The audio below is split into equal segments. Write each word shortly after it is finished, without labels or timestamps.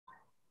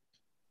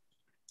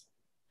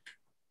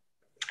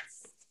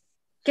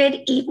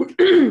Good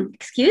evening,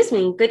 excuse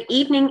me. Good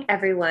evening,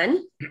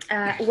 everyone.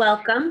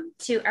 Welcome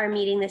to our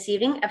meeting this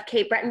evening of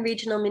Cape Breton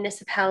Regional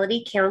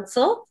Municipality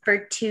Council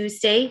for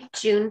Tuesday,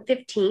 June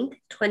 15th,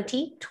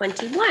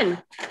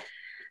 2021.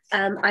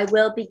 I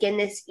will begin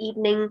this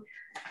evening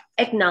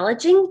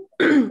acknowledging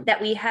that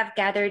we have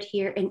gathered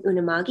here in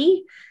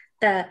Unama'ki,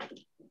 the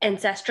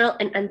ancestral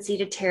and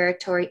unceded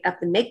territory of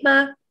the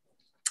Mi'kmaq.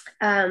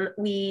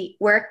 We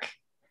work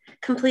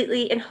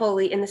completely and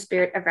wholly in the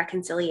spirit of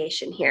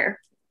reconciliation here.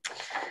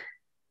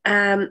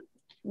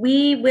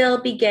 We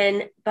will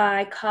begin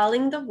by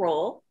calling the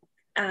roll.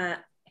 I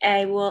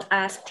will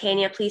ask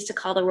Tanya, please, to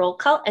call the roll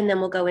call, and then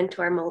we'll go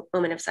into our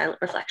moment of silent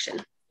reflection.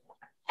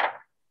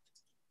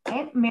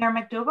 Okay, Mayor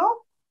McDougall.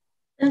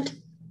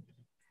 And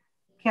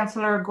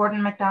Councillor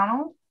Gordon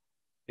McDonald.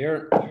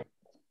 Here.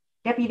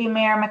 Deputy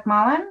Mayor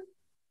McMullen.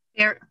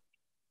 Here.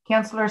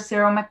 Councillor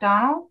Cyril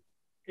McDonald.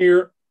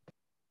 Here.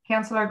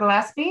 Councillor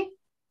Gillespie.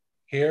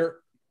 Here.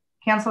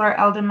 Councillor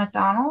Eldon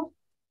McDonald.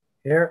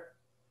 Here.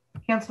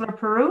 Councillor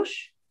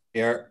Perouche.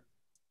 Here.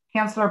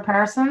 Councillor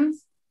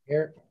Parsons.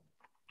 Here.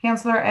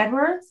 Councillor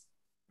Edwards.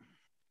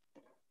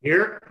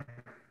 Here.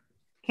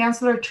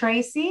 Councillor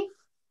Tracy.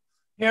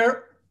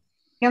 Here.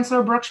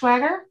 Councillor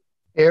Bruchschwager.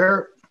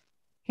 Here.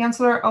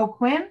 Councillor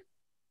O'Quinn.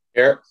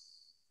 Here.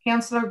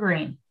 Councillor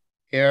Green.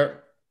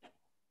 Here.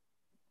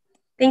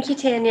 thank you,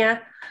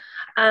 Tanya.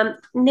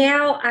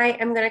 Now I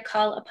am going to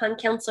call upon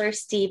Councillor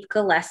Steve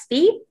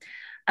Gillespie.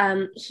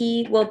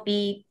 He will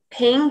be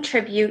paying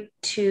tribute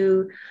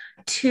to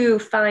two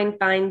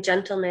fine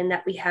gentlemen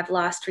that we have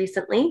lost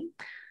recently.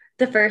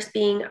 The first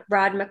being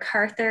Rod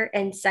MacArthur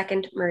and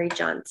second Murray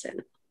Johnson.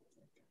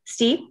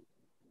 Steve?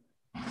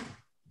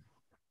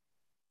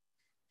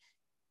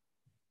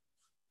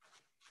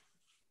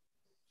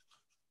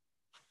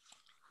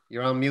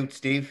 You're on mute,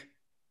 Steve.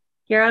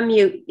 You're on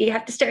mute. You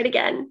have to start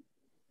again.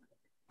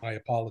 My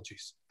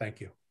apologies. Thank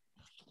you.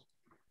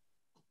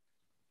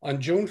 On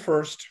June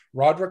 1st,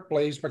 Roderick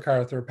Blaze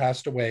MacArthur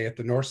passed away at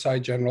the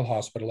Northside General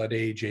Hospital at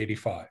age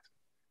 85.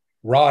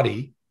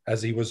 Roddy,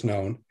 as he was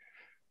known,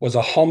 was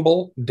a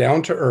humble,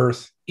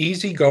 down-to-earth,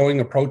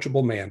 easygoing,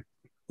 approachable man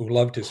who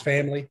loved his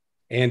family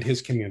and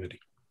his community.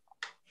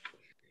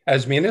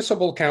 As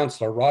municipal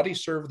councillor, Roddy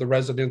served the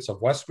residents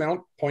of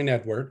Westmount, Point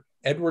Edward,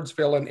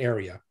 Edwardsville, and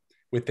area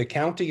with the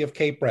County of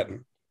Cape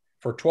Breton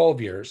for 12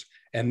 years,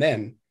 and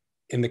then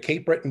in the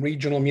Cape Breton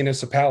Regional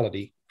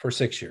Municipality for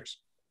 6 years.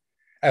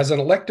 As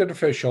an elected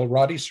official,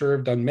 Roddy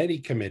served on many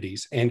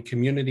committees and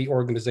community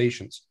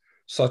organizations,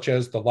 such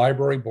as the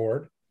Library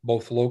Board,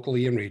 both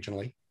locally and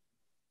regionally,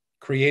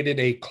 created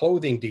a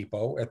clothing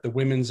depot at the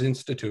Women's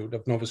Institute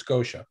of Nova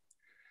Scotia.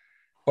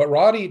 But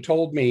Roddy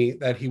told me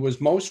that he was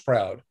most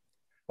proud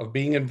of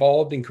being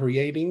involved in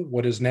creating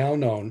what is now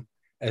known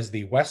as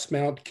the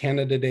Westmount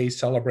Canada Day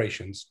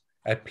celebrations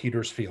at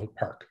Petersfield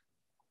Park.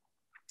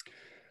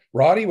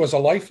 Roddy was a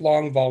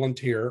lifelong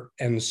volunteer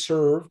and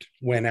served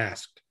when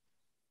asked.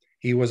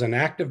 He was an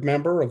active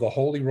member of the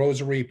Holy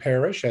Rosary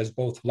Parish as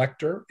both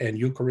lector and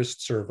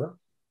Eucharist server.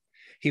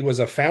 He was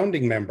a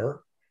founding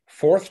member,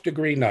 fourth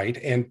degree knight,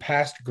 and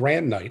past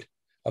Grand Knight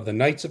of the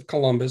Knights of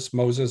Columbus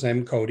Moses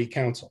M. Cody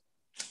Council.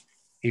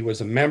 He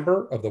was a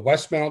member of the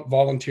Westmount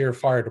Volunteer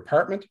Fire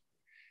Department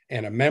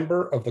and a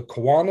member of the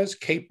Kiwanis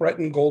Cape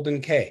Breton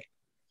Golden K,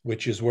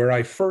 which is where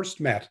I first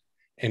met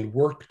and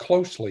worked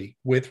closely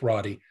with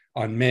Roddy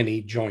on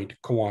many joint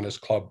Kiwanis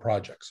Club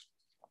projects.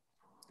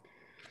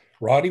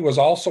 Roddy was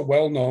also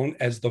well known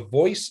as the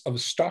voice of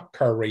stock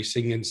car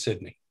racing in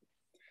Sydney.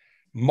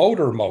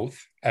 Motormouth,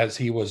 as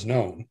he was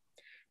known,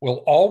 will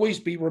always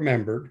be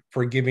remembered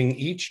for giving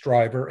each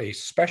driver a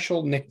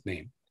special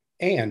nickname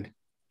and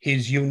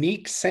his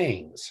unique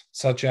sayings,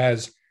 such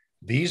as,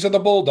 "These are the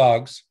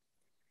Bulldogs,"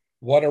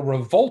 "What a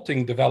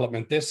revolting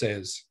development this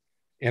is,"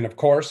 and of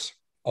course,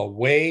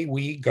 "Away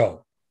we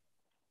go."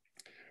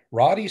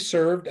 Roddy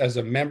served as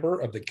a member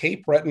of the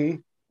Cape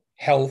Breton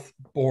Health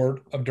Board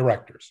of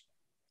Directors,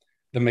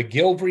 the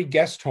McGillivray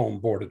Guest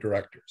Home Board of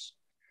Directors,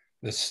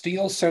 the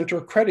Steel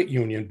Center Credit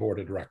Union Board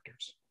of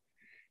Directors.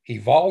 He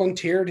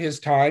volunteered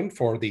his time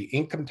for the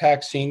Income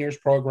Tax Seniors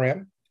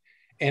Program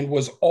and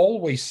was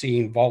always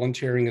seen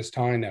volunteering his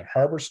time at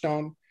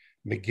Harborstone,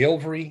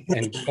 McGillivray,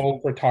 and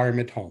Cove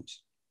Retirement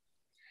Homes.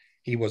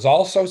 He was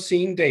also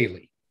seen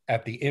daily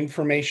at the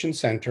Information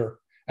Center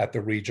at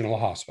the Regional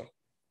Hospital.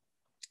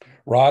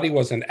 Roddy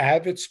was an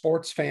avid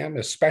sports fan,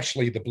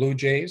 especially the Blue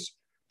Jays,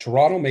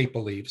 Toronto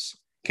Maple Leafs,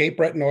 Cape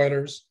Breton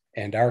Oilers,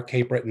 and our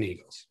Cape Breton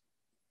Eagles.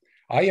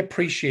 I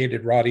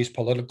appreciated Roddy's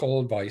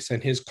political advice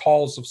and his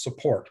calls of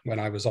support when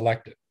I was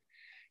elected.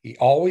 He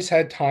always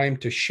had time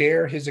to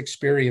share his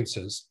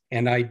experiences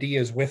and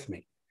ideas with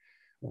me,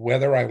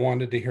 whether I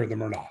wanted to hear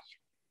them or not.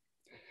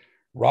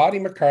 Roddy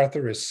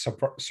MacArthur is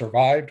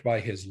survived by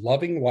his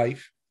loving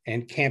wife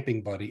and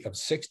camping buddy of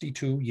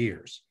 62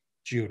 years,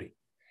 Judy,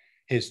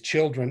 his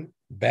children,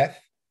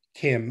 Beth,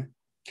 Kim,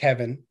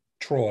 Kevin,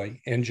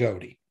 Troy, and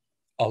Jody,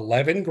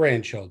 11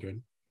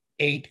 grandchildren,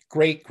 8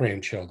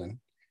 great-grandchildren,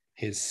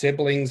 his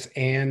siblings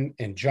Anne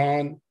and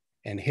John,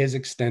 and his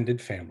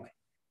extended family.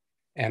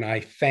 and I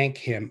thank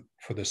him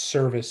for the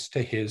service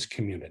to his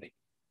community.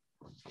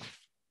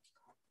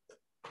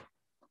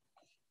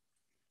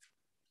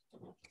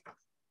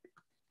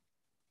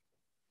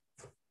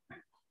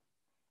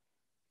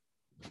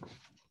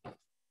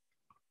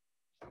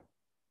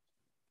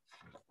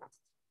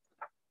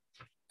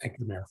 Thank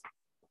you, Mayor.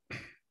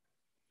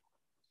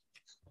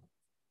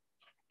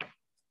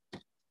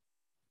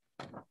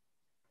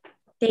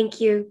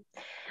 Thank you.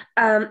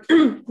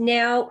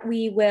 Now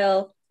we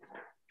will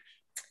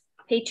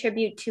pay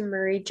tribute to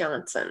Murray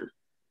Johnson.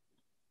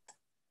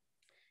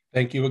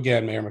 Thank you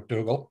again, Mayor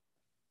McDougall.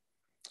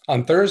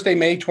 On Thursday,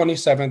 May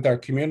 27th, our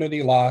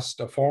community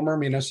lost a former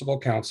municipal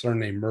councillor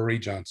named Murray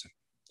Johnson.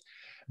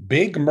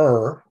 Big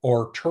Mur,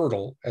 or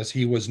Turtle, as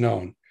he was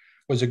known,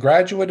 was a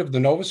graduate of the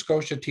Nova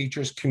Scotia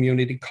Teachers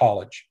Community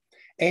College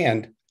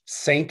and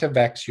St.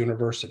 Avex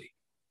University.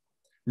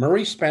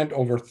 Murray spent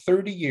over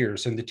 30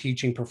 years in the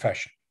teaching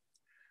profession.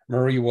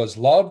 Murray was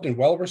loved and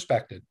well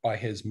respected by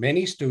his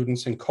many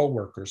students and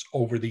co-workers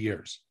over the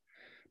years.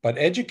 But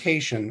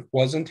education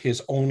wasn't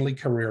his only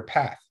career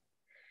path,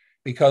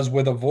 because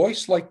with a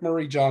voice like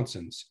Murray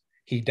Johnson's,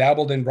 he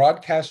dabbled in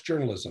broadcast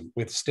journalism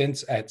with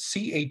stints at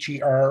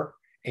CHER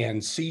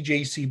and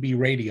CJCB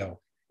Radio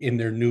in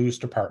their news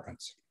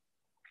departments.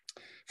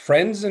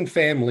 Friends and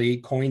family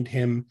coined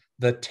him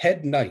the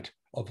Ted Knight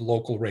of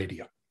local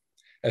radio,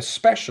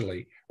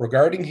 especially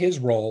regarding his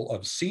role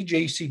of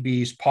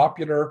CJCB's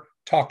popular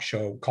talk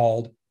show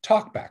called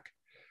Talkback,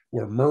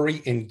 where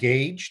Murray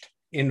engaged,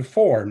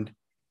 informed,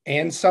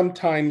 and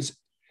sometimes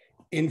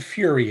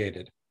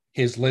infuriated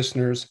his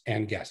listeners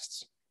and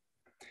guests.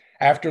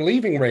 After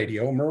leaving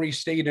radio, Murray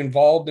stayed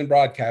involved in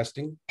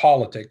broadcasting,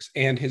 politics,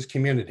 and his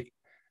community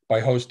by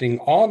hosting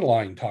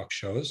online talk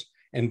shows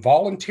and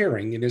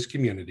volunteering in his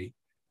community,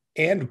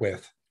 and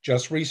with,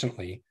 just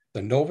recently,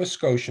 the Nova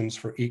Scotians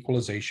for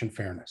Equalization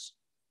Fairness.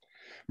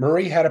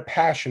 Murray had a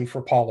passion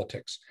for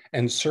politics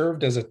and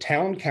served as a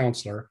town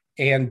councillor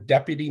and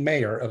deputy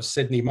mayor of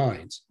Sydney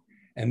Mines,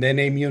 and then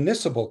a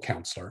municipal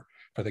councillor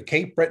for the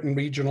Cape Breton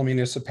Regional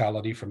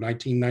Municipality from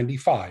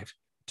 1995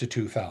 to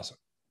 2000.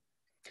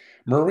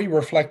 Murray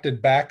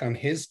reflected back on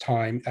his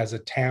time as a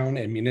town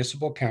and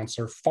municipal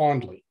councillor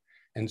fondly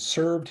and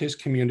served his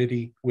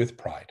community with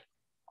pride.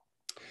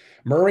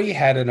 Murray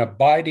had an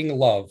abiding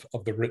love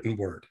of the written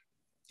word.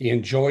 He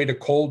enjoyed a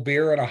cold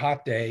beer on a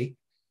hot day,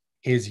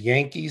 his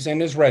Yankees and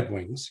his Red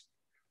Wings,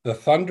 the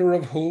thunder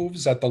of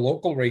hooves at the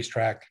local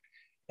racetrack,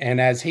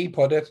 and as he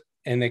put it,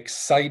 an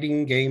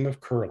exciting game of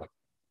curling.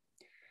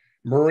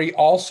 Murray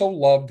also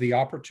loved the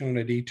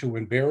opportunity to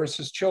embarrass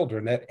his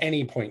children at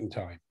any point in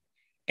time.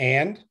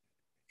 And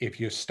if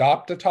you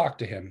stopped to talk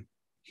to him,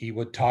 he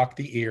would talk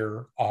the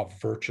ear of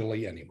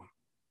virtually anyone.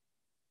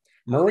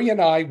 Murray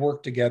and I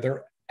worked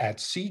together at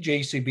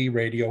CJCB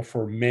Radio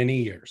for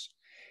many years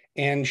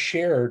and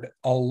shared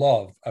a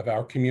love of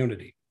our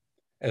community,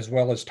 as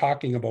well as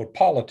talking about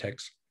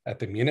politics at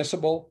the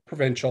municipal,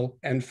 provincial,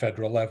 and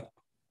federal level.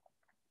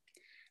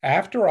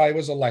 After I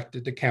was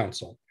elected to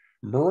council,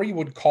 Murray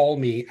would call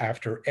me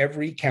after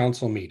every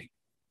council meeting.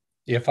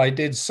 If I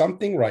did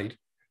something right,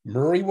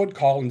 Murray would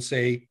call and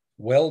say,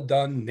 "Well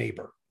done,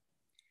 neighbor."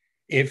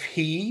 If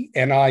he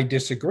and I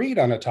disagreed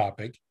on a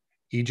topic,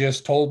 he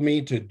just told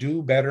me to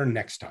do better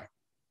next time.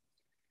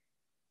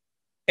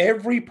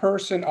 Every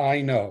person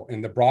I know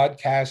in the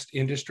broadcast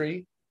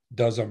industry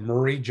does a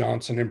Murray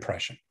Johnson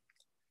impression.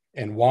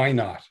 And why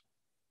not?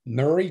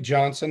 Murray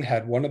Johnson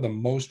had one of the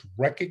most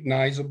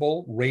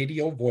recognizable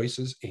radio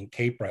voices in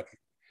Cape Breton.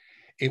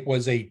 It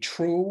was a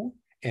true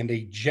and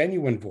a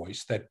genuine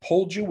voice that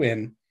pulled you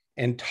in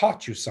and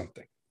taught you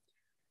something,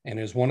 and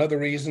is one of the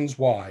reasons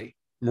why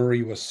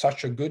Murray was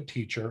such a good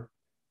teacher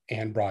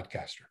and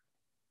broadcaster.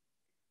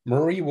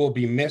 Murray will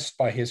be missed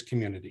by his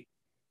community,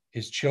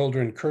 his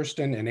children,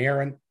 Kirsten and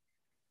Aaron,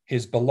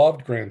 his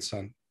beloved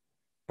grandson,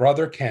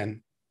 brother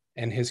Ken,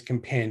 and his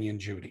companion,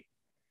 Judy.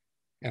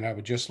 And I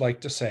would just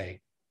like to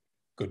say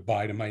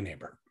goodbye to my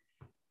neighbor.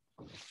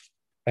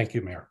 Thank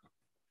you, Mayor.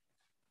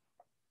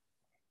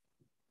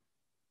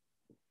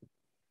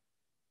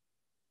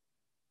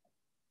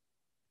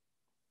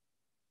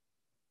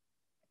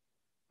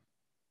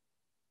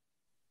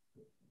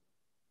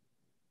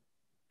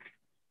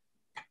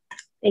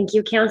 Thank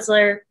you,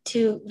 Councillor.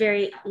 Two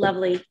very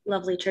lovely,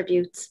 lovely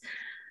tributes.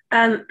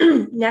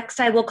 Next,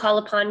 I will call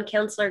upon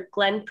Councillor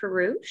Glenn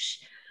Perouche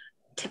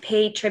to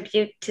pay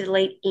tribute to the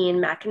late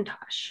Ian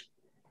McIntosh.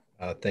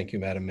 Thank you,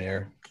 Madam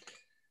Mayor.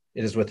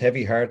 It is with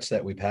heavy hearts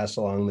that we pass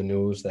along the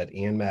news that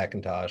Ian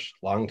McIntosh,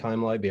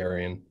 longtime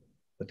librarian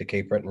with the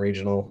Cape Breton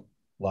Regional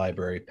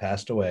Library,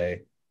 passed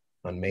away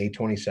on May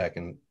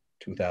 22nd,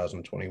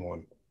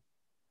 2021.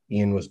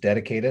 Ian was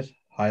dedicated,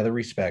 highly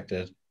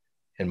respected,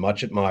 and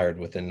much admired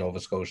within Nova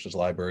Scotia's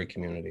library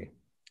community.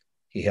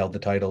 He held the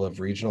title of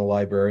Regional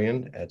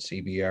Librarian at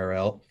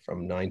CBRL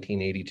from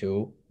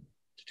 1982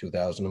 to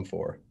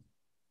 2004.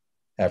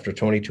 After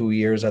 22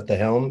 years at the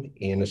helm,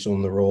 Ian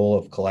assumed the role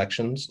of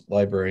Collections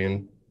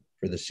Librarian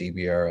for the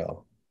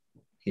CBRL.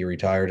 He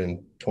retired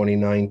in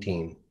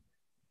 2019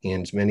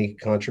 Ian's many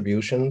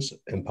contributions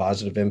and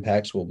positive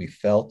impacts will be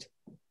felt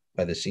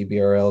by the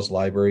CBRL's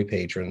library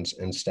patrons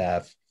and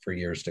staff for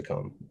years to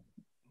come.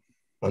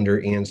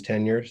 Under Ian's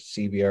tenure,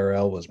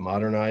 CBRL was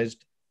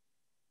modernized,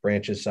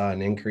 branches saw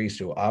an increase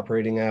to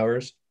operating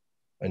hours,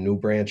 a new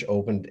branch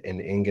opened in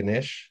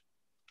Ingonish,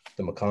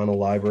 the McConnell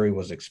Library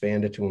was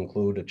expanded to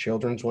include a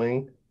children's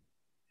wing,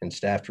 and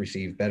staff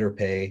received better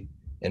pay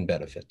and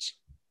benefits.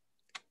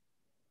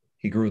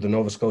 He grew the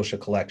Nova Scotia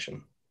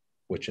Collection,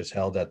 which is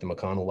held at the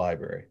McConnell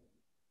Library.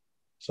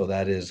 So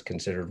that is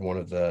considered one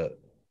of the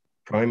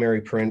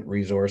primary print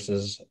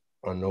resources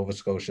on Nova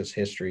Scotia's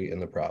history in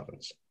the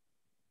province.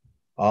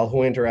 All who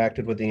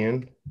interacted with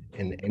Ian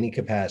in any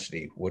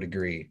capacity would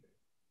agree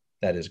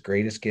that his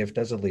greatest gift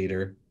as a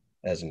leader,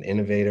 as an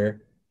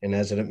innovator, and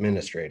as an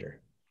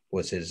administrator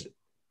was his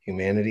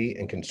humanity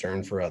and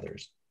concern for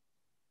others.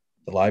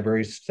 The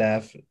library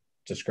staff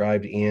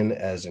described Ian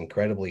as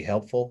incredibly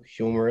helpful,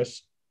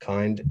 humorous,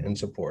 kind, and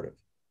supportive.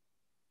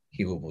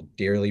 He will be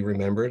dearly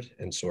remembered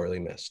and sorely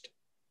missed.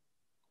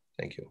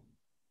 Thank you.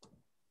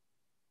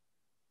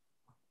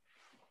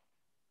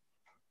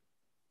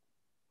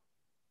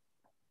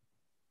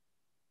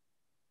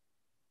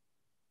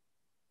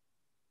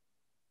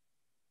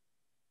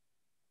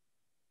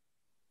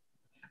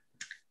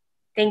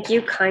 Thank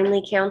you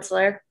kindly,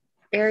 Councillor.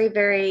 Very,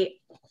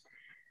 very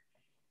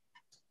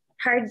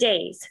hard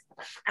days,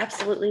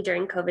 absolutely,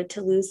 during COVID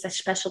to lose such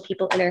special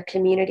people in our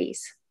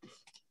communities.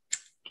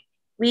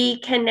 We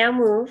can now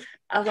move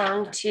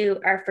along to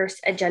our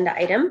first agenda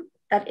item.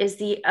 That is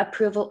the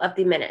approval of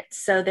the minutes.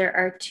 So there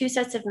are two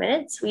sets of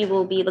minutes we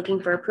will be looking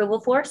for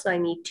approval for. So I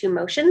need two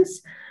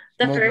motions.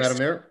 Madam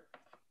Mayor.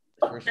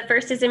 The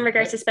first is in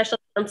regards to special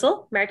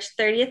council, March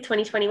 30th,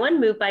 2021,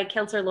 moved by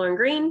Councillor Lorne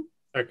Green.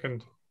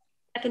 Second.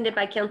 Seconded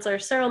by Councillor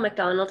Cyril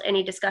McDonald.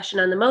 Any discussion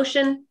on the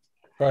motion?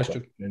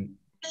 Question.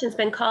 Question's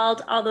been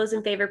called. All those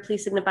in favor,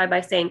 please signify by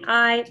saying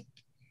aye.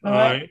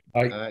 Aye.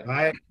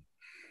 Aye.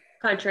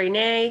 Contrary,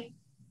 nay.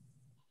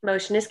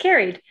 Motion is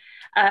carried.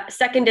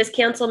 Second is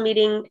council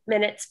meeting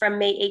minutes from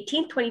May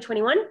 18th,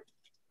 2021.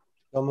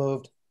 So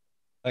moved.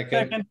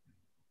 Second.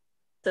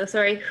 So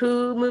sorry,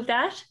 who moved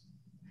that?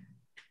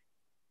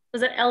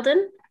 Was it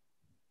Eldon?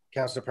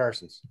 Councillor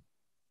Parsons.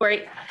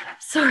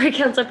 Sorry,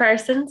 Councillor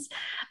Parsons.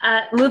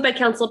 Moved by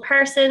Councillor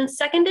Parsons,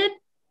 seconded?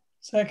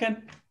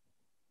 Second.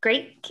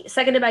 Great.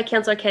 Seconded by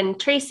Councillor Ken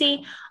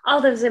Tracy.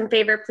 All those in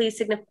favor, please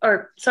signify,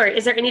 or sorry,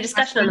 is there any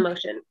discussion on the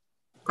motion?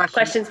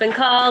 Question's been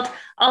called.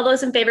 All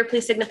those in favor,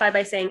 please signify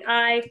by saying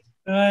aye.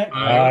 Aye.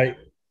 Aye.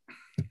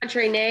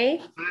 Contrary,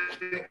 nay.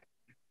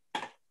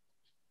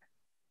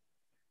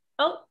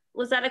 Oh,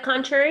 was that a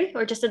contrary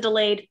or just a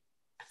delayed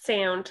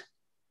sound?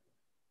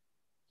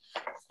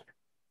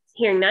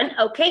 Hearing none.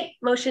 Okay,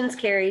 motion's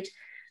carried.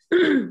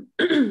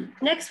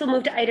 Next, we'll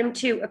move to item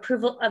 2,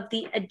 approval of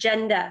the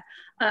agenda.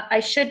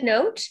 I should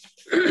note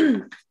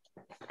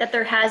that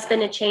there has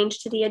been a change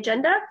to the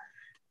agenda.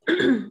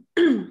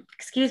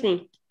 Excuse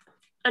me.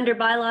 Under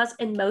bylaws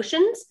and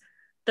motions,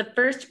 the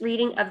first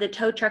reading of the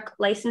tow truck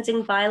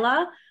licensing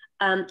bylaw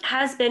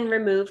has been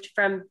removed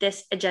from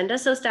this agenda,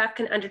 so staff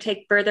can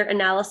undertake further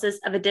analysis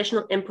of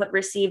additional input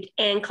received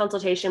and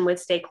consultation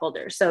with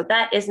stakeholders. So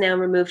that is now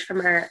removed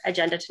from our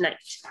agenda tonight.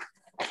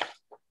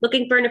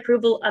 Looking for an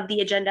approval of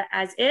the agenda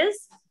as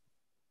is.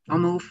 I'll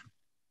move.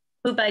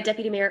 Moved by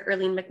Deputy Mayor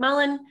Erlene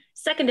McMullen,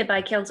 seconded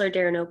by Councillor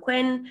Darren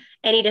O'Quinn.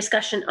 Any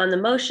discussion on the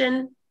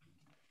motion?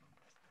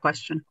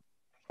 Question.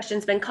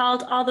 Question's been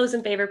called. All those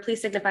in favor,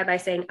 please signify by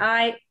saying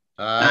aye.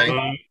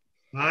 Aye.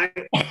 Aye.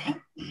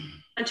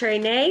 Contrary,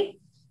 nay.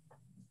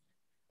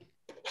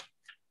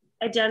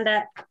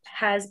 Agenda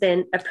has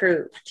been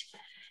approved.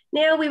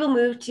 Now we will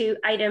move to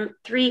item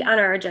 3 on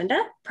our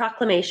agenda,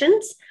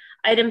 proclamations.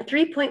 Item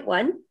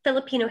 3.1,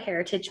 Filipino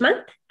Heritage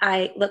Month.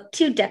 I look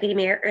to Deputy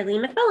Mayor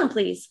Erlene McMullen,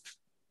 please.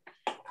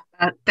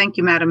 Thank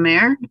you, Madam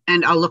Mayor,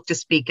 and I'll look to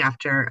speak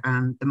after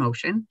the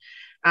motion.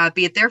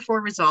 Be it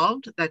therefore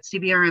resolved that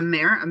CBRM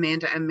Mayor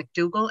Amanda M.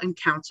 McDougall and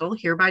Council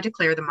hereby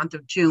declare the month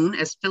of June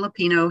as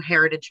Filipino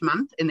Heritage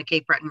Month in the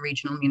Cape Breton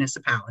Regional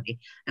Municipality,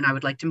 and I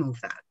would like to move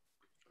that.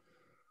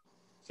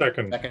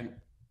 Second. Second.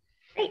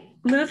 Great.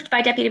 Moved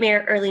by Deputy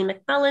Mayor Erlene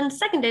McMullen,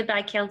 seconded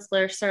by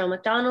Councillor Cyril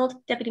McDonald.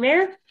 Deputy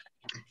Mayor.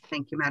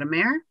 Thank you, Madam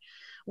Mayor.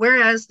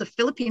 Whereas the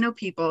Filipino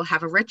people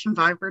have a rich and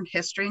vibrant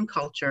history and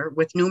culture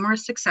with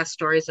numerous success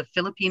stories of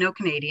Filipino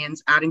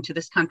Canadians adding to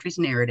this country's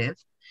narrative,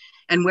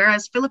 and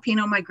whereas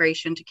Filipino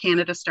migration to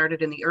Canada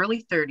started in the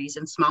early 30s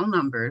in small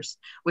numbers,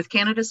 with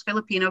Canada's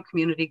Filipino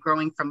community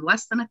growing from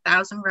less than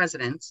 1,000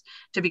 residents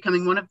to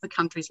becoming one of the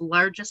country's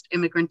largest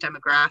immigrant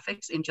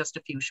demographics in just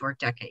a few short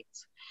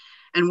decades.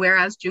 And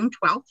whereas June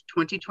 12th,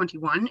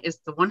 2021 is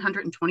the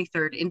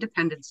 123rd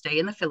Independence Day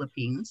in the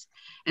Philippines,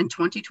 and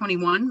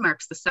 2021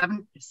 marks the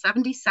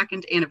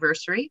 72nd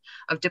anniversary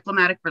of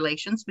diplomatic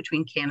relations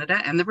between Canada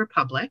and the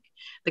Republic,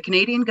 the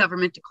Canadian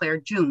government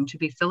declared June to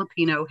be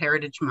Filipino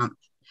Heritage Month.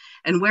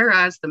 And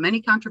whereas the many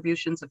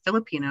contributions of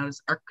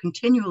Filipinos are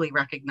continually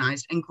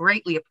recognized and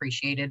greatly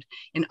appreciated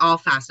in all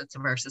facets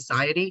of our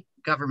society,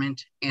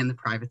 government, and the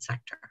private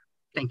sector.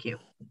 Thank you.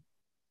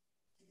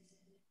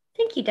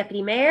 Thank you,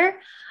 Deputy Mayor.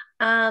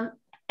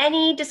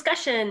 Any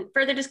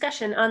further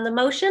discussion on the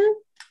motion?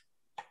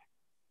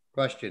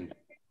 Question.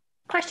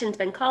 Question's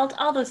been called.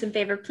 All those in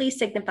favor, please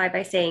signify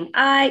by saying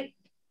aye.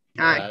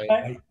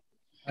 Aye.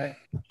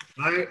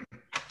 Aye.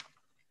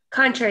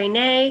 Contrary,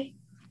 nay.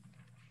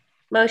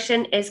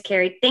 Motion is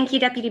carried. Thank you,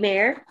 Deputy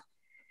Mayor.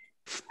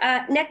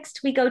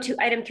 Next, we go to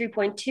item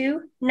 3.2,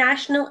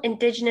 National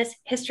Indigenous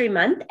History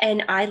Month,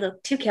 and I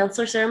look to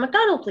Councillor Cyril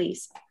McDonald,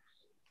 please.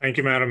 Thank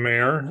you, Madam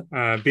Mayor.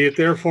 Be it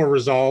therefore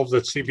resolved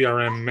that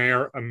CBRM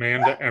Mayor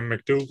Amanda M.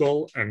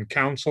 McDougall and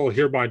Council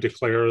hereby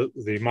declare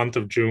the month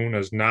of June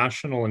as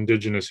National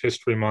Indigenous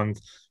History Month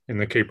in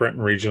the Cape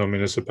Breton Regional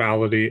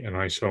Municipality, and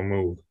I so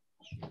move.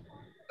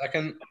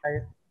 Second.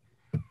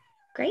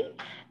 Great.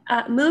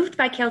 Moved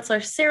by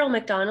Councillor Cyril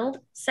McDonald,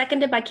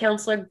 seconded by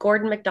Councillor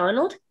Gordon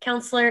McDonald.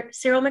 Councillor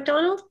Cyril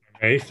McDonald.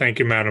 Okay, thank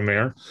you, Madam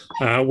Mayor.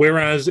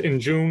 Whereas in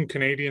June,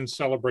 Canadians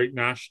celebrate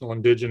National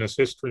Indigenous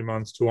History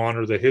Month to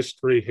honor the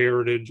history,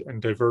 heritage,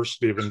 and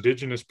diversity of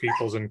Indigenous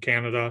peoples in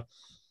Canada.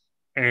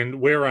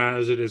 And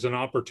whereas it is an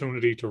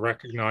opportunity to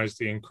recognize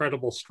the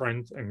incredible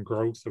strength and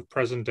growth of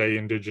present-day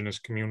Indigenous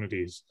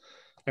communities.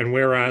 And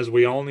whereas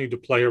we all need to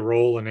play a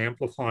role in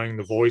amplifying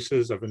the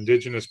voices of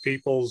Indigenous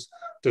peoples,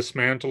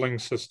 dismantling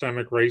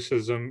systemic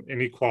racism,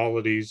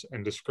 inequalities,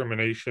 and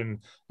discrimination,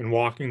 and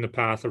walking the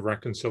path of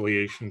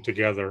reconciliation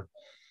together.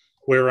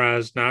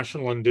 Whereas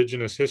National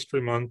Indigenous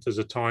History Month is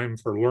a time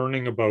for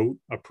learning about,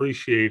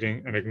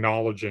 appreciating, and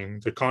acknowledging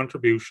the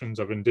contributions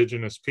of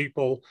Indigenous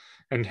people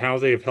and how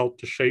they have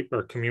helped to shape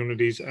our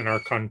communities and our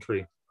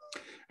country.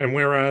 And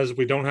whereas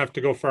we don't have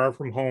to go far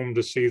from home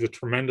to see the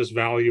tremendous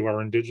value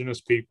our Indigenous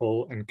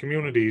people and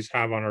communities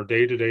have on our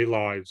day-to-day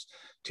lives,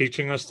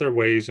 teaching us their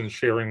ways and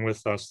sharing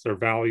with us their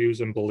values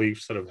and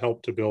beliefs that have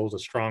helped to build a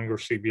stronger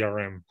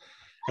CBRM.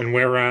 And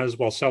whereas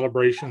while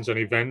celebrations and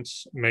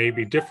events may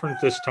be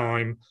different this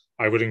time,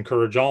 I would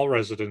encourage all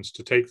residents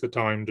to take the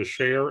time to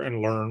share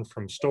and learn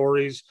from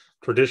stories,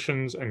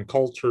 traditions, and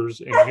cultures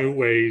in new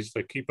ways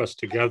that keep us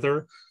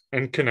together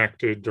and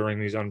connected during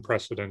these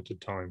unprecedented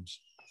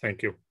times.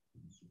 Thank you.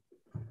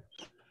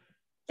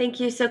 Thank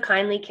you so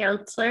kindly,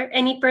 Councillor.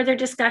 Any further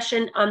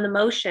discussion on the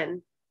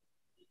motion?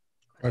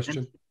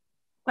 Question.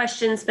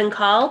 Question's been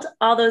called.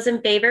 All those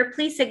in favor,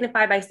 please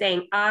signify by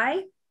saying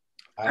aye.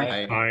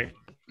 Aye. Aye.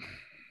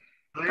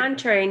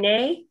 Contrary,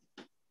 nay.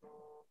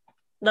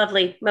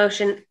 Lovely.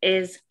 Motion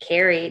is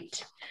carried.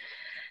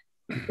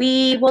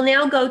 We will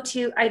now go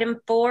to item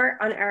 4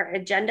 on our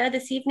agenda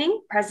this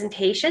evening,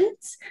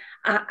 presentations.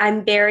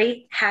 I'm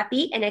very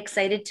happy and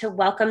excited to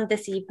welcome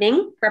this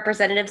evening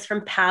representatives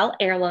from PAL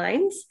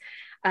Airlines.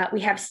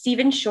 We have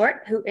Stephen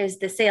Short, who is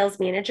the sales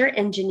manager,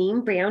 and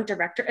Janine Brown,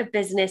 director of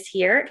business,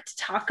 here to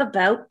talk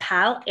about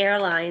PAL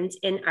Airlines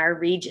in our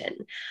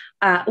region.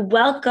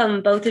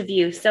 Welcome, both of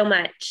you, so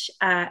much.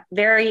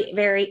 Very,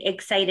 very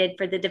excited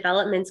for the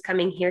developments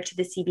coming here to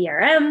the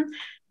CBRM.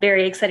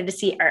 Very excited to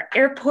see our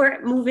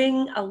airport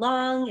moving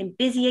along and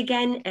busy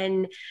again.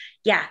 And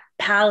yeah,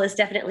 PAL is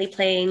definitely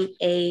playing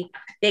a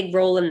big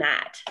role in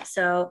that.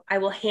 So I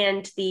will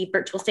hand the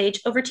virtual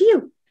stage over to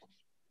you.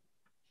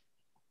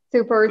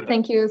 Super.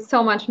 Thank you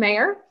so much,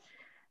 Mayor.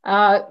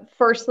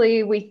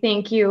 Firstly, we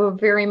thank you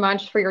very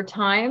much for your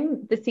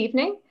time this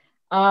evening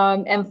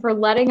and for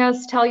letting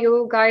us tell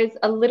you guys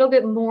a little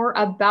bit more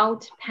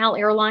about PAL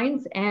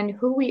Airlines and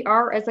who we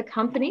are as a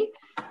company,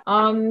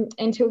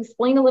 and to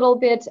explain a little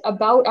bit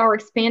about our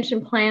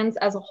expansion plans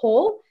as a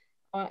whole,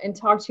 and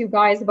talk to you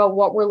guys about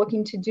what we're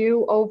looking to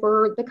do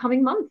over the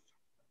coming months.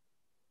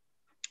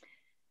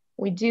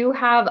 We do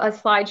have a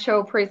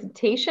slideshow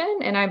presentation,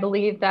 and I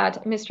believe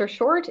that Mr.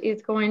 Short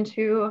is going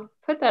to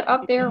put that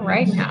up there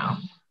right now.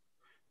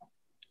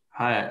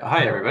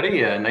 Hi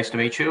everybody. Nice to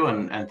meet you,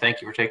 and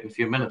thank you for taking a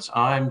few minutes.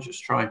 I'm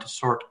just trying to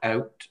sort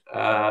out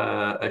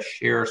a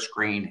share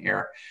screen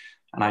here,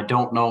 and I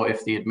don't know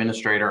if the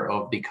administrator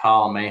of the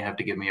call may have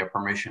to give me a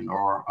permission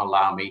or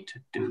allow me to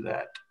do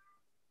that.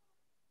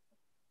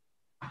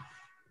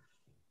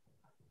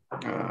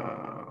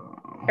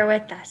 Bear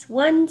with us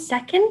 1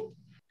 second.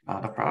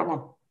 Not a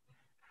problem.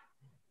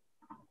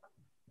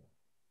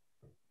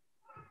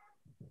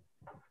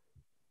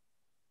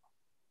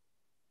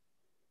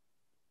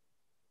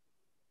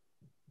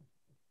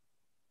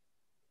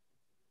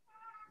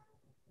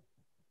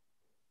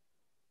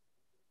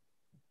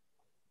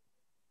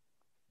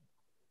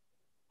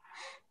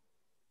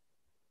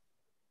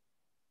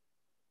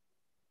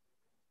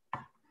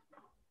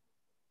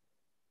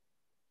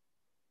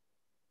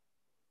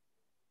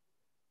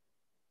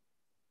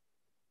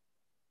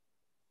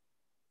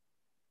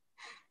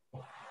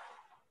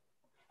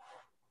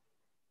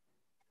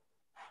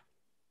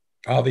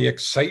 Oh, the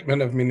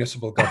excitement of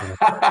municipal government.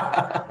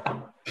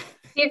 The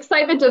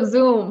excitement of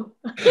Zoom.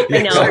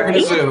 I know,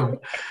 right? Zoom.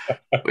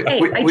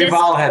 We've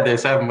all had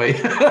this, haven't we?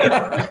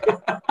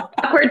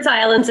 Awkward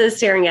silences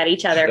staring at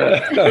each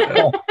other.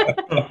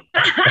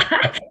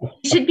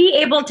 You should be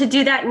able to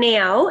do that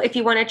now if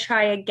you want to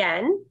try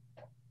again.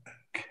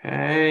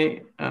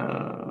 Okay.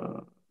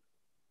 Let's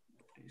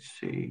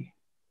see.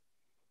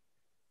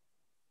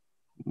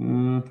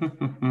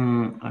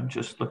 I'm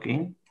just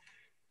looking.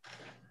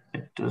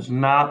 It does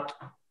not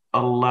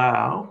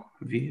allow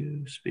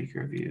view,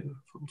 speaker view,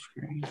 full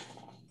screen.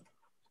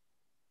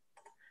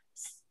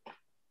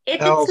 If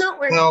it's not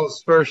working,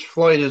 Hal's first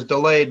flight is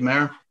delayed,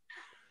 Mayor.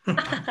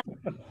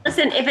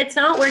 listen, if it's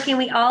not working,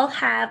 we all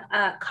have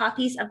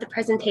copies of the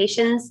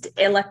presentations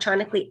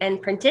electronically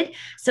and printed.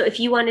 So if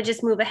you want to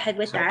just move ahead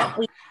with that,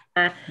 we,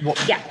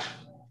 yeah.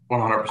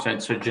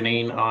 100%. So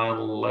Janine,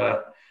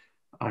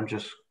 I'm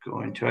just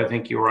going to, I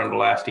think you were on the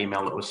last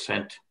email that was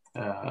sent,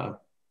 the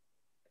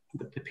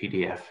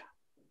PDF.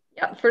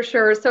 Yeah, for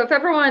sure. So if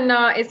everyone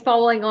is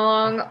following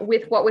along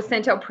with what was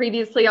sent out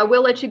previously, I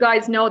will let you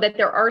guys know that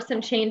there are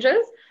some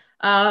changes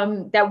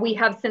that we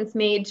have since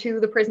made to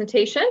the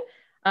presentation.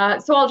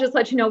 So I'll just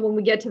let you know when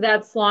we get to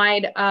that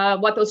slide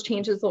what those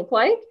changes look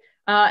like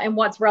and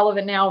what's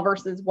relevant now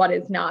versus what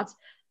is not.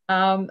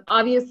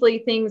 Obviously,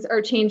 things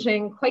are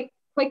changing quite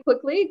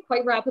quickly,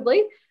 quite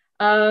rapidly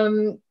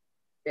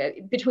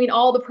between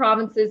all the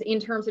provinces in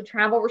terms of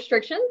travel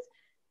restrictions.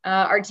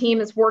 Our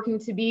team is working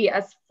to be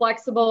as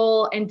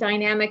flexible and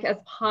dynamic as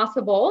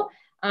possible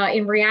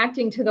in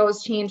reacting to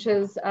those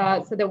changes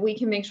so that we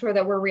can make sure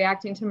that we're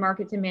reacting to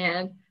market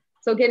demand.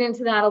 So get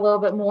into that a little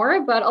bit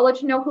more, but I'll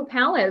let you know who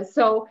PAL is.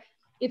 So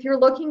if you're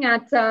looking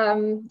at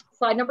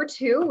slide number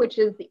 2, which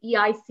is the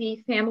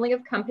EIC family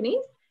of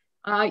companies,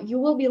 you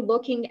will be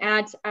looking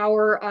at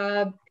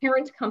our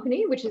parent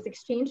company, which is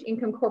Exchange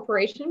Income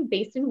Corporation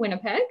based in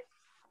Winnipeg.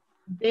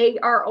 They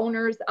are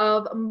owners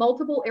of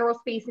multiple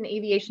aerospace and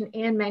aviation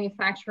and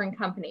manufacturing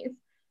companies.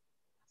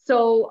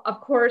 So,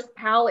 of course,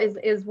 PAL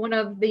is one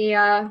of the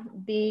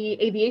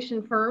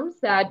aviation firms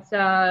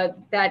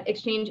that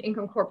Exchange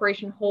Income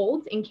Corporation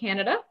holds in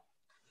Canada.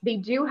 They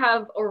do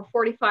have over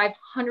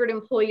 4,500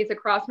 employees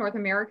across North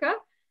America,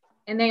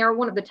 and they are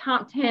one of the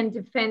top 10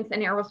 defense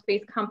and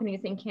aerospace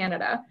companies in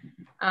Canada.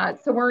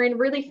 So we're in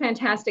really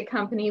fantastic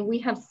company. We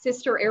have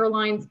sister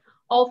airlines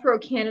all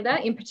throughout Canada,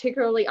 in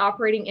particularly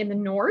operating in the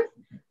north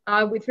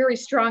with very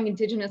strong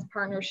Indigenous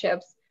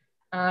partnerships.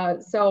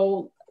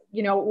 So,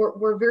 you know,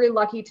 we're very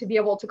lucky to be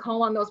able to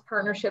call on those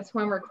partnerships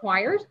when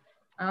required.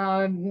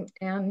 And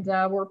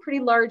we're a pretty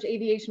large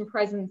aviation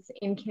presence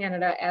in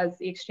Canada as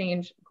the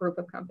Exchange group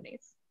of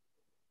companies.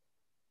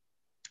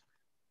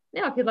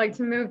 Now, if you'd like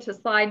to move to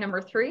slide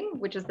number 3,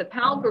 which is the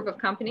PAL group of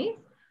companies,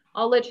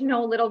 I'll let you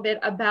know a little bit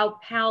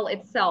about PAL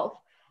itself.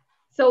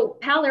 So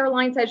PAL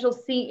Airlines, as you'll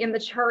see in the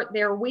chart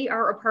there, we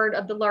are a part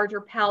of the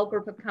larger PAL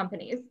group of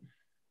companies.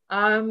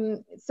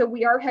 So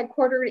we are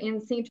headquartered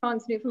in St.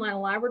 John's, Newfoundland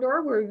and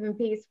Labrador, where we've been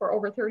based for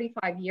over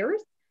 35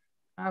 years.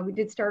 We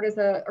did start as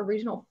a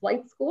regional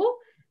flight school,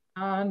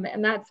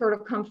 and that sort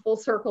of come full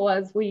circle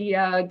as we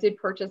did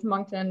purchase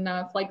Moncton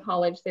Flight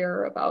College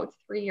there about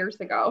 3 years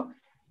ago.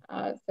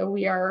 So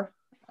we are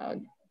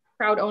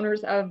proud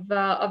owners of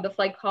the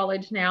Flight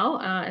College now,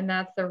 and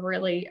that's a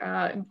really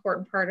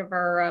important part of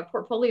our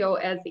portfolio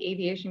as the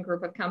aviation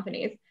group of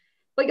companies.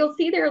 But you'll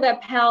see there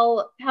that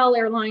PAL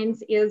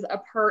Airlines is a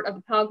part of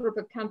the PAL group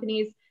of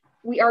companies.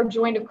 We are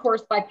joined, of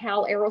course, by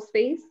PAL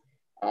Aerospace.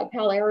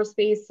 PAL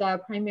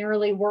Aerospace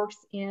primarily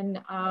works in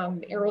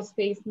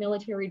aerospace,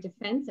 military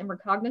defense, and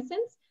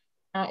reconnaissance.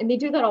 And they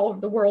do that all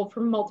over the world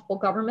for multiple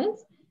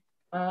governments.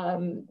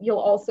 You'll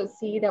also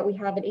see that we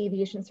have an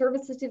aviation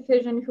services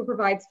division who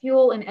provides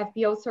fuel and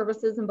FBO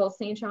services in both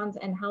St. John's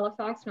and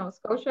Halifax, Nova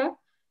Scotia,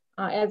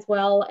 as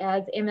well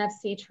as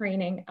MFC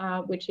training,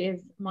 which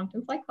is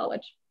Moncton Flight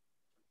College.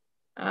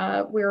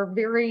 We're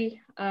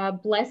very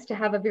blessed to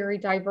have a very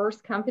diverse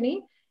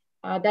company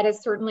that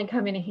has certainly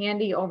come in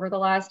handy over the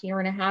last year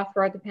and a half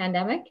throughout the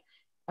pandemic.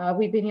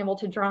 We've been able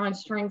to draw on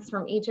strengths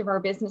from each of our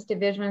business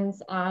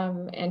divisions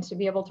and to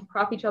be able to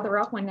prop each other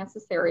up when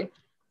necessary.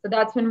 So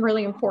that's been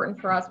really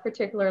important for us,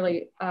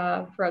 particularly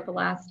throughout the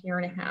last year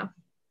and a half.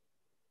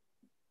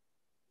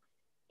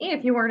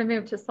 If you were to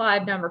move to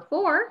slide number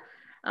 4,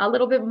 a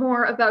little bit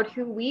more about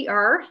who we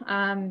are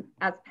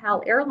as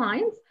PAL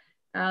Airlines.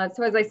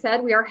 So as I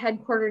said, we are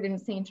headquartered in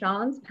St.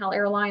 John's. PAL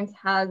Airlines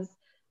has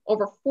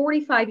over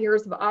 45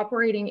 years of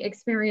operating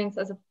experience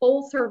as a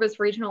full service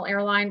regional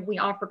airline. We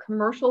offer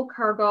commercial,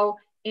 cargo,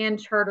 and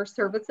charter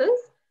services.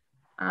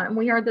 And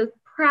we are the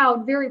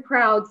proud, very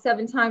proud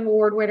 7-time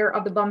award winner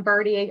of the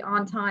Bombardier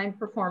On Time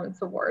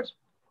Performance Award.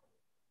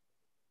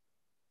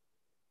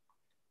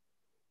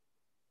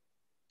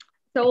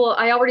 So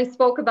I already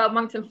spoke about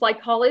Moncton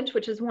Flight College,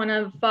 which is one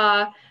of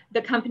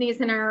the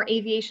companies in our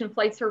aviation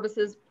flight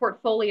services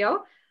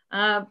portfolio.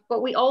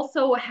 But we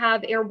also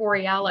have Air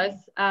Borealis.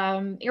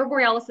 Air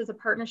Borealis is a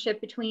partnership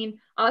between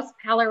us,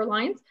 PAL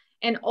Airlines,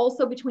 and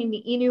also between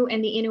the Innu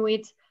and the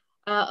Inuit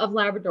of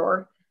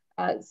Labrador.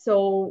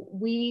 So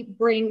we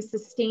bring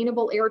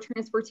sustainable air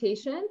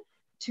transportation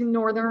to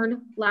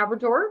Northern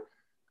Labrador.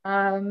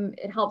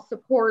 It helps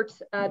support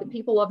the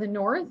people of the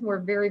North. We're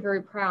very,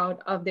 very proud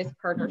of this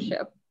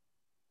partnership.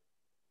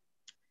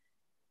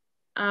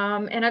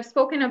 And I've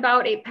spoken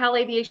about PAL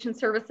Aviation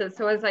Services.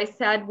 So as I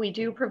said, we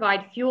do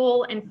provide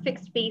fuel and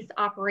fixed base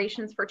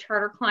operations for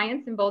charter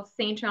clients in both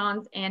St.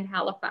 John's and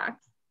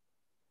Halifax.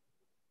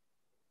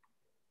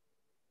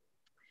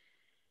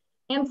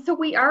 And so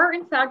we are,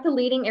 in fact, the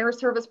leading air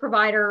service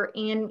provider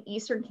in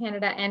Eastern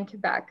Canada and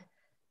Quebec.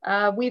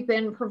 We've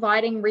been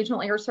providing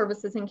regional air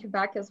services in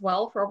Quebec as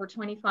well for over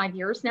 25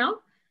 years now.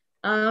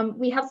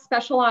 We have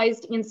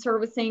specialized in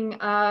servicing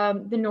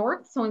the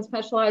North, so in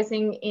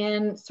specializing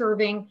in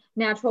serving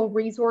natural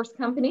resource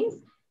companies,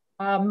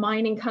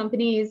 mining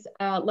companies,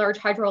 large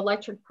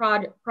hydroelectric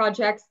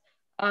projects,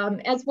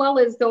 as well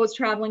as those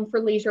traveling for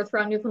leisure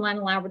throughout Newfoundland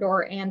and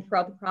Labrador and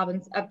throughout the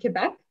province of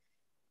Quebec.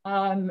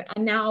 And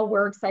now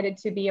we're excited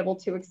to be able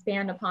to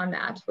expand upon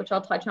that, which I'll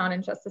touch on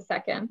in just a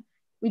second.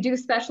 We do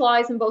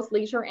specialize in both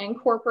leisure and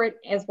corporate,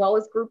 as well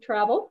as group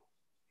travel.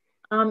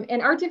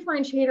 And our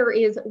differentiator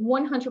is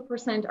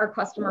 100% our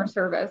customer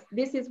service.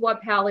 This is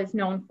what PAL is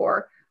known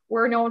for.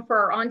 We're known for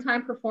our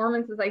on-time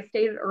performance, as I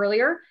stated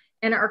earlier,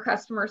 and our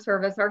customer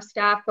service. Our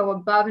staff go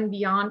above and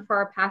beyond for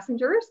our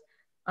passengers.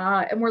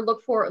 And we're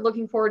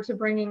looking forward to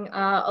bringing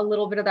a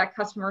little bit of that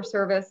customer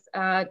service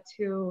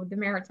to the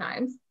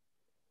Maritimes.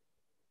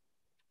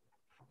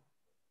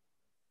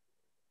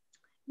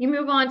 You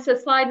move on to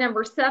slide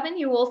number 7,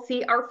 you will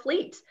see our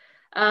fleet.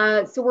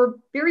 So we're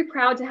very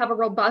proud to have a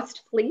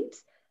robust fleet,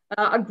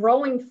 a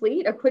growing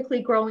fleet, a quickly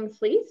growing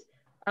fleet.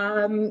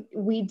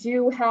 We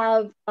do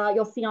have,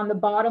 you'll see on the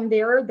bottom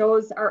there,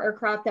 those are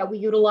aircraft that we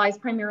utilize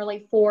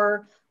primarily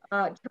for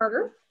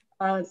charter.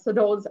 So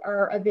those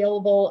are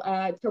available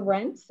to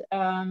rent.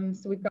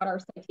 So we've got our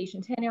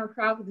Citation 10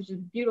 aircraft, which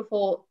is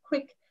beautiful,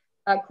 quick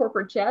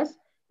corporate jet.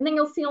 And then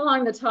you'll see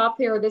along the top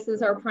there, this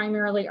is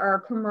primarily our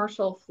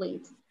commercial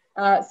fleet.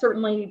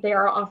 Certainly they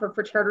are offered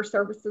for charter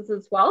services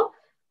as well.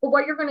 But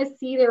what you're going to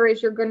see there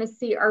is you're going to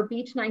see our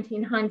Beech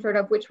 1900,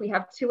 of which we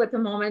have 2 at the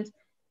moment.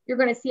 You're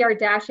going to see our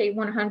Dash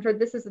 8-100.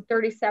 This is a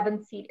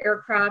 37-seat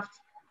aircraft,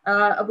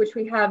 of which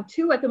we have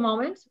 2 at the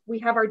moment. We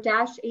have our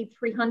Dash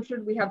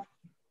 8-300. We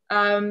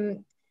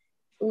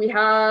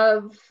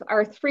have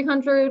our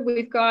 300.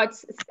 We've got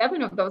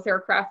 7 of those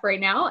aircraft right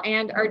now.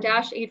 And our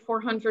Dash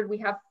 8-400, we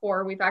have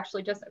 4. We've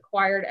actually just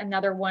acquired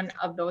another one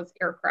of those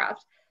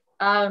aircraft.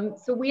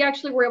 So we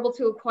actually were able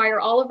to acquire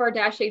all of our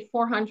Dash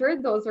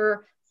 8-400. Those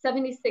are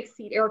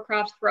 76-seat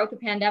aircraft throughout the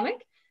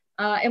pandemic.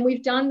 And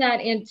we've done that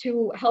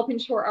to help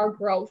ensure our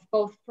growth,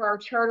 both for our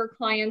charter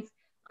clients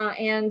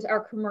and our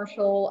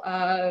commercial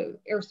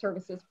air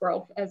services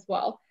growth as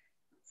well.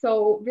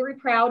 So very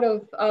proud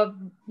of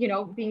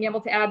being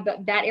able to add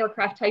that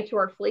aircraft type to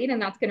our fleet, and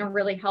that's going to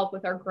really help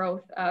with our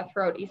growth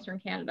throughout Eastern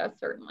Canada,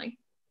 certainly.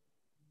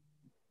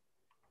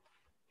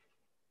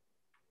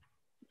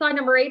 Slide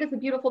number 8 is a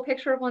beautiful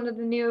picture of one of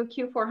the new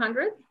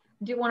Q400s.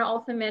 I do want to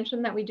also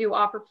mention that we do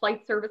offer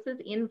flight services,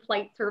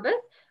 in-flight service,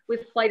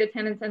 with flight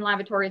attendants and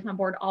lavatories on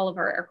board all of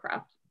our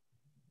aircraft.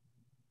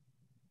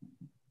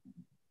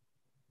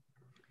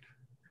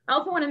 I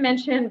also want to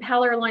mention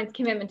PAL Airlines'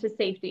 commitment to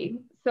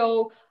safety.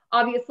 So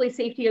obviously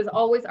safety is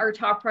always our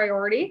top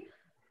priority.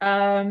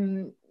 Not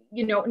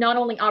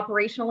only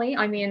operationally,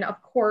 I mean,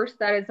 of course,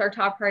 that is our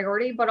top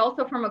priority, but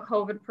also from a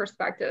COVID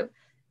perspective.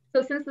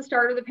 So since the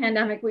start of the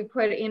pandemic, we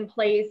put in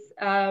place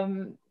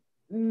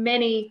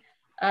many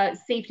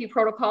safety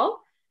protocols.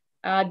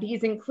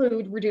 These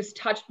include reduced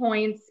touch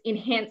points,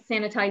 enhanced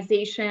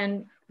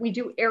sanitization. We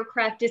do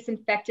aircraft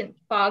disinfectant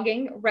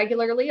fogging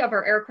regularly of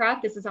our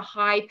aircraft. This is a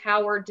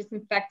high-powered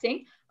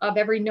disinfecting of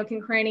every nook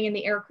and cranny in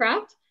the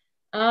aircraft.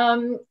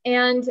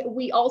 And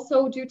we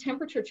also do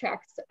temperature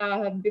checks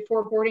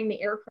before boarding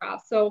the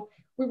aircraft. So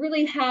we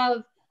really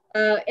have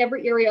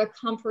every area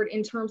covered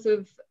in terms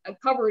of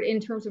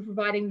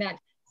providing that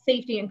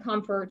safety and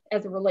comfort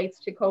as it relates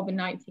to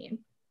COVID-19.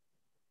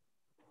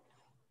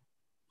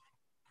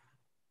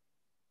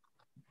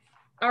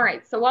 All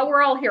right, so what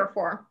we're all here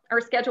for,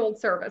 our scheduled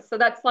service. So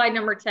that's slide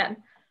number 10.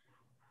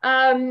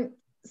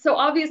 So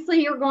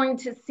obviously you're going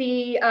to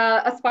see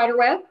a spider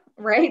web,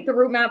 right? The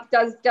route map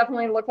does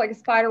definitely look like a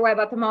spider web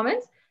at the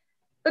moment.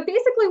 But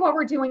basically what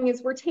we're doing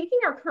is we're taking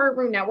our current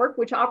route network,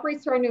 which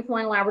operates throughout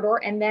Newfoundland and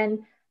Labrador, and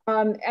then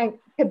and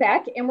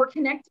Quebec, and we're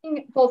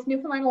connecting both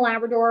Newfoundland and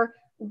Labrador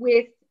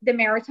with the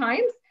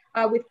Maritimes,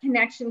 with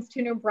connections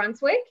to New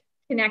Brunswick,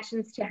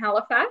 connections to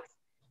Halifax.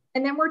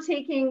 And then we're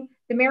taking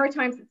the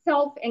Maritimes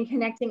itself and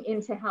connecting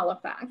into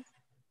Halifax.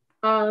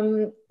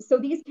 So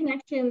these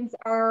connections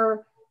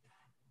are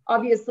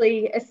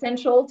obviously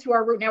essential to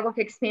our route network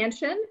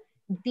expansion.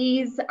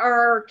 These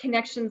are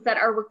connections that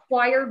are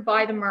required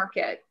by the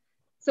market.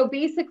 So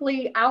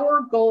basically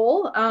our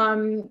goal,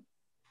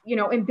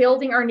 in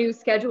building our new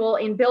schedule,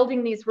 in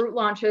building these route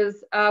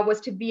launches, was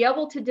to be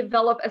able to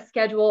develop a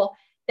schedule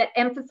that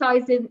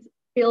emphasizes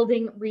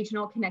building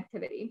regional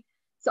connectivity.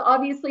 So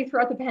obviously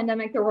throughout the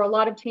pandemic, there were a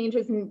lot of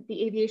changes in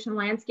the aviation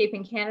landscape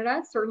in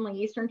Canada, certainly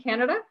Eastern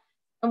Canada.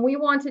 And we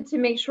wanted to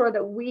make sure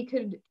that we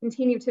could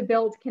continue to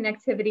build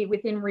connectivity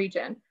within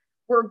region.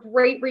 We're a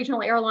great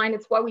regional airline.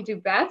 It's what we do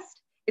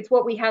best. It's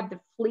what we have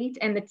the fleet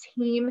and the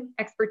team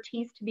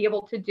expertise to be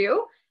able to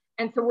do.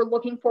 And so we're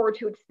looking forward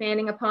to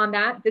expanding upon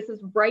that. This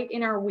is right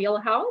in our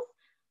wheelhouse.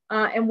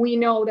 And we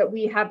know that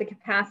we have the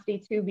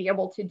capacity to be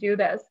able to do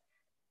this.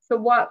 So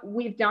what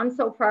we've done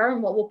so far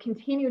and what we'll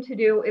continue to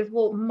do is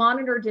we'll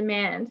monitor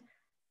demand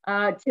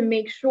to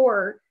make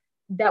sure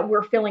that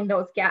we're filling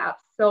those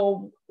gaps.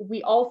 So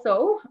we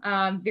also,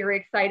 very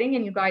exciting,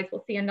 and you guys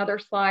will see another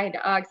slide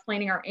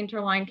explaining our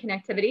interline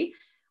connectivity.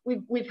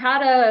 We've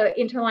had an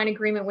interline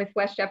agreement with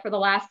WestJet for the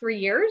last 3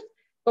 years,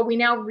 but we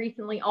now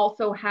recently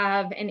also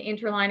have an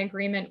interline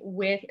agreement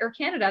with Air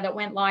Canada that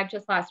went live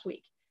just last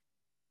week.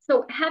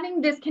 So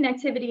having this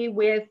connectivity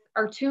with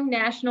our 2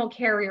 national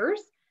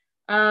carriers,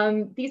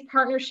 these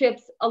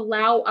partnerships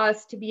allow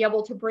us to be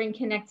able to bring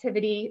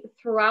connectivity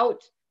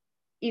throughout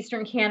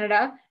Eastern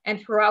Canada and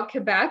throughout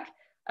Quebec,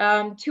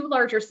 2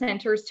 larger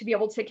centers to be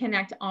able to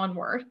connect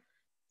onward.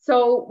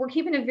 So we're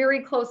keeping a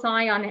very close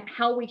eye on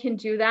how we can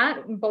do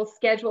that, both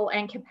schedule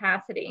and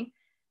capacity.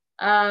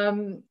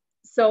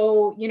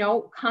 So, you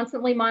know,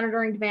 constantly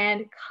monitoring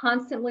demand,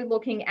 constantly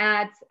looking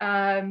at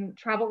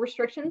travel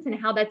restrictions and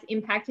how that's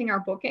impacting our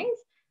bookings.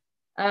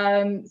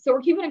 So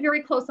we're keeping a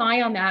very close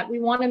eye on that. We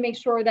want to make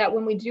sure that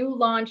when we do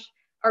launch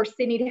our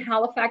Sydney to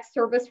Halifax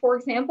service, for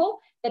example,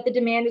 that the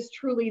demand is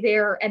truly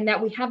there and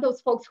that we have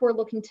those folks who are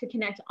looking to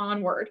connect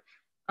onward.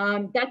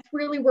 That's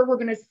really where we're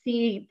going to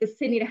see the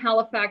Sydney to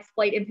Halifax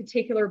flight in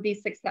particular be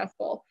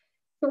successful.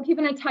 So we're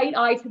keeping a tight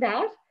eye to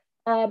that,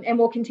 and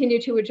we'll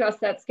continue to adjust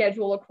that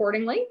schedule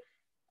accordingly.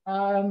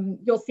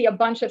 You'll see a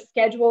bunch of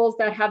schedules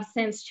that have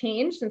since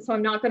changed, and so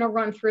I'm not going to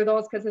run through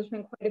those because there's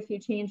been quite a few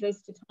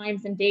changes to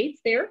times and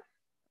dates there.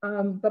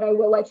 But I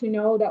will let you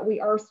know that we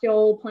are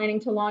still planning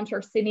to launch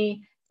our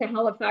Sydney to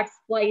Halifax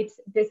flight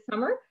this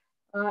summer,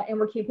 and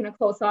we're keeping a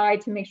close eye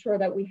to make sure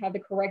that we have the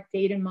correct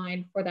date in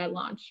mind for that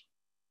launch.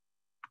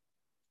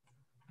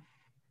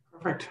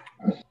 Perfect.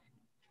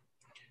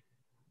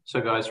 So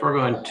guys, we're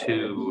going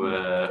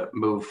to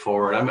move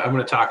forward. I'm going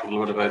to talk a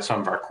little bit about some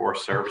of our core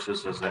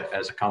services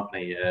as a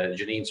company.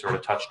 Janine sort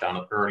of touched on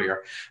it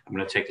earlier. I'm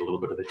going to take a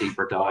little bit of a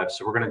deeper dive.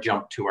 So we're going to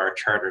jump to our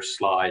charter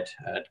slide,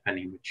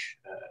 depending which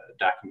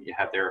document you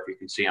have there, if you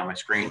can see on my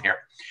screen here.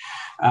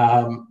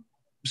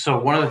 So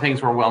one of the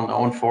things we're well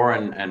known for,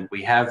 and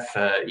we have,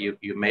 you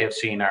may have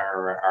seen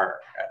our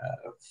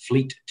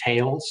fleet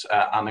tails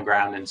on the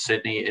ground in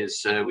Sydney,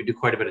 is we do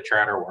quite a bit of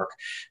charter work.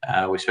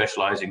 We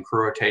specialize in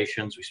crew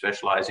rotations, we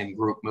specialize in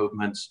group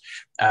movements.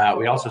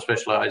 We also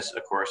specialize,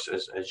 of course,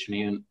 as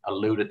Janine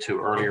alluded to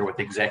earlier, with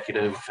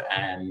executive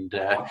and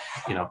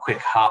you know, quick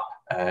hop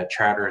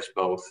charters,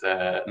 both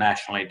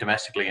nationally,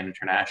 domestically, and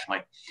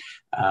internationally.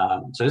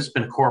 So this has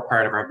been a core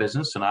part of our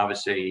business, and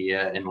obviously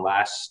in the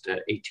last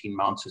 18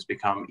 months has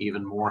become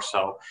even more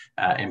so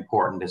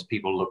important as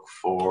people look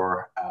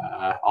for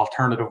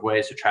alternative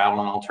ways to travel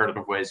and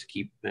alternative ways to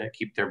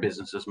keep their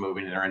businesses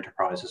moving and their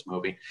enterprises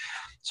moving.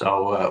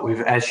 So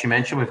we've, as she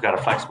mentioned, we've got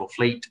a flexible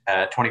fleet,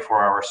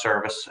 24-hour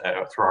service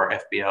through our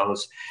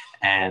FBOs,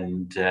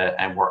 and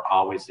we're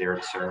always there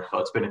to serve. So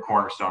it's been a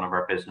cornerstone of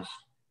our business.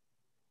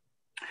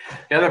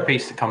 The other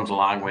piece that comes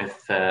along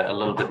with a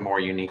little bit more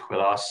unique with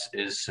us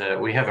is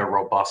we have a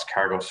robust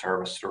cargo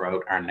service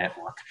throughout our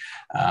network.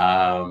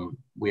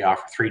 We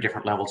offer 3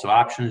 different levels of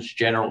options: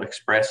 general,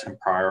 express, and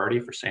priority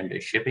for same-day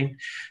shipping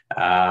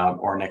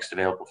or next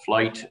available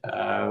flight.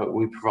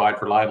 We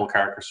provide reliable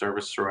cargo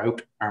service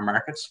throughout our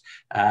markets,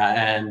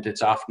 and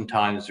it's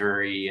oftentimes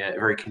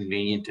very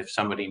convenient if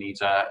somebody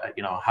needs a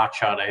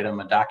hotshot item,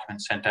 a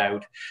document sent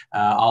out,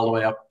 all the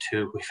way up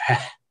to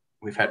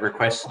we've had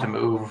requests to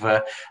move,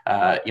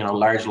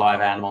 large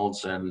live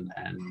animals and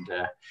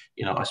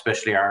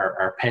especially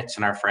our pets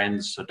and our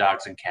friends, so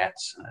dogs and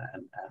cats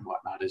and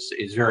whatnot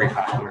is very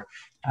popular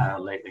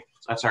lately.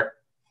 So that's our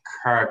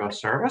cargo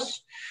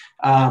service.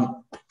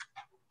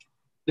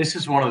 This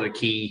is one of the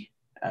key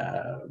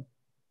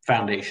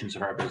foundations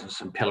of our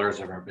business and pillars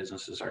of our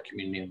business is our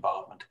community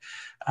involvement.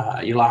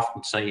 You'll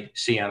often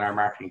see on our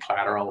marketing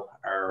collateral,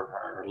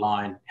 our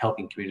line,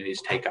 helping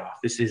communities take off.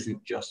 This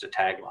isn't just a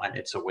tagline,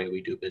 it's a way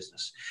we do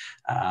business.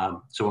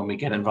 So when we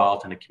get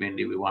involved in a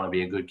community, we want to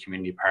be a good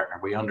community partner.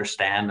 We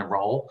understand the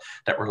role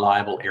that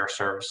reliable air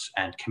service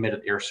and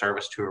committed air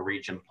service to a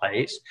region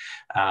plays.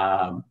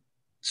 And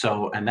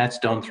that's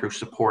done through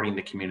supporting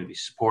the community,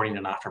 supporting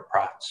the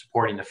not-for-profits,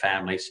 supporting the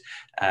families,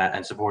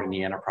 and supporting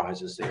the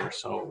enterprises there.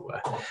 So,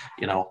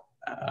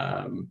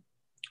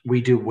 we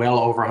do well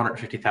over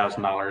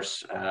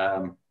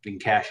 $150,000 in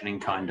cash and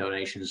in-kind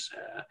donations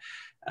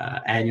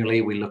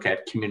annually. We look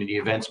at community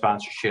event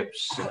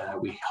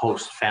sponsorships. We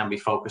host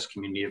family-focused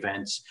community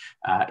events,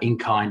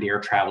 in-kind air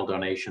travel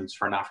donations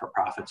for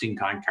not-for-profits,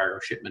 in-kind cargo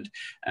shipment.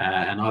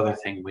 Another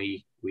thing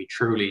we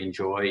truly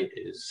enjoy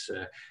is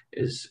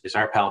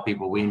our PAL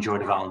people. We enjoy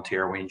to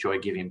volunteer. We enjoy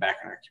giving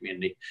back in our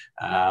community.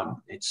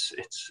 It's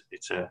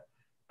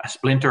a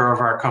splinter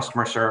of our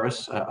customer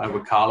service, I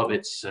would call it.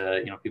 It's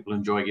people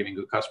enjoy giving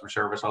good customer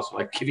service, also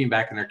like giving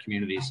back in their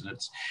communities, and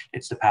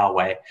it's the PAL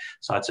way.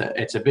 So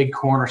it's a big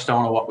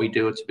cornerstone of what we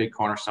do. It's a big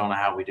cornerstone of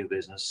how we do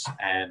business,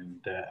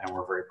 and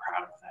we're very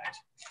proud of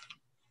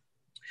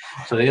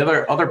that. So the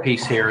other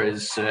piece here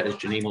is, as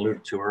Janine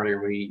alluded to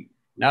earlier, we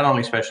not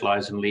only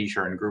specialize in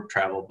leisure and group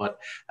travel, but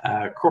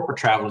corporate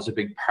travel is a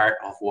big part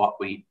of what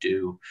we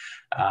do.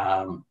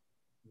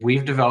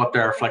 We've developed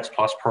our Flex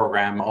Plus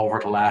program over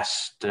the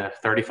last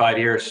 35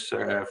 years,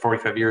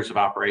 45 years of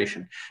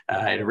operation.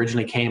 It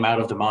originally came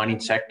out of the mining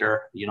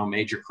sector,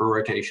 major crew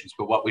rotations,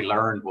 but what we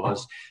learned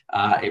was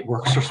it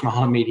works for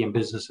small and medium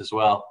business as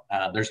well.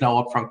 There's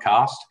no upfront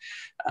cost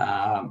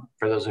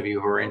for those of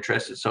you who are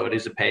interested. So it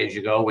is a pay as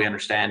you go. We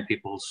understand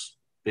people's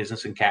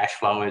business and cash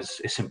flow is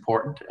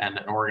important, and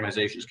an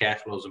organization's cash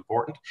flow is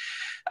important.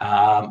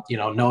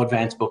 No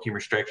advanced booking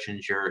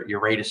restrictions. Your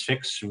rate is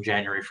fixed from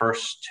January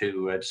 1st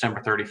to December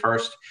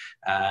 31st.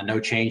 No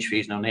change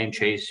fees, no name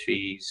change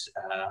fees.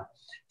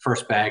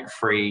 First bag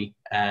free.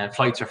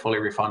 Flights are fully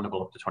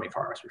refundable up to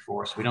 24 hours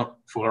before. So we don't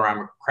fool around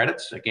with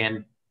credits.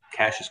 Again,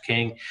 cash is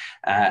king,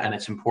 and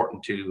it's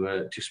important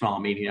to small,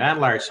 medium, and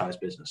large size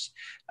business.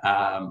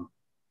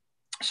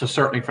 So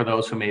certainly for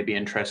those who may be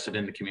interested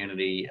in the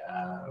community,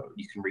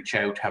 you can reach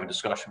out, have a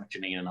discussion with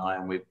Janine and I,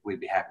 and we'd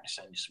be happy to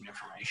send you some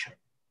information.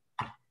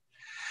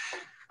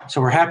 So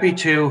we're happy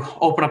to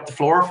open up the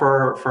floor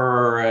for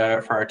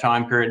our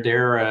time period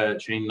there,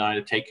 Janine and I,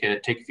 to take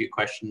a few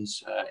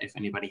questions if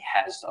anybody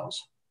has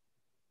those.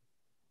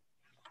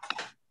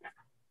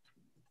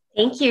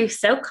 Thank you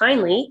so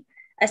kindly.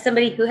 As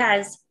somebody who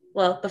has,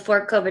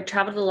 before COVID,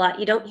 traveled a lot,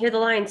 you don't hear the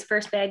lines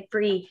 "first bag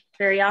free"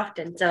 very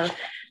often, so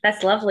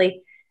that's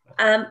lovely.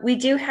 We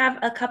do have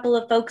a couple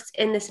of folks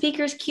in the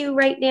speakers queue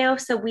right now,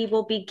 so we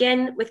will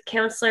begin with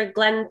Councillor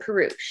Glenn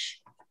Perouche.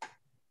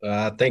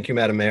 Thank you,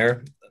 Madam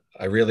Mayor.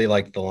 I really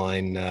like the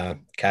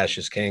line, cash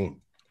is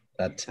king.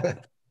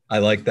 I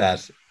like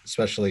that,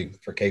 especially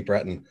for Cape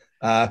Breton.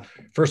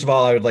 First of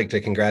all, I would like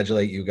to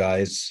congratulate you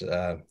guys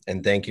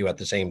and thank you at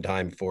the same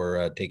time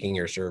for taking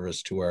your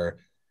service to our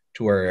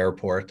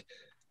airport.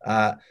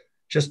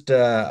 Just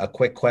a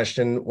quick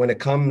question. When it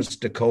comes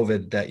to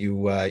COVID that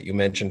you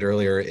mentioned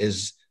earlier,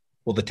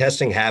 will the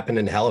testing happen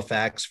in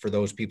Halifax for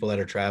those people that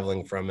are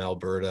traveling from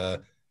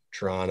Alberta,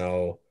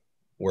 Toronto,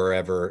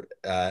 wherever,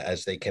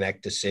 as they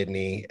connect to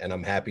Sydney? And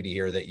I'm happy to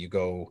hear that you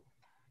go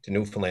to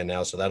Newfoundland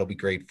now. So that'll be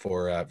great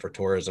for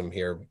tourism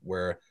here,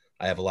 where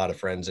I have a lot of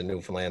friends in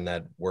Newfoundland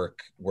that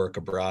work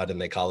abroad, and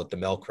they call it the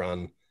milk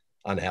run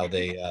on how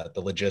they,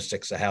 the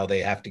logistics of how they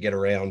have to get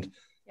around.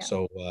 Yeah.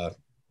 So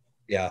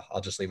yeah,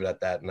 I'll just leave it at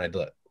that.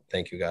 And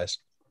thank you guys.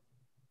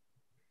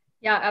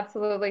 Yeah,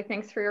 absolutely.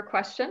 Thanks for your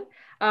question.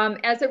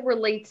 As it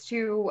relates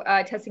to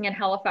testing at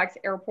Halifax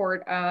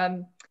Airport,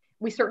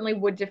 we certainly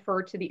would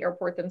defer to the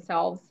airport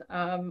themselves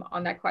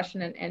on that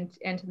question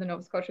and to the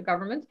Nova Scotia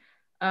government.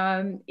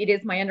 It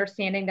is my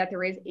understanding that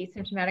there is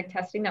asymptomatic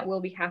testing that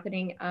will be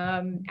happening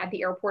at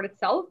the airport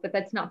itself, but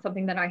that's not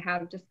something that I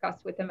have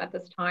discussed with them at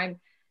this time.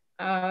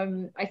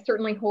 I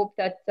certainly hope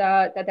that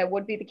that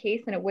would be the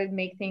case, and it would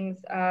make things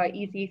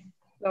easy.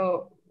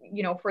 So,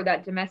 for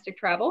that domestic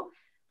travel.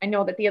 I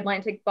know that the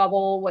Atlantic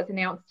bubble was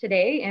announced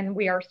today, and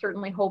we are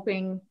certainly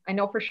hoping, I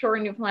know for sure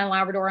in Newfoundland and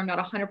Labrador, I'm not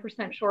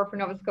 100% sure for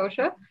Nova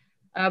Scotia,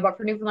 but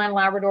for Newfoundland and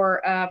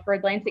Labrador, for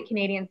Atlantic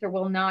Canadians, there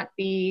will not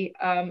be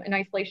an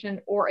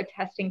isolation or a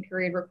testing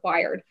period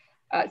required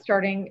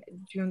starting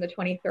June the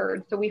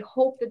 23rd. So we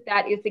hope that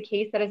that is the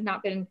case. That has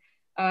not been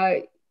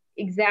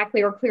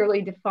exactly or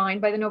clearly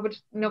defined by the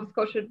Nova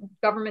Scotia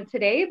government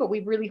today, but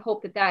we really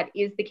hope that that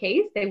is the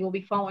case. They will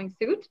be following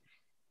suit.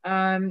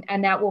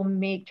 And that will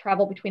make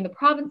travel between the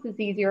provinces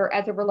easier.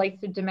 As it relates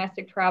to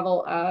domestic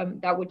travel,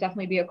 that would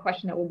definitely be a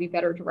question that will be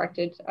better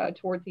directed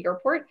towards the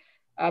airport.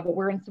 But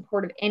we're in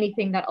support of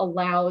anything that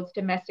allows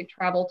domestic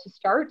travel to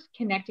start.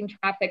 Connecting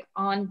traffic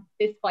on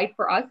this flight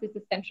for us is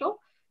essential.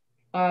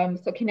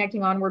 So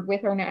connecting onward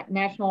with our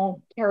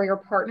national carrier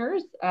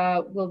partners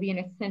will be an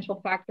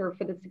essential factor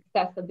for the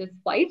success of this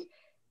flight.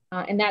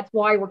 And that's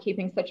why we're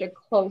keeping such a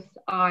close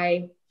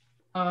eye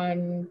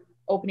on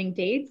opening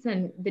dates,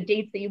 and the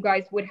dates that you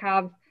guys would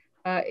have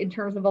in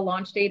terms of a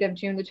launch date of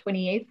June the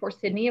 28th for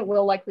Sydney. It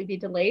will likely be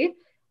delayed.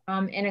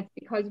 And it's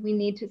because we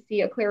need to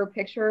see a clearer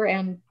picture,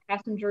 and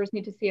passengers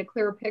need to see a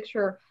clearer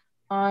picture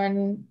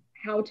on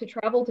how to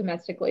travel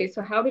domestically.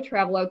 So how to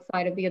travel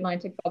outside of the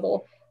Atlantic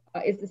bubble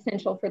is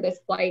essential for this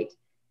flight.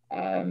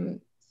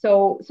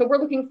 So we're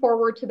looking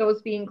forward to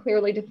those being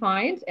clearly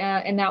defined,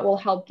 and that will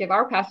help give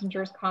our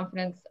passengers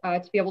confidence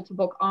to be able to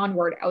book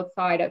onward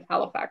outside of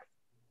Halifax.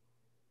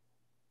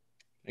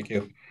 Thank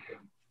you.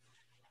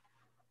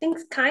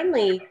 Thanks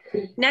kindly.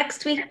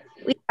 Next, we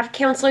have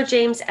Councillor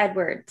James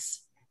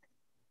Edwards.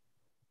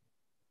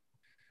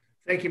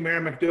 Thank you, Mayor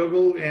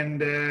McDougall.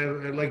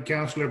 And like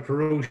Councillor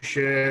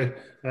Perouche,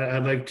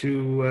 I'd like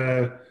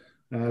to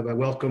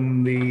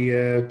welcome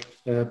the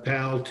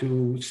PAL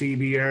to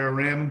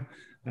CBRM.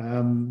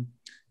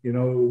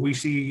 We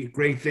see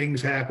great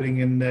things happening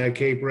in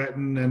Cape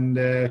Breton,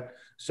 and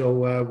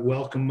so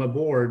welcome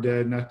aboard,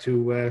 not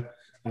to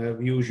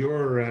use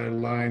your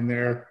line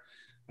there.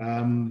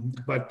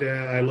 But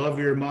I love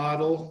your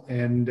model,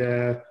 and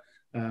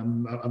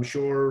I'm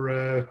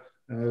sure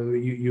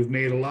you've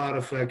made a lot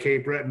of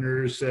Cape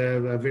Bretoners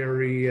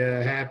very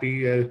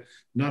happy,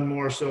 none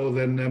more so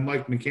than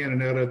Mike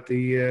McKinnon out at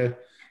the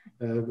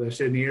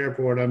Sydney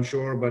Airport, I'm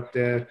sure. But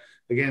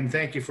again,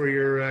 thank you for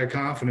your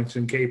confidence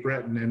in Cape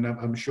Breton, and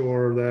I'm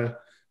sure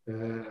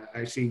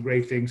I see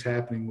great things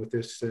happening with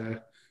this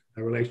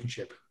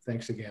relationship.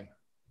 Thanks again.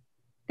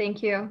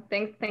 Thank you.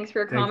 Thanks for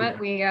your Thank comment.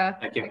 you.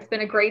 It's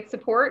been a great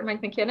support,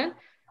 Mike McKinnon.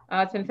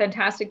 It's been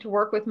fantastic to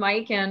work with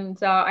Mike,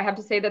 and I have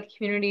to say that the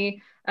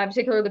community,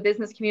 particularly the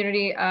business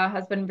community,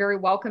 has been very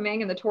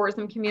welcoming, and the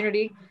tourism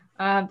community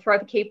throughout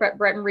the Cape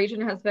Breton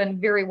region has been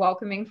very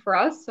welcoming for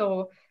us.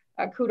 So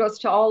kudos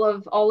to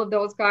all of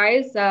those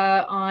guys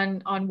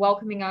on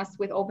welcoming us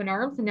with open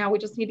arms, and now we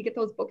just need to get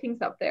those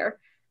bookings up there.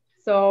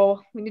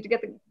 So we need to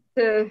get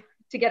to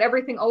get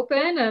everything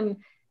open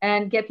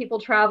and get people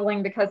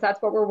traveling, because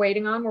that's what we're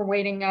waiting on. We're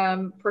waiting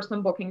for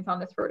some bookings on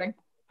this routing.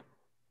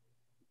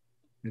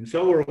 And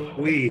so are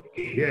we.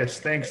 Yes,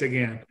 thanks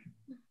again.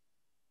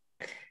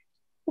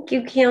 Thank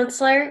you,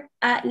 Councillor.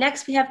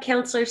 Next, we have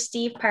Councillor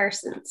Steve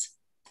Parsons.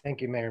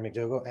 Thank you, Mayor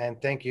McDougall, and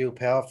thank you,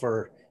 Pal,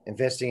 for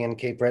investing in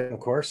Cape Breton,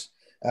 of course.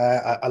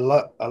 I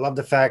love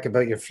the fact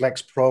about your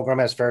Flex program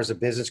as far as the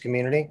business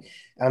community.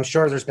 I'm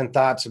sure there's been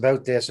thoughts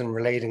about this and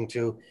relating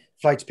to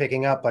flights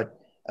picking up, but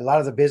a lot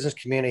of the business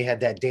community had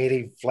that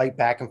daily flight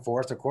back and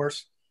forth, of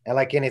course. And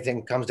like anything,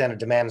 it comes down to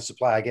demand and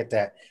supply. I get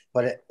that.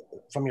 But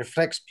from your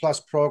Flex Plus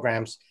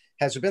programs,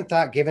 has there been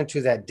thought given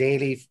to that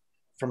daily,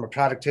 from a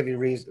productivity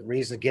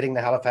reason, getting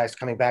the Halifax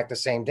coming back the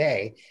same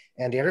day?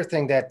 And the other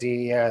thing that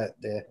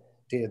the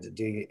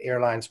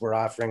airlines were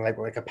offering,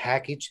 like a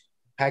package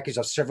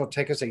of several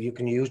tickets that you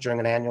can use during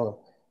an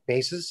annual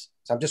basis.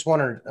 So I'm just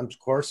wondering, of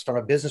course, from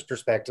a business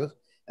perspective,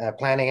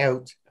 planning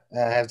out,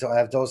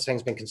 have those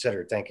things been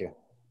considered? Thank you.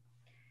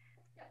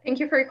 Thank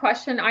you for your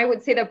question. I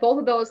would say that both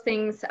of those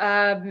things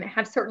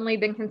have certainly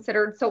been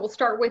considered. So we'll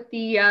start with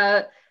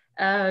the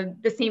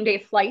same day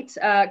flight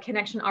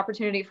connection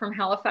opportunity from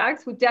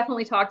Halifax. We've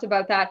definitely talked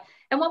about that.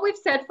 And what we've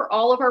said for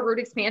all of our route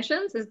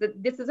expansions is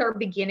that this is our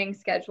beginning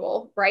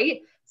schedule,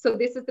 right? So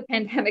this is the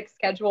pandemic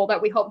schedule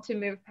that we hope to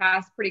move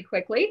past pretty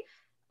quickly.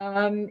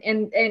 And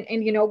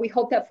you know, we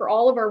hope that for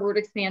all of our route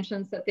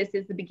expansions that this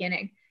is the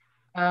beginning.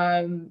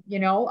 You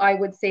know, I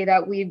would say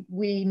that we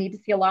need to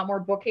see a lot more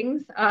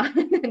bookings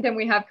than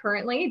we have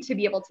currently to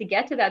be able to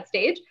get to that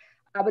stage.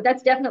 But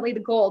that's definitely the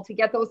goal, to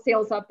get those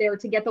sales up there,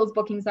 to get those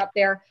bookings up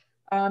there,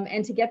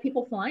 and to get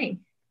people flying.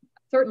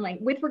 Certainly.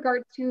 With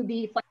regard to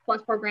the Flex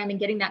Plus program and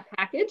getting that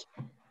package,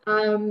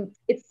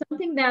 it's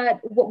something that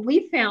what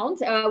we found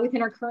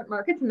within our current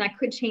markets, and that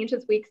could change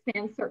as we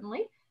expand,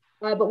 certainly.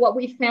 But what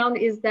we found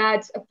is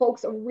that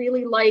folks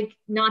really like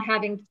not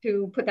having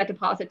to put that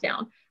deposit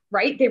down.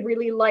 Right? They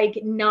really like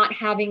not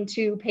having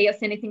to pay us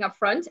anything up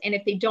front. And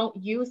if they don't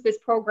use this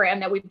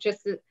program that we've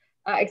just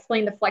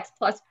explained, the Flex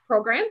Plus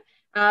program,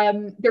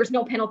 there's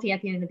no penalty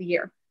at the end of the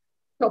year.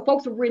 So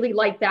folks really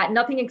like that.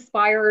 Nothing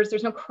expires.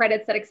 There's no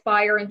credits that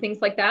expire and things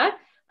like that.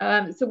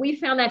 So we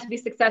found that to be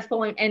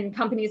successful, and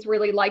companies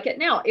really like it.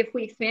 Now, if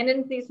we expand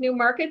into these new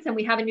markets and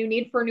we have a new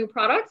need for a new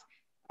product,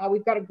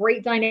 we've got a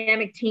great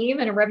dynamic team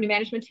and a revenue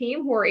management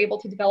team who are able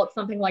to develop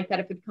something like that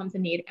if it becomes a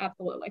need.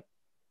 Absolutely.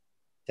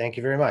 Thank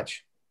you very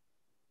much.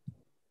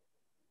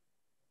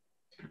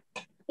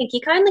 Thank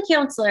you kindly,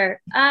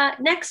 Councillor.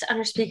 Next on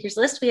our speakers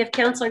list, we have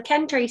Councillor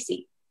Ken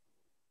Tracy.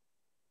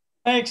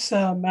 Thanks,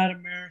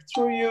 Madam Mayor.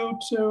 Through you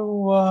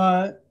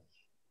to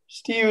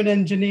Stephen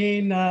and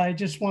Janine, I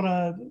just want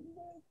to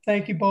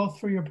thank you both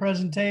for your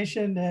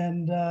presentation.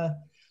 And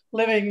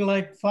living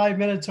like 5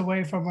 minutes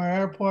away from our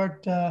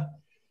airport,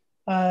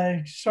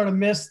 I sort of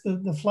miss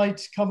the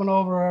flights coming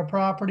over our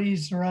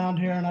properties around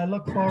here, and I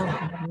look forward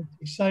to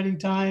exciting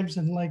times.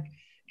 And like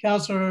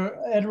Councillor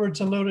Edwards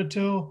alluded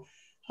to,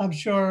 I'm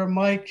sure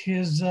Mike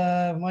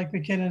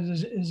McKinnon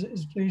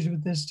is pleased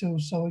with this too.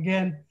 So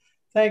again,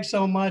 thanks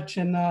so much,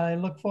 and I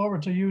look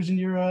forward to using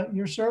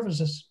your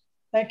services.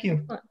 Thank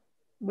you.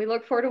 We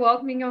look forward to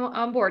welcoming you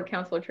on board,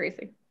 Councillor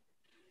Tracy.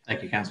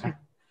 Thank you, Councillor.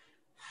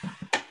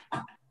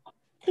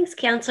 Thanks,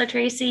 Councillor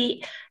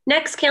Tracy.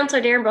 Next,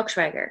 Councillor Darren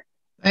Bruchschwager.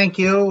 Thank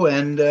you,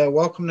 and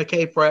welcome to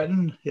Cape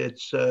Breton.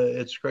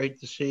 It's great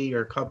to see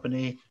your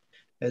company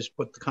has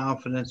put the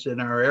confidence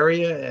in our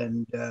area,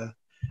 and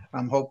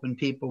I'm hoping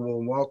people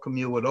will welcome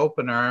you with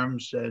open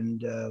arms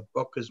and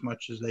book as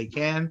much as they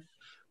can.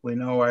 We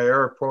know our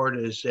airport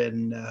is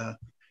in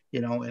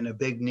a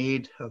big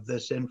need of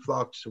this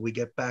influx. So we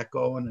get back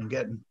going, and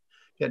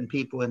getting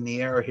people in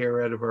the air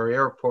here out of our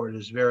airport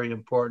is very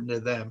important to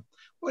them.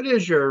 What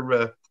is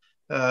your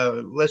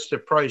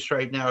listed price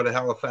right now to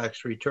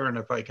Halifax return,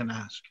 if I can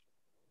ask?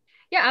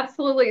 Yeah,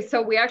 absolutely.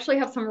 So we actually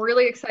have some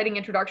really exciting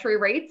introductory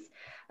rates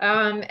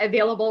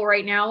available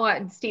right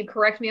now. Steve,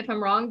 correct me if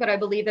I'm wrong, but I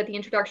believe that the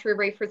introductory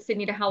rate for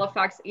Sydney to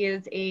Halifax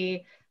is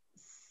a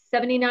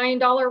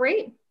 $79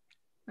 rate.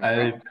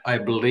 I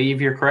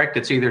believe you're correct.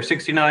 It's either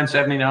 $69,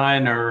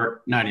 $79,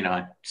 or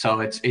 $99.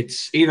 So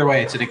it's either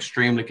way. It's an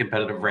extremely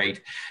competitive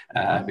rate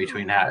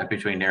between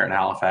there and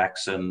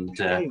Halifax. And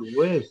hey,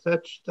 whiz,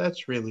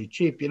 that's really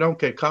cheap. You don't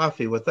get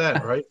coffee with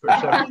that, right? For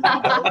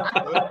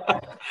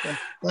 $79.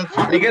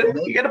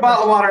 You get a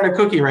bottle of water and a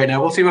cookie right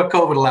now. We'll see what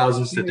COVID allows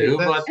us to do.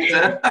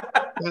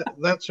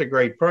 That's a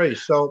great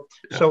price. So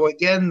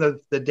again,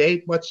 the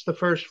date. What's the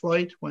first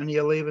flight when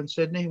you leave in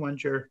Sydney?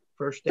 When's your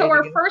First So date our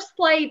again? first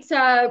flight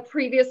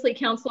previously,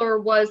 Councillor,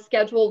 was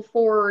scheduled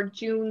for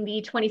June the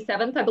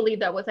 27th. I believe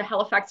that was a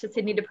Halifax to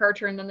Sydney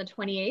departure, and then the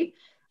 28th.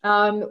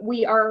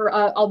 We are,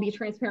 I'll be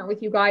transparent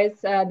with you guys.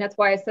 That's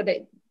why I said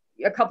that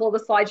a couple of the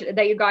slides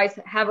that you guys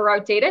have are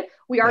outdated.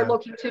 We are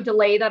looking to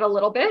delay that a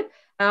little bit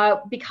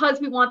because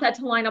we want that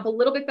to line up a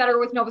little bit better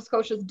with Nova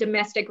Scotia's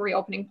domestic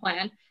reopening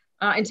plan.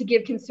 And to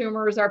give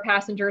consumers, our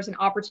passengers, an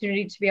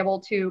opportunity to be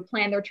able to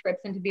plan their trips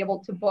and to be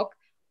able to book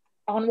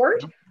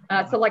onward.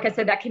 So like I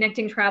said, that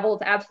connecting travel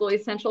is absolutely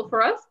essential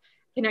for us,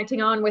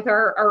 connecting on with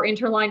our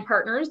interline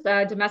partners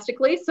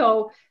domestically.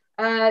 So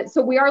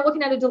we are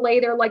looking at a delay.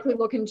 They're likely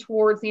looking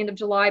towards the end of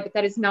July, but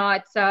that is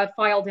not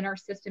filed in our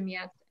system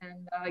yet.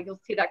 And you'll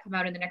see that come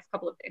out in the next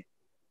couple of days.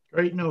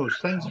 Great news.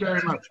 Thanks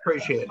very much.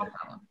 Appreciate it. No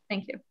problem.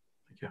 Thank you.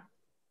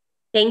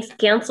 Thanks,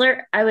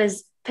 Councillor. I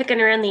was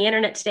picking around the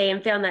internet today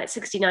and found that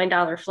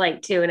 $69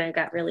 flight too, and I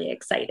got really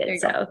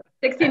excited. So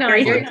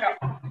 69. There you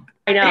go.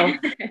 I know.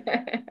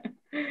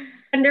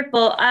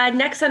 Wonderful.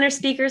 Next on our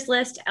speakers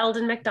list,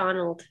 Eldon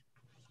McDonald.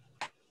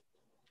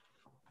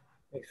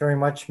 Thanks very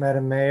much,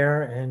 Madam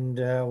Mayor, and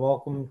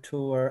welcome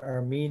to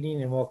our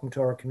meeting and welcome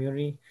to our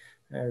community.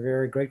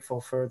 Very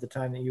grateful for the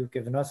time that you've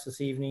given us this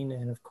evening,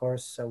 and of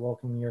course,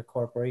 welcoming your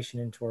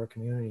corporation into our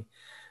community.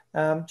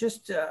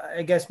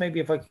 I guess maybe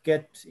if I could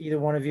get either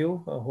one of you,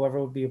 whoever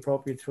would be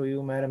appropriate through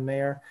you, Madam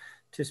Mayor,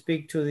 to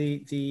speak to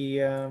the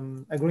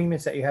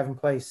agreements that you have in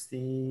place.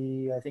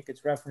 I think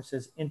it's referenced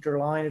as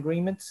interline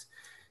agreements.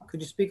 Could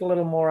you speak a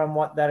little more on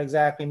what that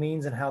exactly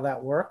means and how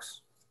that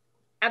works?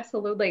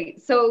 Absolutely.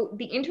 So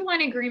the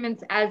interline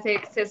agreements as they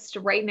exist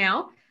right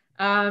now,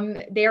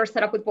 they are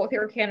set up with both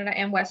Air Canada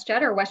and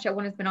WestJet. Our WestJet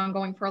one has been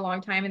ongoing for a long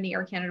time, and the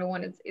Air Canada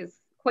one is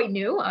quite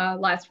new.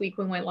 Last week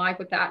we went live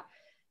with that.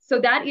 So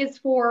that is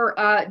for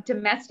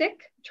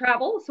domestic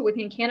travel. So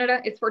within Canada,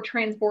 it's for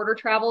transborder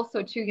travel,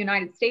 so to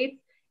United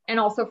States, and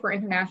also for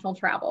international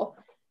travel.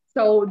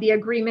 So the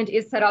agreement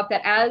is set up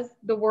that as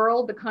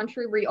the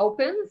country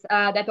reopens,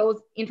 that those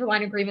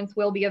interline agreements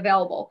will be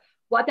available.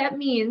 What that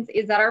means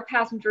is that our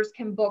passengers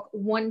can book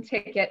one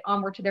ticket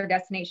onward to their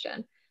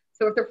destination.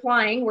 So if they're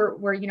flying,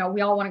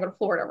 we all want to go to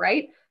Florida,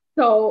 right?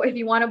 So if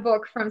you want to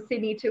book from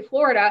Sydney to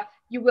Florida,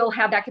 you will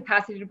have that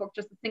capacity to book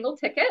just a single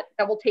ticket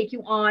that will take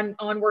you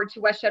onward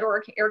to WestJet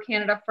or Air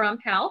Canada from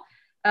PAL.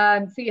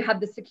 So you have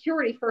the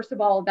security, first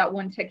of all, of that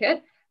one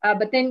ticket,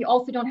 but then you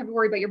also don't have to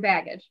worry about your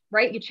baggage,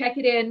 right? You check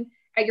it in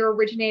at your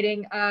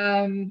originating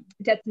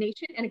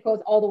destination, and it goes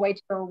all the way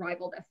to your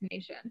arrival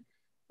destination.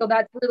 So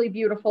that's really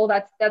beautiful.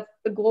 That's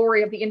the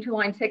glory of the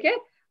interline ticket.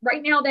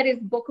 Right now, that is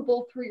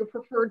bookable through your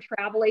preferred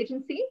travel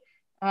agency,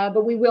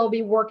 but we will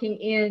be working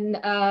in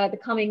the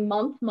coming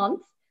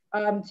months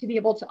to be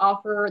able to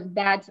offer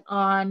that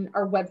on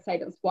our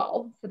website as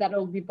well. So that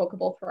it'll be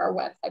bookable through our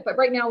website. But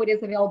right now, it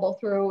is available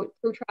through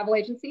travel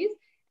agencies.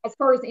 As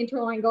far as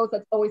interline goes,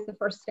 that's always the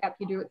first step.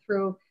 You do it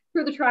through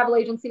the travel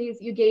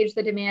agencies, you gauge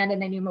the demand,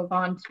 and then you move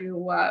on to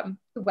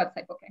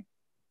website booking.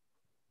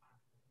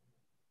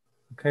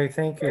 Okay,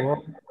 thank you.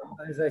 Well,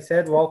 as I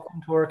said,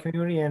 welcome to our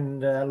community, and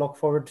look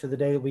forward to the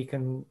day that we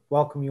can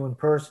welcome you in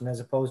person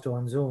as opposed to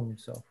on Zoom.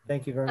 So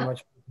thank you very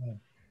much.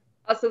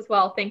 Us as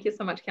well. Thank you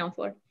so much,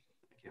 Councillor.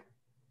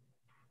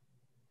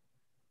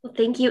 Well,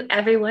 thank you,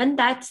 everyone.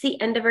 That's the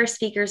end of our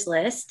speakers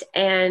list.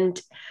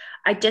 And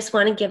I just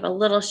want to give a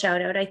little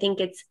shout out. I think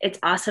it's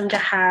awesome to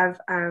have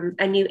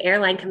a new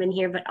airline come in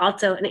here, but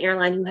also an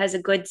airline who has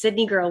a good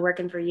Sydney girl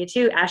working for you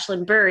too,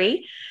 Ashlyn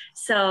Burry.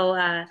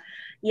 So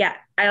yeah,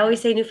 I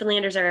always say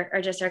Newfoundlanders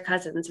are just our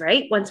cousins,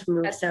 right? Once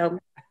removed. So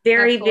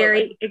very,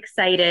 very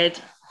excited.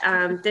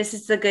 This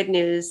is the good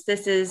news.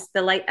 This is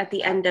the light at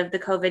the end of the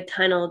COVID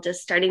tunnel,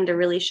 just starting to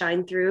really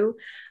shine through.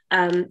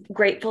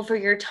 Grateful for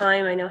your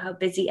time. I know how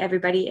busy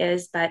everybody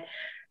is, but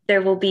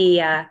there will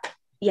be,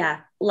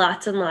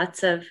 lots and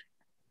lots of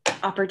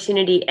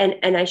opportunity.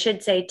 And I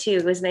should say too,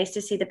 it was nice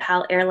to see the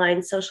PAL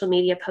Airlines social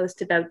media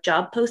post about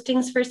job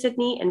postings for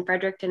Sydney and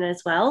Fredericton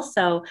as well.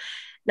 So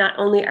not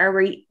only are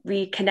we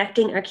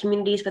reconnecting our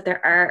communities, but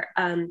there are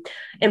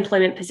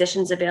employment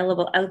positions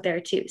available out there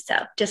too. So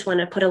just want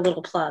to put a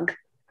little plug.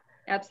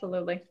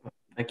 Absolutely.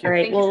 Thank you. All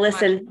right. Thank well, you so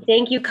listen, much.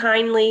 Thank you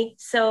kindly.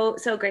 So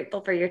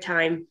grateful for your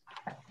time.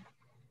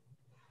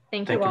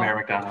 Thank you all. Mayor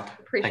McDonald.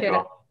 Appreciate Thank you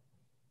it. all.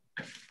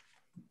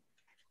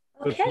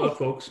 Good luck,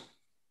 folks.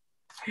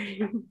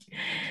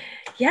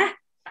 Yeah,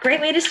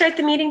 great way to start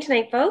the meeting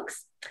tonight,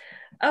 folks.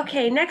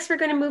 Okay, next we're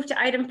going to move to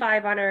item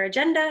 5 on our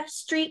agenda,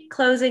 street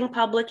closing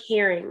public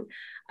hearing.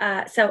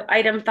 So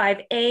item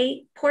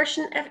 5A,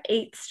 portion of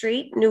 8th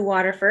Street, New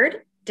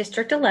Waterford,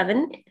 District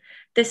 11.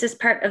 This is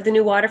part of the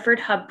New Waterford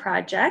Hub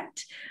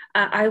project.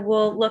 I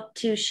will look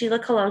to Sheila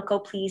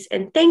Kalanko, please,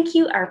 and thank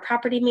you, our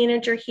property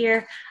manager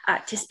here,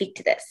 to speak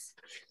to this.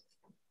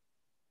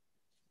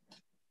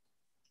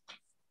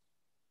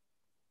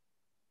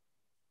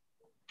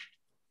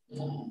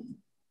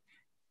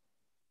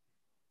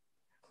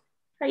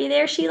 Are you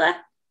there, Sheila?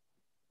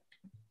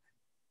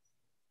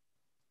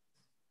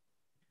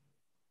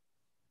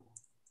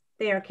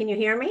 There, can you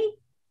hear me?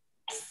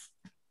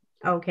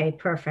 Okay,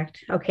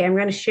 perfect. Okay, I'm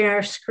going to share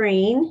a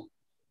screen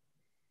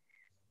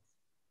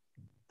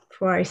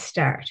before I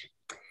start.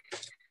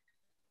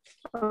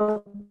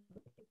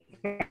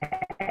 Okay.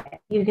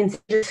 You can see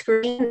the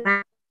screen.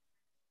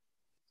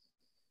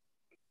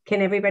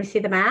 Can everybody see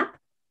the map?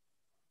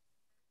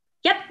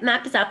 Yep,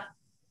 map is up.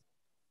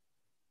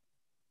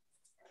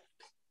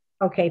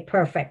 Okay,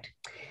 perfect.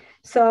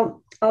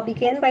 So I'll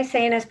begin by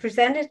saying, as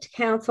presented to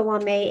Council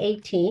on May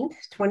 18th,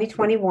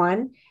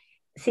 2021,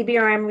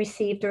 CBRM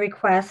received a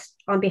request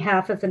on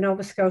behalf of the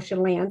Nova Scotia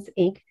Lands,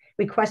 Inc.,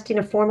 requesting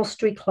a formal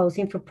street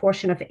closing for a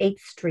portion of 8th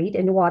Street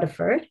in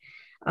Waterford,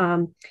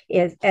 as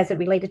it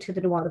related to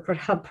the Waterford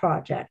Hub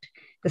project.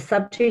 The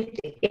subject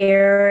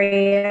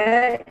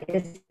area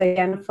is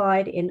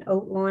identified and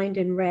outlined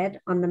in red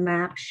on the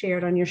map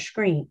shared on your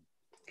screen.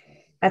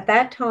 At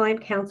that time,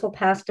 Council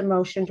passed a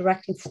motion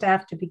directing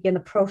staff to begin the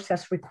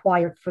process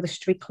required for the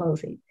street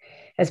closing.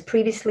 As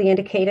previously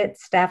indicated,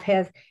 staff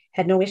has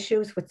had no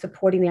issues with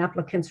supporting the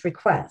applicant's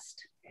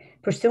request.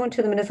 Pursuant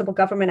to the Municipal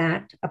Government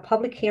Act, a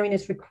public hearing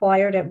is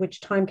required, at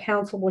which time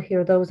Council will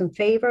hear those in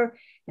favor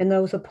and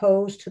those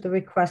opposed to the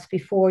request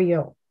before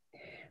you.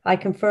 I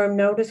confirm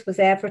notice was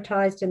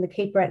advertised in the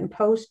Cape Breton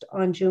Post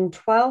on June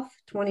 12th,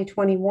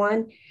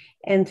 2021,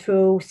 and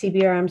through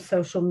CBRM's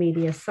social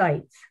media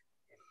sites.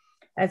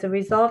 As a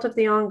result of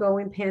the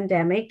ongoing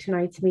pandemic,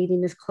 tonight's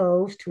meeting is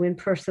closed to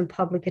in-person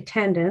public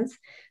attendance,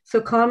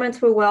 so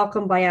comments were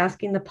welcomed by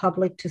asking the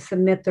public to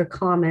submit their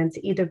comments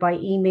either by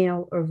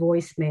email or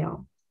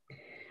voicemail.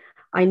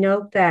 I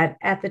note that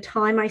at the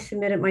time I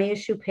submitted my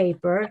issue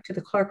paper to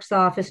the clerk's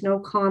office, no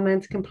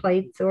comments,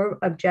 complaints, or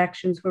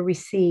objections were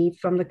received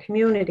from the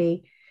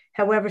community.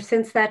 However,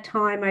 since that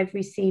time, I've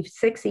received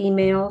 6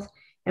 emails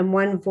and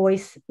 1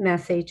 voice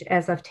message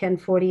as of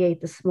 10:48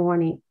 this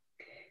morning.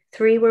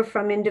 3 were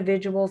from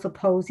individuals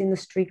opposing the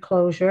street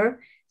closure,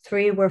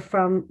 3 were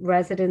from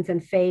residents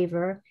in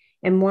favor,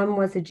 and 1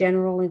 was a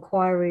general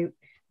inquiry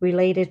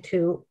related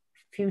to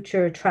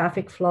future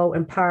traffic flow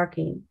and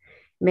parking.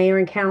 Mayor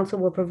and Council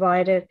were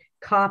provided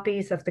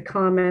copies of the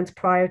comments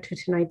prior to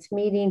tonight's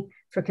meeting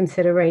for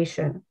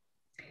consideration.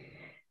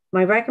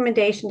 My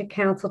recommendation to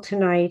Council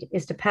tonight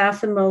is to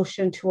pass a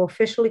motion to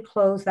officially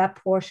close that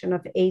portion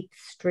of 8th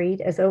Street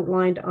as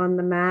outlined on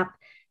the map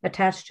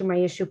attached to my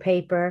issue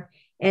paper,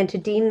 and to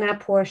deem that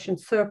portion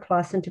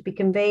surplus and to be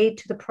conveyed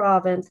to the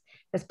province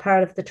as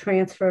part of the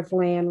transfer of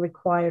land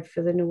required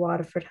for the New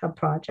Waterford Hub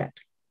project.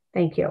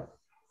 Thank you.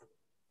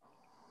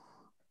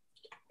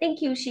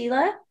 Thank you,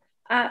 Sheila.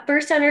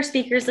 First on our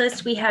speakers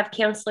list, we have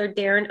Councillor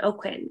Darren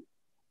O'Quinn.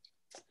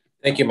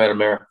 Thank you, Madam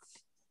Mayor.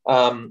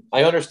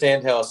 I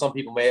understand how some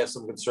people may have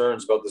some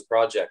concerns about this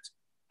project.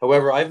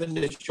 However, I've been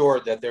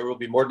assured that there will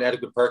be more than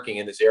adequate parking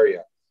in this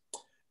area.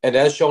 And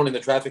as shown in the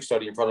traffic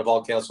study in front of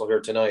all council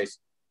here tonight,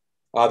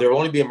 there will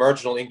only be a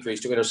marginal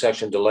increase to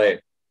intersection delay,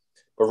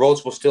 but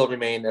roads will still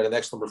remain at an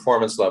excellent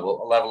performance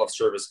level, a level of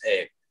service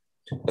A.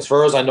 As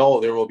far as I know,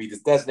 there will be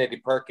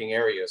designated parking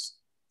areas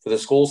for the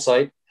school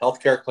site,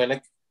 healthcare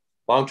clinic,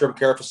 long-term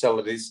care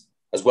facilities,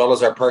 as well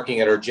as our parking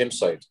at our gym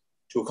site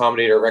to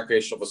accommodate our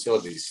recreational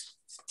facilities.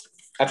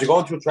 After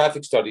going through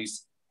traffic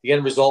studies, the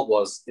end result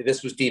was that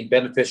this was deemed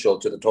beneficial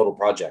to the total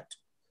project.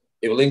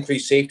 It will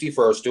increase safety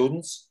for our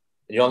students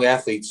and young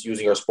athletes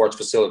using our sports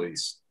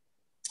facilities.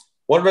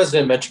 One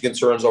resident mentioned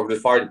concerns over the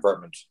fire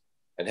department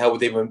and how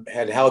they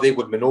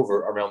would maneuver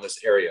around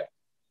this area.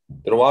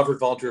 The New Waterford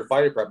Volunteer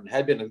Fire Department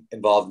had been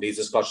involved in these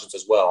discussions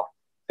as well,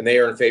 and they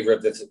are in favor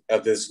of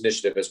this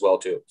initiative as well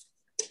too.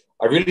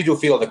 I really do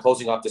feel that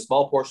closing off this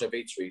small portion of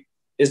 8th Street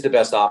is the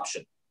best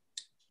option.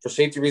 For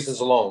safety reasons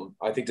alone,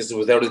 I think this is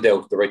without a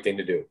doubt the right thing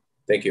to do.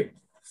 Thank you.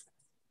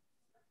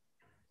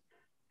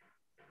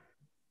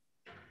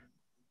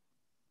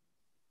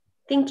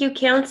 Thank you,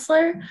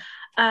 Councillor.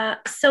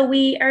 So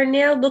we are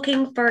now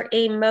looking for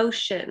a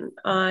motion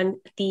on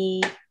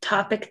the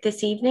topic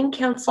this evening.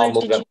 Councillor, I'll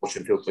move that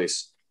motion too,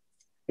 please.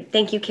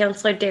 Thank you,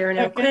 Councillor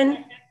Darren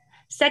O'Quinn.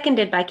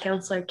 Seconded by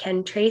Councillor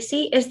Ken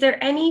Tracy. Is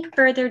there any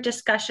further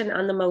discussion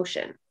on the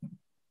motion?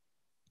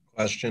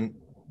 Question.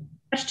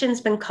 Question's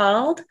been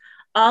called.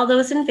 All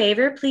those in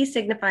favor, please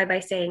signify by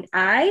saying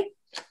aye.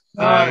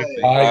 Aye.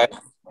 Aye.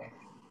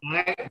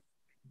 Aye.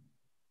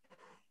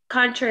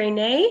 Contrary,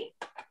 nay.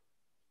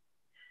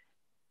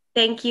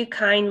 Thank you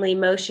kindly.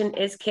 Motion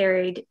is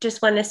carried.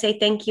 Just want to say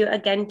thank you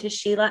again to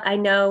Sheila. I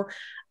know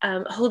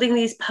holding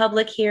these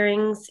public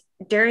hearings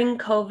during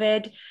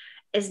COVID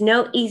is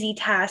no easy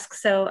task.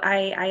 So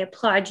I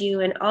applaud you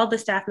and all the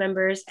staff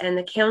members and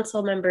the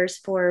council members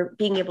for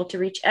being able to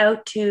reach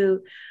out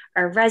to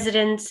our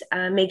residents,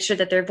 make sure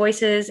that their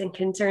voices and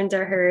concerns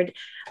are heard,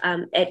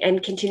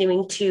 and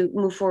continuing to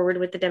move forward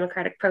with the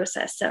democratic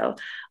process. So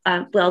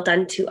well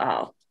done to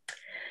all.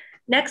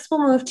 Next,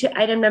 we'll move to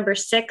item number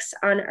 6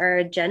 on our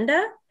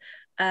agenda.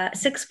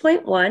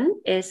 6.1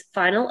 is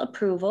final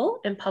approval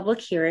and public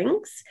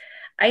hearings.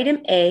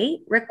 Item A,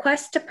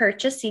 request to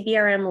purchase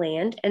CBRM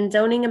land and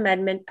zoning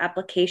amendment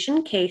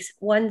application case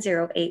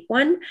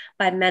 1081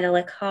 by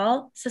Menelik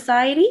Hall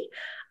Society.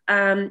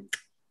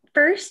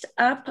 first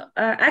up,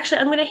 actually,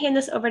 I'm going to hand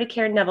this over to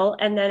Karen Neville,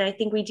 and then I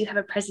think we do have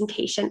a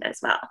presentation as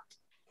well.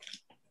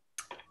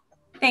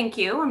 Thank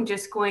you. I'm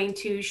just going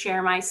to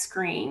share my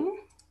screen.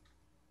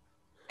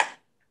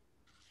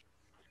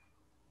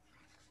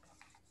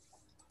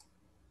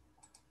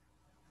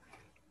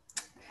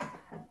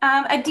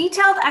 A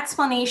detailed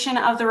explanation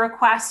of the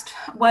request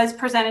was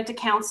presented to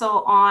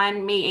Council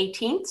on May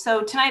 18th.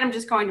 So tonight I'm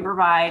just going to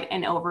provide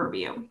an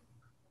overview.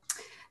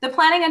 The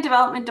Planning and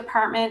Development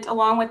Department,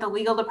 along with the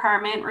Legal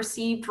Department,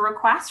 received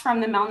requests from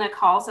the Melnick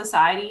Hall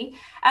Society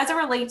as it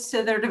relates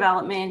to their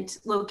development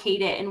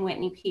located in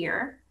Whitney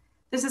Pier.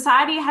 The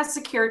Society has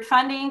secured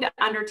funding to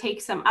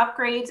undertake some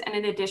upgrades and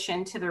in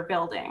addition to their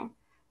building.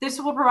 This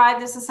will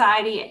provide the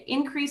Society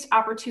increased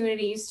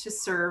opportunities to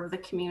serve the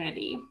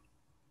community.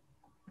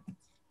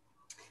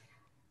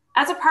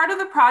 As a part of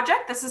the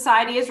project, the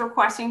Society is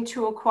requesting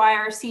to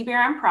acquire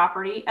CBRM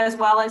property as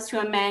well as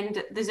to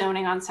amend the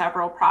zoning on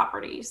several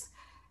properties.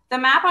 The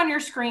map on your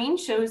screen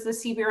shows the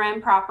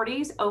CBRM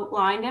properties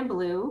outlined in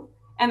blue,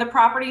 and the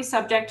properties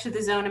subject to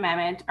the zone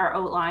amendment are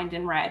outlined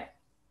in red.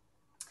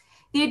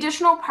 The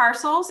additional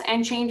parcels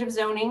and change of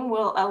zoning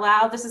will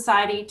allow the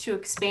Society to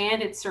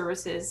expand its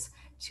services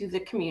to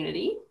the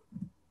community.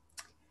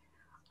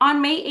 On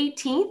May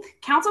 18th,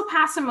 Council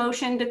passed a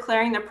motion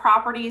declaring the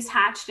properties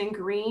hatched in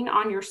green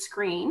on your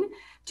screen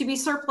to be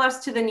surplus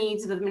to the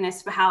needs of the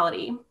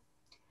municipality.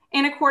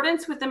 In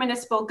accordance with the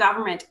Municipal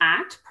Government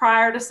Act,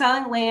 prior to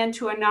selling land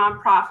to a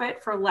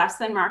nonprofit for less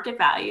than market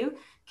value,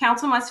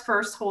 Council must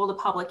first hold a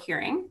public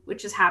hearing,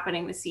 which is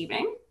happening this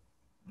evening.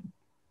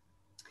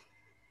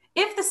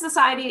 If the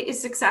Society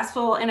is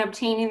successful in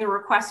obtaining the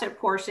requested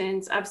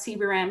portions of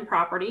CBRM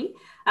property,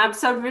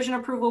 subdivision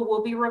approval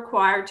will be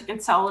required to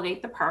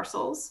consolidate the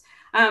parcels,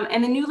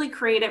 and the newly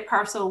created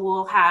parcel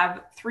will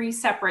have 3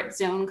 separate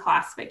zone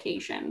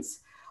classifications.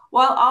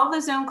 While all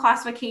the zone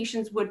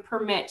classifications would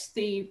permit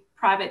the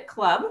private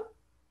club,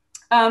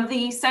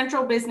 the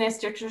central business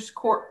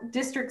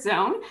district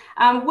zone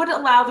would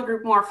allow the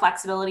group more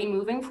flexibility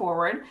moving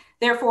forward.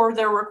 Therefore,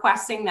 they're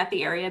requesting that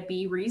the area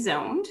be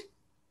rezoned.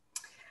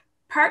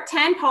 Part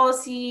 10,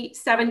 Policy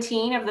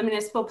 17 of the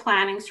Municipal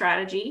Planning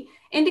Strategy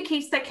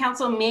indicates that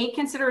Council may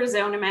consider a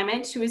zone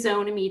amendment to a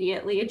zone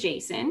immediately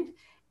adjacent.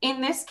 In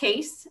this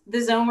case,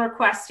 the zone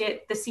requested,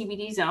 the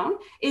CBD zone,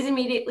 is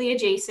immediately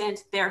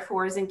adjacent,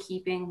 therefore is in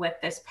keeping with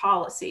this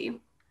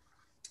policy.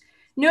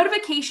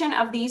 Notification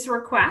of these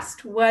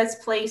requests was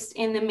placed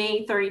in the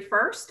May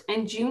 31st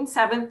and June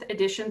 7th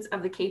editions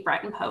of the Cape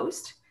Breton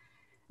Post.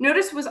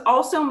 Notice was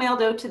also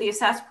mailed out to the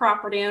assessed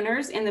property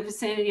owners in the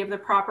vicinity of the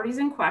properties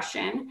in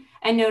question,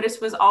 and notice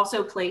was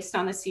also placed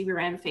on the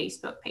CBRN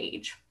Facebook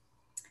page.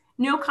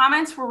 No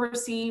comments were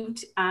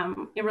received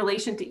in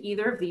relation to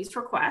either of these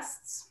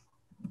requests.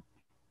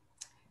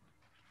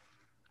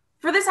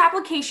 For this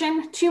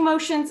application, 2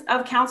 motions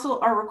of council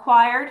are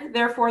required.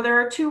 Therefore, there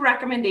are 2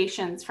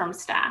 recommendations from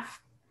staff.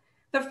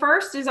 The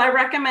first is I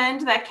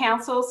recommend that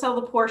council sell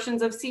the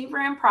portions of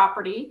CBRN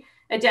property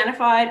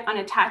identified on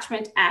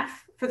attachment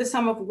F for the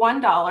sum of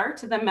 $1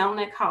 to the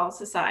Melnick Hall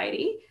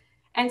Society.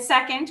 And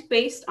second,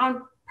 based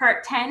on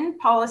Part 10,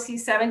 Policy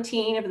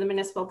 17 of the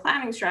Municipal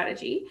Planning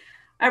Strategy,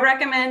 I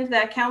recommend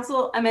that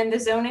council amend the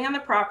zoning on the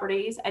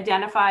properties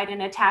identified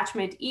in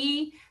attachment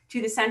E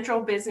to the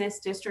Central Business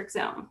District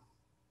Zone.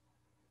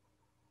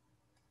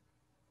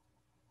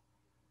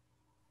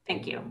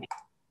 Thank you.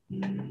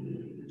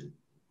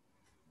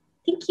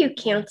 Thank you,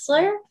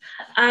 Councillor.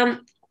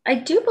 I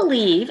do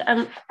believe,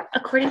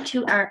 according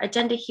to our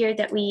agenda here,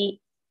 that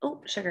we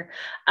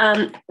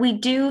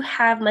do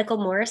have Michael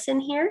Morrison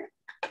here.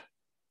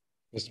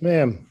 Yes,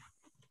 ma'am.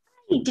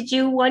 Hey, did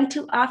you want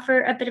to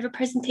offer a bit of a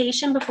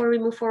presentation before we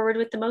move forward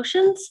with the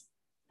motions?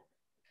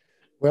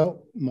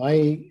 Well,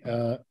 my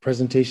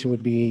presentation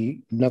would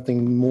be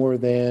nothing more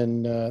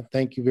than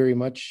thank you very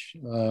much,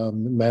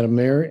 Madam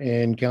Mayor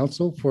and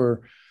Council,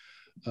 for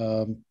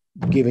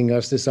giving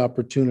us this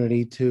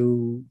opportunity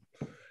to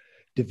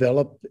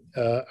develop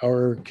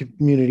our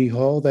community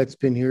hall that's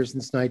been here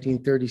since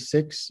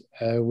 1936,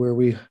 where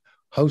we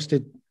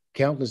hosted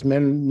countless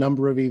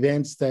number of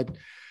events that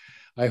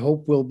I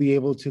hope we'll be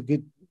able to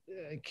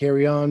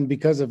carry on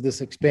because of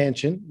this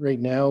expansion. Right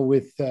now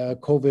with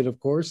COVID, of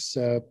course,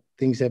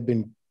 things have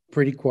been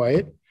pretty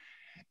quiet,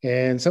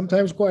 and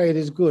sometimes quiet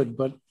is good,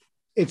 but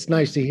it's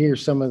nice to hear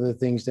some of the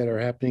things that are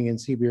happening in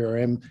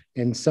CBRM.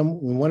 And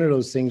one of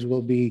those things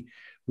will be,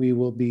 we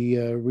will be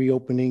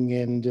reopening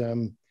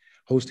and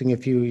hosting a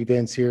few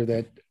events here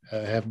that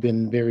have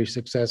been very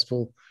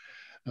successful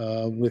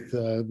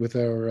with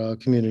our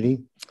community.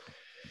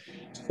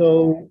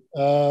 So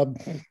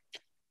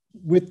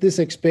with this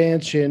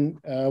expansion,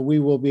 we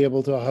will be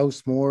able to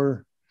host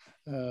more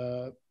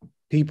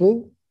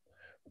people,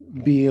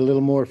 be a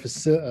little more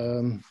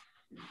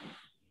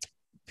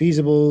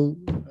feasible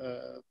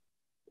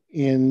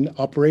in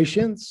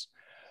operations,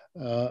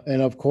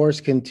 and of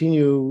course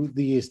continue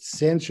the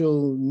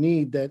essential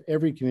need that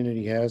every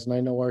community has. And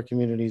I know our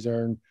communities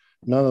are,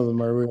 none of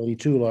them are really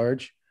too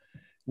large.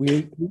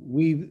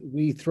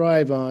 We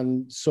thrive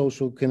on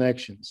social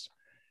connections,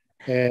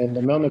 And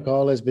the Melnick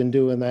Hall has been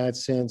doing that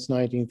since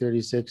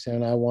 1936,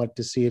 and I want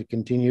to see it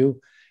continue.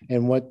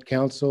 And what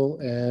council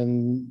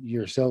and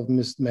yourself,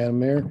 Madam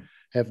Mayor,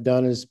 have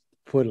done is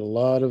put a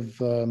lot of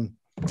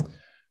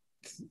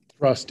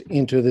thrust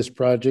into this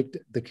project.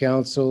 The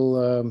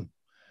council,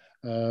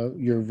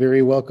 you're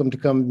very welcome to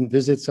come and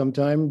visit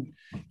sometime.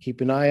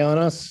 Keep an eye on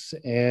us,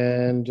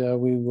 and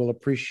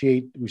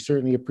we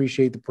certainly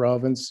appreciate the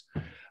province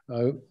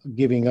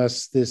giving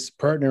us this,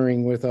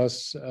 partnering with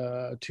us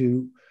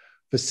to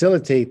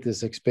facilitate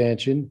this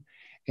expansion.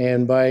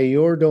 And by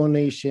your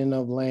donation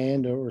of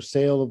land or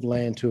sale of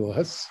land to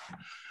us,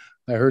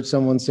 I heard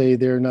someone say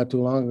there not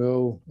too long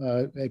ago,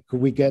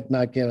 could we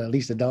not get at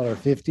least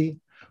 $1.50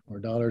 or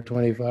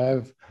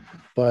 $1.25?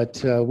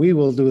 But we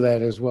will do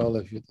that as well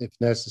if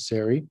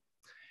necessary.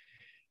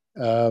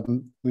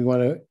 We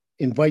want to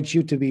invite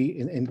you to be,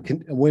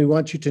 and we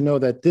want you to know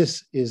that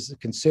this is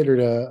considered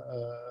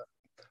a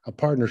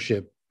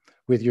partnership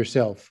with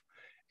yourself,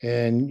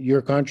 and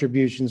your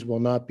contributions will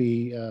not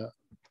be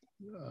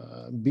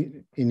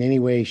in any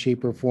way,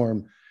 shape, or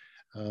form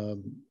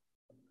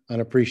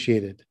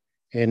unappreciated.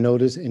 And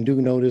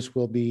due notice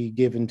will be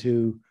given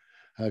to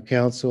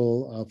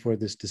council for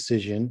this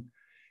decision.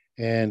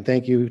 And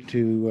thank you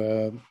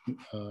to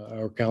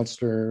our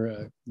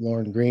councillor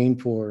Lauren Green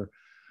for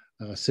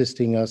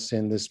assisting us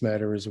in this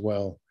matter as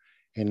well,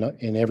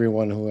 and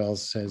everyone who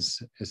else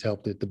has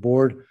helped it. The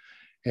board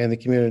and the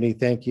community,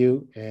 thank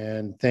you.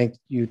 And thank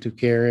you to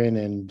Karen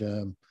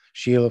and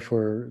Sheila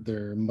for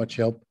their much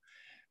help.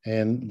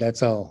 And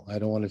that's all. I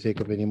don't want to take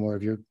up any more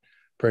of your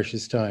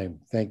precious time.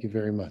 Thank you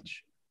very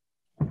much.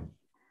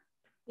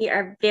 We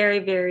are very,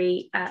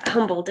 very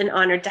humbled and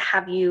honored to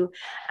have you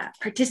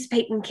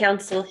participate in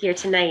council here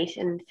tonight.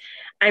 And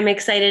I'm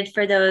excited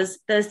for those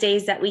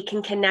days that we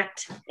can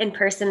connect in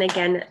person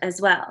again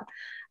as well.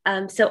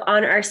 So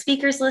on our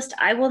speakers list,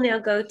 I will now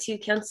go to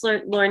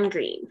Councillor Lauren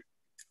Green.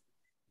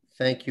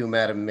 Thank you,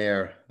 Madam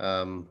Mayor.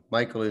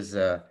 Michael is,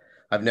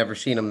 I've never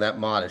seen him that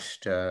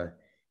modest.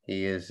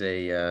 He is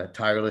a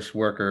tireless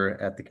worker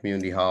at the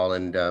community hall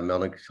and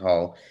Melnick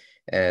Hall.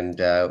 And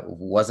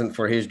wasn't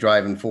for his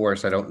driving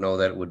force, I don't know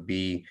that it would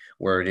be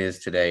where it is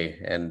today.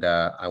 And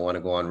I want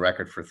to go on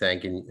record for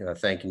thanking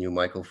you,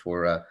 Michael,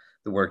 for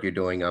the work you're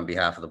doing on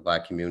behalf of the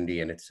Black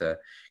community. And it's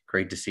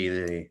great to see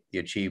the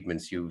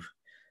achievements you've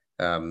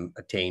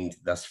attained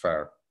thus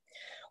far.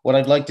 What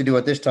I'd like to do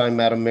at this time,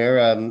 Madam Mayor,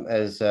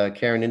 as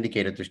Karen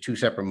indicated, there's two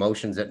separate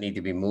motions that need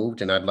to be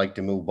moved, and I'd like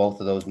to move both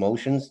of those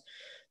motions.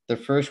 The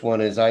first one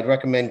is I'd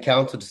recommend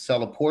council to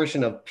sell a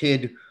portion of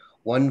PID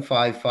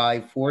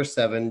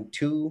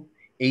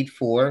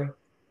 15547-284,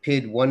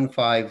 PID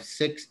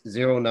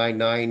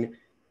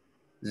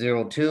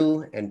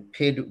 156-09902, and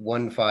PID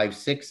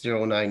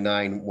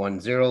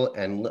 156-09910,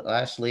 and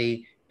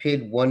lastly,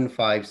 PID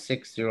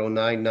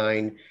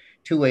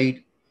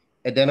 156-09928,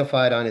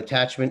 identified on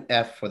attachment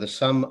F for the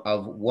sum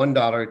of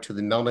 $1 to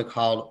the Melnick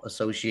Hall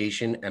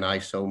Association, and I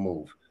so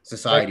move.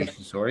 Society,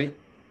 sorry.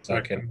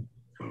 Second.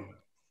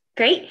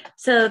 Great.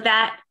 So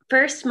that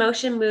first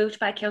motion moved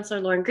by Councillor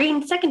Lauren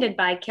Green, seconded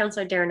by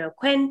Councillor Darren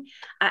O'Quinn.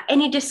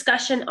 Any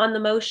discussion on the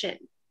motion?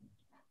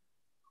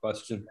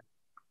 Question.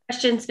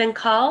 Question's been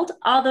called.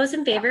 All those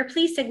in favor,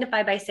 please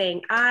signify by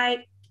saying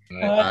aye.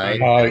 Aye.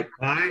 Aye.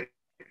 Aye.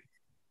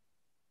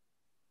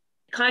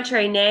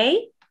 Contrary,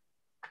 nay.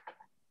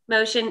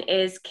 Motion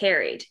is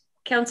carried.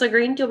 Councillor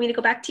Green, do you want me to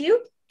go back to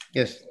you?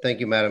 Yes, thank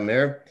you, Madam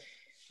Mayor.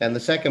 And the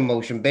second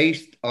motion,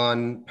 based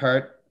on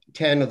Part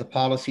 10 of the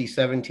Policy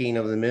 17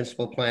 of the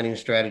Municipal Planning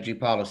Strategy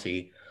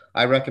Policy,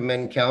 I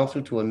recommend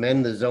council to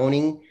amend the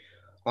zoning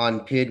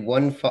on PID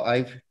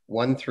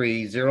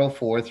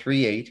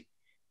 15130438,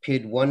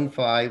 PID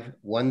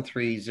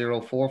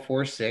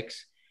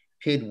 15130446,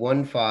 PID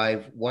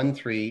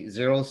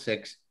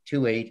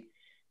 15130628,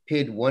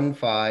 PID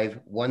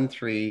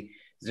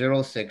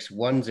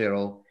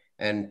 15130610,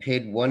 and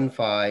PID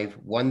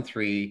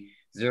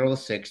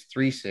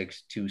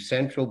 15130636 to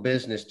Central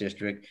Business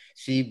District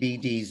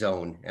CBD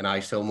Zone, and I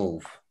so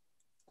move.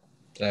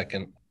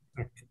 Second.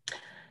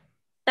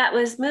 That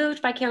was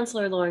moved by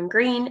Councillor Lauren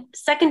Green,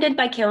 seconded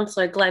by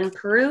Councillor Glenn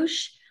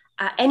Perouche.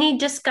 Any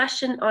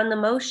discussion on the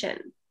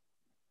motion?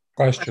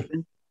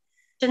 Question.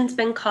 Question's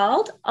been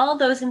called. All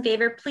those in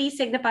favor, please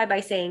signify by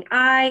saying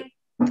aye.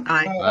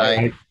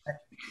 Aye.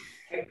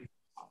 Aye.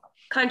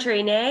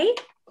 Contrary, nay.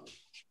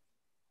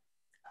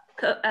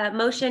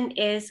 Motion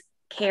is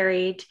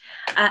carried.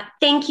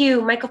 Thank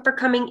you, Michael, for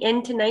coming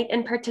in tonight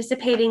and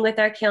participating with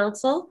our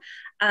council.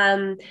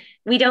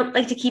 We don't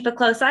like to keep a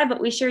close eye,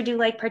 but we sure do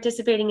like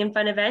participating in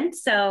fun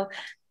events. So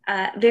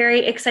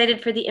very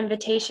excited for the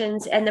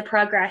invitations and the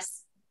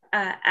progress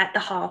at the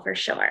hall for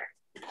sure.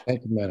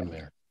 Thank you, Madam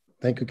Mayor.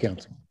 Thank you,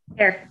 council.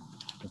 Here.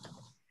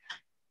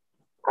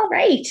 All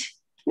right,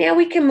 now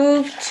we can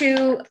move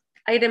to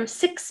item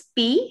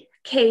 6B,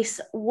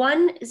 case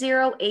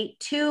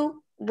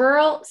 1082,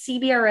 rural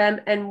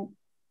CBRM and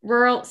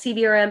rural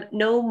CBRM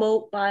no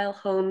mobile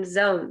home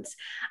zones.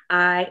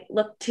 I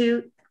look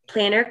to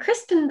Planner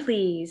Kristen,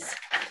 please.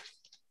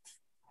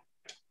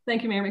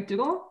 Thank you, Mayor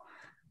McDougall.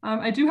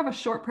 I do have a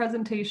short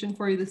presentation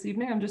for you this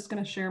evening. I'm just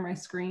going to share my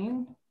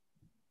screen.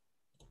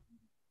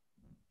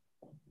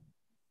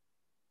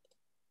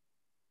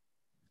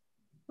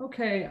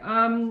 Okay,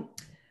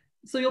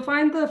 so you'll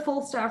find the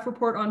full staff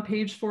report on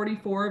page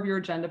 44 of your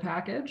agenda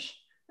package.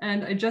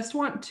 And I just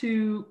want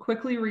to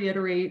quickly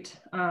reiterate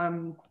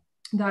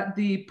that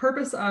the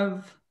purpose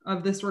of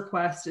this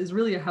request is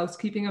really a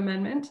housekeeping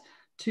amendment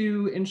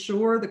to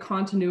ensure the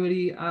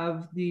continuity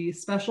of the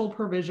special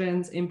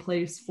provisions in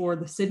place for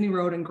the Sydney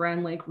Road and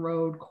Grand Lake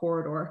Road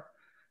corridor.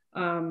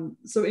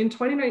 So in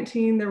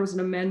 2019, there was an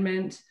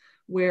amendment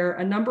where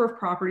a number of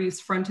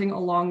properties fronting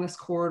along this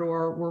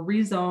corridor were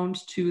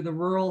rezoned to the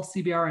rural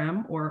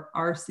CBRM or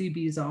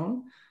RCB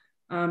zone.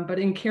 But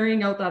in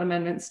carrying out that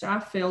amendment,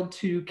 staff failed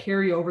to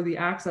carry over the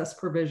access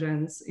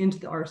provisions into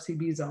the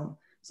RCB zone.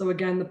 So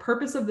again, the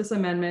purpose of this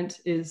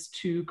amendment is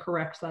to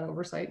correct that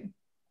oversight.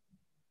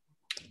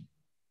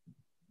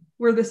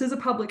 Where this is a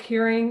public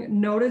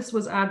hearing, notice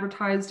was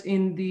advertised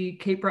in the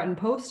Cape Breton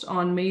Post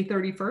on May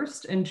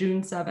 31st and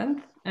June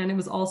 7th, and it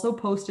was also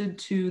posted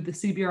to the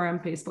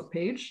CBRM Facebook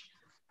page.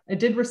 I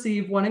did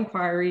receive one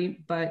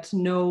inquiry, but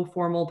no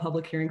formal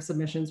public hearing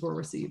submissions were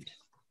received.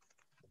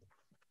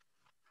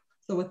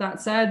 So with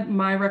that said,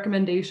 my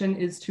recommendation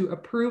is to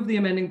approve the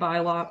amending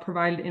bylaw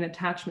provided in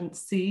attachment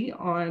C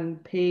on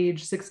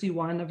page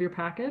 61 of your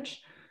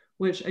package,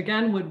 which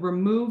again would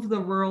remove the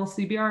rural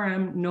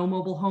CBRM no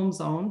mobile home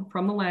zone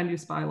from the land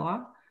use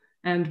bylaw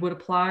and would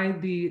apply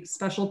the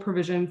special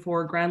provision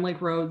for Grand Lake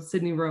Road,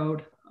 Sydney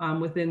Road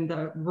within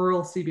the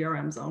rural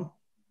CBRM zone.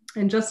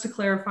 And just to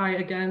clarify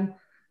again,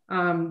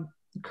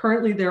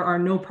 currently there are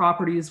no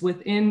properties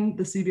within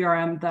the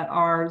CBRM that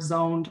are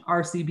zoned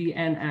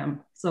RCB-NM.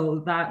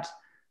 So that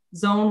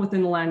zone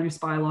within the land use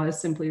bylaw is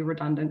simply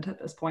redundant at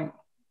this point.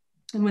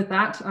 And with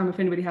that, if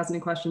anybody has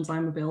any questions,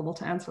 I'm available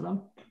to answer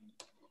them.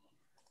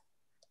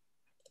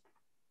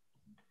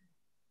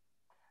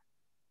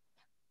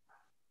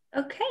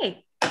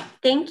 Okay,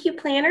 thank you,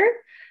 Planner.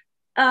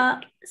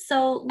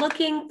 So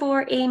looking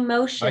for a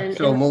motion. I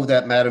so move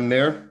that, Madam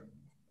Mayor.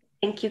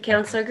 Thank you,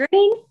 Councillor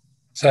Green.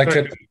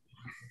 Second.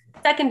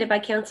 Seconded by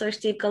Councillor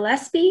Steve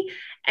Gillespie.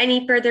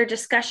 Any further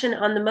discussion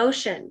on the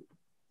motion?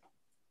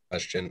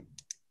 Question.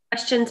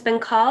 Question's been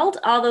called.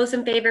 All those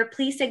in favor,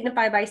 please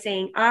signify by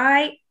saying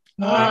aye.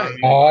 Aye.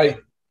 Aye.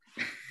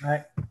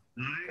 Aye.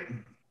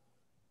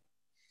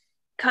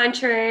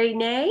 Contrary,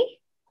 nay.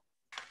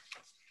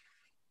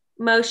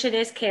 Motion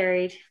is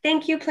carried.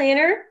 Thank you,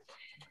 Planner.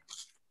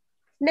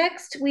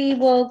 Next, we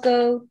will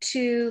go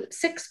to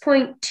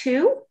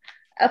 6.2,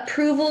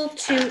 approval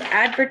to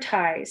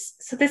advertise.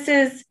 So this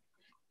is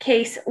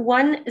case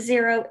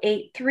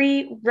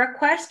 1083,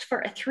 request for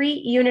a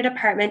 3-unit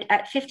apartment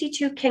at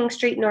 52 King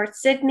Street, North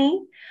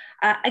Sydney.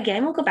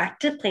 Again, we'll go back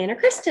to Planner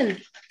Kristen.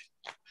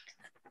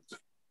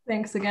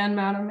 Thanks again,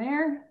 Madam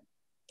Mayor.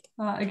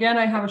 Again,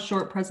 I have a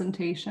short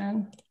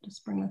presentation.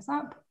 Just bring this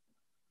up.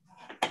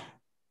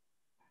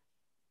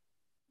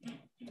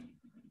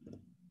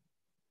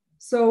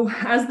 So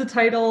as the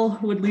title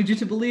would lead you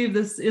to believe,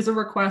 this is a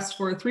request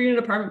for a 3-unit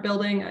apartment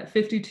building at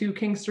 52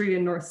 King Street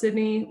in North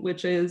Sydney,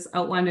 which is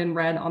outlined in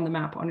red on the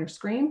map on your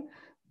screen.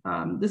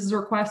 This is a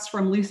request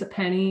from Lisa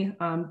Penny,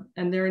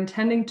 and they're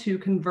intending to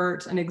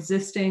convert an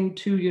existing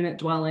 2-unit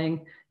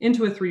dwelling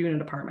into a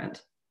 3-unit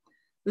apartment.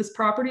 This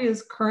property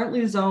is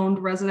currently zoned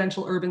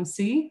residential urban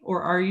C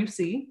or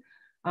RUC,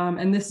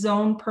 and this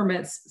zone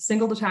permits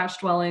single detached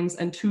dwellings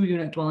and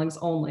 2-unit dwellings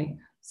only.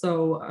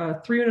 So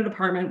a 3-unit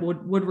apartment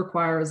would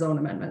require a zone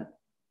amendment.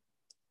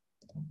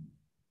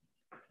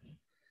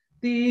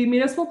 The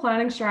municipal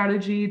planning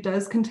strategy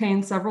does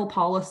contain several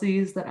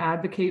policies that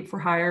advocate for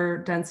higher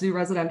density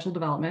residential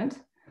development.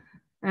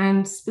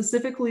 And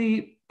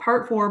specifically,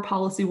 Part 4,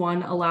 Policy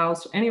 1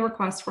 allows any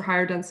request for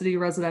higher density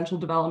residential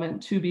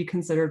development to be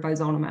considered by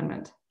zone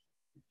amendment.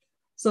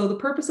 So the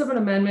purpose of an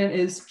amendment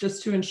is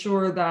just to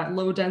ensure that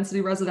low density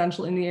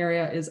residential in the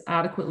area is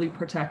adequately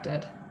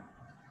protected.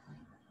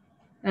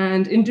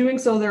 And in doing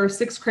so, there are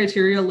 6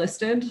 criteria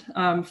listed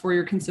for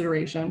your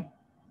consideration.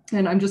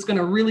 And I'm just going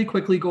to really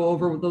quickly go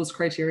over those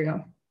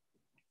criteria.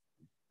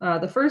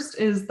 The first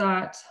is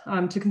that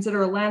to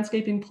consider a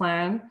landscaping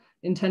plan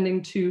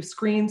intending to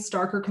screen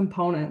starker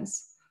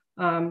components.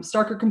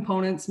 Starker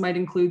components might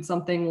include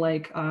something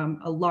like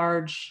a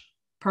large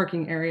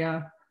parking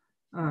area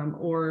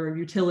or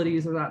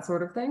utilities or that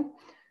sort of thing.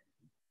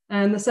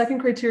 And the second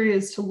criteria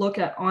is to look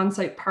at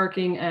on-site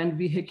parking and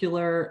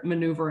vehicular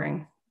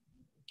maneuvering.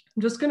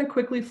 I'm just going to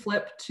quickly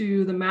flip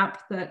to the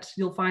map that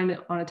you'll find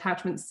on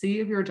attachment C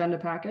of your agenda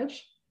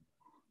package.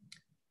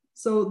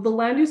 So the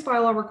land use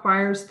bylaw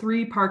requires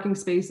 3 parking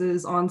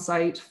spaces on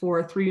site for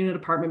a 3-unit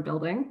apartment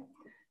building.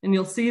 And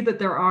you'll see that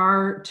there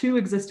are 2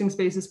 existing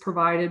spaces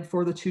provided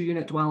for the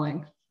 2-unit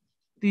dwelling.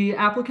 The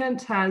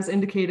applicant has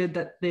indicated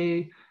that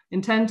they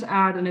intend to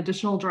add an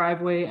additional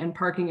driveway and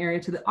parking area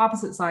to the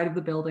opposite side of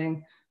the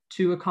building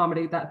to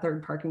accommodate that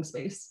 3rd parking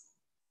space.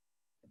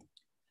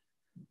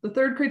 The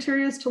third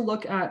criteria is to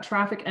look at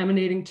traffic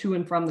emanating to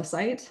and from the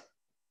site.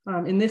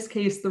 In this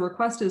case, the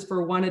request is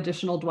for 1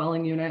 additional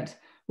dwelling unit,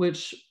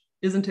 which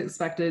isn't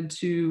expected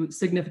to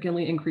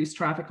significantly increase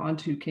traffic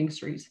onto King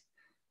Street.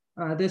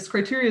 This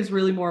criteria is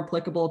really more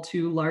applicable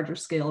to larger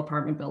scale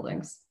apartment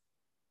buildings.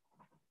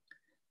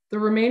 The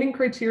remaining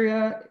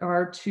criteria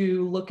are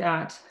to look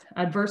at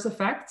adverse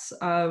effects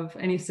of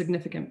any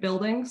significant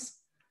buildings,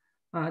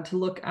 to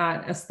look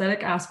at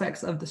aesthetic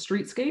aspects of the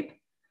streetscape,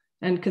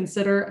 and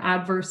consider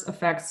adverse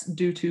effects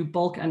due to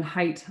bulk and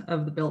height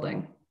of the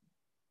building.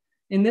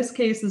 In this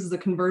case, this is a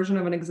conversion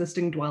of an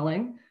existing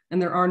dwelling,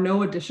 and there are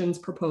no additions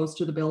proposed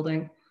to the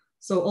building.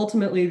 So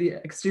ultimately, the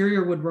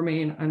exterior would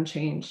remain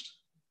unchanged.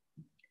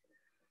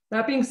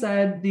 That being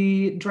said,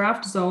 the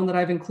draft zone that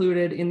I've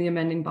included in the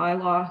amending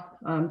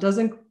bylaw does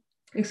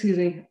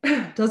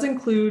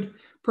include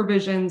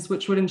provisions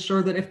which would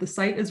ensure that if the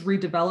site is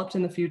redeveloped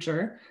in the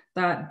future,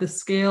 that the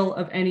scale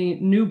of any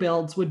new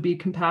builds would be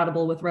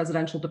compatible with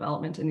residential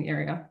development in the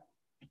area.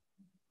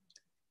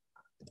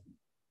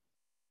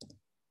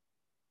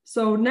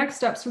 So next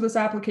steps for this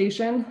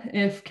application,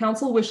 if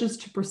council wishes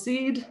to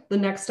proceed, the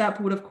next step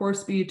would of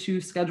course be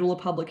to schedule a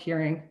public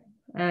hearing.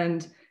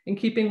 And in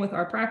keeping with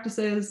our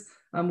practices,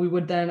 we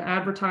would then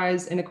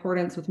advertise in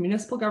accordance with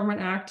Municipal Government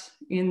Act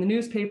in the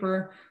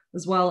newspaper,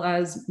 as well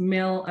as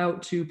mail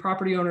out to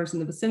property owners in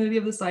the vicinity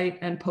of the site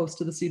and post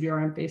to the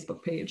CBRM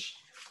Facebook page.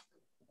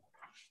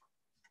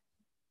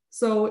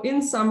 So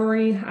in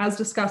summary, as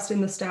discussed in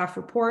the staff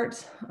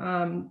report,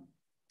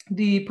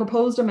 the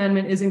proposed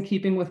amendment is in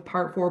keeping with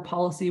Part 4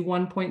 Policy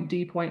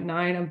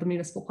 1.D.9 of the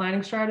Municipal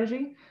Planning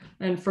Strategy.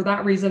 And for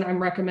that reason,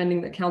 I'm recommending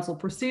that council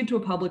proceed to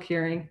a public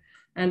hearing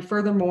and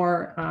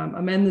furthermore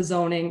amend the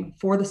zoning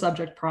for the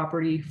subject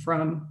property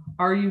from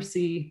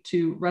RUC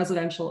to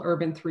residential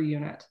urban 3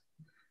 unit.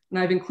 And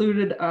I've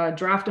included a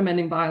draft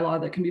amending bylaw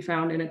that can be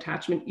found in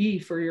attachment E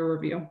for your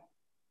review.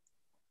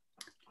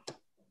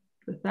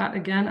 With that,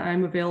 again,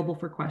 I'm available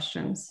for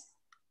questions.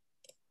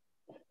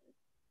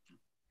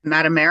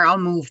 Madam Mayor, I'll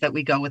move that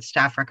we go with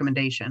staff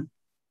recommendation.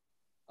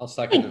 I'll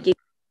second Thank you.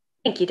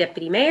 Thank you,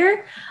 Deputy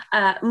Mayor.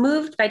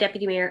 Moved by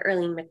Deputy Mayor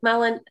Erling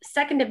McMullen,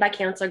 seconded by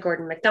Councillor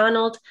Gordon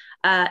MacDonald.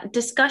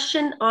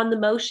 Discussion on the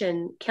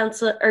motion.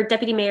 Councillor or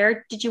Deputy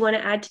Mayor, did you want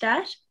to add to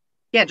that?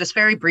 Yeah, just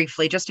very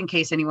briefly, just in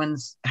case anyone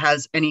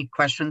has any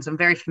questions. I'm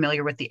very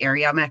familiar with the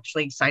area. I'm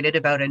actually excited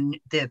about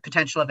the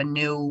potential of a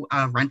new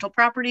rental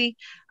property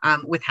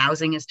with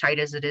housing as tight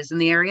as it is in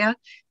the area.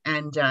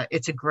 And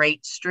it's a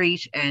great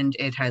street and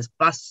it has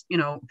bus,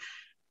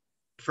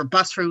 for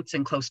bus routes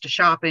and close to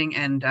shopping.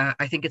 And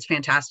I think it's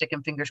fantastic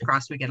and fingers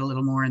crossed we get a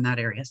little more in that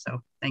area.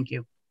 So thank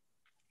you.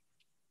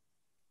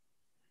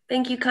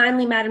 Thank you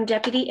kindly, Madam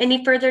Deputy.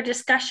 Any further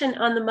discussion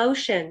on the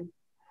motion?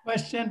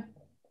 Question.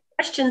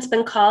 Question's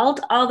been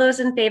called. All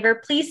those in favor,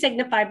 please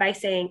signify by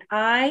saying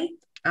aye.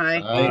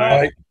 Aye.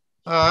 Aye.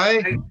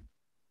 Aye.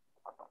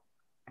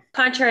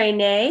 Contrary,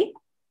 nay.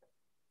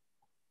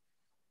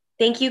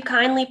 Thank you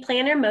kindly,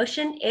 planner.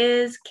 Motion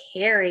is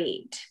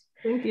carried.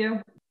 Thank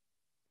you.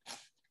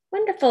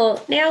 Wonderful.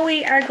 Now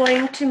we are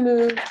going to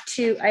move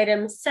to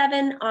item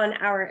 7 on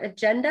our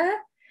agenda.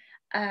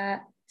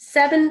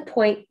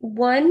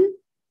 7.1,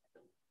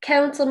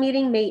 council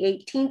meeting, May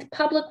 18th,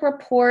 public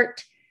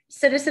report,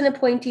 citizen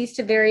appointees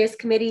to various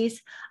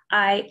committees.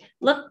 I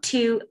look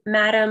to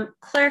Madam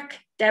Clerk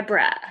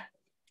Deborah.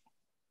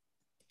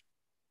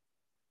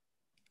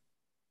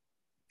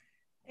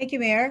 Thank you,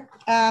 Mayor.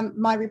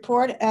 My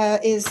report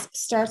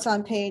starts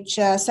on page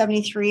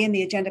 73 in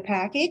the agenda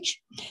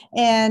package.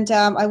 And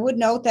I would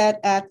note that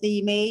at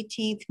the May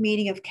 18th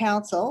meeting of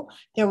council,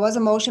 there was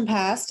a motion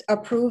passed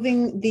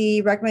approving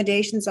the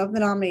recommendations of the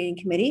nominating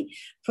committee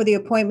for the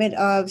appointment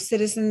of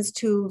citizens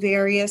to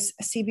various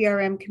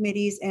CBRM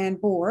committees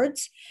and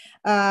boards.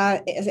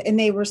 And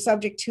they were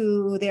subject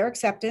to their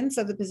acceptance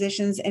of the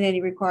positions and any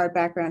required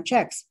background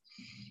checks.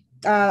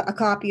 A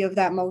copy of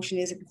that motion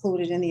is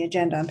included in the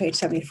agenda on page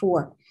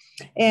 74.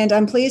 And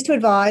I'm pleased to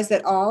advise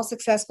that all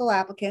successful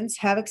applicants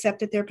have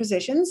accepted their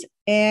positions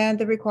and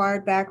the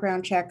required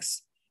background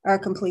checks are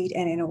complete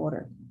and in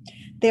order.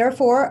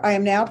 Therefore, I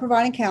am now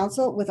providing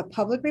council with a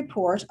public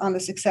report on the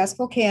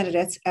successful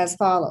candidates as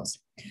follows.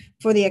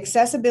 For the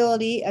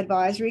Accessibility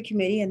Advisory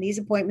Committee, and these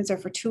appointments are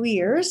for 2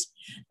 years,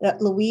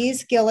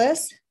 Louise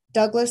Gillis,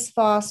 Douglas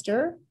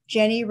Foster,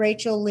 Jenny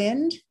Rachel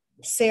Lind,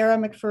 Sarah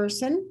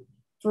McPherson,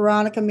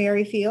 Veronica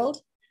Merrifield,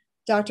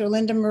 Dr.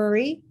 Linda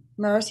Murray,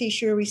 Marcy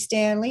Shuri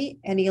Stanley,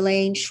 and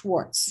Elaine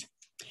Schwartz.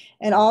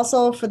 And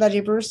also for the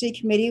Diversity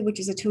Committee, which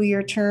is a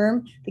 2-year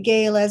term, the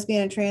gay,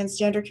 lesbian, and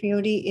transgender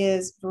community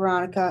is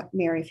Veronica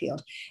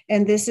Merrifield.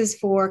 And this is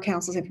for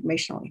council's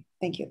information only.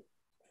 Thank you.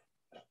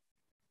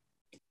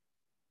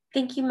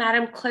 Thank you,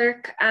 Madam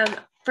Clerk.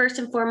 First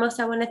and foremost,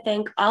 I want to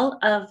thank all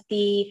of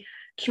the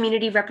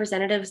community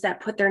representatives that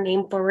put their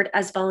name forward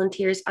as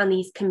volunteers on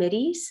these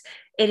committees.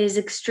 It is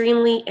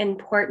extremely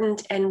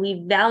important and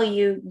we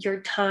value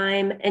your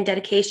time and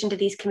dedication to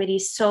these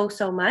committees so,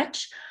 so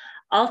much.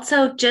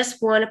 Also,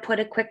 just want to put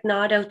a quick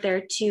nod out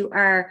there to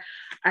our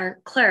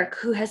clerk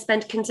who has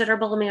spent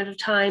considerable amount of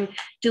time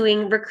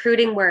doing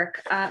recruiting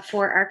work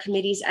for our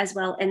committees as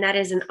well. And that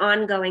is an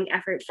ongoing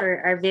effort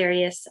for our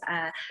various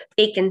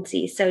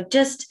vacancies. So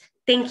just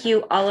thank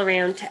you all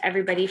around to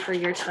everybody for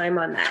your time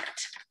on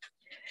that.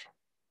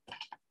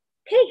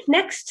 Okay,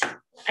 next,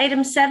 item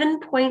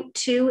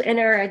 7.2 in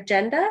our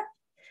agenda.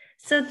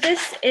 So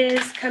this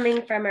is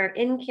coming from our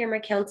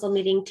in-camera council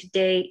meeting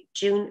today,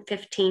 June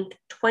 15th,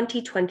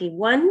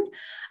 2021.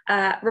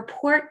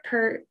 Report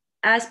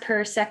as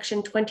per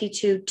section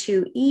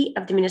 22(2)(e)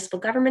 of the Municipal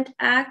Government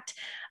Act.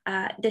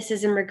 This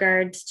is in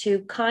regards to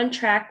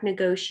contract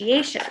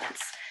negotiations.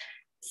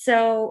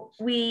 So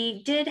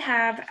we did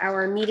have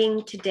our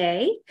meeting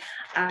today.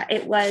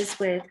 It was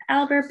with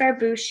Albert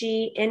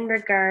Barbucci in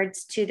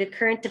regards to the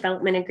current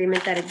development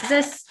agreement that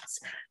exists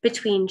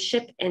between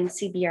SHIP and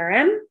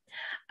CBRM.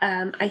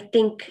 I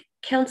think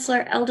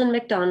Councillor Eldon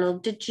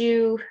McDonald, did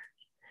you?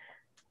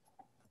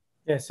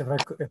 Yes, if I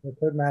could,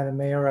 Madam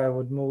Mayor, I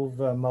would move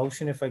a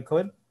motion if I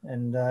could,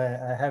 and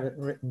I have it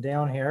written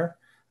down here.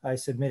 I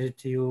submitted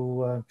to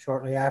you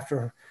shortly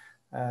after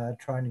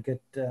trying to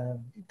get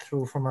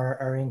through from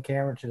our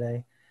in-camera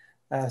today.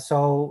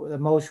 So the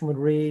motion would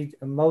read,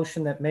 a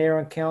motion that Mayor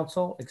and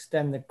Council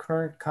extend the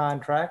current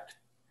contract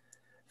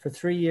for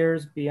 3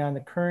 years beyond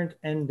the current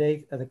end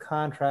date of the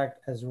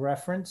contract as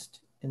referenced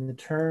in the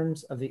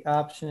terms of the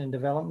option and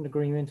development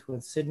agreement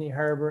with Sydney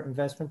Harbour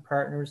Investment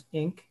Partners,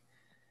 Inc.,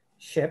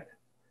 SHIP,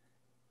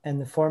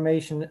 and the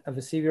formation of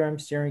a CBRM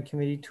steering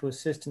committee to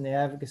assist in the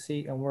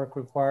advocacy and work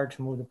required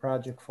to move the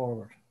project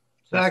forward.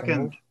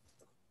 Second.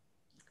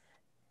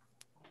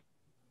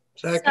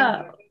 Second.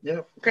 So,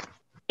 yep. Great.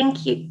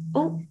 Thank you.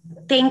 Oh,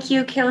 thank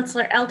you,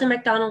 Councillor Eldon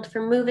McDonald, for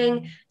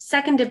moving.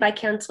 Seconded by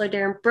Councillor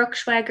Darren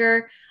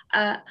Bruchschwager.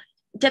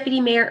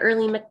 Deputy Mayor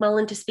Early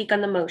McMullen to speak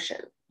on the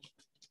motion.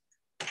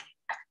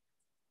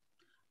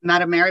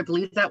 Madam Mayor, I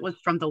believe that was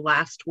from the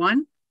last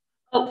one.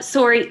 Oh,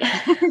 sorry.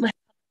 Oh,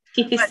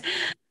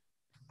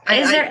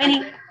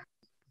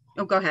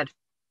 go ahead.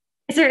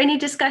 Is there any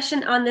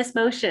discussion on this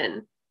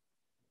motion?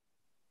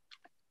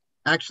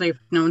 Actually, if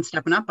no one's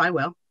stepping up, I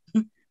will.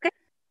 Okay,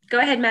 go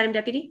ahead, Madam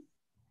Deputy.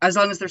 As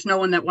long as there's no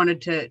one that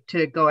wanted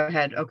to go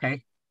ahead,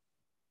 okay.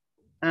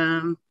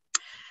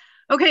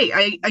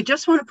 Okay, I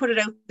just want to put it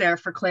out there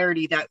for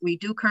clarity that we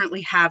do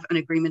currently have an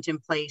agreement in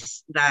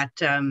place that,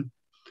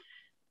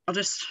 I'll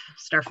just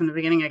start from the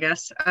beginning, I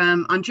guess.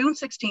 On June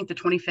 16th of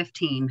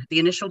 2015, the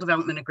initial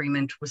development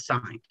agreement was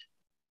signed.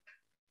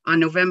 On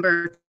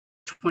November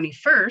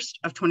 21st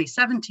of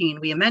 2017,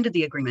 we amended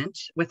the agreement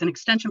with an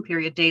extension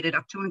period dated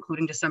up to and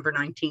including December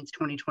 19th,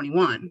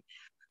 2021,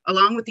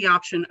 along with the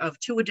option of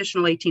 2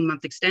 additional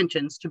 18-month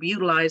extensions to be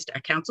utilized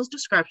at Council's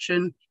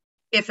discretion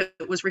if it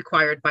was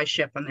required by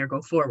SHIP on their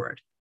go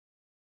forward.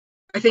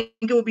 I think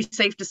it would be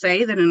safe to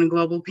say that in a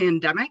global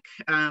pandemic,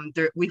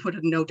 we would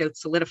have no doubt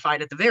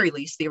solidified at the very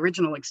least the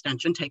original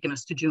extension taking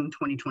us to June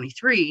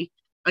 2023,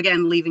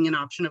 again, leaving an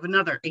option of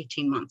another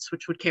 18 months,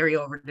 which would carry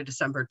over to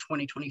December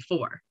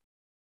 2024,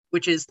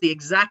 which is the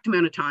exact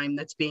amount of time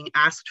that's being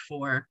asked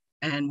for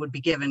and would be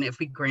given if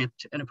we grant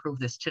and approve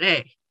this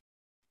today.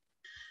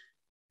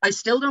 I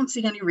still don't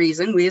see any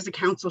reason we as a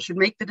council should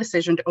make the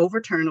decision to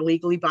overturn a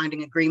legally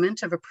binding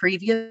agreement of a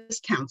previous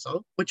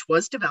council, which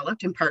was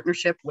developed in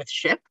partnership with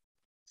SHIP,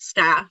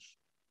 staff,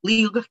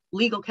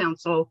 legal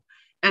counsel,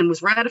 and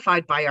was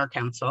ratified by our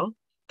council,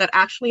 that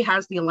actually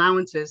has the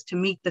allowances to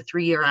meet the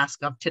 3-year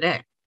ask of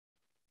today.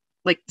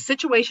 Like,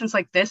 situations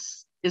like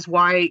this is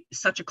why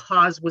such a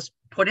clause was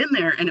put in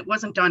there, and it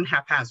wasn't done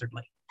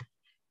haphazardly.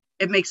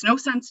 It makes no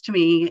sense to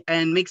me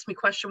and makes me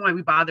question why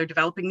we bother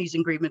developing these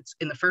agreements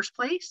in the first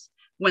place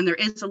when there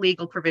is a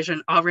legal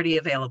provision already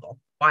available.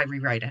 Why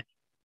rewrite it?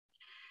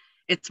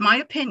 It's my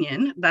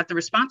opinion that the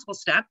responsible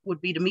step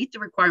would be to meet the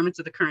requirements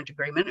of the current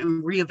agreement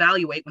and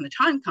reevaluate when the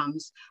time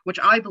comes, which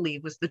I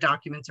believe was the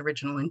document's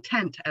original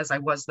intent, as I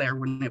was there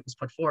when it was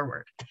put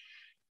forward.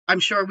 I'm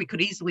sure we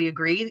could easily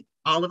agree,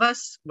 all of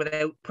us,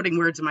 without putting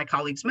words in my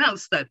colleagues'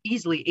 mouths, that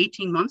easily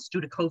 18 months due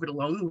to COVID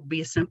alone would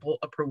be a simple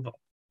approval.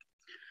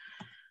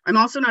 I'm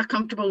also not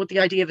comfortable with the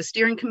idea of a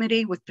steering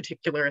committee with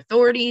particular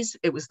authorities.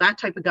 It was that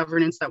type of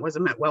governance that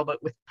wasn't met well,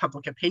 but with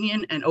public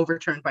opinion and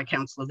overturned by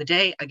Council of the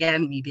Day,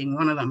 again, me being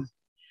one of them.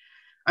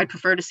 I'd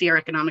prefer to see our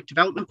economic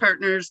development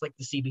partners like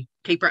the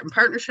Cape Breton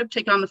Partnership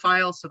take on the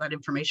file so that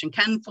information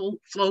can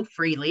flow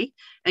freely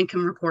and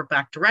can report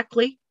back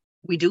directly.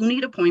 We do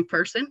need a point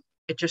person.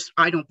 It just,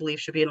 I don't believe,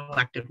 should be an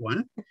elected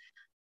one.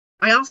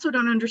 I also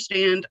don't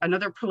understand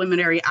another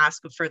preliminary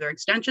ask of further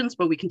extensions,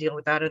 but we can deal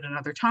with that at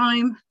another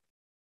time.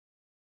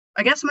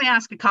 I guess my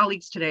ask of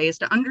colleagues today is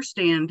to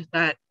understand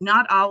that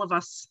not all of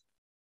us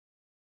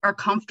are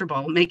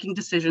comfortable making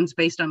decisions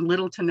based on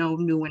little to no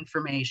new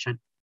information.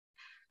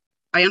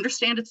 I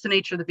understand it's the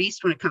nature of the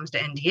beast when it comes to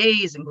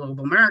NDAs and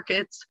global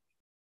markets,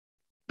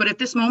 but at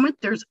this moment,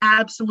 there's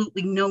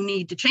absolutely no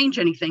need to change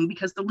anything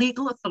because the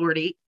legal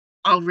authority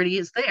already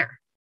is there.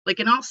 Like,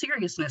 in all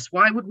seriousness,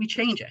 why would we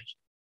change it?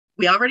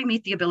 We already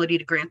meet the ability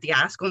to grant the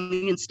ask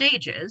only in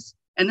stages,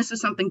 and this is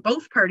something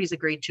both parties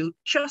agreed to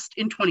just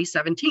in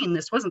 2017.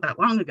 This wasn't that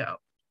long ago.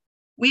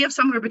 We have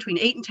somewhere between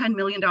 $8 and $10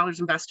 million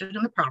invested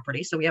in the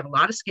property, so we have a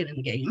lot of skin in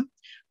the game.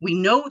 We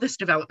know this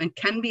development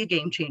can be a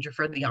game changer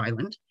for the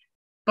island.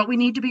 but we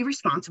need to be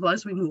responsible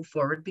as we move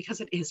forward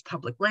because it is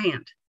public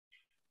land.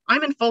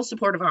 I'm in full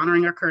support of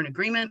honoring our current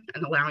agreement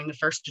and allowing the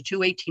first to two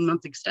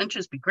 18-month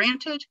extensions be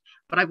granted,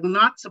 but I will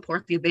not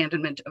support the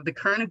abandonment of the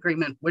current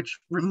agreement, which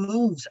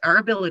removes our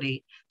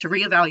ability to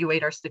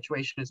reevaluate our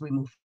situation as we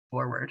move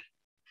forward.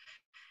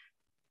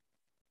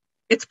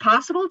 It's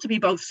possible to be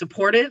both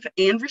supportive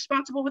and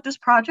responsible with this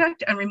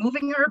project, and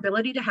removing our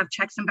ability to have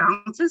checks and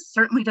balances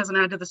certainly doesn't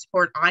add to the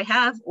support I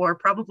have, or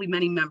probably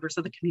many members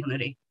of the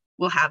community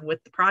will have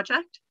with the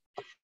project.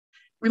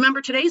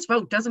 Remember, today's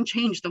vote doesn't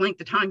change the length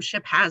of time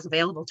SHIP has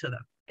available to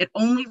them. It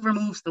only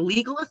removes the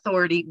legal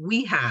authority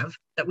we have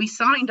that we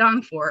signed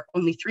on for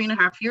only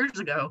 3.5 years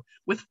ago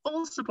with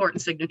full support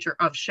and signature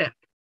of SHIP.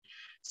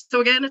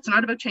 So again, it's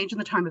not about changing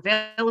the time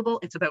available.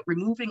 It's about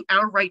removing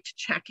our right to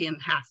check in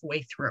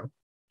halfway through.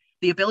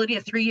 The ability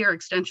of 3-year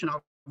extension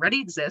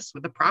already exists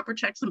with the proper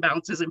checks and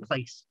balances in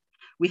place.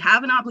 We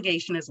have an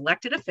obligation as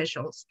elected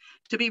officials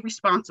to be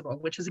responsible,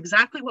 which is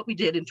exactly what we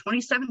did in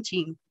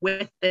 2017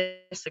 with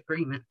this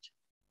agreement.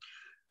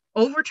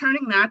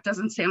 Overturning that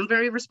doesn't sound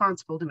very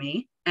responsible to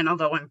me, and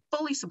although I'm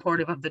fully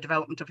supportive of the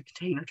development of a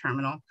container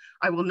terminal,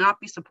 I will not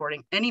be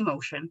supporting any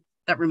motion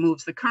that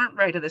removes the current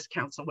right of this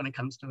council when it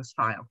comes to this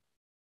file.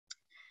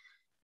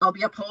 I'll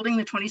be upholding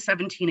the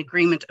 2017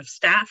 agreement of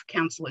staff,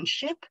 council, and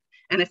SHIP,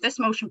 and if this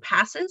motion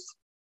passes,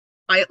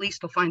 I at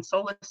least will find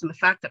solace in the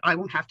fact that I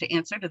won't have to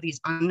answer to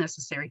these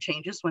unnecessary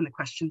changes when the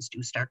questions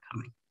do start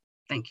coming.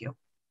 Thank you.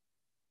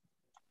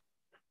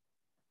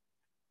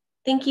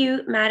 Thank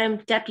you, Madam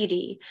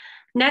Deputy.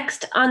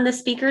 Next on the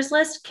speakers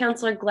list,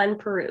 Councillor Glenn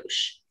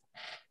Perouche.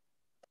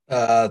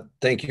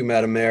 Thank you,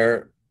 Madam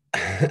Mayor.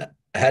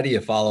 How do you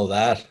follow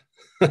that?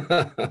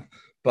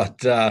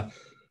 But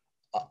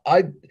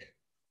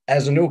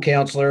as a new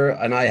councillor,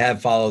 and I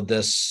have followed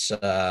this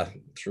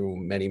through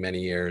many, many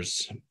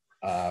years,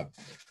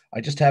 I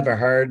just have a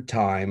hard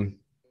time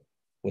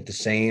with the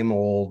same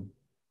old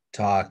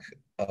talk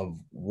of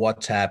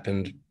what's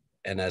happened.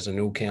 And as a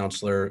new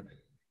councillor,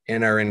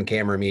 in our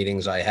in-camera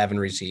meetings, I haven't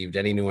received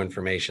any new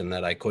information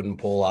that I couldn't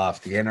pull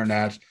off the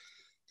internet,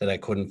 that I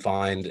couldn't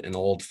find in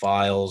old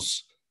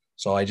files.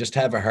 So I just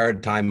have a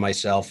hard time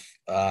myself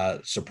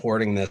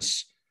supporting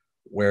this,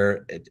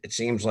 where it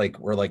seems like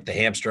we're like the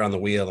hamster on the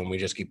wheel and we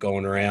just keep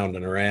going around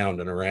and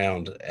around and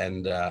around.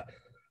 And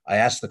I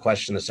asked the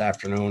question this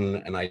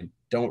afternoon and I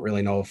don't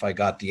really know if I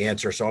got the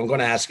answer. So I'm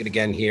going to ask it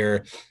again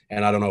here,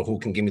 and I don't know who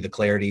can give me the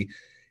clarity.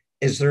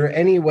 Is there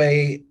any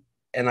way,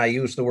 and I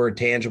use the word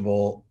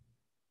tangible,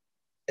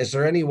 is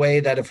there any way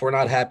that if we're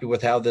not happy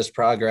with how this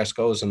progress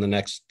goes in the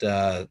next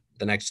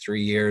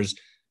 3 years,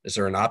 is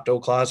there an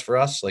opt-out clause for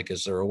us? Like,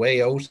 is there a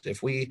way out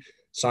if we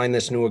sign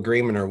this new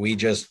agreement? Are we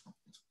just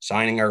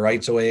signing our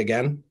rights away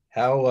again?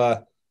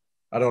 How?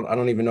 I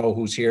don't even know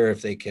who's here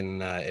if they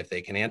can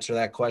answer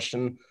that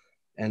question.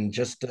 And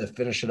just to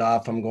finish it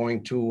off, I'm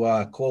going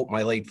to quote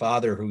my late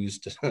father, who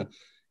used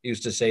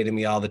to say to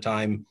me all the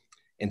time,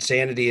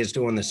 insanity is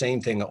doing the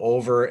same thing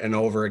over and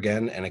over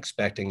again and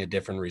expecting a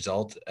different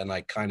result. And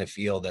I kind of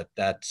feel that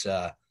that's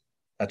where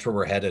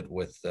we're headed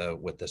with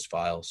this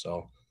file.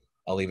 So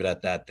I'll leave it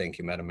at that. Thank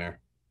you, Madam Mayor.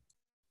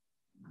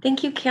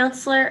 Thank you,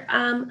 Councillor.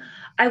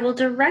 I will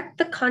direct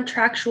the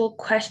contractual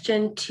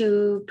question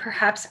to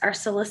perhaps our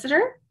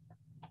solicitor.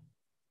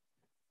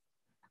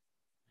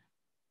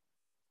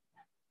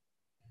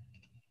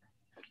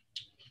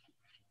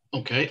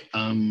 Okay.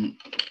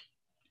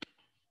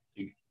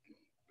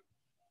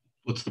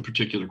 What's the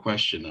particular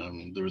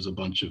question? There was a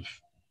bunch of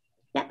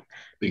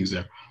things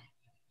there.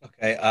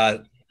 Okay.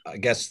 I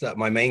guess that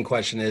my main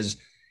question is,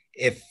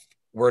 if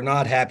we're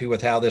not happy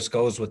with how this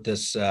goes with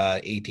this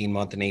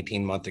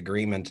 18-month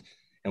agreement,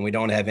 and we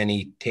don't have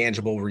any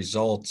tangible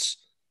results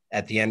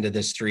at the end of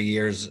this 3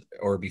 years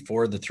or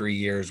before the 3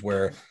 years,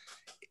 where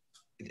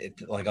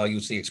like I'll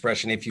use the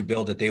expression, if you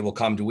build it, they will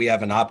come. Do we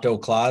have an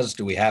opt-out clause?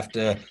 Do we have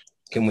to,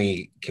 can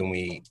we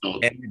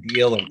end the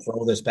deal and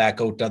throw this back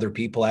out to other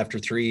people after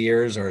 3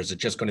 years? Or is it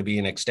just going to be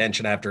an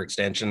extension after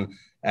extension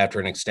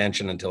after an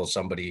extension until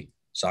somebody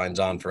signs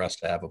on for us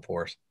to have a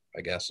port,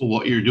 I guess? Well,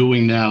 what you're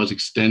doing now is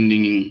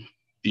extending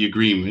the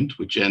agreement,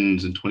 which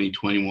ends in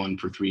 2021,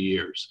 for 3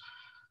 years.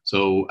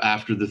 So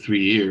after the 3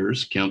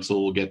 years,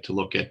 council will get to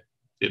look at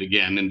it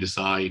again and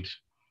decide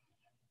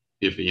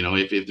if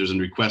there's a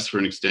request for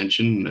an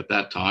extension at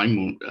that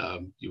time.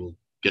 You will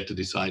get to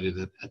decide it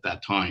at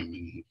that time.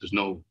 And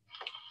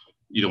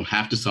you don't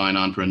have to sign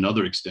on for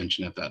another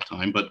extension at that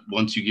time. But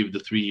once you give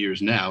the 3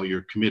 years now,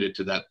 you're committed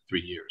to that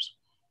 3 years.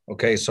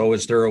 Okay, so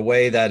is there a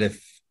way that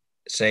if,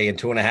 say, in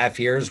 2.5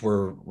 years,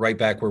 we're right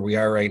back where we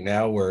are right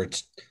now, where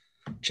it's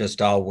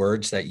just all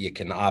words, that you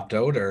can opt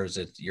out, or is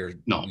it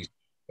No.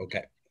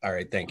 Okay. All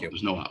right. Thank you.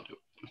 There's no opt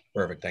out.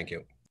 Perfect. Thank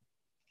you.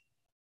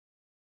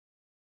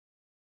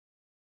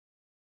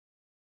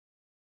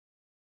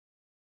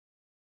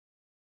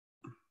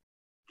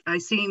 I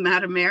see,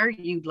 Madam Mayor,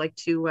 you'd like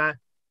to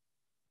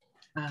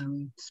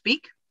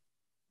speak?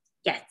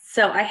 Yes,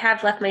 so I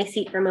have left my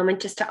seat for a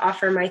moment just to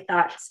offer my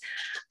thoughts.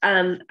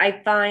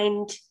 I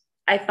find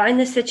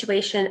the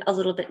situation a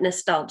little bit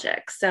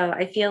nostalgic. So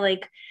I feel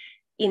like,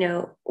 you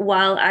know,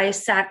 while I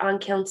sat on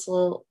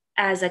council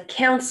as a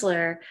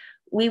councillor,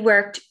 we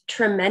worked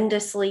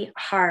tremendously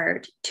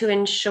hard to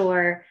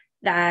ensure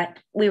that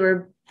we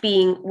were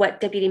being,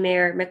 what Deputy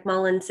Mayor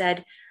McMullen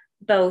said,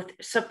 both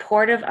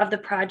supportive of the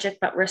project,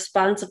 but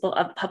responsible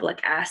of public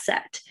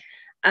asset.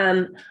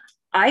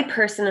 I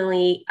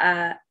personally,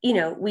 you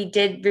know, we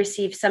did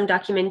receive some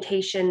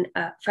documentation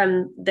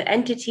from the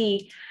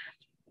entity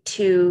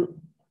to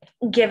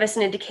give us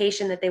an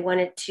indication that they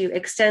wanted to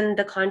extend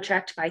the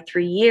contract by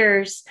 3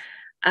 years.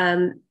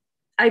 I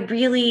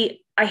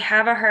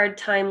have a hard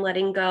time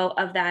letting go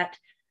of that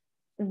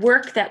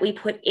work that we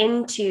put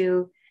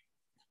into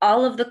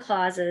all of the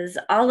clauses,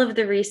 all of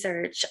the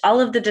research, all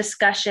of the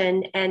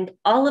discussion, and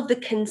all of the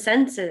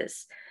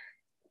consensus.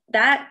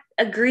 That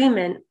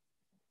agreement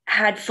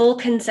had full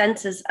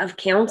consensus of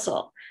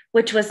council,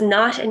 which was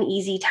not an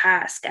easy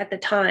task at the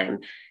time.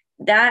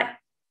 That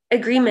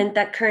agreement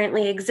that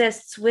currently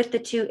exists with the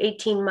two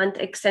 18-month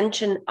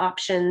extension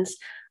options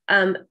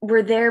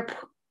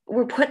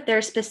were put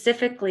there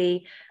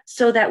specifically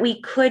so that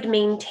we could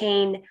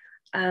maintain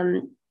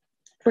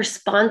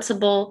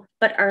responsible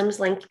but arm's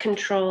length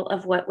control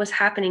of what was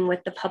happening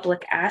with the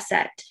public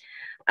asset.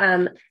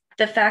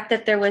 The fact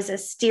that there was a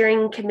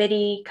steering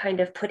committee kind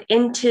of put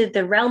into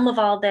the realm of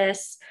all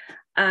this,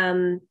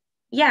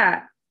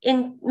 yeah,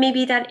 and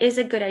maybe that is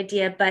a good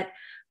idea, but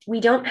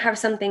we don't have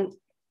something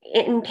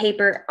in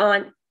paper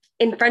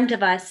in front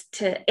of us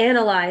to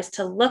analyze,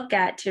 to look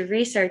at, to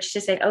research,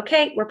 to say,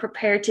 okay, we're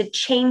prepared to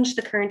change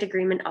the current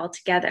agreement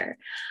altogether.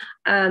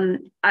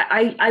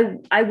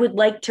 I would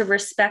like to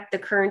respect the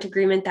current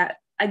agreement that,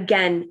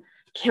 again,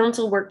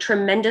 council worked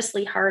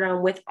tremendously hard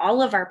on with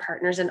all of our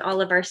partners and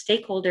all of our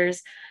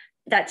stakeholders,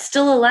 that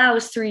still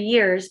allows 3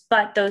 years,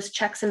 but those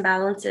checks and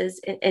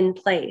balances in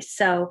place.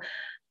 So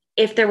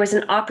if there was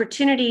an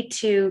opportunity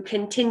to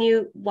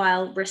continue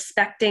while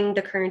respecting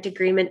the current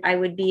agreement, I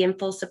would be in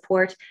full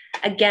support.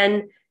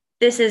 Again,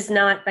 this is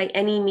not by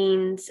any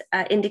means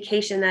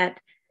indication that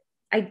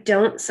I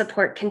don't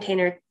support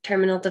container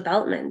terminal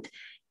development.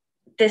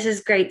 This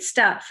is great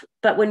stuff,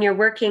 but when you're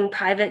working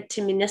private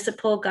to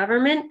municipal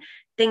government,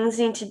 things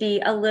need to be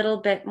a little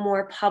bit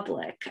more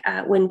public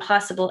when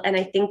possible. And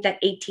I think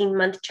that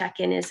 18-month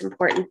check-in is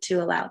important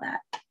to allow that.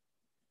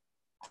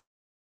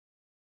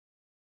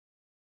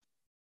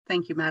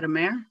 Thank you, Madam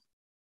Mayor.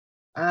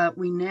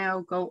 We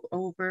now go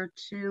over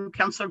to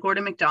Councillor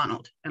Gordon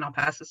McDonald, and I'll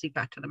pass the seat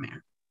back to the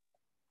Mayor.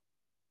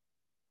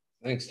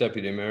 Thanks,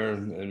 Deputy Mayor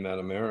and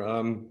Madam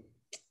Mayor.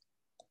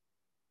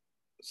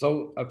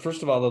 So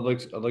first of all,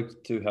 I'd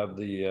like to have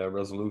the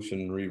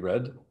resolution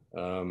reread.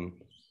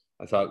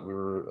 I thought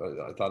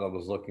I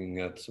was looking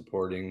at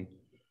supporting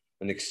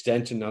an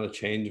extension, not a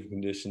change of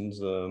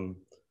conditions.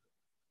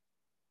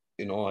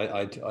 You know,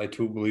 I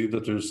too believe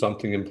that there's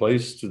something in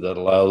place that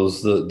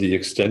allows the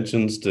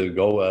extensions to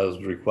go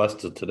as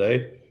requested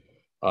today.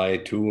 I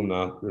too am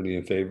not really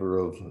in favor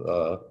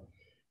of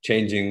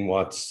changing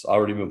what's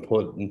already been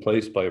put in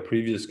place by a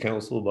previous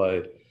council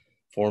by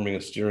forming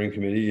a steering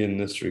committee in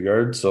this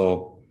regard.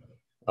 So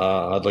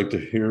I'd like to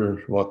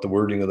hear what the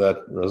wording of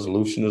that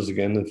resolution is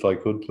again, if I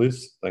could,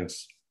 please.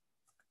 Thanks.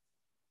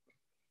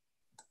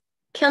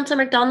 Councillor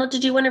McDonald,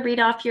 did you want to read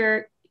off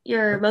your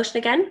motion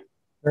again?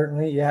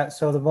 Certainly, yeah.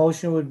 So the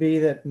motion would be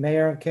that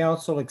Mayor and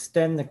Council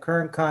extend the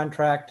current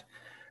contract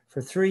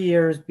for 3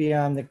 years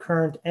beyond the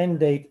current end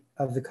date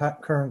of the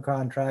current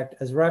contract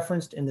as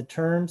referenced in the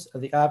terms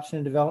of the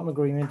Option Development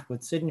Agreement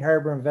with Sydney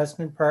Harbour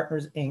Investment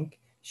Partners, Inc.,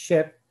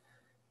 SHIP,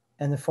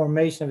 and the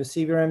formation of a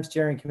CBRM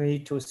steering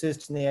committee to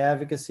assist in the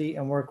advocacy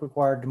and work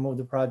required to move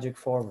the project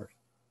forward.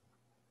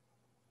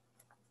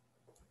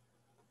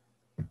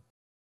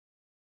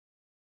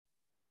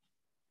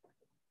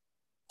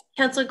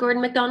 Councillor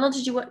Gordon McDonald,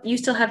 you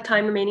still have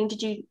time remaining?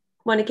 Did you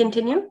want to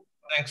continue?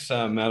 Thanks,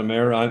 Madam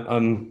Mayor.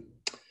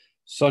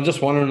 So I'm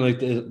just wondering, like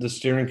the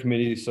steering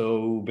committee.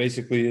 So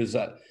basically, is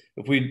that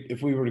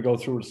if we were to go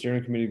through the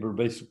steering committee, we're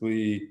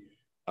basically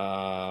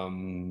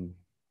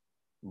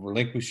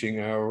relinquishing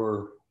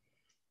our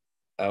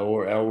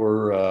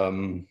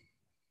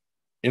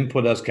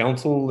input as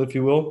council, if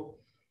you will,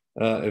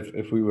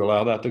 if we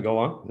allow that to go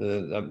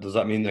on. Does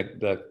that mean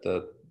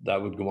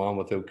that would go on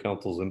without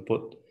council's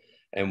input,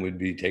 and we'd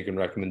be taking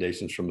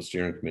recommendations from a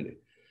steering committee?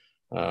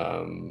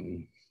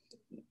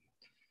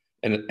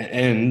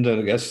 And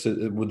I guess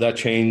would that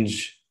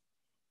change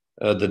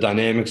the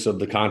dynamics of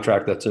the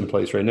contract that's in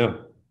place right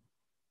now?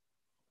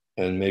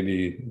 And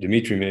maybe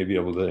Dimitri may be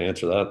able to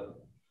answer that.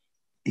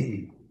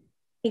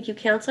 Thank you,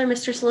 Councillor.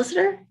 Mr.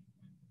 Solicitor?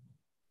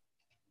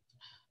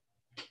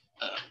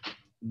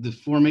 The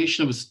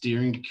formation of a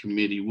steering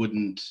committee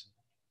wouldn't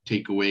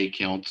take away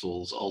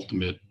council's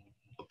ultimate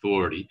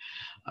authority.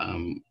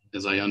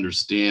 As I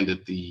understand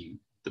it, the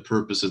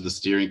purpose of the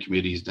steering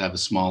committee is to have a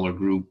smaller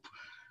group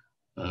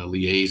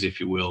liaise, if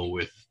you will,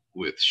 with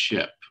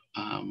SHIP.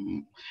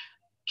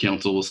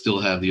 Council will still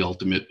have the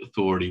ultimate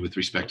authority with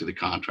respect to the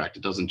contract.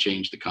 It doesn't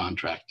change the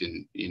contract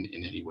in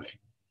any way.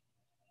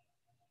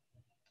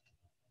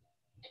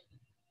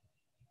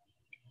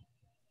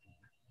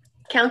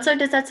 Counselor,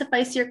 does that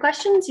suffice your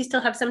questions? You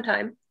still have some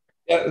time.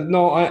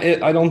 No,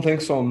 I don't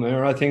think so,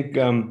 Mayor. I think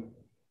I'm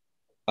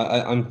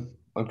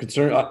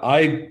concerned.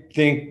 I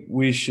think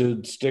we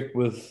should stick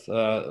with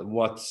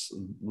what's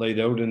laid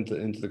out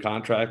into the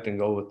contract and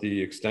go with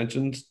the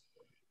extensions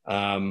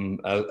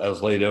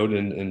as laid out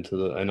into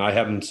the. And I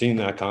haven't seen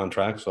that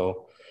contract,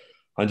 so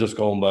I'm just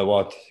going by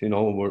what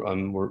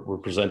we're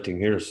presenting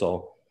here.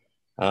 So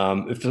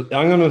if I'm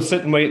going to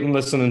sit and wait and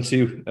listen and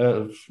see,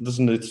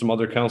 listen to some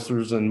other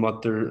councillors and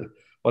what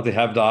they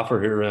have to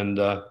offer here, and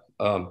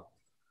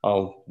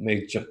I'll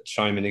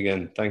chime in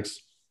again.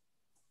 Thanks.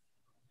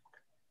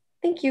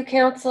 Thank you,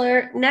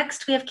 Councillor.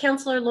 Next, we have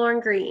Councillor Lorne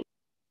Green.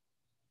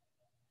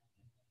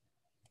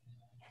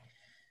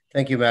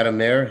 Thank you, Madam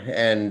Mayor.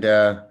 And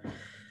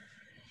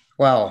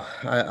wow,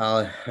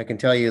 I can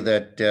tell you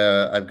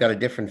that I've got a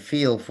different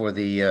feel for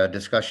the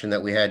discussion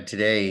that we had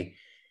today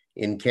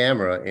in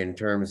camera in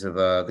terms of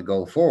the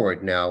go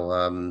forward.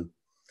 Now,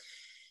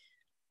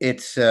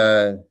 it's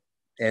and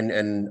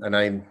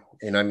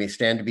I may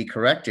stand to be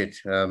corrected.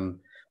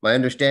 My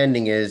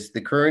understanding is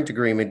the current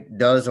agreement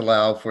does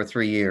allow for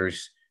 3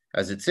 years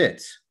as it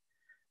sits.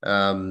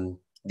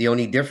 The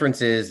only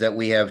difference is that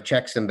we have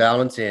checks and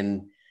balance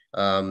in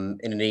an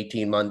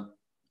 18-month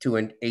to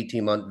an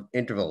 18-month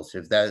intervals,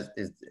 if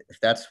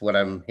that's what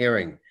I'm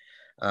hearing.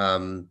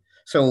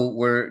 So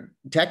we're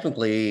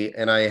technically,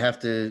 and I have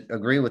to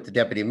agree with the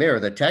Deputy Mayor,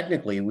 that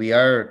technically we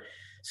are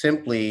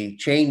simply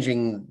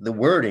changing the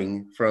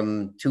wording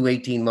from 2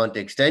 18-month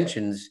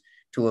extensions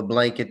to a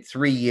blanket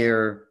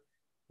 3-year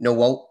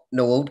no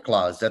out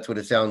clause. That's what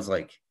it sounds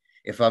like.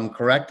 If I'm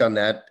correct on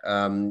that,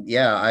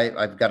 yeah,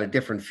 I've got a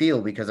different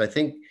feel, because I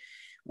think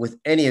with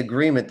any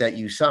agreement that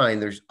you sign,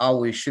 there's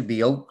always should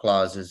be out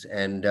clauses.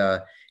 And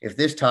if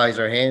this ties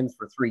our hands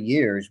for 3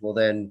 years, well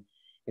then,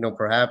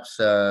 perhaps,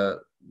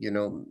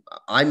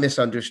 I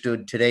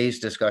misunderstood today's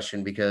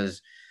discussion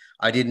because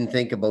I didn't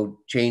think about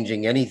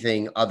changing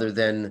anything other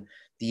than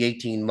the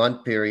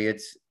 18-month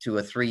periods to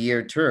a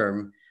 3-year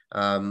term.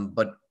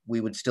 But we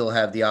would still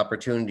have the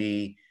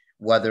opportunity,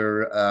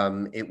 whether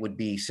it would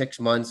be 6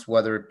 months,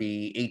 whether it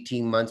be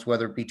 18 months,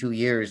 whether it be 2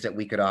 years, that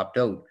we could opt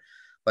out.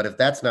 But if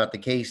that's not the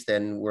case,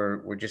 then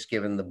we're just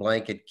given the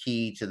blanket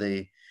key to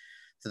the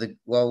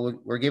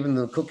we're given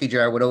the cookie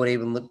jar without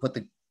even put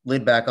the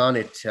lid back on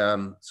it.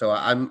 So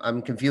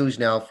I'm confused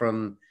now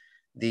from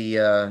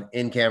the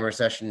in-camera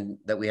session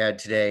that we had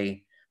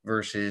today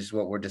versus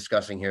what we're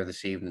discussing here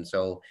this evening.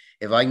 So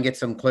if I can get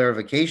some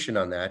clarification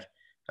on that,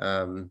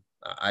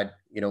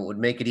 it would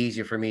make it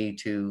easier for me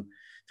to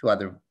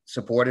either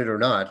support it or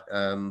not.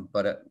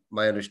 But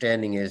my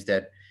understanding is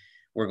that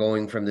we're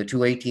going from the 2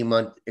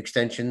 18-month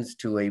extensions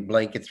to a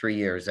blanket 3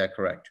 years. Is that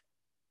correct?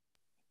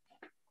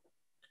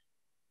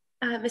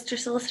 Mr.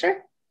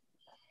 Solicitor?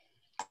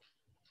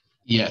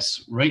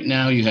 Yes. Right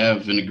now you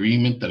have an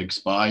agreement that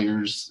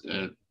expires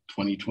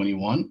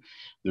 2021.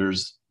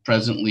 There's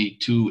presently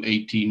 2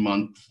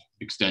 18-month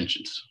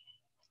extensions,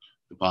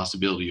 the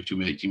possibility of 2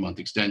 18-month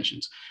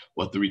extensions.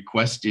 What the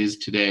request is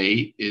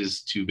today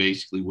is to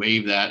basically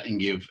waive that and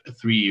give a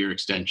 3-year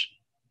extension.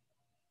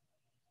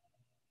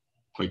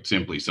 Quite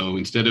simply. So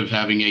instead of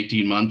having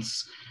 18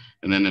 months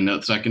and then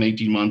another second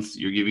 18 months,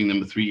 you're giving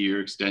them a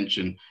 3-year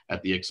extension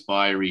at the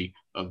expiry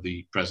of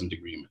the present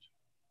agreement.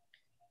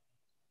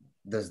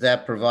 Does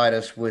that provide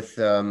us with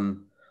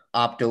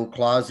opt-out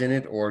clause in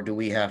it, or do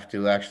we have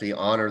to actually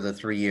honor the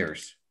 3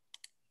 years?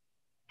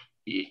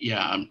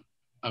 Yeah,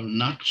 I'm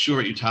not sure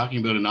what you're talking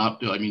about an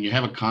opt-out. I mean, you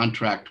have a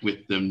contract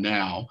with them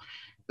now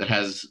that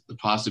has the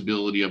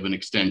possibility of an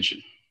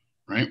extension,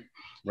 right?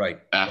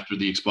 Right. After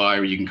the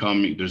expiry, you can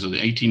come, there's an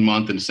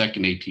 18-month and a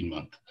second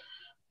 18-month.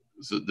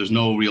 So there's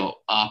no real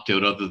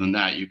opt-out other than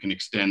that. You can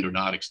extend or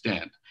not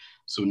extend.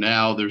 So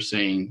now they're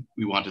saying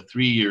we want a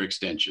 3-year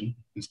extension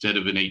instead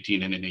of an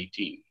 18 and an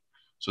 18.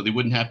 So they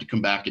wouldn't have to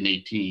come back in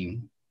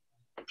 18,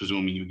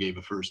 presuming you gave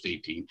a first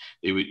 18.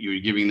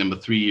 You're giving them a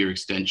 3-year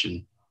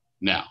extension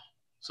now.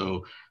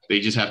 So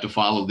they just have to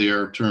follow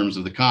their terms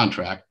of the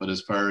contract. But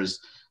as far as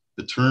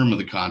the term of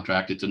the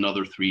contract, it's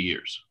another 3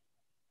 years.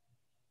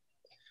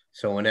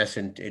 So in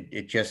essence,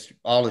 it just,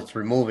 all it's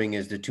removing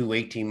is the 2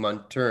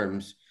 18-month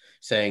terms,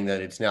 saying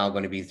that it's now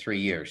going to be 3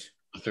 years.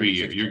 3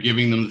 years. You're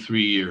giving them the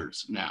 3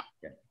 years now.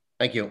 Okay.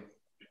 Thank you.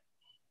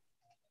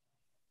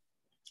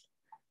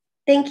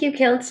 Thank you,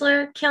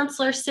 Councillor.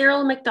 Councillor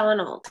Cyril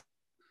McDonald.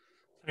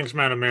 Thanks,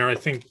 Madam Mayor. I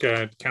think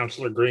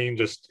Councillor Green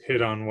just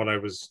hit on what I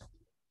was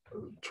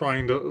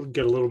trying to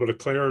get a little bit of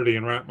clarity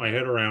and wrap my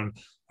head around.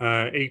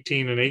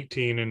 18 and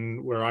 18,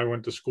 and where I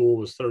went to school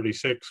was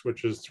 36,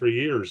 which is 3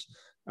 years.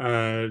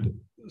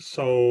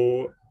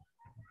 So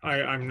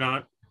I'm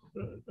not,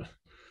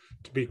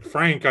 to be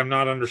frank, I'm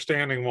not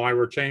understanding why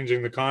we're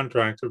changing the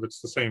contract if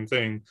it's the same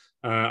thing.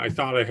 I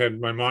thought I had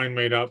my mind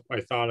made up.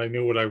 I thought I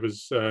knew what I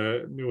was,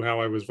 knew how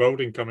I was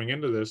voting coming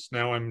into this.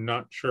 Now I'm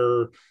not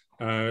sure.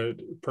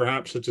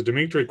 Perhaps it's a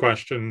Dimitri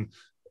question.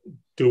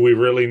 Do we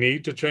really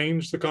need to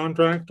change the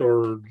contract,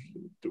 or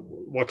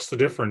what's the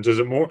difference? Is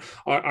it more?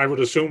 I would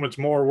assume it's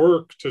more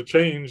work to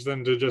change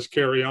than to just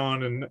carry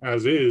on and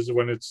as is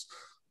when it's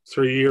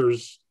 3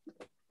 years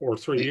or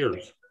 3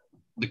 years.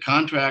 The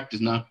contract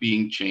is not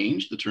being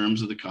changed. The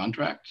terms of the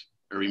contract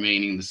are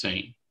remaining the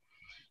same.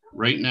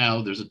 Right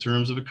now, there's a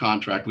terms of a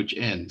contract which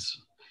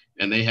ends,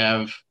 and they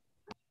have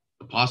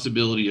the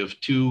possibility of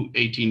 2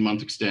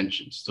 18-month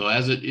extensions. So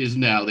as it is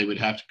now, they would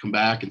have to come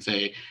back and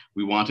say,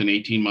 we want an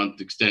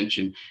 18-month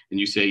extension, and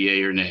you say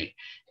yay or nay.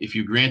 If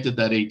you granted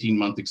that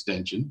 18-month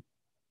extension,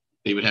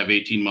 they would have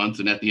 18 months,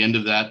 and at the end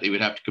of that, they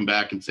would have to come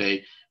back and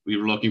say, we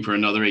were looking for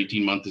another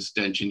 18-month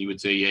extension. You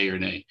would say yay or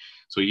nay.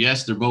 So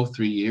yes, they're both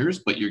 3 years,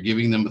 but you're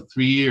giving them a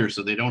 3 years,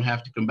 so they don't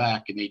have to come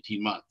back in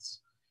 18 months.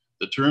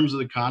 The terms of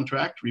the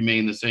contract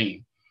remain the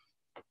same.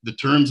 The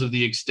terms of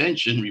the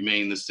extension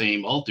remain the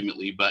same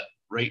ultimately, but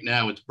right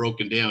now it's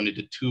broken down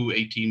into 2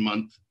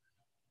 18-month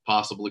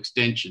possible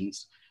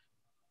extensions,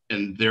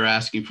 and they're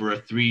asking for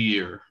a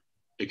 3-year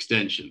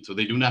extension. So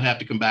they do not have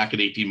to come back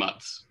in 18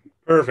 months.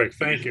 Perfect.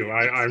 Thank you.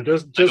 I'm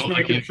just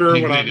making sure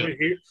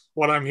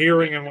what I'm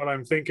hearing and what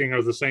I'm thinking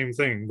are the same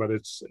thing, but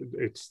it's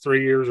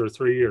 3 years or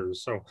 3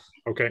 years. So,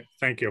 okay.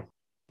 Thank you.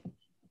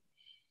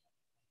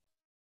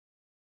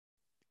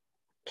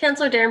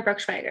 Councillor Darren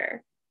Bruckschweiger.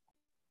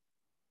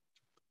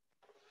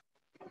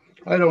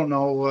 I don't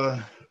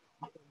know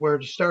where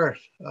to start.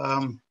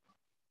 I'm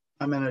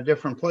in a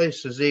different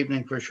place this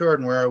evening for sure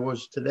than where I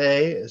was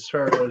today. As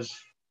far as,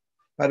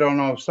 I don't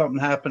know if something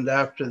happened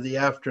after the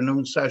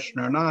afternoon session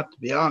or not, to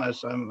be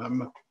honest.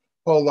 I'm a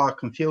whole lot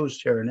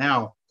confused here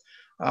now.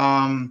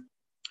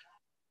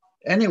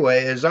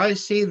 Anyway, as I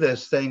see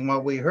this thing,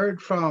 what we heard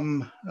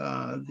from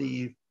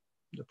the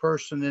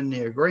person in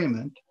the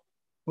agreement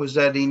was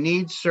that he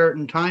needs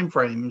certain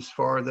timeframes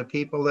for the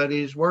people that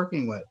he's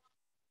working with.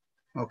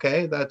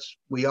 Okay,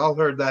 we all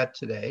heard that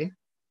today.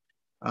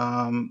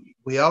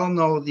 We all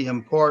know the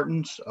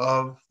importance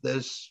of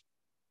this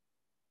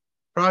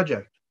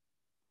project.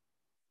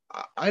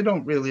 I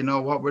don't really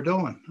know what we're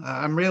doing.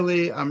 I'm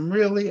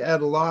really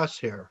at a loss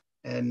here,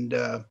 and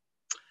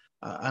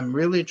I'm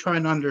really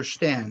trying to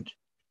understand.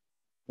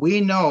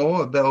 We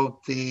know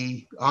about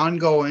the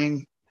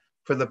ongoing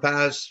for the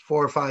past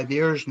 4 or 5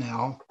 years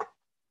now,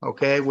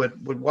 okay, with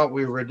what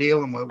we were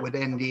dealing with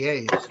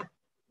NDAs,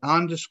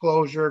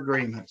 non-disclosure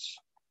agreements.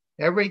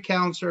 Every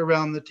councillor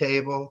around the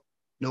table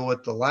knew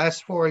it the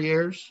last 4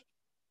 years,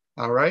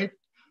 all right?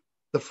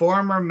 The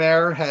former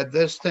mayor had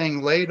this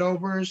thing laid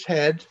over his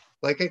head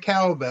like a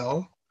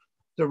cowbell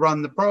to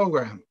run the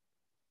program.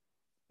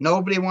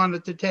 Nobody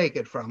wanted to take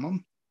it from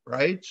him,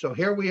 right? So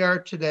here we are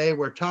today,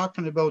 we're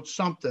talking about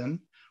something.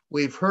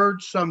 We've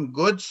heard some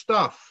good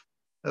stuff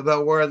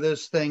about where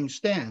this thing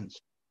stands.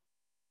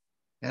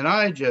 And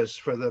I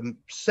just, for the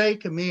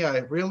sake of me, I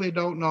really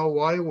don't know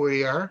why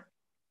we are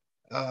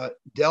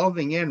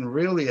delving in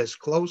really as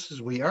close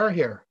as we are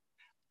here.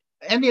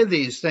 Any of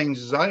these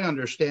things, as I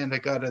understand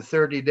it, got a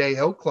 30-day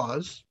out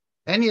clause.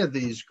 Any of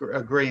these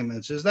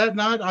agreements, is that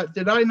not,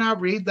 did I not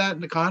read that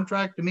in the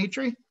contract,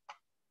 Dimitri?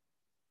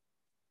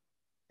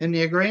 In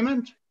the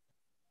agreement?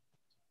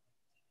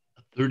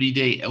 A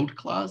 30-day out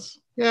clause?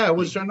 Yeah,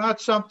 was there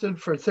not something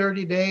for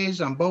 30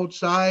 days on both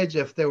sides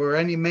if there were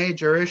any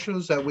major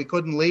issues that we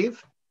couldn't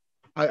leave?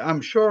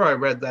 I'm sure I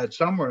read that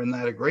somewhere in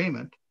that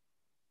agreement.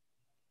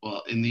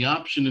 Well, in the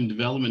option and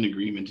development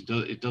agreement,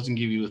 it doesn't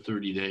give you a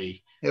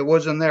 30-day. It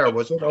wasn't there,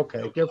 was it?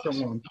 Okay,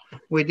 different one.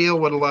 We deal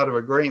with a lot of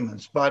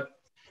agreements, but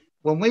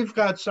when we've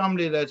got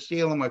somebody that's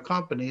dealing with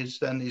companies,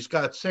 then he's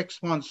got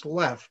 6 months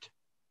left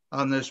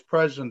on this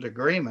present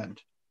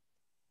agreement.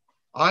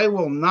 I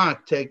will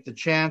not take the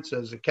chance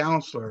as a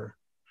councillor.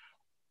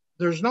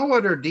 There's no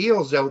other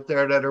deals out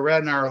there that are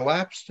in our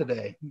laps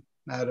today,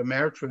 Madam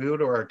Mayor, tribute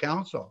to our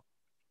council.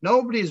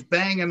 Nobody's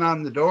banging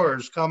on the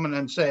doors coming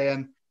and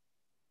saying,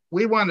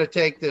 we want to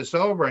take this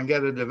over and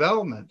get a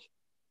development.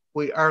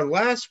 Our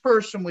last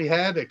person we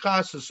had, it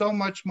cost us so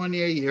much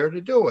money a year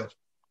to do it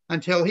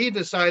until he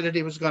decided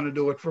he was going to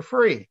do it for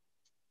free.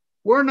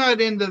 We're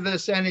not into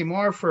this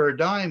anymore for a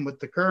dime with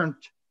the current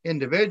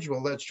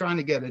individual that's trying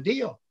to get a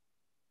deal.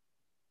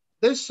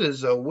 This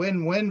is a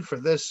win-win for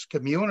this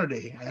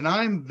community, and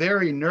I'm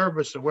very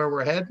nervous of where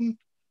we're heading.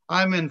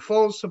 I'm in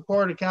full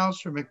support of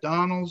Councillor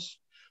McDonald's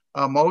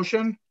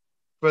motion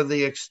for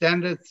the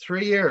extended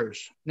 3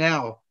 years.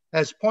 Now,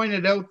 as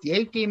pointed out, the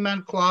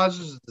 18-month clause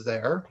is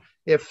there.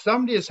 If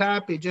somebody is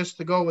happy just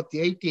to go with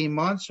the 18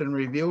 months and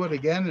review it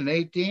again in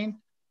 18,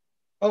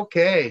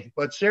 okay,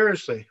 but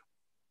seriously,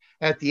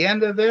 at the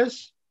end of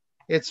this,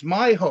 it's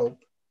my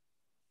hope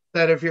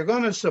that if you're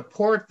going to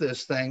support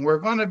this thing, we're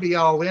going to be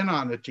all in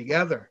on it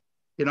together.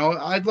 You know,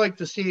 I'd like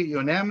to see it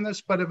unanimous,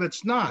 but if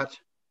it's not,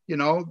 you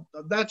know,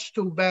 that's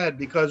too bad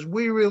because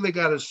we really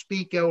got to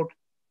speak out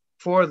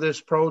for this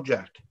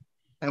project.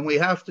 And we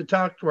have to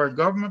talk to our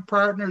government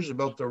partners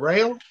about the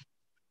rail.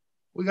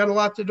 We got a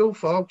lot to do,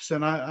 folks.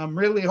 And I'm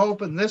really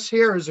hoping this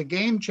here is a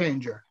game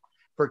changer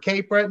for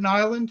Cape Breton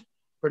Island,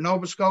 for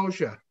Nova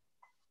Scotia.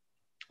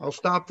 I'll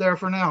stop there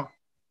for now.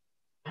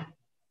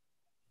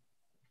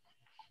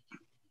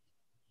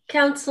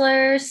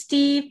 Councillor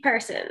Steve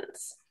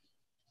Parsons.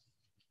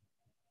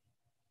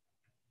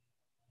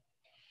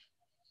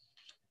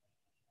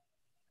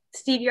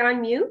 Steve, you're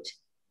on mute.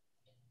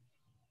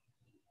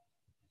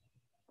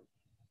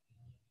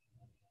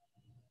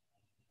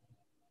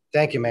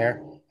 Thank you,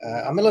 Mayor.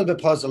 I'm a little bit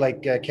puzzled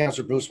like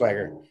Councillor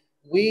Brucewager.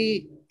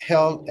 We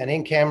held an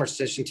in-camera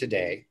session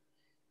today,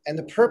 and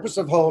the purpose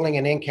of holding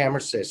an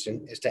in-camera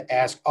session is to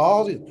ask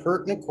all the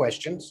pertinent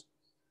questions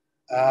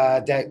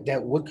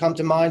that would come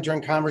to mind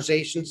during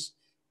conversations,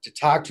 to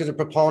talk to the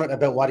proponent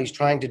about what he's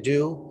trying to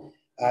do.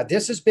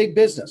 This is big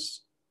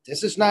business.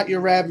 This is not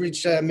your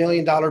average $1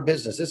 million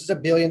business. This is a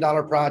 $1 billion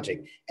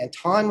project, and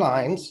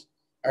timelines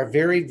are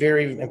very,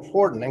 very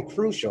important and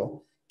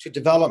crucial to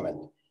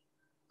development.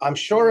 I'm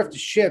sure if the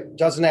ship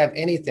doesn't have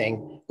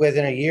anything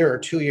within a year or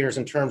 2 years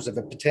in terms of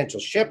a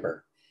potential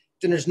shipper,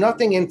 then there's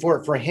nothing in for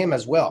it for him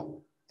as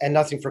well, and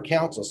nothing for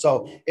council.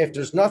 So if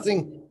there's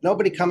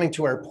nobody coming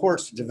to our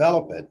ports to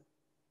develop it,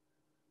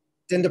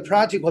 then the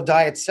project will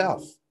die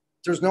itself.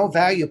 There's no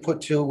value put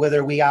to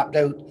whether we opt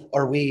out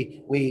or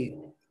we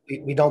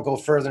don't go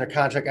further in a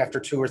contract after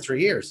 2 or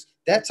 3 years.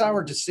 That's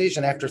our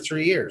decision after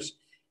 3 years.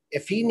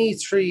 If he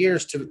needs 3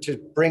 years to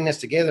bring this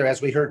together,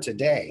 as we heard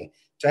today,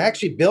 to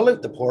actually build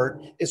out the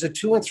port is a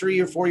 2 and 3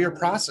 or 4 year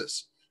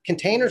process.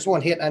 Containers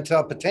won't hit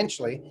until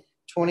potentially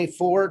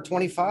 24,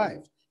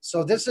 25.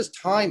 So this is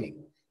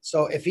timing.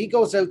 So if he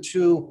goes out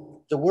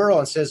to the world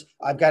and says,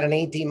 I've got an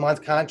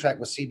 18-month contract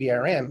with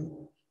CBRM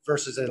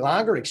versus a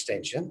longer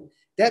extension,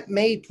 that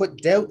may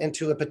put doubt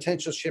into a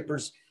potential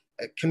shipper's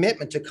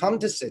commitment to come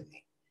to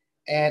Sydney.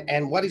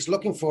 And what he's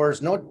looking for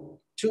is no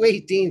 2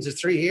 18s or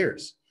 3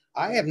 years.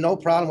 I have no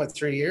problem with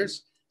 3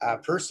 years.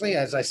 Personally,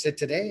 as I said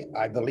today,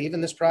 I believe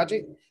in this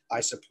project. I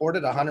support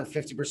it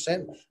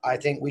 150%. I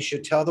think we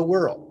should tell the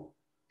world,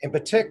 in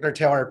particular,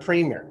 tell our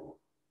premier,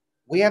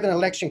 we have an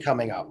election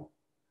coming up.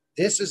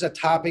 This is a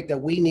topic that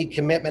we need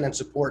commitment and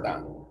support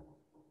on.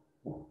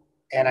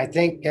 And I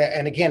think,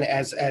 and again,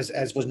 as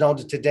was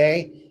noted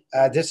today,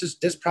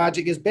 this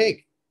project is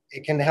big.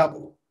 It can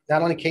help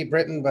not only Cape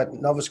Breton, but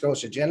Nova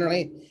Scotia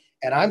generally.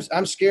 And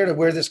I'm scared of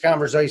where this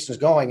conversation is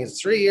going.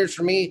 It's 3 years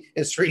for me.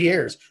 It's 3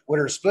 years.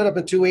 Whether it's split up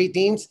in 2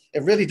 18s,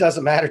 it really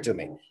doesn't matter to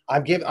me.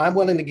 I'm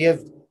willing to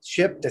give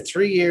SHIP the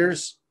 3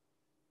 years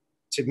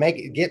to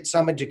get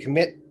someone to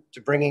commit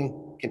to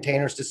bringing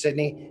containers to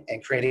Sydney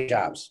and creating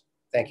jobs.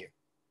 Thank you.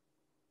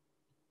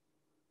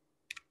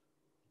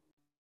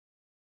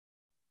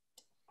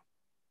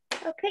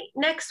 Okay,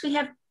 next we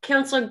have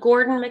Councillor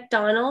Gordon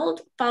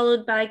McDonald,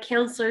 followed by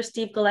Councillor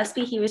Steve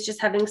Gillespie. He was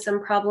just having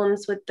some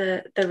problems with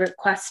the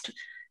request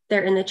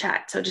there in the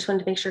chat, so just wanted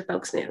to make sure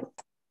folks knew.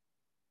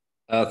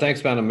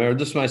 Thanks, Madam Mayor.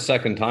 This is my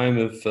second time.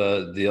 If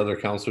the other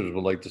councillors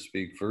would like to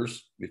speak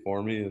first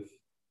before me,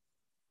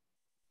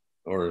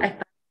 I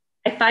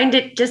find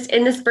it just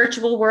in this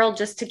virtual world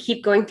just to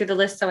keep going through the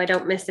list so I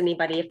don't miss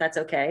anybody, if that's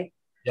okay.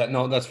 Yeah,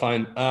 no, that's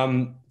fine.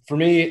 For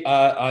me,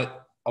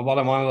 what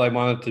I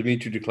wanted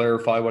Dimitri to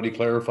clarify what he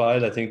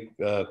clarified, I think,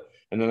 and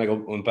then I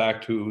went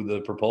back to the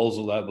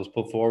proposal that was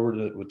put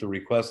forward with the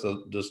request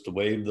of just to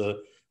waive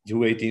the 2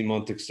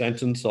 18-month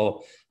extension.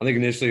 So I think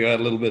initially I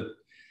got a little bit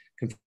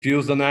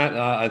confused on that.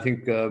 I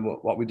think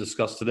what we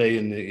discussed today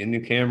in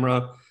the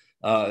camera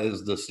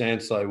is the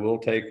stance I will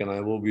take, and I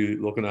will be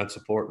looking at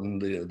supporting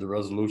the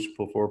resolution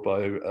put forward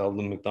by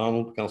Alden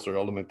McDonald, Councillor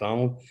Alden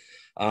McDonald.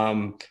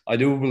 I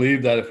do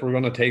believe that if we're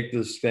going to take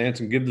this stance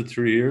and give the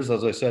 3 years,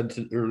 as I said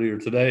earlier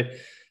today,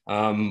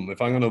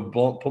 if I'm going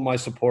to put my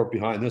support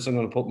behind this, I'm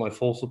going to put my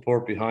full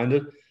support behind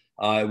it.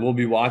 I will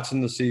be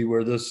watching to see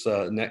where this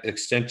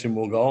extension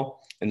will go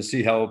and to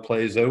see how it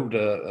plays out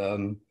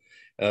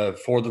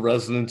for the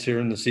residents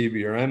here in the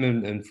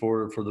CBRM and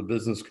for the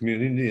business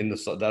community and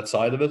that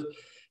side of it.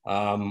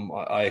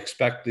 I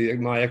expect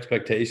my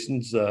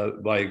expectations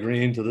by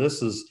agreeing to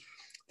this is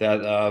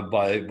that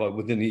by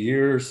within a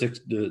year, 6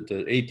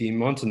 to 18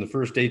 months, in the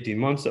first 18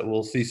 months, that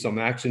we'll see some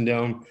action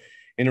down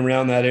in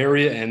around that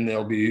area, and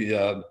there'll be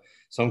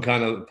some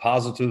kind of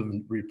positive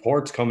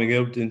reports coming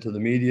out into the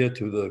media,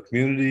 to the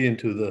community, and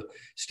to the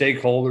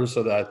stakeholders,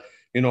 so that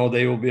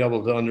they will be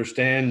able to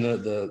understand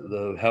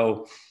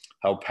how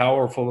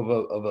powerful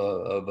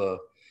of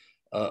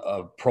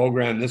a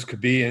program this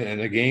could be,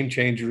 and a game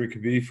changer it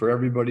could be for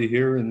everybody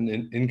here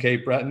in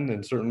Cape Breton,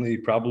 and certainly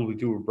probably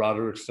to a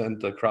broader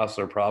extent across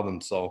our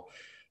province. So,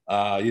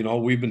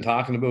 we've been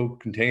talking about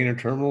container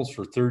terminals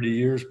for 30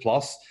 years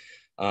plus,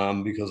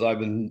 because I've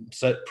been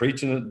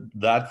preaching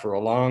that for a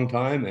long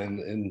time.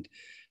 And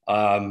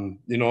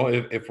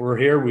if we're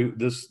here,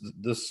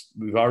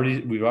 we've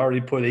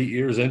already put 8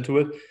 years into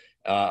it.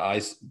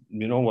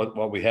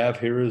 What we have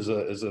here is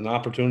an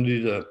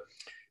opportunity to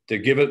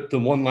give it the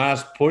one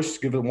last push,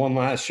 give it one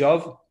last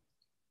shove.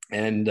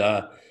 And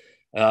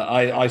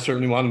I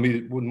certainly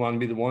wouldn't want to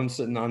be the one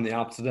sitting on the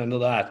opposite end of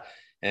that.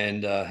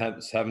 And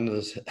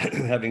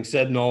having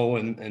said no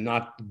and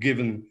not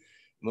given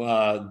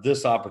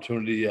this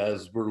opportunity,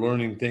 as we're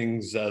learning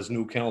things as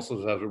new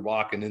councilors, as we're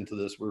walking into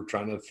this, we're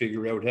trying to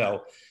figure out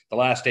how the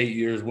last 8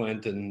 years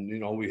went. And, you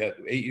know, we had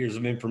 8 years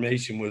of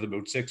information with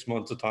about 6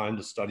 months of time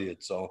to study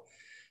it. So,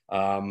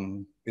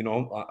 you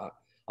know,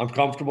 I'm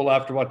comfortable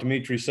after what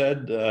Dimitri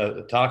said,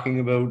 talking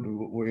about,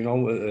 you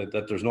know,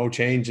 that there's no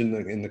change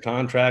in the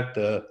contract.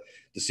 The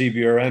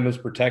CBRM is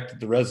protected,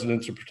 the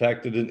residents are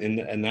protected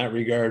in that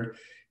regard.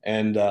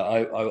 And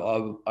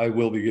I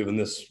will be giving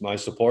this my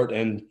support.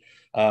 And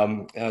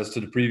as to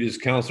the previous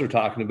councillor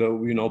talking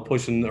about, you know,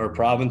 pushing our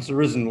province,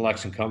 there is an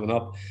election coming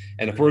up.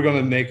 And if we're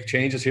going to make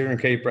changes here in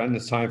Cape Breton,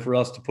 it's time for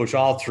us to push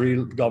all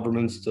three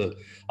governments, to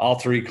all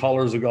three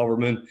colors of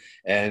government.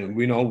 And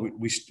we know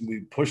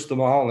we push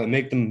them all and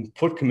make them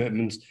put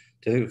commitments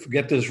to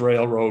get this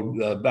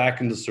railroad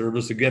back into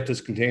service, to get this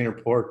container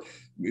port,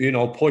 you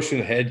know, pushing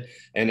ahead.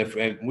 And if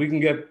we can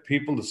get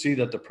people to see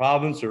that the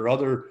province or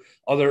other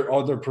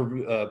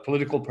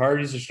political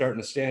parties are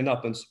starting to stand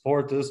up and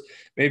support this,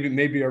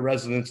 maybe our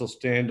residents will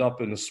stand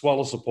up in a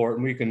swell of support,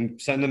 and we can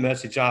send a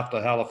message off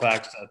to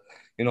Halifax that,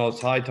 you know,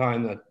 it's high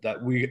time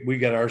that we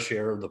get our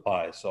share of the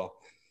pie. So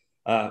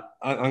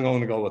I'm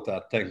going to go with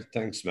that.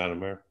 Thanks, Madam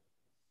Mayor.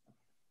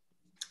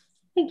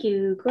 Thank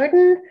you,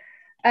 Gordon.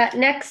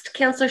 Next,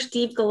 Councillor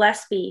Steve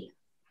Gillespie.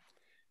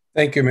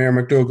 Thank you, Mayor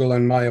McDougall,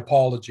 and my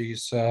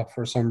apologies.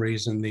 For some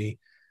reason, the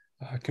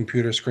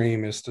computer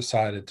screen has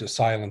decided to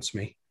silence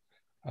me,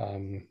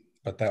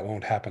 but that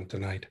won't happen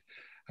tonight.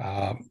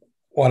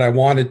 What I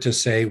wanted to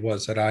say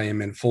was that I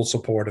am in full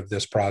support of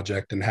this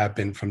project and have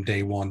been from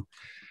day one.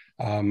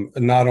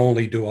 Not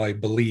only do I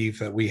believe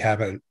that we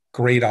have a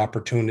great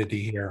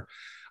opportunity here,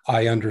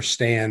 I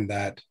understand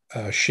that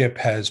SHIP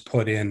has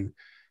put in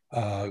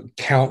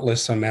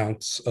countless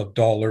amounts of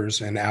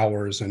dollars and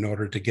hours in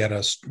order to get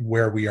us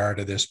where we are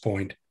to this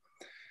point.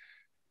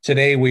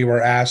 Today, we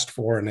were asked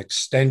for an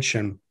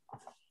extension,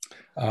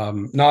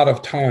 not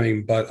of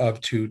time,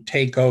 but to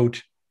take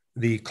out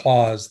the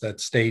clause that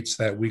states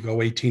that we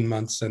go 18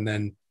 months and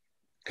then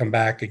come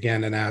back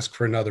again and ask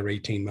for another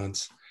 18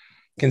 months.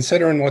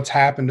 Considering what's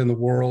happened in the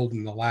world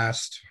in the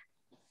last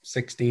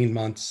 16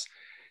 months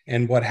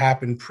and what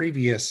happened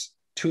previous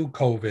to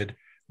COVID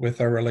with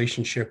our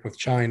relationship with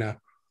China,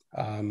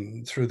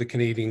 through the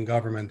Canadian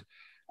government,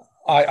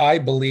 I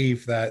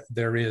believe that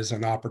there is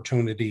an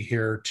opportunity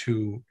here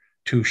to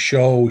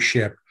show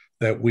SHIP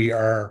that we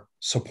are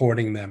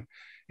supporting them,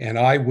 and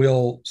I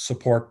will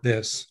support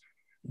this.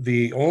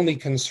 The only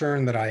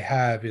concern that I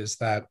have is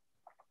that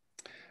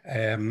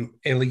a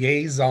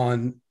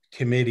liaison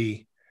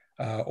committee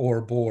or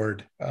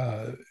board,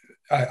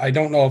 I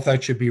don't know if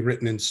that should be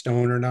written in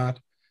stone or not.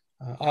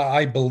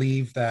 I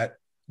believe that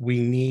we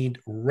need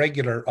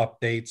regular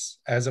updates,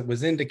 as it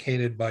was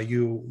indicated by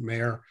you,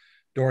 Mayor,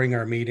 during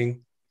our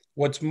meeting.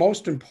 What's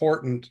most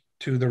important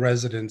to the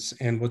residents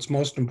and what's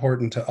most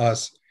important to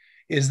us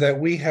is that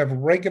we have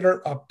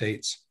regular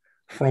updates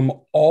from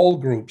all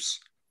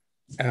groups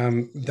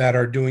that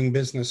are doing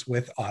business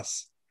with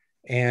us.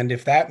 And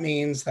if that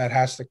means that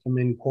has to come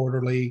in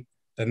quarterly,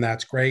 then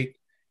that's great.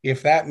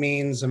 If that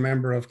means a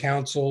member of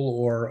council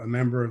or a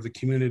member of the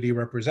community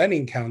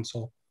representing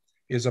council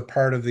is a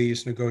part of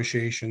these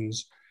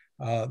negotiations,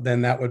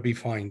 then that would be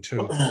fine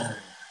too.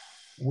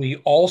 We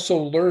also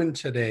learned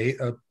today,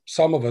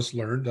 some of us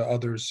learned,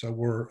 others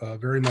were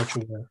very much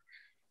aware,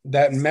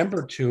 that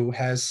Member 2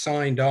 has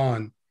signed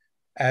on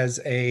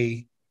as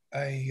a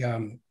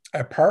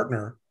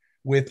partner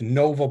with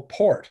Nova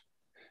Port,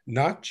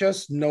 not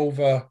just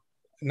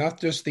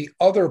the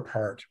other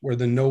part where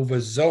the Nova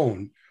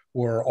Zone,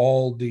 where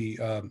all the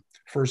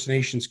First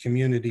Nations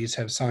communities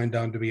have signed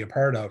on to be a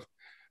part of,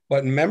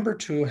 but Member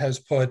 2 has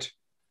put,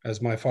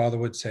 as my father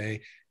would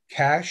say,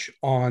 cash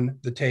on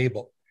the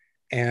table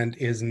and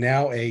is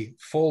now a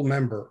full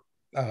member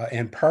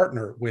and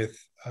partner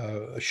with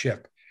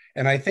SHIP.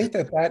 And I think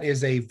that that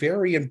is a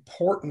very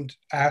important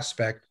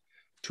aspect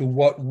to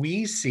what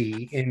we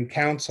see in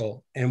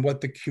council and what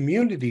the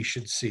community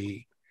should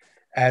see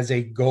as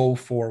a go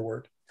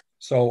forward.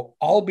 So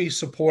I'll be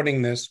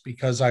supporting this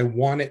because I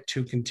want it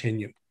to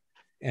continue.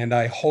 And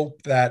I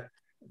hope that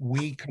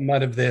we come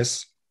out of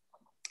this,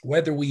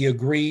 whether we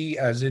agree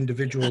as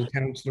individual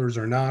councillors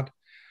or not,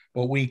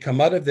 but we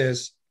come out of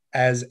this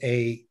as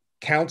a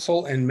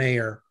council and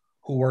mayor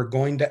who are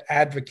going to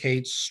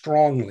advocate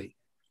strongly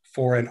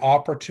for an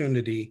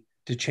opportunity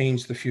to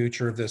change the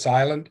future of this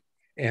island.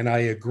 And I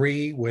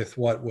agree with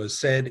what was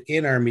said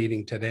in our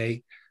meeting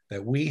today,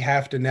 that we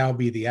have to now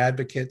be the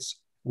advocates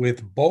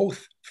with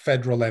both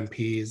federal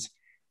MPs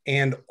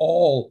and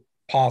all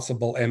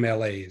possible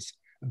MLAs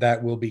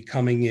that will be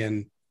coming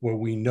in where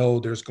we know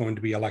there's going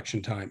to be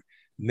election time.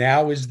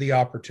 Now is the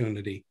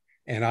opportunity.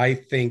 And I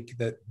think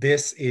that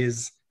this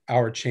is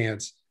our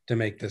chance to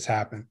make this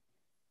happen.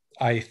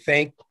 I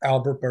thank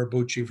Albert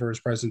Barbucci for his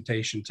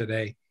presentation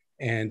today,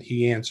 and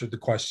he answered the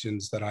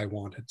questions that I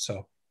wanted.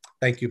 So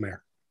thank you,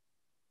 Mayor.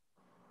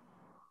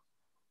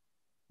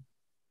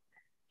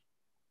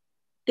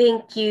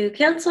 Thank you,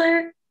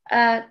 Councillor.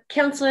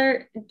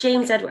 Councillor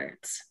James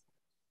Edwards.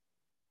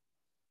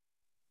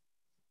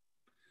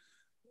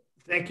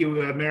 Thank you,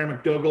 Mayor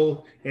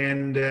McDougall,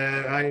 and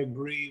I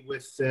agree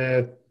with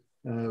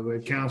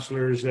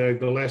Councillors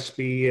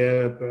Gillespie,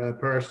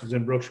 Parsons,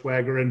 and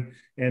Bruchswager,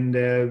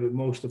 and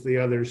most of the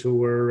others who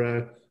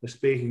were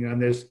speaking on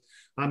this.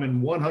 I'm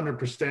in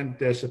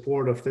 100%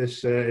 support of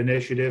this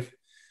initiative.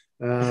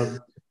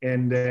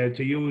 And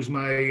to use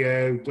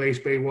my Glace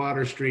Bay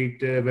Water Street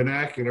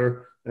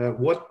vernacular,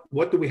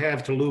 what do we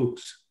have to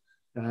lose?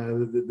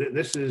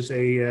 This is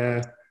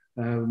a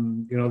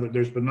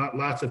there's been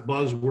lots of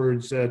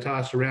buzzwords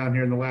tossed around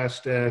here in the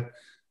last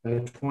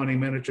 20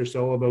 minutes or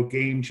so about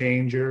game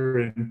changer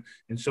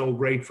and so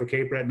great for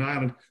Cape Breton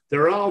Island.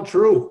 They're all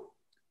true.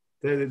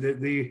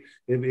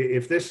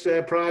 If this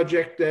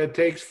project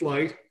takes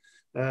flight,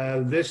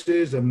 this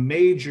is a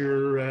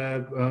major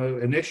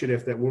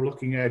initiative that we're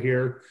looking at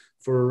here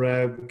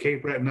for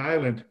Cape Breton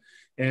Island.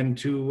 And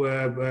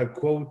to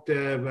quote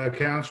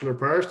Councillor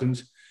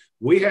Parsons,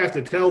 we have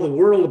to tell the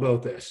world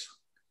about this.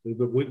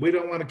 We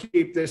don't want to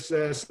keep this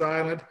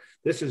silent.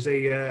 This is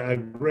a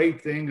great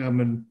thing.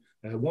 I'm in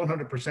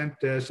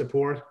 100%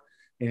 support,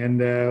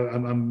 and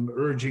I'm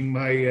urging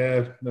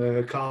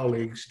my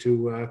colleagues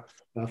to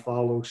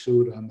follow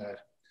suit on that.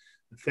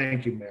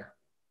 Thank you, Mayor.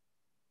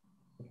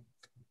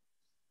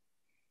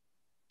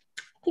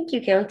 Thank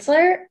you,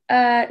 Councillor.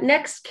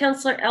 Next,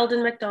 Councillor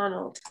Eldon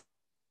McDonald.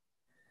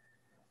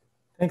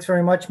 Thanks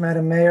very much,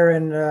 Madam Mayor,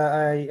 and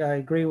I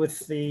agree with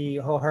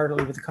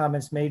wholeheartedly with the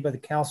comments made by the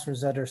councillors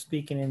that are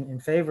speaking in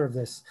favor of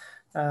this.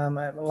 I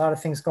have a lot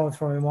of things going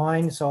through my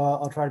mind, so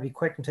I'll try to be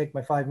quick and take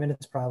my 5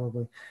 minutes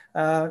probably.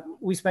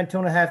 We spent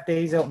 2.5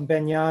 days out in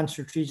Benyan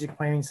strategic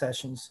planning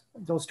sessions.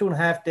 Those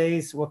 2.5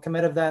 days, what came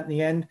out of that in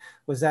the end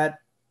was that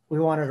we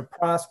wanted a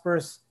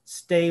prosperous,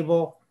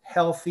 stable,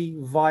 healthy,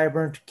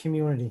 vibrant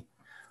community.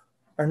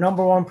 Our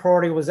number one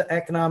priority was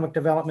economic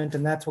development,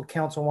 and that's what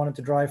council wanted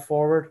to drive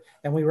forward.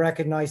 And we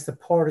recognize the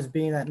port as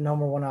being that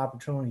number one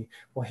opportunity.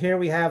 Well, here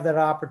we have that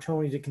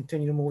opportunity to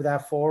continue to move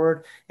that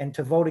forward, and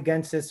to vote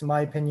against this, in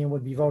my opinion,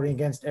 would be voting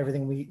against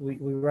everything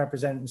we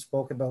represented and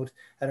spoke about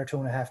at our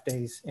 2.5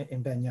 days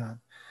in Benyan.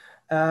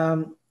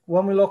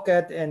 When we look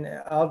at, and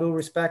all due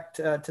respect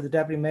to the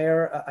Deputy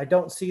Mayor, I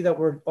don't see that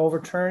we're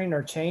overturning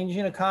or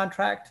changing a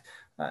contract.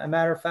 A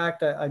matter of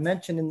fact, I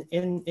mentioned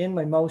in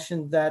my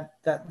motion that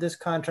this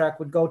contract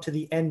would go to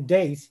the end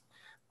date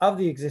of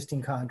the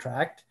existing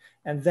contract,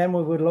 and then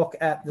we would look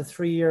at the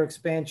 3-year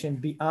expansion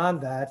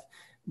beyond that.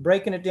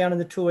 Breaking it down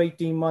into 2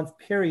 18-month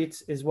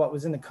periods is what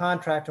was in the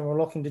contract, and we're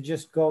looking to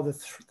just go the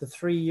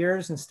 3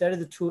 years instead of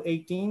the 2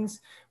 18s.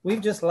 We've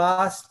just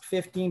lost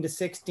 15 to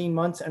 16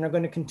 months and are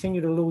going to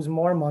continue to lose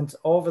more months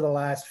over the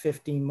last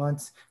 15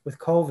 months with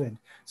COVID.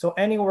 So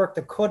any work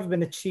that could have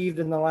been achieved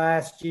in the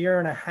last 1.5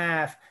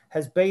 years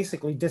has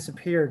basically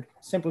disappeared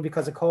simply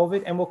because of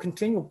COVID, and will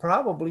continue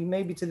probably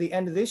maybe to the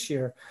end of this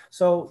year.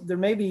 So there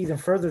may be even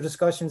further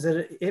discussions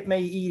that it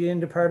may eat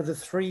into part of the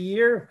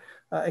 3-year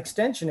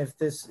extension if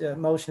this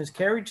motion is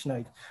carried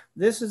tonight.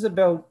 This is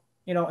about,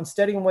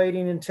 instead of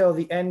waiting until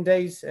the end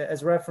date,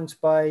 as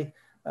referenced by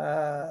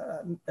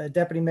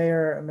Deputy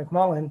Mayor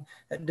McMullen,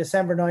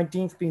 December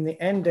 19th being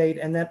the end date,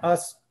 and then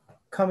us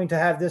coming to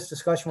have this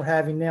discussion we're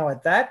having now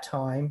at that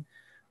time.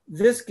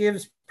 This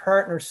gives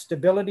partners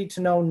stability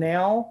to know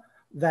now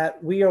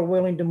that we are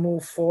willing to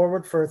move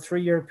forward for a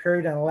 3-year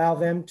period and allow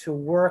them to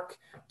work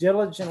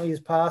diligently as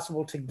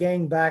possible to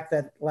gain back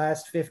that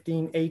last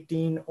 15,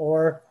 18,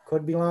 or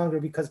could be longer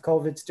because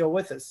COVID's still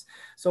with us.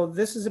 So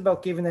this is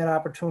about giving that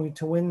opportunity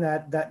to win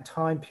that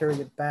time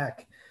period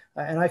back.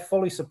 And I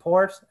fully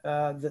support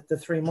the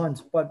 3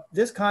 months, but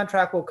this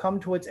contract will come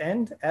to its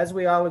end, as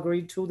we all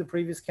agreed to, the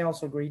previous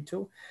council agreed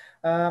to.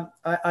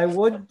 I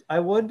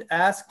would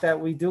ask that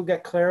we do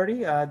get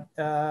clarity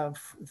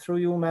through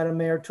you, Madam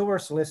Mayor, to our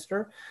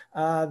solicitor,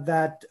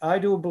 that I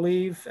do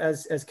believe,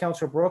 as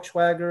Councillor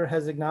Bruchswager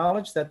has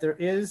acknowledged, that there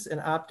is an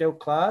opt-out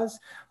clause.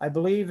 I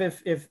believe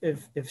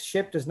if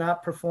SHIP does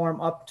not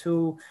perform up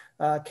to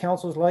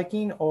council's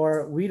liking,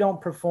 or we don't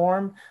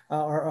perform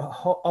or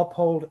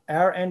uphold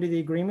our end of the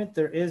agreement,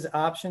 there is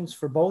options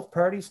for both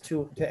parties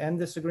to end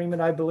this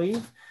agreement, I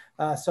believe.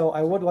 So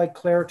I would like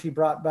clarity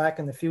brought back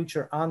in the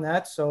future on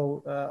that.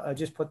 So I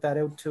just put that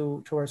out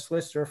to our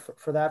solicitor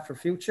for that for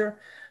future.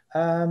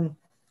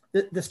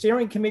 The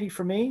steering committee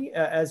for me,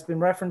 has been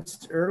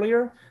referenced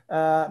earlier.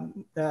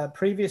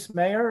 Previous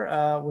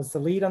mayor was the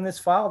lead on this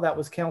file. That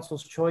was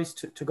council's choice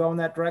to go in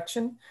that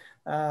direction.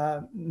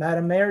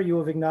 Madam Mayor, you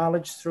have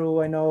acknowledged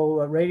through, I know,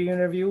 radio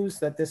interviews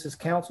that this is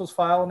council's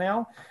file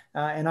now.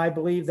 And I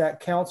believe that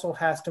council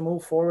has to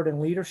move forward in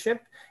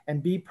leadership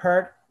and be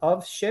part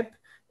of SHIP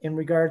in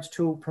regards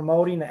to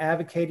promoting,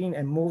 advocating,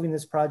 and moving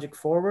this project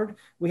forward.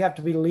 We have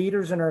to be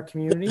leaders in our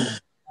community,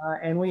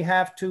 and we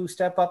have to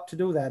step up to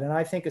do that. And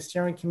I think a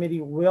steering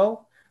committee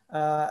will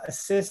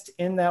assist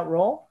in that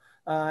role,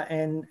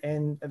 and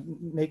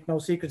make no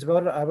secrets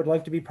about it. I would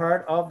like to be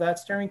part of that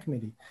steering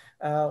committee.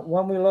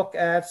 When we look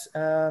at,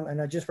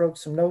 and I just wrote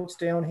some notes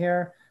down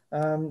here,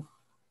 the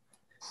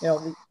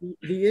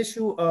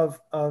issue of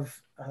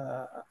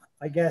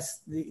I guess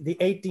the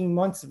 18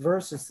 months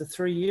versus the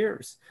 3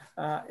 years.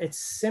 It's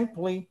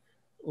simply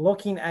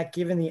looking at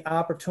giving the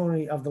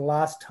opportunity of the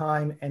lost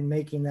time and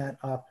making that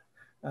up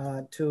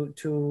to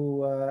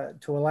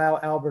allow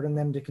Albert and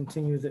them to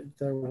continue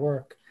their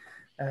work.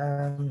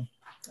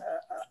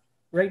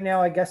 Right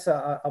now, I guess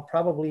I'll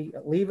probably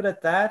leave it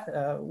at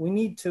that. We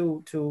need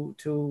to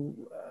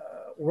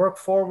work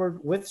forward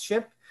with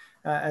SHIP,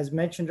 as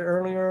mentioned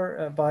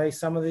earlier by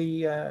some of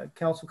the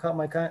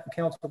my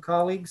council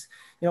colleagues.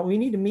 You know, we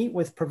need to meet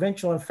with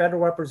provincial and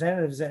federal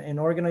representatives and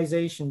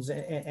organizations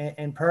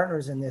and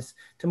partners in this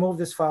to move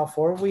this file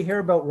forward. We hear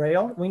about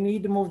rail. We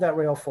need to move that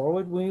rail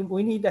forward.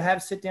 We need to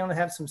sit down and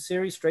have some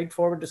serious,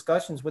 straightforward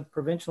discussions with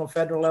provincial and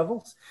federal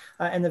levels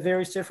and the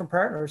various different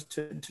partners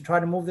to try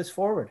to move this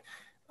forward.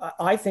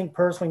 I think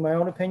personally, my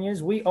own opinion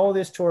is we owe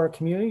this to our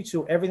community,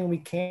 to everything we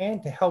can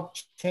to help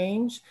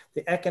change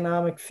the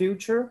economic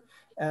future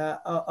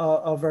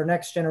of our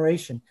next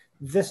generation.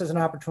 This is an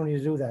opportunity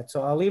to do that.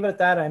 So I'll leave it at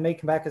that. I may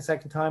come back a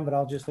second time, but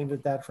I'll just leave it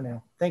at that for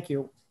now. Thank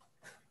you.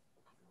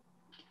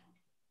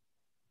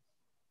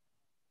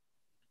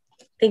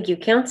 Thank you,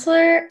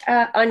 Councillor.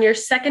 On your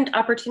second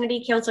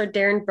opportunity, Councillor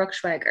Darren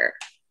Bruckschwager.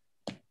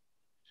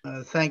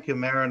 Thank you,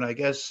 Mayor. And I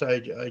guess I'm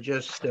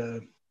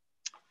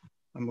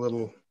a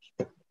little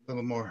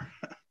more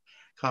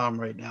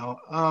calm right now.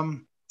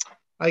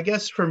 I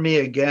guess for me,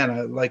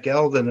 again, like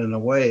Eldon in a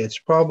way, it's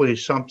probably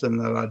something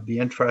that I'd be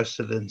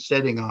interested in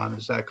sitting on,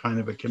 is that kind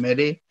of a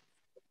committee,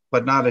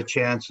 but not a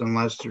chance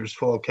unless there's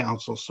full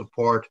council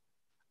support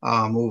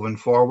moving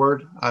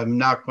forward. I'm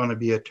not going to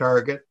be a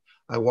target.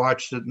 I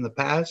watched it in the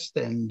past,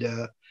 and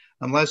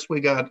unless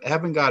we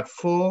haven't got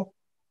full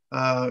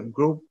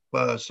group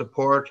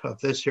support of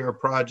this here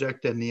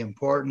project and the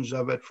importance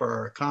of it for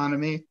our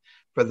economy,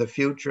 for the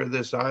future of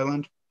this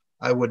island,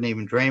 I wouldn't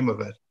even dream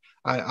of it.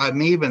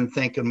 I'm even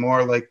thinking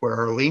more like where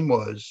Arlene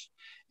was,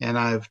 and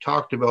I've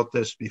talked about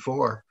this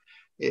before.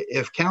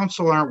 If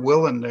council aren't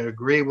willing to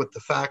agree with the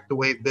fact the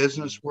way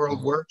business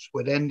world works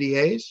with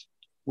NDAs,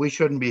 we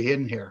shouldn't be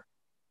in here.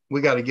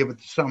 We got to give it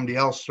to somebody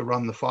else to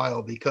run the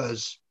file,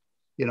 because,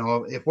 you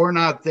know, if we're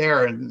not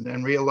there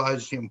and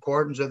realize the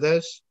importance of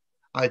this,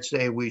 I'd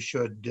say we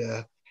should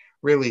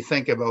really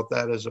think about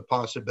that as a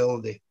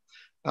possibility.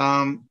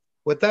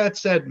 With that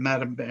said,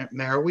 Madam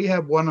Mayor, we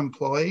have one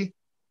employee,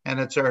 and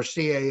it's our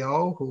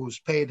CAO, who's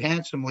paid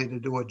handsomely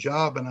to do a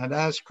job. And I'd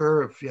ask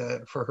her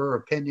for her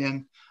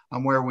opinion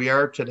on where we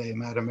are today,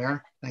 Madam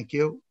Mayor. Thank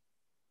you.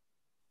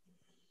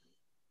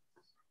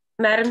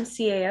 Madam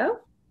CAO.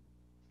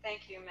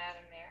 Thank you,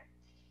 Madam Mayor.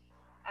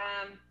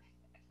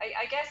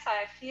 I guess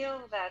I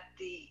feel that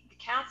the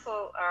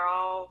council are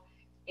all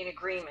in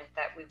agreement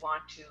that we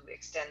want to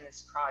extend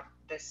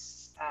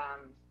this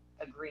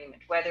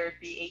agreement, whether it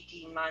be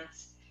 18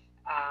 months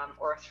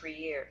or 3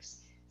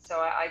 years. So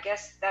I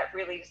guess that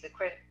really is the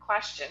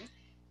question.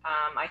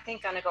 I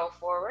think on a go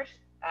forward,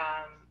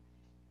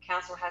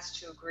 council has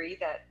to agree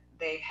that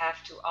they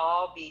have to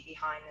all be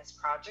behind this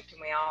project, and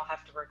we all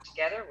have to work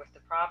together with the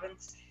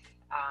province,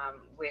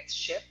 with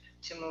SHIP,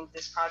 to move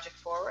this project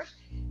forward.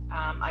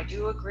 I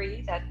do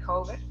agree that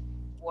COVID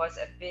was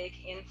a big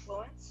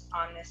influence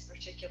on this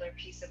particular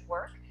piece of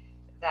work,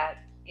 that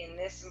in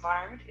this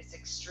environment it's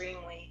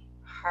extremely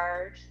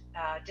hard,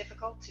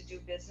 difficult to do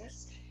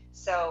business.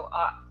 So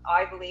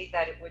I believe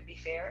that it would be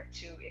fair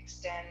to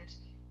extend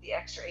the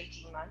extra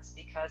 18 months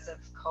because of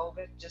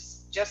COVID,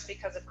 just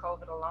because of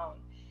COVID alone,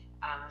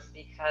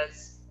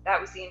 because that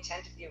was the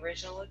intent of the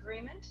original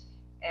agreement,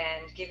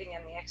 and giving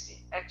them the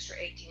extra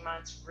 18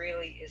 months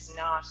really is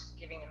not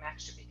giving them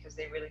extra, because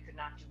they really could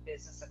not do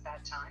business at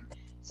that time.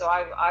 So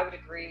I would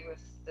agree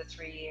with the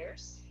 3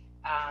 years.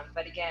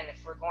 But again,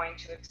 if we're going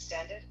to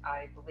extend it,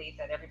 I believe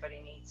that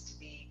everybody needs to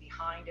be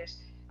behind it.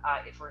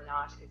 If we're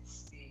not, it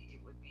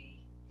would be,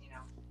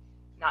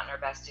 not in our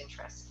best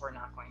interest if we're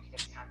not going to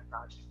get behind the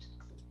project.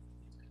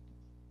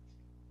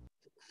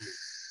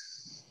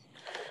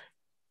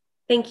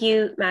 Thank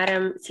you,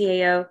 Madam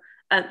CAO.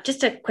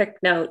 Just a quick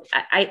note.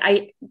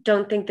 I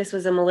don't think this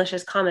was a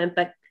malicious comment,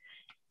 but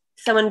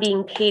someone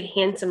being paid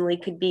handsomely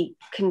could be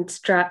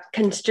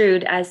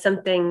construed as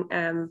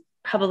something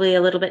probably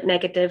a little bit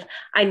negative.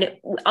 I know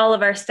all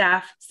of our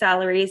staff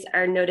salaries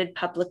are noted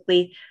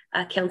publicly.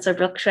 Councillor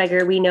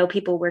Bruckschwager, we know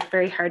people work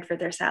very hard for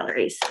their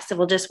salaries. So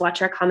we'll just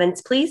watch our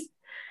comments, please.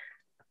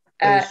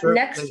 Next,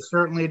 they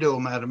certainly do,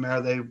 Madam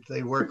Mayor.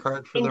 They work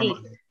hard for their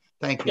money.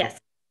 Thank you. Yes.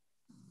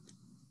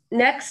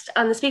 Next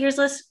on the speakers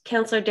list,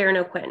 Councillor Darren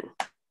O'Quinn.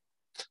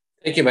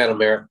 Thank you, Madam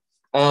Mayor.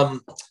 I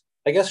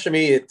guess for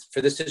me, for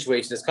this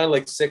situation, it's kind of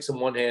like 6 on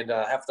one hand,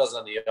 half a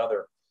dozen on the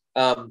other.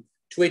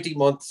 2 18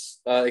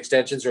 months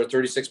extensions or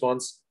 36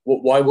 months.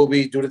 Why will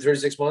we do it at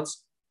 36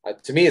 months?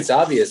 To me, it's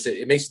obvious.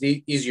 It makes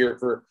it easier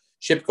for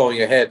SHIP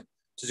going ahead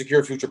to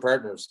secure future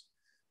partners.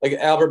 Like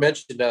Albert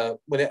mentioned,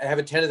 when I have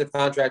a tentative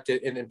contract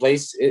in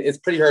place, it's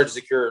pretty hard to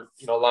secure,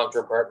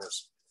 long-term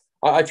partners.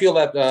 I feel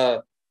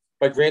that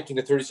by granting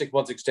the 36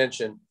 months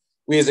extension,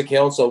 we as a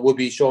council will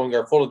be showing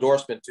our full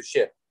endorsement to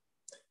SHIP.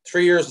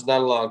 3 years is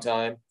not a long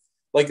time.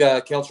 Like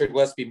Councillor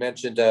Gillespie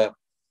mentioned, they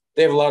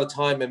have a lot of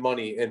time and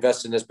money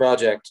invested in this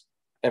project.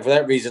 And for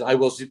that reason, I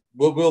will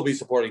be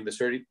supporting the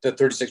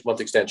 36-month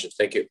extension.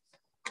 Thank you.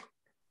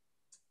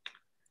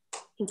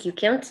 Thank you,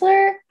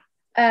 Councillor.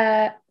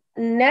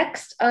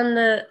 Next on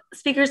the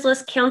speakers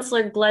list,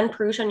 Councillor Glenn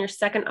Perouche, on your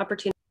second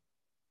opportunity.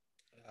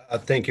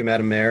 Thank you,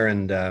 Madam Mayor,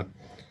 and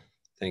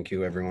thank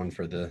you everyone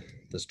for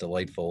this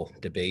delightful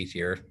debate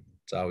here.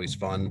 It's always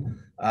fun.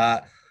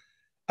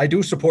 I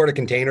do support a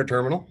container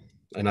terminal,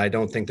 and I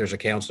don't think there's a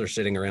councillor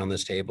sitting around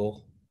this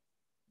table,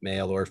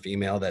 male or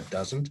female, that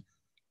doesn't.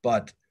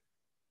 But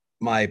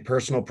my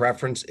personal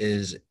preference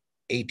is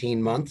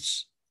 18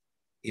 months.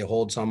 You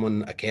hold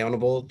someone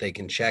accountable, they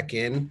can check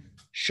in,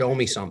 show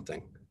me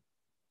something.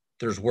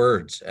 There's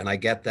words, and I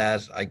get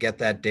that. I get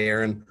that,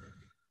 Darren,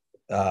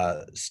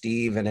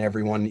 Steve, and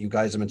everyone. You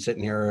guys have been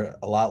sitting here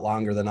a lot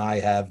longer than I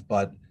have,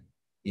 but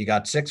you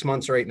got 6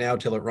 months right now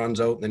till it runs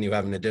out, and then you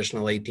have an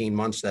additional 18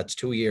 months. That's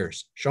 2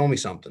 years. Show me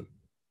something.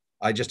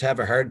 I just have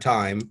a hard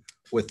time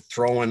with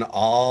throwing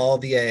all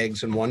the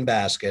eggs in one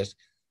basket,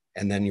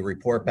 and then you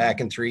report back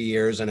in 3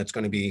 years, and it's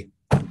going to be,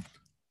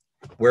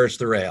 where's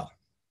the rail?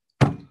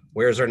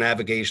 Where's our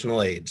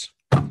navigational aids?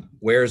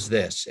 Where's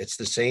this? It's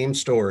the same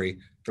story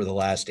for the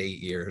last 8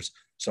 years.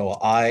 So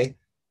I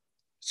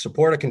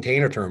support a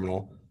container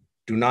terminal,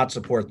 do not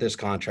support this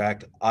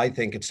contract. I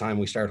think it's time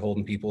we start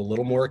holding people a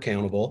little more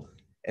accountable,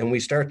 and we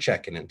start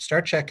checking in.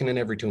 Start checking in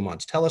every 2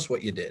 months. Tell us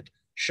what you did.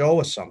 Show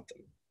us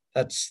something.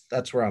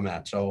 That's where I'm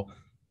at. So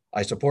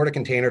I support a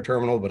container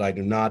terminal, but I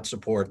do not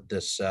support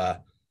this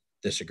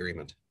this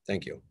agreement.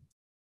 Thank you.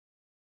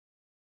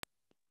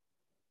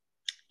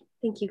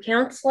 Thank you,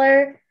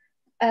 Councillor.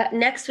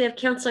 Next, we have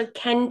Councillor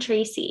Ken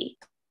Tracy.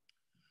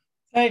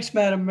 Thanks,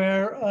 Madam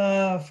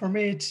Mayor. For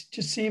me, it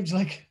just seems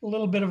like a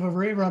little bit of a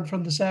rerun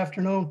from this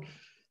afternoon.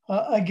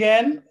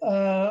 Again,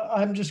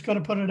 I'm just going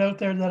to put it out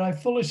there that I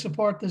fully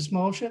support this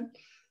motion,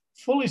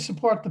 fully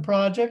support the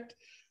project.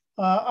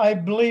 I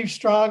believe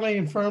strongly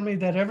and firmly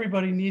that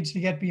everybody needs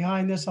to get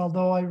behind this,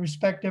 although I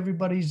respect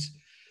everybody's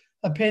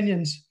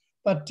opinions.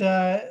 But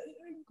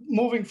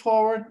moving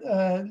forward,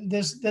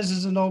 this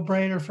is a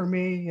no-brainer for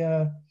me.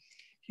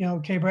 You know,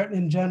 Cape Breton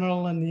in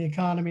general and the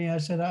economy, I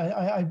said,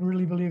 I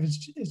really believe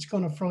it's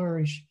going to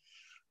flourish.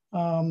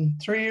 3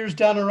 years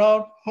down the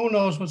road, who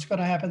knows what's going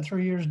to happen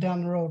 3 years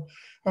down the road?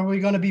 Are we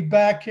going to be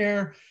back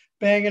here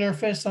banging our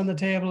fists on the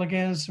table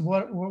against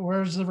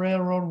where's the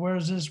railroad?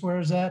 Where's this?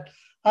 Where's that?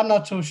 I'm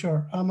not so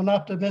sure. I'm an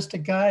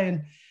optimistic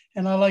guy,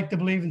 and I like to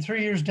believe in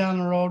 3 years down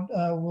the road,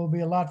 we'll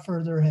be a lot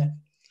further ahead.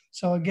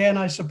 So again,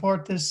 I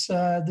support this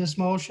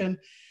motion.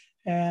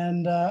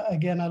 And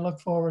again, I look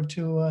forward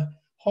to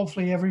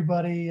hopefully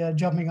everybody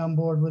jumping on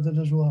board with it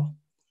as well.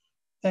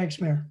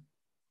 Thanks, Mayor.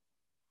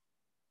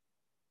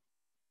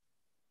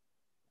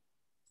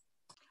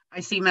 I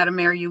see, Madam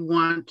Mayor, you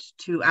want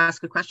to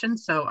ask a question,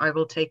 so I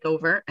will take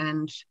over.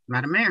 And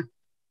Madam Mayor.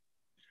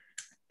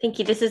 Thank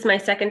you. This is my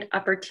second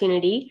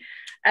opportunity.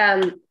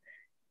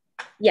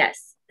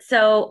 Yes,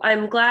 so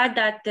I'm glad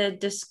that the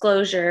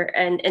disclosure,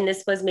 and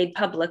this was made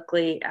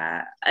publicly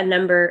I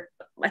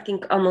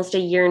think almost a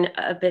year and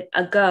a bit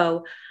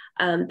ago,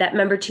 that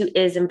Member 2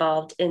 is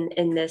involved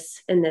in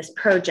this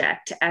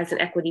project as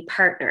an equity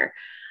partner.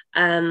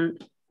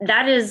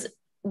 That is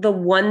the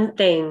one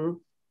thing,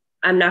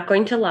 I'm not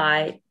going to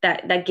lie,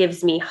 that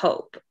gives me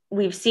hope.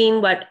 We've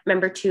seen what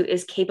Member 2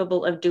 is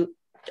capable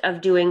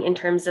of doing in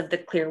terms of the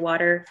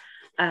Clearwater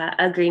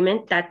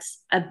agreement. That's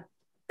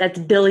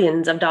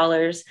billions of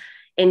dollars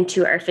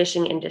into our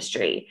fishing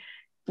industry.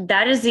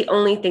 That is the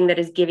only thing that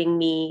is giving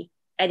me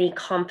any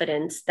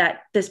confidence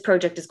that this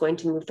project is going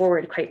to move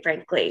forward, quite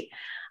frankly.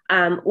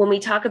 When we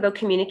talk about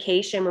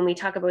communication, when we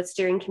talk about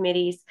steering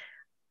committees,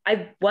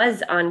 I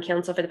was on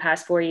council for the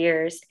past 4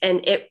 years,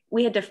 and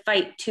we had to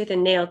fight tooth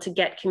and nail to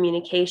get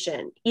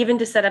communication, even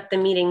to set up the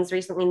meetings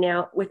recently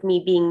now with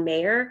me being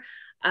mayor.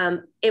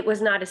 It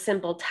was not a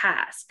simple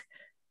task.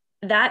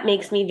 That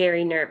makes me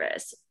very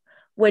nervous.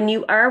 When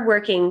you are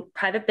working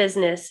private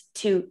business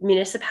to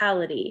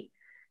municipality,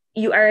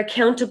 you are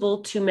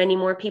accountable to many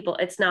more people.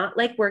 It's not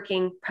like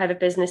working private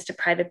business to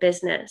private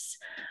business.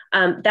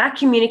 That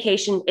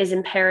communication is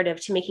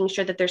imperative to making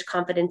sure that there's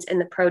confidence in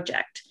the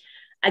project.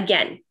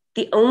 Again,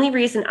 the only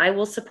reason I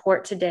will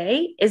support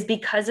today is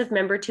because of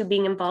Member 2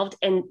 being involved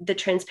in the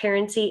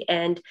transparency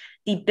and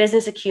the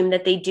business acumen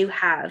that they do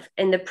have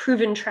and the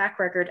proven track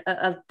record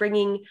of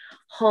bringing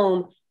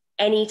home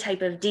any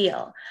type of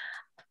deal.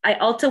 I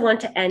also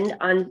want to end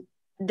on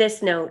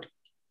this note,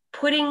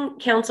 putting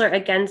councillor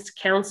against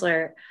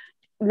councillor,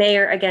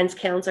 mayor against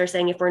councillor,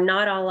 saying if we're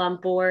not all on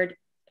board,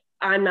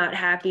 I'm not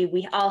happy,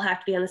 we all have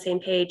to be on the same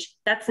page.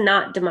 That's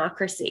not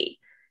democracy.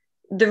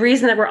 The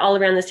reason that we're all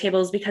around this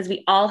table is because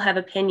we all have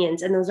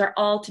opinions, and those are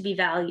all to be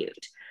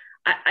valued.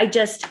 I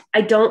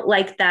don't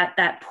like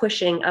that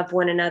pushing of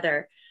one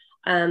another.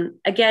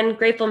 Again,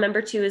 grateful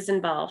Member 2 is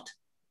involved.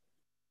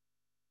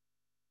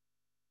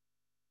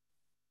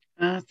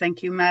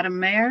 Thank you, Madam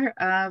Mayor.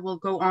 We'll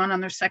go on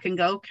their second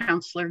go,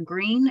 Councillor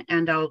Green,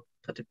 and I'll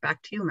put it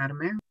back to you, Madam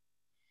Mayor.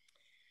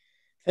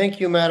 Thank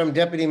you, Madam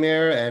Deputy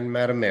Mayor and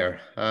Madam Mayor.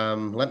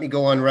 Let me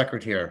go on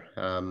record here.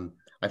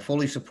 I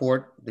fully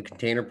support the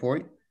container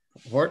report,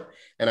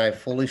 and I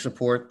fully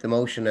support the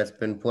motion that's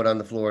been put on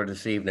the floor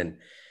this evening.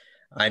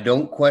 I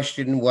don't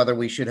question whether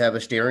we should have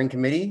a steering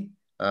committee.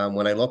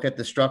 When I look at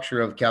the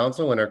structure of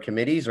council, and our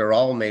committees are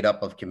all made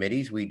up of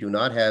committees, we do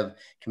not have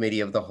committee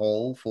of the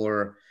whole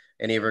for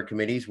any of our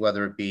committees,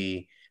 whether it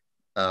be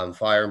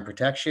fire and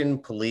protection,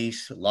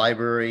 police,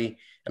 library,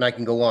 and I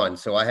can go on.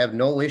 So I have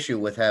no issue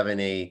with having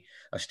a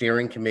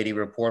steering committee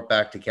report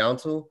back to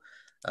council.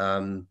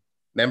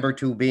 Member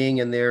 2 being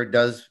in there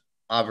does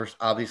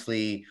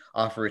obviously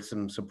offer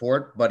some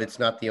support, but it's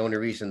not the only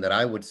reason that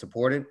I would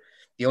support it.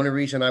 The only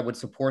reason I would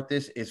support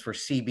this is for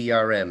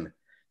CBRM,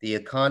 the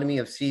economy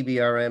of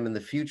CBRM and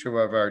the future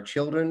of our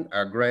children,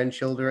 our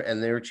grandchildren,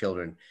 and their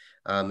children.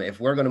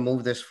 If we're going to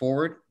move this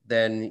forward,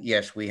 then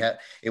yes,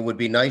 it would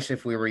be nice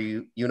if we were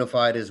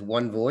unified as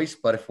one voice,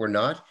 but if we're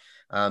not,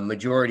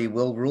 majority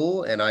will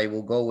rule, and I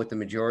will go with the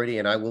majority,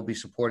 and I will be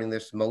supporting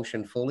this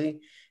motion fully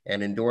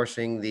and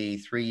endorsing the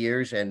 3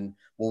 years and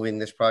moving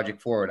this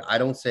project forward. I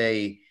don't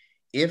say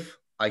if,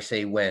 I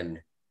say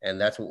when, and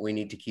that's what we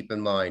need to keep in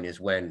mind is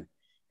when,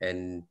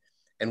 and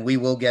we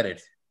will get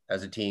it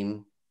as a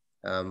team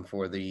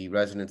for the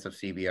residents of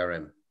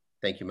CBRM.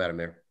 Thank you, Madam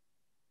Mayor.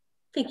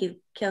 Thank you,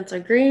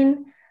 Councillor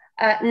Green.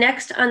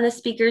 Next on the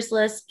speakers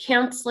list,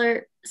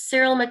 Councillor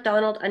Cyril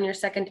McDonald on your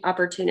second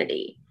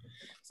opportunity.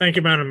 Thank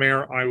you, Madam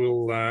Mayor. I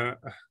will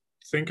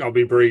think I'll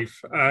be brief.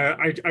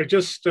 I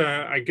guess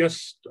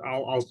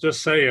I'll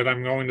just say it.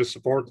 I'm going to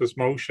support this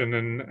motion,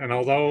 and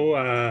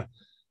although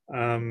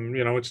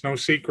you know, it's no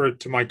secret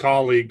to my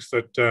colleagues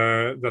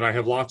that I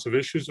have lots of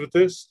issues with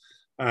this.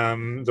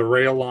 The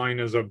rail line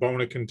is a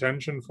bone of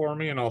contention for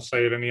me, and I'll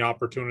say it any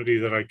opportunity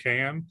that I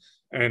can.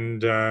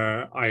 And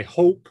I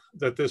hope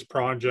that this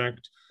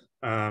project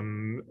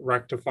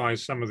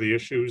rectifies some of the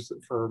issues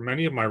for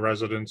many of my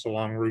residents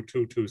along Route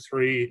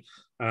 223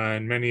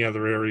 and many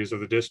other areas of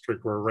the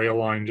district where rail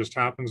line just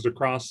happens to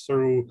cross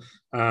through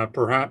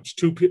perhaps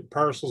two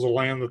parcels of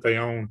land that they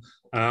own.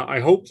 I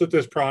hope that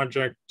this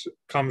project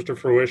comes to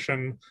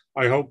fruition.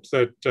 I hope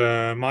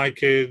that my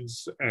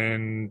kids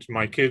and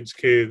my kids'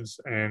 kids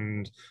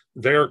and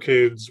their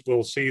kids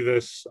will see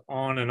this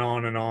on and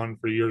on and on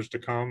for years to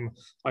come.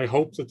 I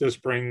hope that this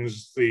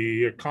brings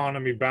the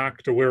economy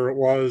back to where it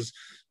was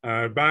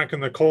back in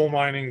the coal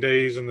mining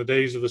days and the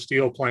days of the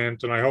steel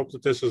plant. And I hope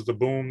that this is the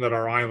boom that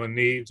our island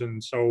needs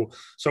and so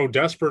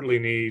desperately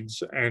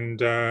needs.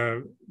 And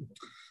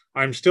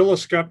I'm still a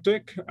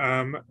skeptic,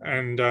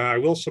 and I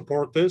will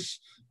support this.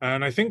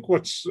 And I think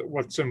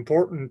what's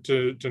important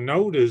to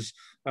note is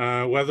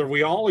whether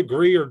we all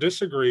agree or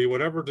disagree,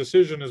 whatever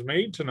decision is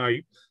made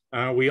tonight,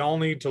 we all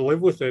need to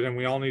live with it and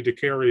we all need to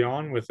carry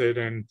on with it.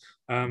 And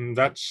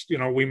that's, you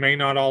know, we may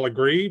not all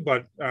agree,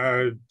 but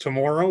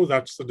tomorrow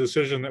that's the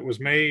decision that was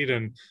made,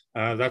 and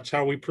that's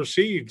how we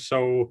proceed.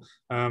 So,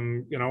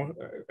 you know,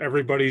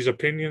 everybody's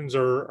opinions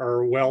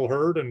are well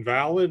heard and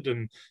valid.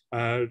 And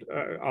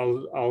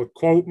I'll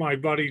quote my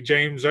buddy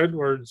James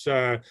Edwards,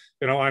 you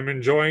know, I'm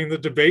enjoying the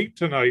debate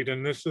tonight,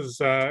 and this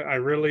is, I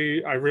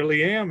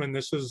really am. And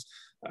this is,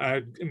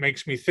 it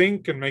makes me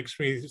think and makes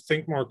me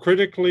think more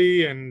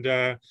critically.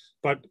 And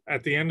but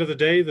at the end of the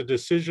day, the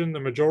decision, the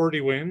majority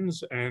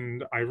wins,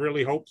 and I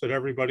really hope that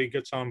everybody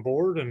gets on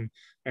board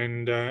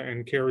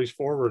and carries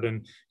forward.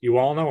 And you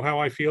all know how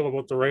I feel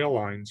about the rail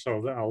line,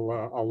 so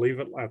I'll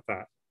leave it at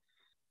that.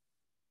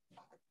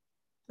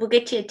 We'll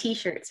get you a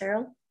T-shirt,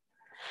 Cyril.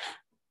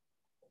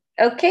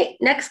 Okay,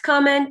 next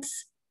comment,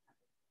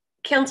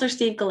 Councillor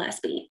Steve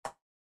Gillespie.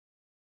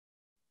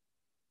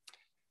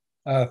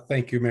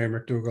 Thank you, Mayor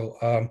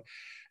McDougall.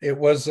 It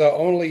was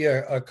only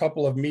a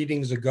couple of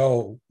meetings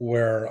ago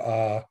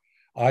where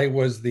I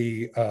was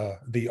the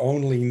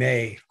only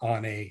nay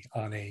on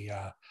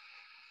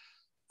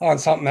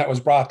something that was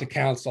brought to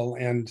council,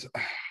 and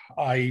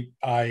I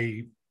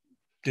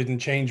didn't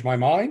change my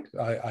mind.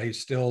 I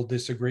still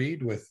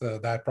disagreed with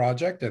that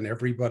project, and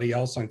everybody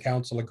else on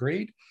council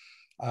agreed.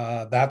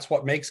 That's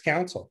what makes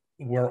council.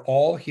 We're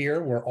all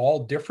here. We're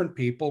all different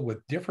people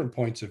with different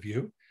points of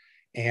view.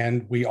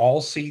 And we all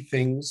see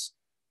things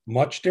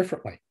much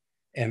differently.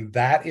 And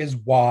that is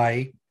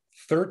why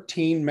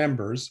 13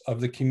 members of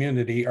the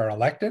community are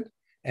elected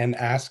and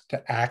asked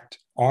to act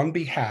on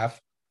behalf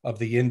of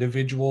the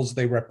individuals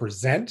they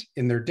represent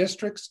in their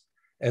districts,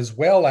 as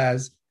well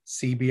as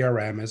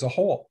CBRM as a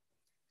whole.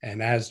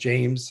 And as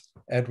James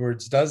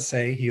Edwards does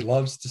say, he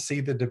loves to see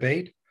the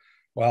debate.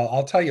 Well,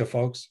 I'll tell you,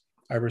 folks,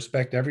 I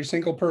respect every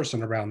single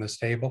person around this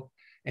table,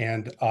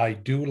 and I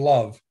do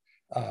love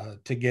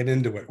to get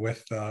into it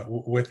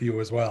with you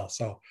as well.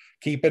 So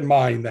keep in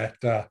mind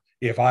that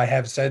if I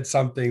have said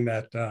something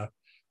that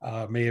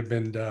may have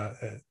been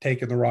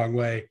taken the wrong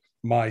way,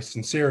 my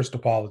sincerest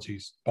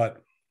apologies.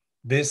 But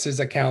this is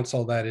a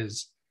council that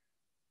is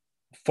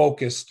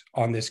focused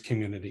on this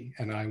community,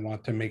 and I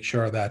want to make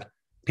sure that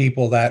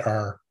people that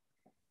are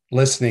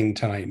listening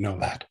tonight know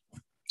that.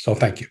 So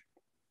thank you.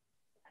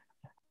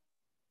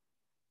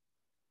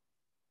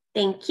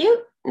 Thank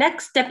you.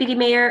 Next, Deputy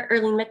Mayor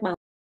Erling McMullen.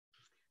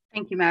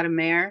 Thank you, Madam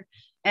Mayor.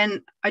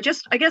 And I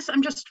guess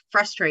I'm just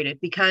frustrated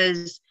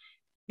because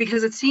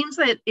it seems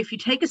that if you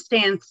take a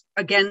stance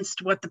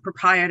against what the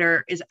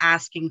proprietor is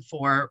asking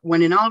for,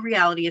 when in all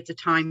reality it's a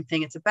time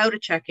thing, it's about a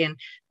check-in,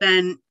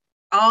 then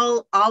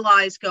all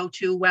eyes go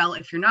to, well,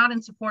 if you're not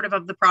in supportive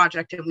of the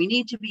project and we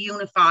need to be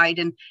unified.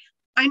 And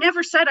I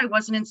never said I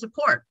wasn't in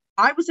support.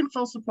 I was in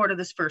full support of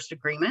this first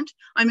agreement.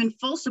 I'm in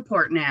full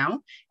support now.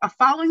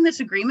 Following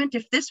this agreement,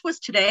 if this was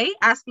today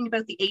asking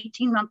about the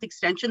 18-month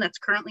extension that's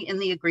currently in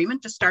the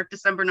agreement to start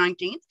December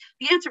 19th,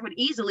 the answer would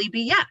easily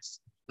be yes.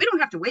 We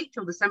don't have to wait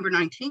till December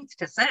 19th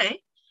to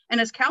say.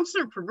 And as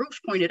Councillor Perouche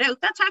pointed out,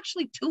 that's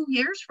actually 2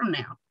 years from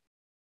now.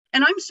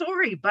 And I'm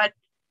sorry, but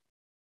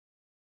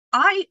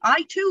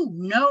I too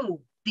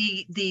know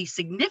the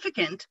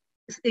significance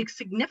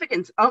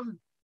of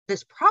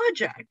this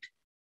project.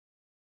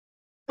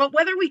 But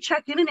whether we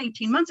check in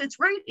 18 months, it's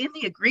right in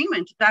the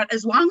agreement that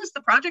as long as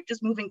the project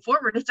is moving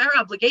forward, it's our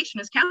obligation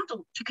as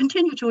council to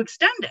continue to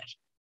extend it.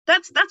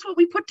 That's what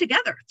we put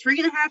together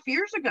 3.5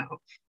 years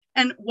ago.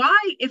 And why,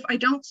 if I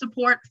don't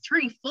support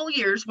 3 full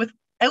years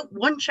without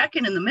one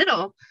check-in in the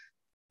middle,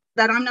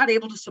 that I'm not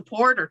able to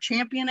support or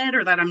champion it,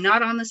 or that I'm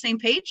not on the same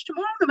page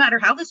tomorrow, no matter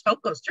how this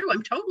vote goes through,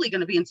 I'm totally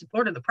going to be in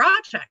support of the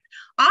project.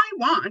 I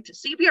want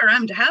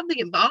CBRM to have the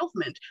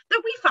involvement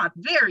that we fought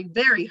very,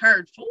 very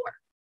hard for.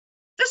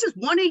 This is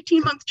one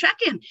 18-month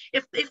check-in.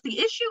 If the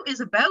issue is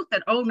about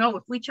that, oh no,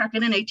 if we check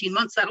in 18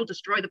 months, that'll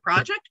destroy the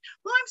project.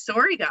 Well, I'm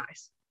sorry,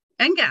 guys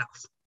and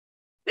gals.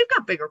 We've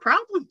got bigger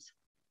problems.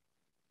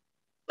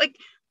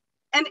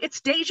 And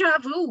it's deja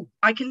vu.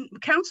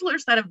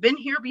 Councillors that have been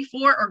here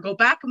before or go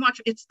back and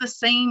watch, it's the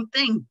same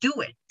thing. Do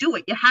it.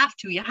 You have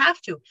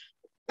to.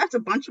 That's a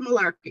bunch of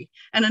malarkey.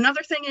 And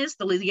another thing is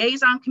the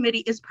liaison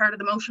committee is part of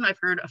the motion. I've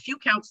heard a few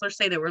councillors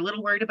say they were a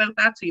little worried about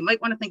that. So you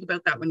might want to think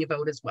about that when you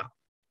vote as well.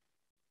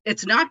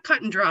 It's not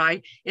cut and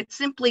dry. It's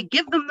simply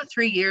give them the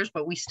 3 years,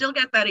 but we still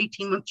get that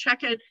 18-month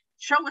check it.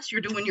 Show us you're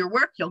doing your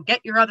work. You'll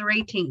get your other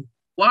 18.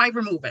 Why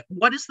remove it?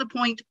 What is the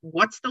point?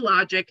 What's the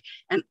logic?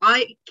 And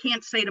I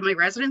can't say to my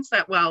residents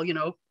that, well,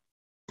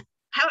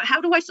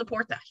 how do I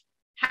support that?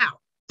 How?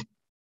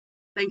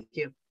 Thank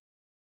you.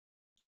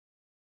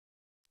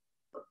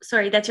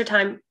 Sorry, that's your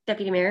time,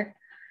 Deputy Mayor.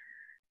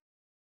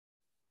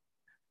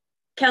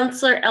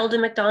 Councillor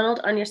Eldon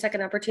McDonald, on your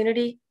second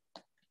opportunity.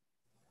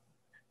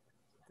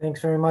 Thanks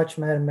very much,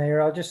 Madam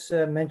Mayor. I'll just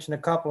mention a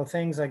couple of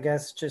things, I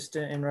guess, just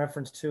in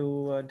reference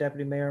to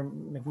Deputy Mayor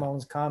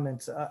McMullen's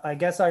comments. I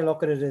guess I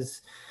look at it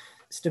as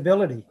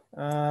stability.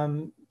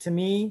 To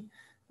me,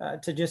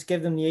 to just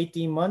give them the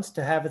 18 months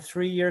to have a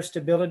 3-year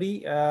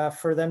stability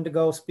for them to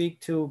go speak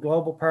to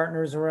global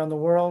partners around the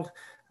world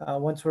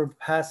once we're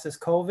past this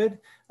COVID,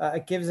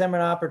 it gives them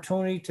an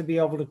opportunity to be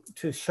able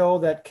to show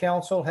that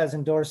council has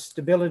endorsed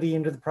stability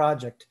into the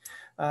project.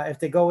 If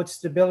they go with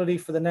stability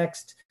for the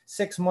next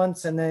 6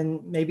 months and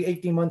then maybe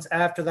 18 months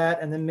after that,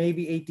 and then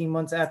maybe 18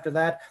 months after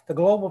that, the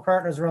global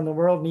partners around the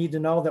world need to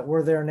know that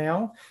we're there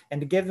now.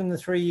 And to give them the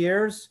 3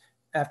 years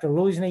after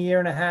losing 1.5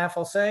 years,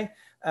 I'll say,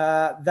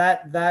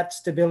 that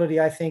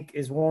stability I think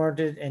is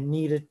warranted and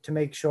needed to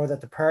make sure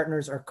that the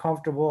partners are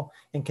comfortable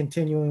in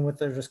continuing with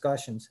their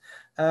discussions.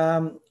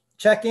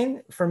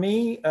 Check-in for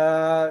me,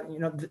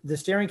 the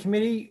steering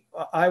committee,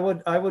 I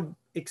would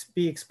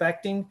be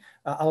expecting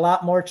a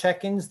lot more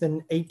check-ins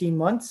than 18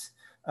 months.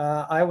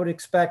 I would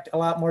expect a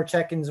lot more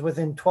check-ins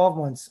within 12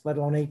 months, let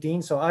alone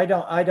 18. So I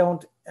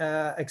don't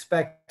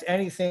expect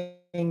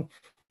anything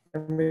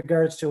in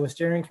regards to a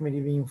steering committee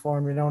being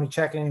formed and only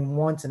checking in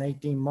once in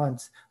 18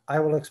 months. I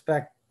will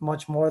expect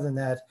much more than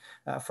that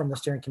from the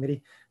steering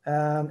committee.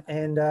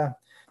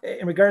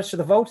 In regards to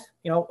the vote,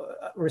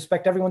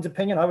 respect everyone's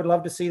opinion. I would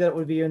love to see that it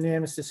would be a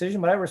unanimous decision,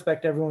 but I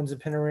respect everyone's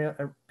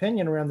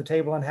opinion around the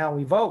table on how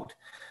we vote.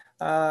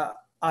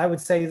 I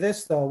would say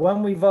this though,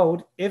 when we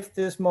vote, if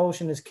this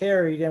motion is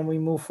carried and we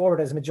move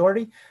forward as a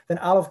majority, then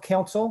all of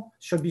council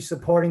should be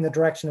supporting the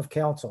direction of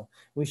council.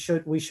 We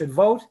should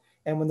vote,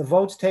 and when the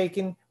vote's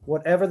taken,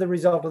 whatever the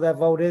result of that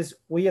vote is,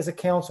 we as a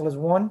council as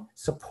one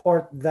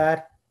support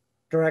that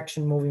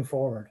direction moving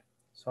forward.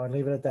 So I'd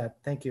leave it at that.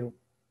 Thank you.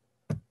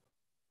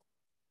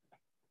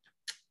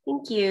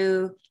 Thank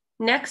you.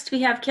 Next,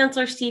 we have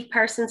Councillor Steve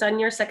Parsons on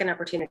your second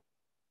opportunity.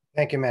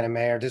 Thank you, Madam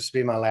Mayor. This will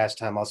be my last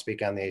time I'll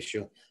speak on the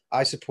issue.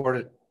 I support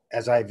it,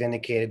 as I've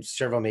indicated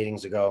several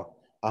meetings ago,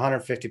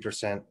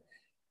 150%.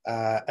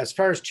 As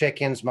far as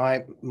check-ins,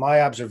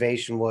 my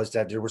observation was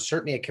that there was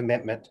certainly a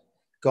commitment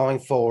going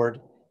forward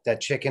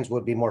that check-ins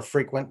would be more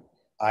frequent.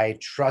 I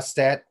trust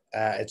that.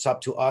 It's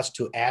up to us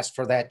to ask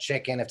for that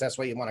check-in, if that's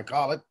what you want to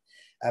call it.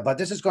 But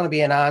this is going to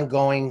be an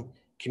ongoing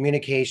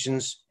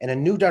communications in a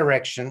new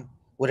direction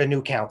with a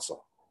new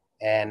council.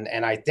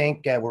 And I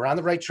think we're on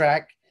the right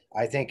track.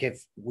 I think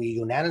if we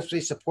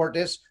unanimously support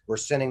this, we're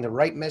sending the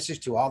right message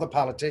to all the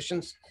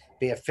politicians,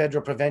 be it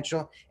federal,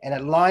 provincial, and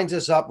it lines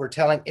us up. We're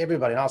telling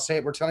everybody, and I'll say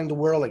it, we're telling the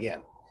world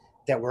again,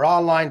 that we're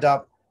all lined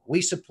up,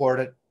 we support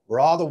it, we're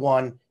all the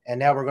one, and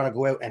now we're going to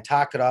go out and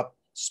talk it up,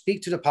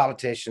 speak to the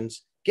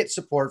politicians, get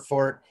support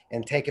for it,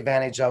 and take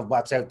advantage of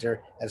what's out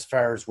there as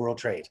far as world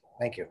trade.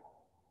 Thank you.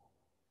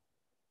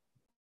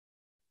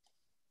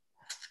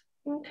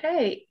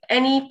 Okay,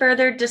 any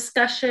further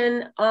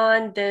discussion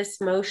on this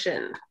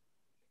motion?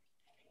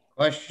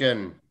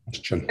 Question.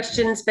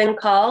 Question's been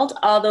called.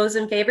 All those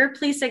in favor,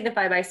 please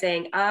signify by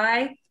saying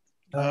aye.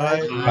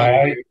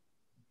 Aye.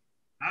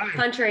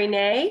 Contrary,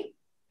 nay.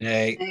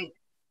 Nay.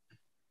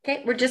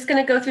 Okay, we're just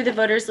going to go through the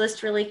voters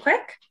list really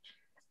quick.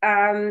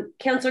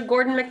 Councillor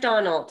Gordon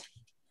McDonald.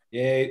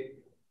 Yay.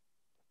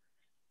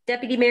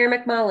 Deputy Mayor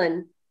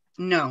McMullen.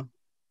 No.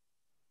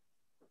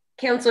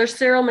 Councillor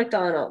Cyril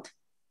McDonald.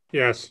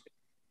 Yes.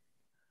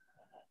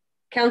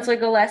 Councillor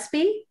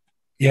Gillespie.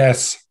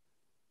 Yes.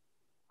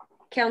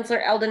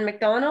 Councillor Eldon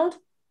McDonald.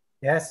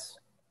 Yes.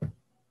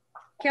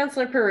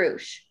 Councillor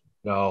Perouche.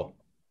 No.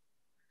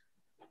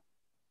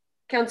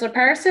 Councillor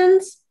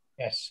Parsons.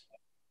 Yes.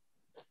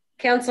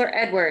 Councillor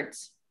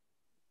Edwards.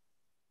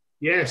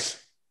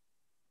 Yes.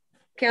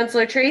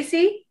 Councillor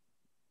Tracy.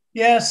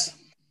 Yes.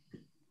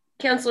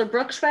 Councillor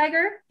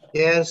Brookschwager.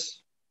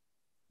 Yes.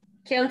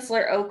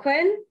 Councillor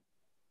O'Quinn.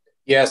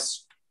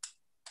 Yes.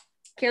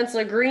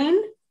 Councillor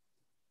Green.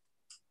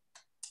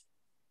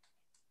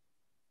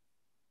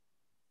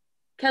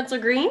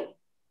 Councillor Green.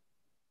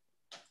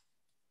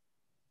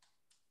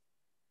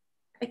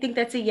 I think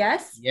that's a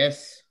yes.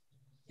 Yes.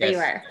 There you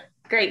are.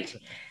 Great.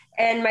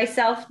 And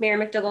myself, Mayor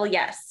McDougall,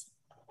 yes.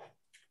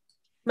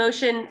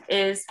 Motion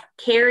is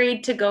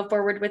carried to go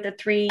forward with a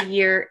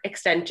 3-year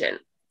extension.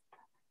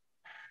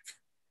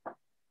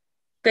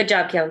 Good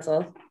job,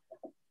 Council.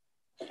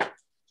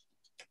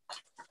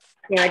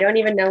 Yeah, I don't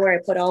even know where I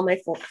put all my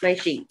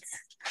sheets.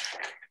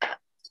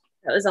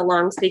 That was a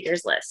long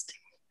speakers list.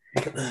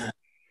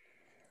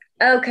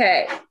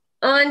 Okay,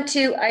 on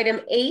to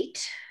item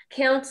 8,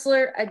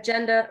 Councillor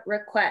agenda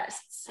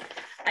requests.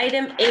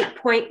 Item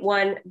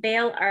 8.1,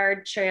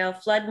 Bailard Trail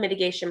Flood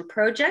Mitigation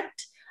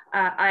Project.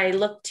 I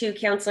look to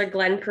Councillor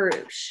Glenn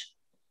Perouche.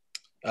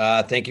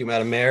 Thank you,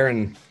 Madam Mayor,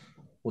 and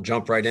we'll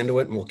jump right into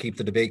it and we'll keep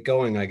the debate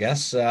going, I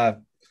guess.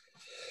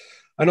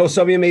 I know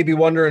some of you may be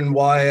wondering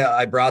why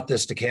I brought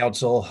this to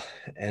council,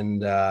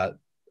 and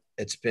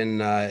it's been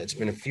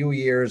a few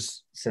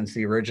years since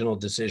the original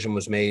decision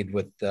was made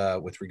with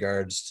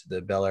regards to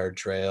the Bailard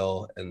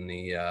Trail and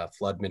the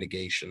flood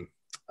mitigation.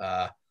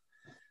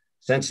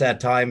 Since that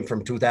time,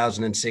 from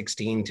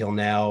 2016 till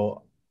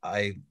now,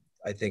 I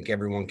think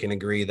everyone can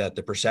agree that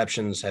the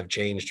perceptions have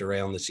changed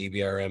around the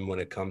CBRM when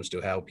it comes to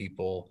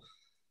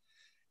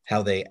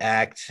how they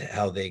act,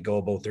 how they go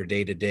about their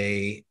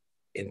day-to-day.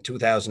 In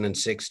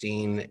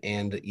 2016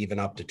 and even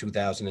up to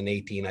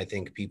 2018, I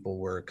think people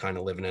were kind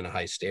of living in a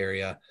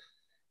hysteria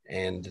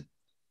and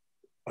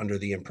under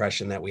the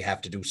impression that we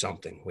have to do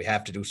something. We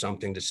have to do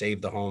something to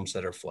save the homes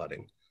that are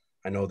flooding.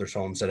 I know there's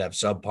homes that have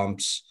sub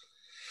pumps,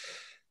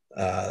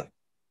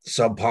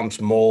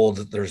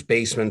 mold, there's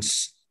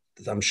basements.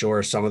 I'm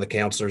sure some of the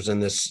councillors in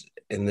this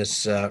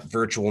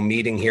virtual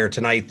meeting here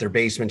tonight, their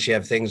basements, you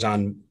have things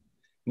on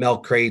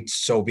milk crates,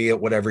 so be it,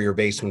 whatever your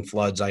basement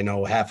floods. I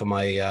know half of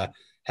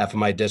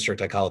my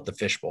district, I call it the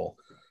fishbowl,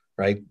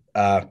 right?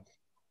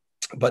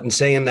 But in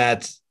saying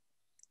that,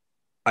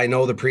 I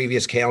know the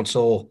previous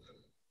council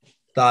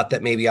thought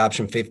that maybe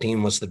option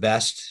 15 was the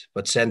best,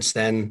 but since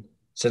then,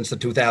 since the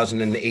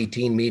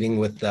 2018 meeting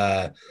with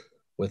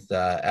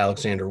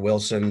Alexander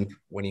Wilson,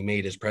 when he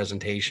made his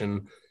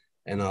presentation,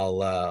 and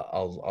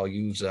I'll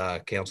use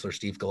Councillor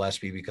Steve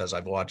Gillespie because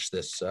I've watched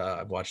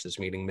this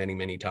meeting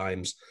many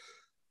times.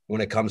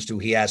 When it comes to,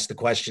 he asked the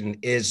question,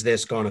 is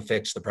this going to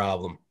fix the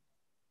problem?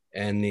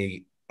 And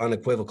the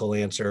unequivocal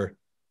answer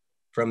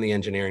from the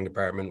engineering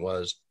department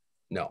was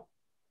no,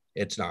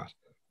 it's not.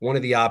 One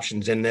of the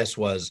options in this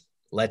was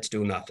let's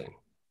do nothing.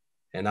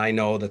 And I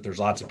know that there's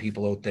lots of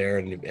people out there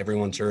and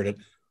everyone's heard it.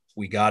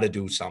 We got to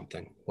do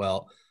something.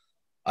 Well,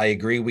 I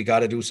agree we got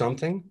to do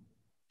something,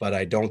 but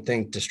I don't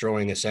think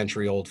destroying a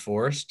century-old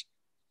forest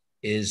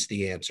is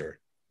the answer.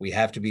 We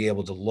have to be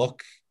able to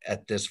look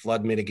at this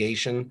flood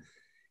mitigation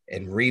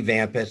and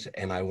revamp it.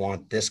 And I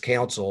want this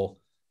council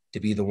to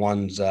be the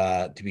ones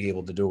to be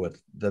able to do it.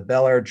 The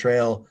Bailard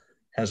Trail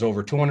has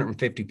over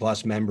 250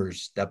 plus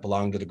members that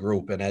belong to the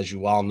group. And as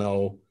you all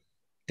know,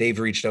 they've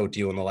reached out to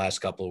you in the last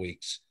couple of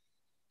weeks.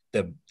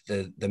 The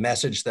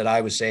message that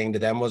I was saying to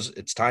them was,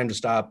 it's time to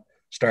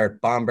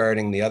start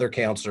bombarding the other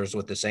councillors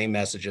with the same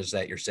messages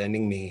that you're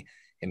sending me.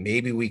 And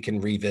maybe we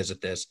can revisit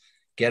this,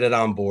 get it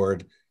on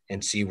board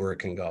and see where it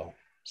can go.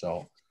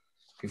 So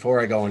before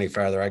I go any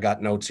further, I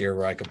got notes here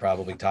where I could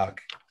probably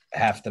talk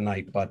half the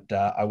night, but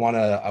I want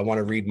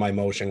to read my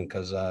motion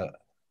because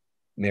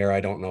Mayor, I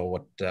don't know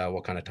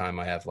what kind of time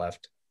I have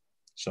left.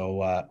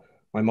 So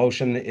my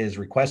motion is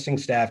requesting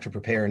staff to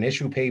prepare an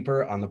issue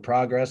paper on the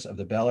progress of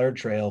the Bailard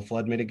Trail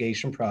Flood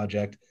Mitigation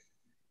Project,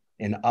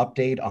 an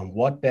update on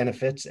what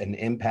benefits and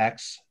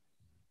impacts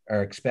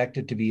are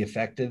expected to be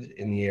affected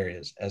in the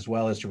areas, as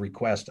well as to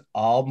request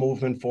all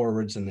movement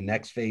forwards in the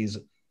next phase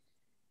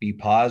be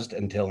paused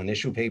until an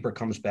issue paper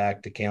comes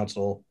back to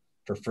council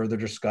for further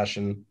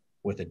discussion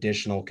with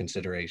additional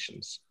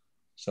considerations.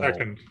 So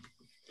second.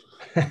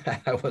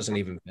 I wasn't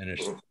even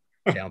finished.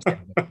 Council.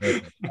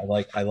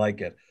 I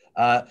like it.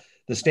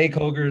 The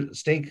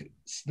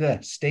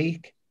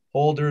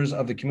holders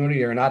of the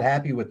community are not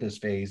happy with this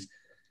phase.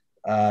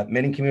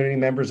 Many community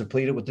members have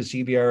pleaded with the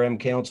CBRM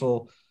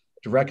Council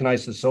to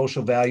recognize the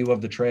social value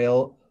of the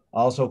trail,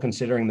 also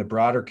considering the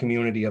broader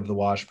community of the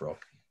Washbrook.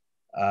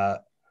 A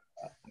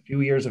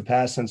few years have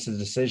passed since the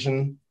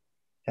decision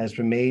has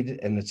been made,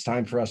 and it's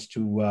time for us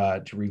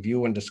to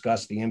review and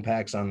discuss the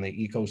impacts on the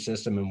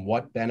ecosystem and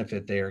what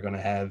benefit they are going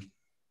to have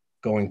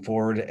going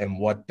forward and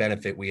what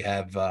benefit we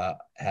have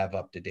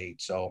up to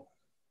date. So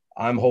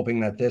I'm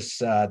hoping that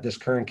this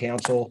current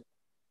council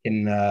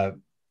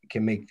can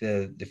make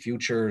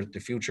the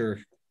future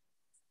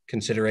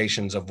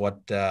considerations of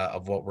what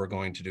we're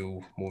going to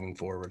do moving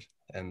forward.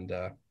 And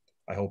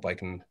I hope I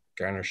can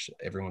garner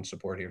everyone's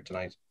support here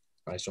tonight.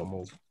 I so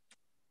move.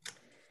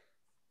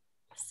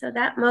 So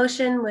that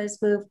motion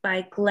was moved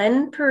by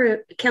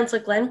Councillor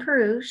Glenn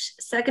Perouche,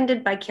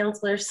 seconded by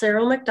Councillor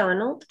Cyril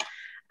McDonald,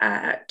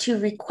 to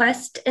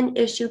request an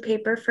issue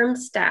paper from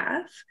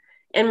staff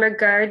in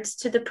regards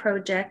to the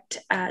project,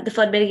 the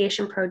flood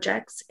mitigation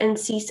projects, and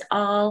cease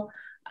all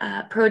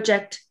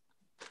project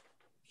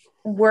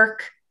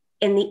work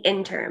in the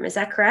interim. Is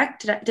that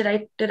correct? Did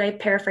I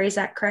paraphrase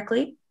that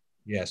correctly?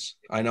 Yes,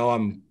 I know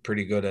I'm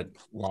pretty good at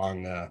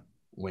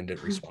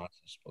long-winded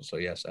responses. So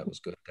yes, that was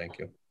good. Thank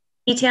you.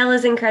 Detail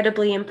is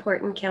incredibly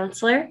important,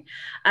 Councillor.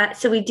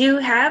 So we do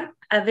have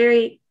a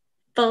very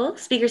full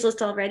speakers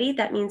list already.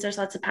 That means there's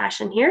lots of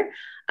passion here.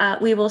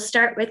 We will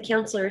start with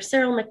Councillor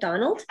Cyril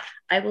McDonald.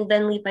 I will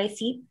then leave my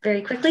seat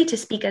very quickly to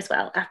speak as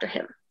well after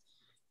him.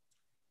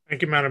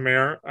 Thank you, Madam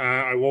Mayor.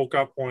 I woke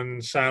up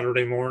one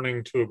Saturday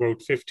morning to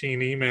about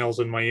 15 emails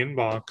in my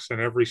inbox, and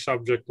every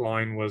subject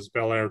line was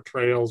Bel Air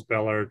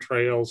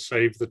Trails,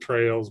 save the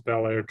trails,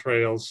 Bel Air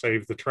Trails,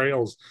 save the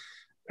trails.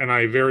 And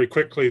I very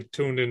quickly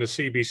tuned into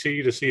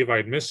CBC to see if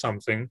I'd missed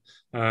something.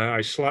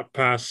 I slept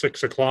past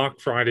 6 o'clock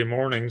Friday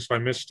morning, so I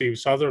missed Steve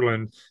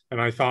Sutherland, and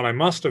I thought I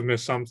must have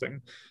missed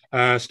something.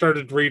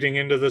 Started reading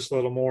into this a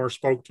little more,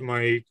 spoke to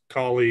my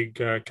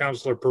colleague,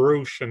 Councillor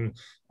Perouche,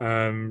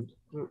 and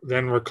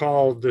then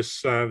recalled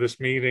this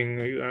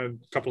meeting a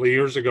couple of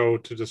years ago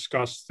to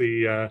discuss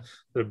the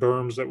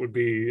berms that would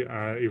be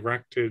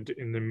erected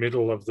in the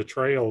middle of the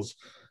trails.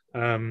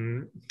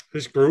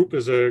 This group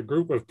is a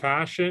group of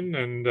passion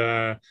and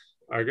a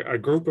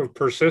group of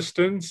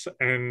persistence,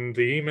 and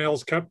the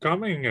emails kept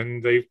coming,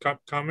 and they've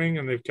kept coming,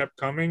 and they've kept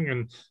coming.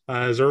 And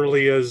as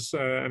early as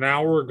an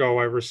hour ago,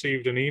 I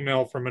received an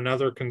email from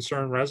another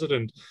concerned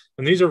resident,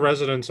 and these are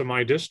residents of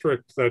my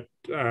district that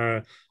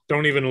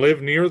don't even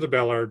live near the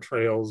Bellard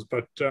Trails,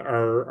 but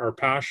are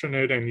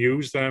passionate and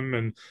use them.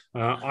 And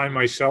I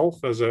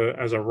myself, as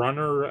a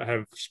runner,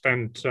 have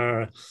spent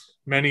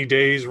many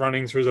days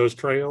running through those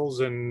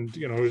trails, and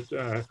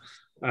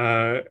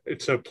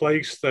it's a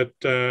place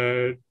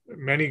that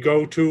many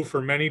go to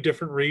for many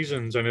different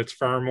reasons, and it's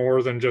far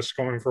more than just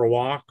going for a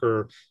walk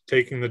or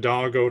taking the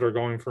dog out or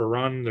going for a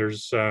run.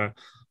 There's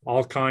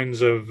all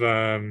kinds of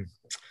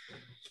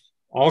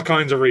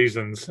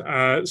reasons.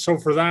 So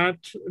for that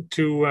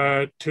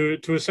to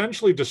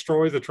essentially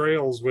destroy the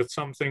trails with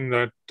something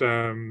that,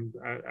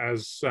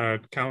 as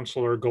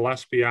Councillor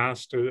Gillespie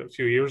asked a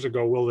few years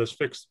ago, will this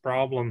fix the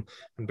problem?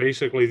 And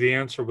basically the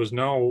answer was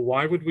no.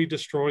 Why would we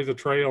destroy the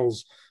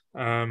trails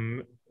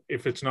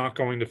if it's not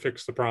going to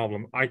fix the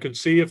problem? I could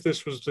see if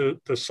this was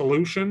the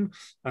solution,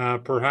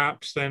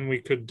 perhaps then we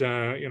could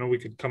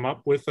come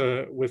up with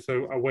a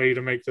way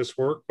to make this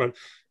work. But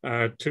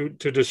to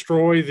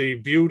destroy the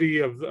beauty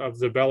of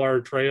the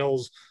Bellard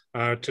Trails,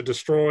 to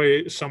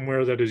destroy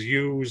somewhere that is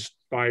used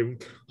by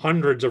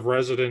hundreds of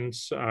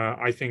residents,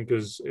 I think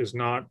is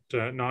not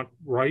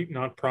right,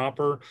 not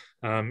proper,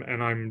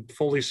 and I'm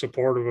fully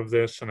supportive of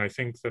this. And I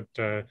think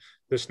that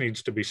this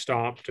needs to be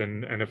stopped.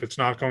 And if it's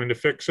not going to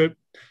fix it,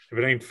 if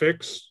it ain't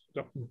fixed,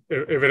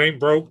 if it ain't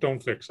broke,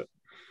 don't fix it.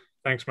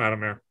 Thanks, Madam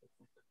Mayor.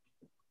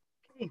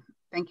 Okay.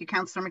 Thank you,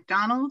 Councillor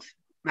McDonald.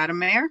 Madam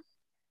Mayor.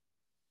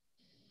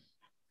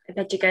 I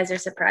bet you guys are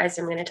surprised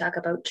I'm going to talk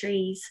about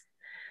trees.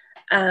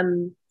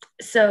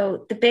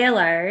 So the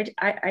Bellard,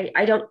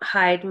 I don't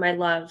hide my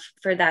love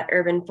for that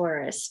urban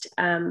forest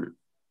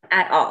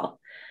at all.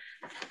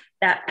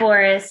 That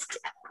forest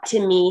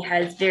to me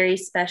has very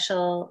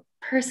special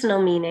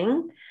personal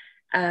meaning.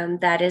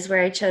 That is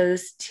where I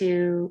chose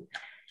to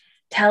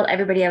tell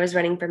everybody I was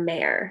running for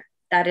mayor.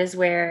 That is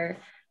where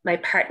my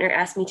partner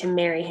asked me to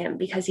marry him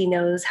because he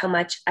knows how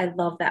much I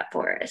love that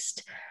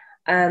forest.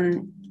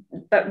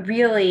 But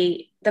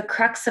really the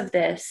crux of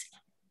this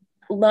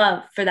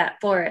love for that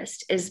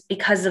forest is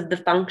because of the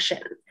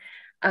function.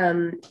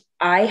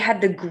 I had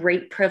the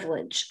great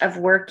privilege of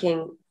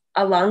working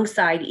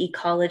alongside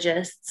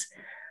ecologists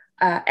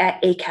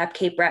at ACAP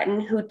Cape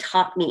Breton, who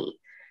taught me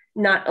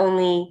not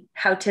only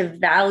how to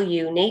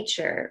value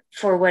nature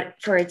for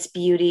its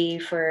beauty,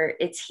 for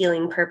its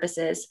healing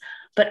purposes,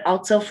 but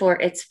also for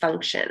its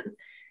function.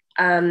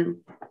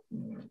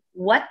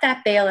 What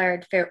that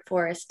Bellard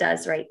forest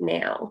does right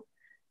now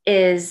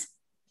is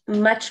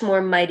much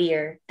more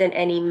mightier than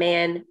any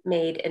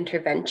man-made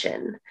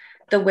intervention.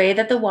 The way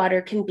that the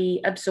water can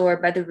be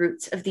absorbed by the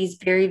roots of these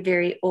very,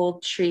 very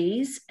old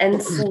trees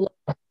and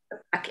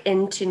back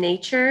into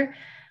nature,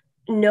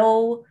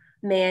 no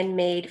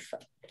man-made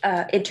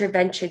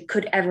intervention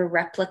could ever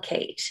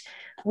replicate.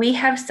 We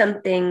have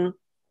something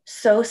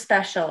so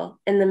special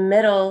in the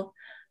middle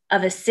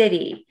of a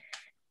city.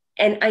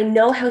 And I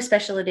know how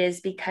special it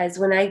is because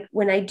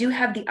when I do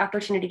have the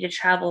opportunity to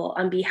travel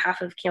on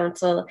behalf of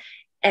council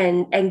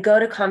and go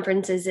to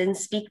conferences and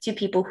speak to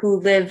people who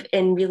live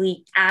in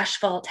really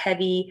asphalt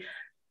heavy,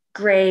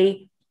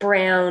 gray,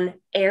 brown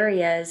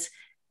areas,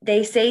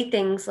 they say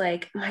things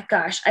like, my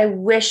gosh, I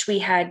wish we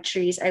had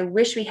trees. I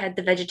wish we had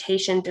the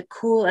vegetation to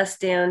cool us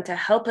down, to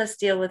help us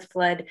deal with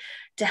flood,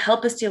 to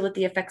help us deal with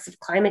the effects of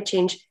climate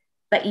change.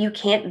 But you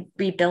can't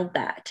rebuild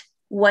that.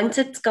 Once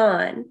it's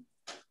gone,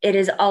 it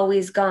is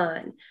always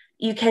gone.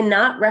 You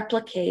cannot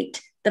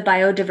replicate the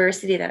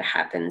biodiversity that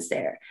happens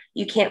there.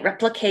 You can't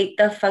replicate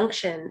the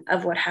function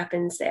of what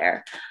happens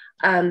there.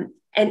 And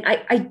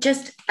I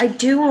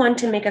do want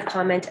to make a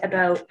comment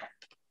about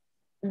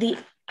the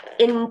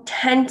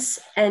intense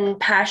and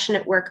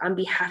passionate work on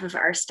behalf of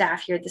our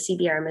staff here at the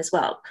CBRM as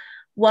well.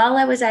 While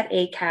I was at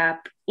ACAP,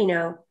 you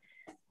know,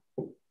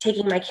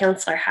 taking my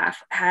counselor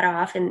hat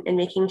off and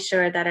making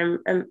sure that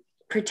I'm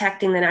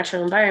protecting the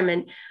natural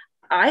environment,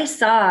 I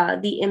saw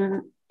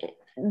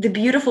the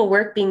beautiful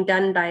work being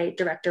done by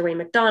Director Wayne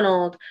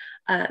McDonald,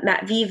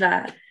 Matt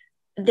Viva.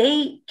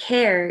 They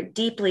care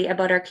deeply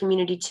about our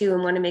community too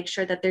and want to make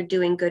sure that they're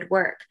doing good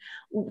work.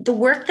 The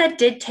work that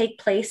did take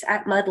place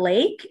at Mud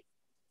Lake,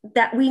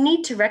 that we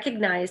need to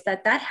recognize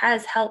that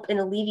has helped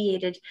and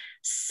alleviated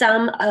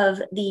some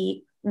of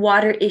the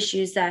water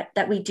issues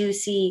that we do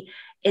see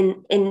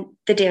in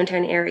the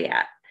downtown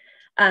area.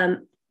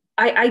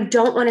 I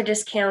don't want to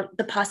discount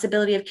the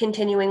possibility of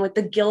continuing with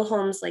the Gill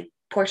Homes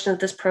portion of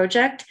this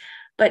project,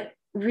 but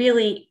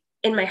really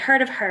in my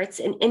heart of hearts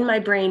and in my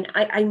brain,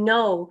 I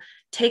know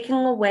taking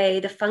away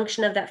the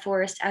function of that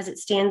forest as it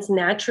stands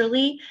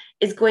naturally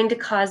is going to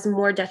cause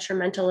more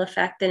detrimental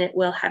effect than it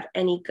will have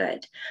any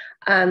good.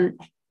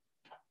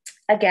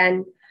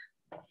 Again,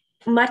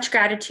 much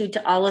gratitude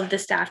to all of the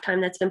staff time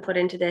that's been put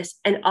into this,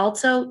 and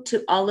also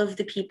to all of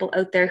the people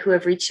out there who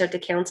have reached out to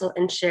council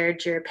and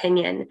shared your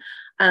opinion.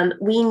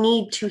 We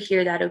need to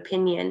hear that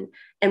opinion,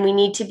 and we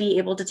need to be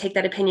able to take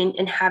that opinion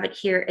and have it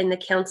here in the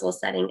council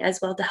setting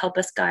as well to help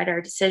us guide our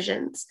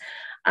decisions.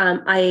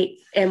 I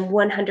am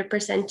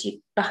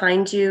 100%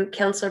 behind you,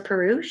 Councillor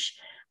Perush.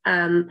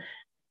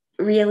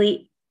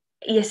 Really,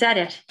 you said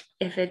it.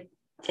 If it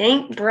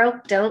ain't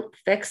broke, don't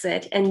fix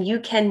it. And you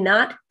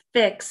cannot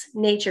fix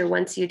nature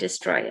once you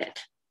destroy it.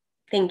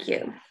 Thank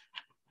you.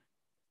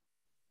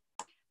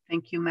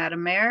 Thank you,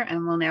 Madam Mayor.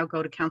 And we'll now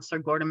go to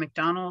Councillor Gordon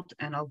McDonald,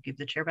 and I'll give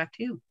the chair back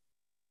to you.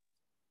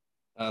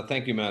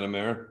 Thank you, Madam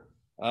Mayor.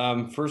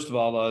 First of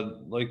all,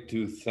 I'd like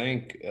to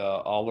thank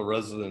all the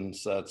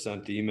residents that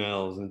sent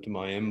emails into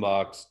my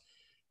inbox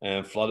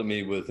and flooded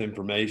me with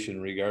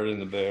information regarding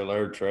the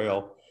Baylard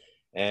Trail.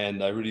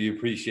 And I really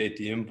appreciate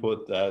the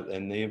input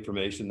and the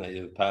information that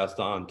you've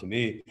passed on to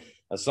me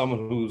as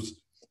someone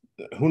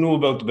who knew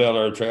about the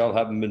Baylard Trail,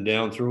 haven't been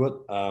down through it,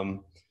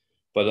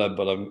 but I've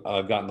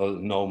gotten to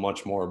know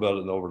much more about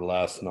it over the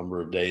last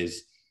number of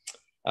days.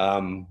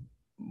 I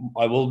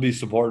will be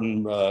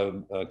supporting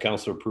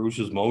Councillor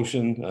Perush's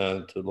motion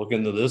to look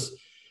into this,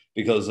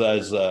 because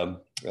as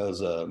the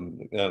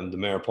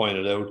mayor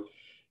pointed out,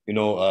 you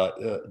know,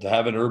 to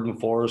have an urban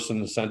forest in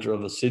the center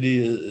of a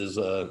city is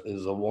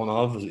a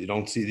one-of. You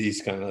don't see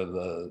these kind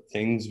of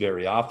things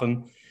very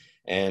often,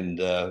 and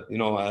you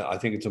know, I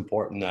think it's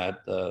important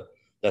that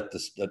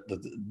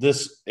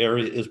this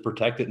area is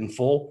protected in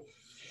full.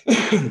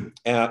 And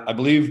I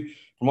believe,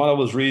 from what I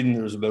was reading,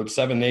 there's about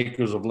 7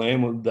 acres of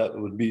land that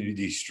would be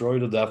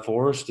destroyed of that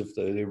forest if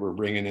they were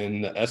bringing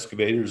in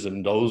excavators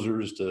and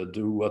dozers to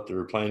do what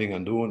they're planning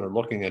on doing or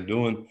looking at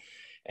doing.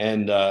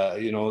 And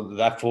you know,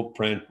 that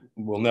footprint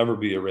will never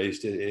be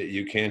erased.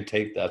 You can't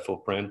take that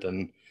footprint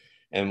and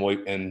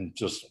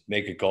just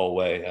make it go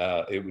away.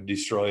 It would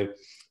destroy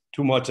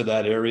too much of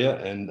that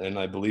area, and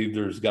I believe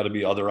there's got to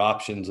be other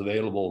options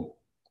available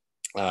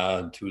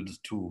to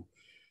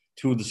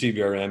the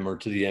CBRM or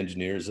to the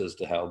engineers as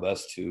to how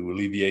best to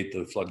alleviate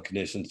the flood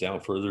conditions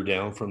further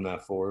down from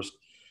that forest.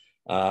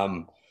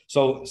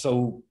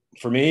 So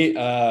for me,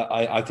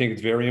 I think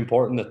it's very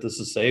important that this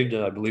is saved,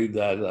 and I believe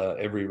that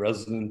every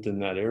resident in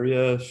that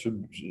area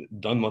should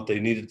have done what they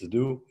needed to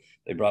do.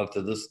 They brought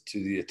it to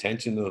the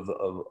attention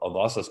of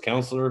us as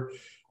councillor.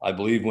 I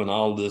believe when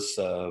all this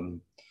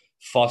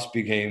fuss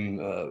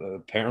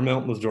became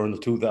paramount was during the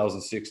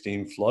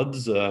 2016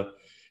 floods.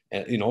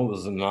 You know, it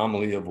was an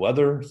anomaly of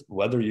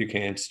weather you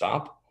can't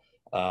stop.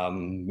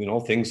 You know,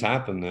 things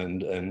happen,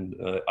 and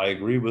I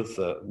agree with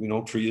you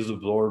know, trees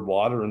absorb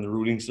water and the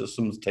rooting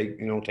systems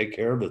take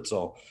care of it.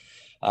 So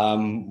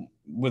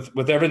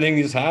with everything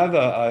you have,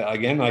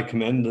 again, I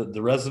commend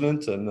the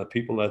residents and the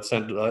people that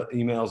sent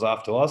emails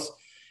off to us,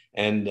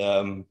 and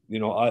you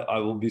know, I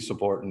will be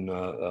supporting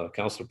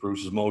Councillor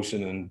Perush's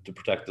motion and to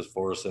protect this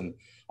forest, and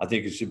I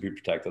think it should be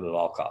protected at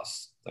all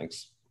costs.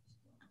 Thanks.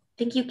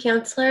 Thank you,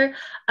 Councillor.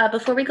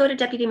 Before we go to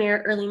Deputy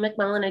Mayor Erlene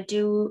McMullen, I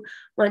do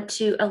want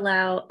to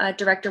allow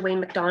Director Wayne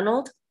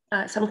McDonald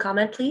some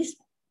comment, please.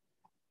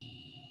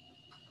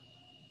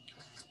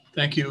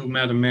 Thank you,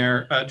 Madam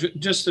Mayor.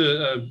 Just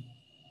a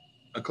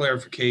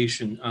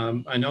clarification.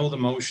 I know the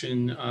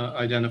motion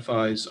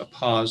identifies a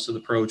pause to the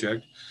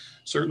project.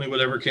 Certainly,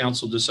 whatever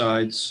council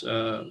decides,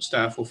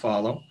 staff will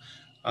follow.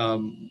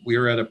 We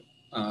are at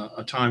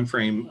a time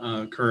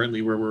frame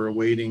currently where we're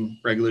awaiting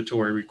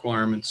regulatory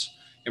requirements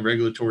and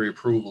regulatory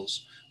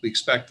approvals. We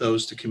expect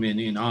those to come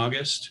in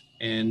August,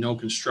 and no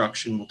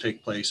construction will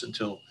take place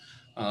until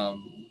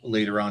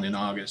later on in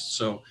August.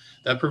 So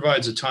that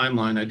provides a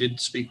timeline. I did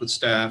speak with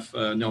staff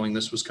knowing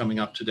this was coming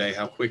up today,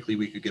 how quickly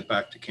we could get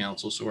back to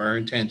council. So our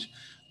intent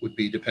would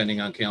be,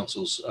 depending on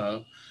council's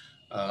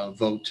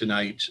vote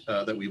tonight,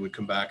 that we would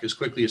come back as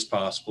quickly as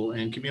possible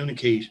and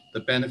communicate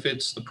the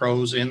benefits, the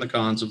pros and the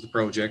cons of the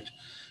project.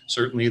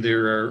 Certainly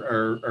there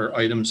are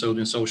items out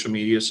in social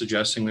media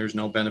suggesting there's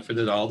no benefit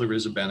at all. There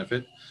is a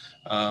benefit,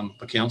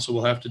 but council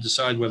will have to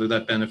decide whether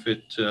that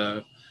benefit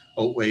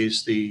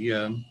outweighs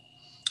the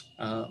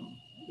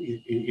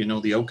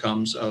the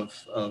outcomes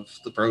of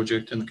the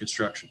project and the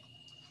construction.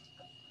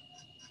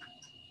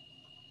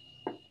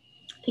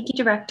 Thank you,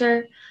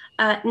 Director.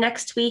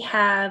 Next, we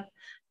have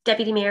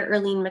Deputy Mayor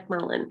Erlene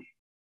McMullen.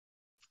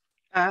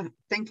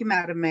 Thank you,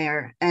 Madam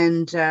Mayor.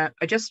 And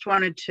I just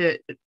wanted to,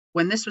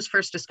 when this was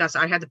first discussed,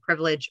 I had the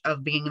privilege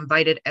of being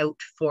invited out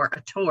for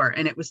a tour,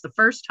 and it was the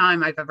first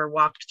time I've ever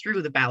walked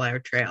through the Bel Air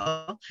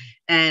Trail,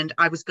 and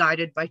I was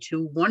guided by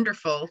two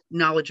wonderful,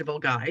 knowledgeable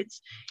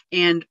guides.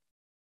 And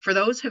for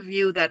those of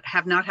you that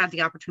have not had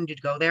the opportunity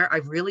to go there, I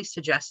really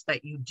suggest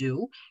that you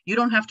do. You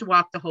don't have to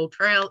walk the whole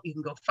trail. You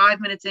can go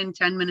 5 minutes in,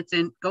 10 minutes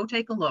in, go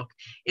take a look.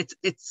 It's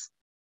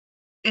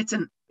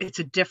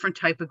a different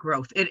type of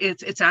growth.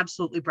 It's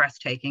absolutely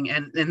breathtaking,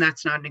 and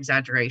that's not an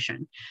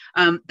exaggeration.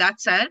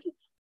 That said,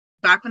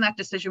 back when that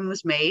decision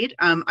was made,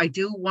 I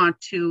do want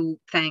to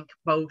thank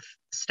both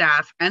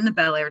staff and the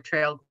Bel Air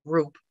Trail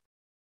group,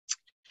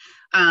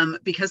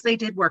 because they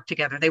did work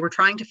together. They were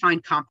trying to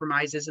find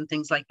compromises and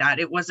things like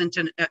that. It wasn't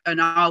an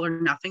all or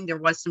nothing. There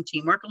was some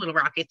teamwork, a little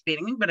rock at the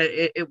beginning, but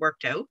it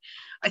worked out.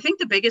 I think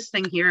the biggest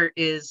thing here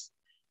is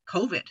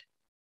COVID.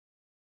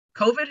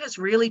 COVID has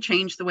really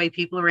changed the way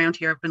people around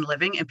here have been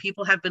living, and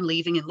people have been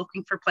leaving and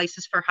looking for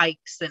places for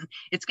hikes, and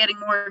it's getting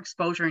more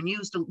exposure and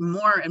used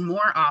more and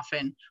more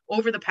often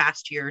over the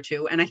past year or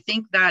two. And I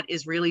think that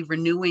is really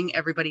renewing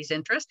everybody's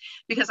interest,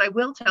 because I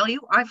will tell you,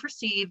 I've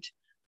received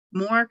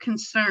more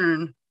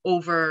concern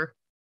over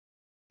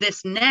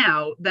this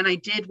now than I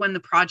did when the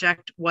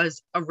project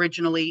was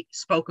originally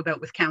spoke about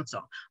with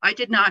council. I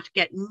did not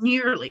get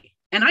nearly,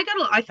 and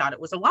I thought it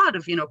was a lot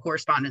of,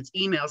 correspondence,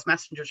 emails,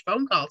 messengers,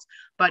 phone calls,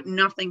 but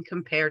nothing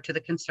compared to the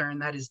concern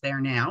that is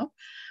there now.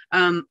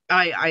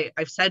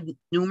 I've said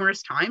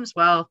numerous times,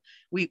 well,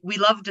 we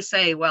love to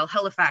say, well,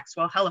 Halifax.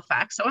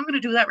 So I'm going to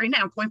do that right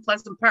now, Point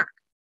Pleasant Park.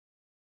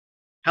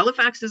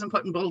 Halifax isn't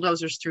putting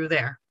bulldozers through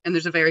there, and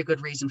there's a very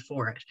good reason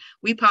for it.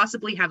 We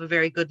possibly have a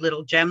very good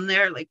little gem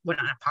there, well,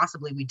 not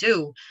possibly, we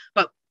do,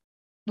 but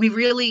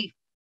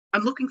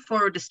I'm looking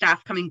forward to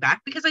staff coming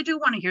back, because I do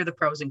want to hear the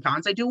pros and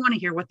cons. I do want to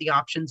hear what the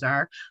options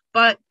are,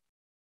 but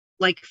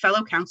like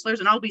fellow councillors,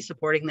 and I'll be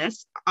supporting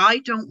this, I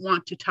don't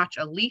want to touch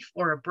a leaf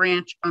or a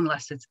branch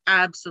unless it's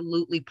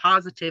absolutely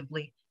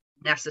positively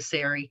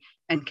necessary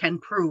and can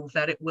prove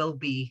that it will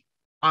be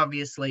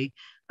obviously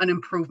an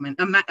improvement,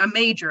 a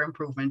major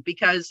improvement,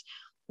 because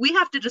we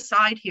have to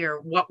decide here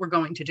what we're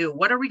going to do.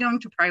 What are we going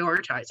to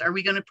prioritize? Are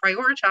we going to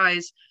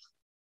prioritize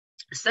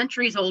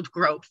centuries-old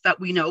growth that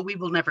we know we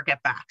will never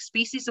get back,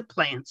 species of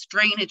plants,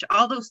 drainage,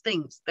 all those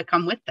things that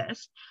come with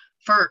this?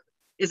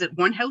 Is it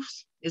one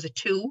house? Is it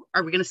two?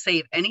 Are we going to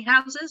save any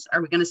houses?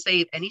 Are we going to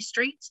save any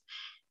streets?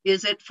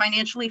 Is it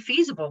financially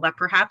feasible that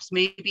perhaps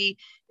maybe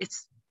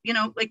it's,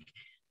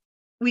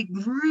 we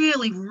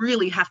really,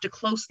 really have to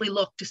closely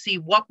look to see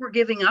what we're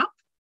giving up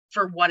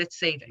for what it's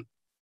saving,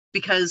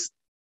 because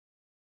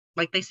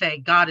like they say,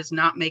 God is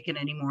not making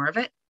any more of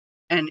it.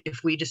 And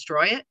if we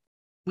destroy it,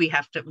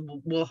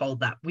 we'll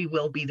hold that. We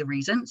will be the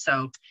reason.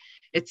 So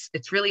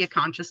it's really a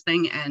conscious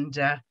thing. And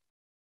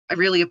I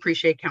really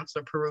appreciate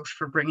Councillor Perouche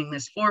for bringing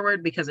this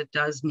forward, because it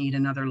does need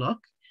another look.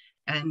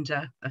 And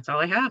that's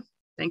all I have.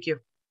 Thank you.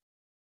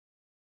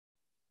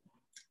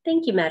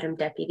 Thank you, Madam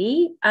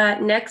Deputy.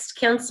 Next,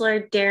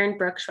 Councillor Darren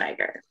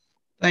Brookschweiger.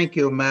 Thank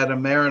you,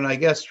 Madam Mayor. And I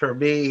guess for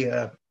me,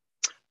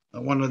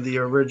 one of the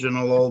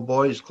original old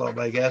boys club,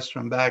 I guess,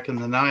 from back in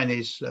the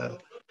 90s,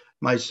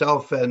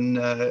 myself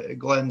and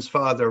Glenn's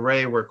father,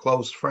 Ray, were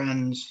close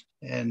friends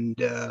and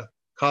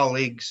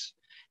colleagues.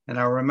 And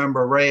I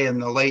remember Ray in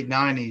the late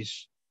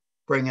 90s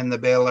bringing the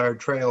Bel Air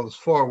Trails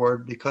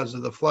forward because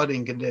of the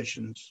flooding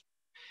conditions.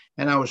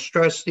 And how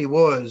stressed he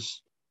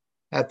was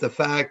at the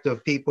fact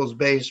of people's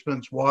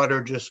basements,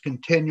 water just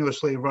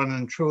continuously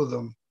running through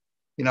them.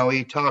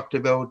 He talked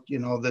about,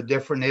 the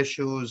different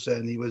issues,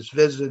 and he was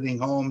visiting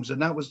homes,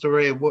 and that was the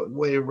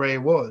way Ray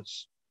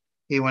was.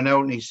 He went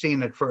out and he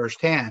seen it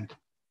firsthand.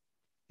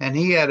 and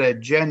he had a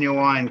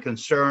genuine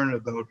concern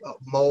about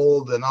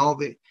mold and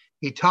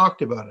he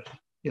talked about it,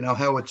 you know,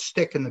 how it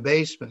stick in the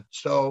basement.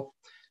 So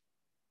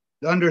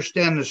to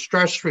understand the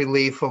stress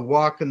relief of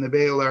walking the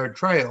Baylard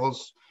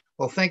trails,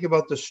 well, think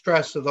about the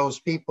stress of those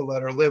people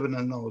that are living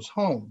in those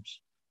homes.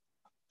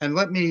 And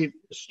let me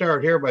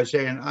start here by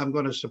saying I'm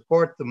going to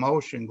support the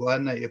motion,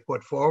 Glenn, that you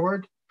put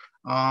forward.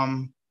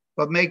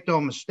 But make no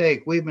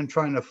mistake, we've been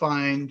trying to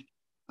find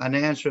an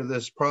answer to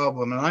this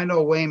problem. And I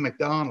know Wayne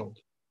McDonald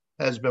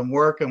has been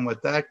working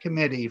with that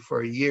committee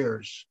for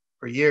years.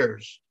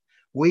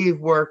 We've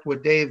worked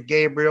with Dave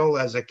Gabriel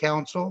as a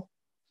council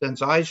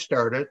since I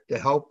started to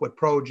help with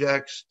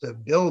projects to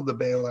build the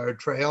Baylard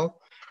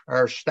Trail.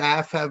 Our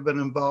staff have been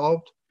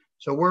involved.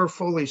 So we're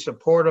fully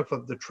supportive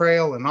of the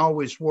trail and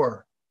always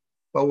were.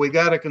 But we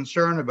got a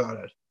concern about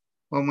it.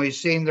 When we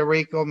seen the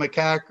Rico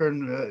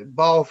McCackern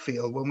ball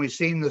field, when we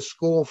seen the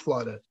school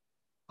flooded,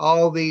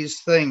 all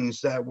these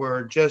things that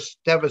were just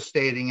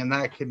devastating in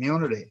that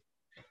community.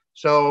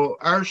 So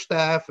our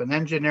staff and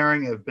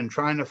engineering have been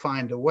trying to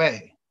find a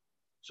way.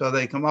 So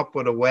they come up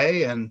with a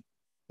way, and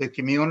the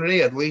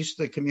community, at least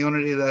the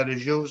community that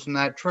is using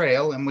that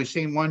trail, and we've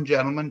seen one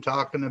gentleman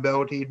talking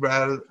about he'd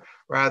rather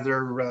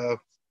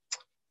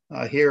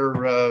hear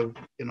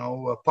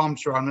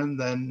pumps running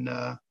than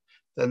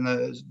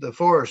the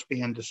forest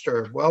being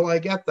disturbed. Well, I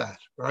get that,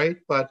 right?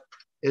 But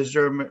is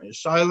there a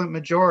silent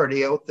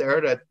majority out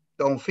there that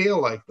don't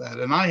feel like that?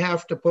 And I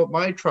have to put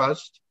my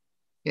trust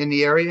in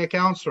the area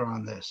councilor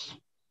on this,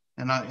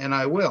 and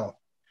I will.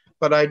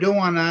 But I do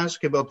want to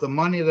ask about the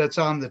money that's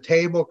on the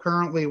table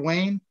currently,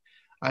 Wayne.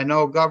 I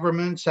know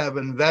governments have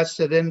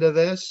invested into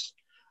this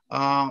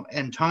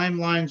and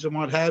timelines and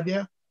what have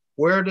you.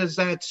 Where does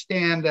that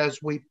stand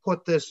as we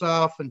put this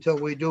off until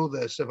we do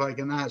this, if I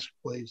can ask,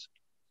 please?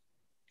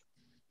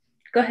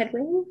 Go ahead,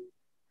 Wayne.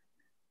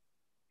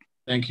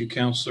 Thank you,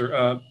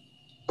 Councillor.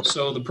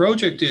 So the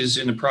project is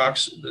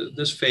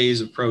this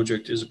phase of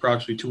project is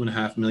approximately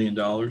 $2.5 million.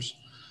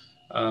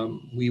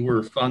 We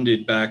were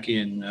funded back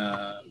in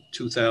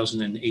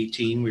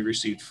 2018. We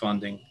received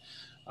funding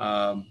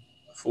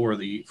for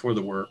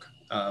the work.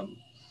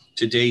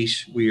 To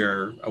date, we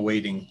are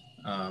awaiting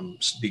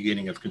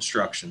beginning of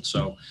construction.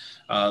 So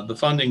the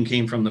funding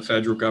came from the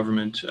federal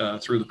government,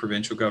 through the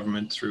provincial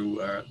government,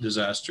 through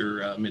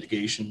disaster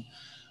mitigation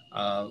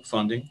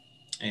funding,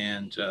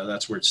 and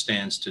that's where it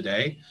stands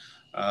today.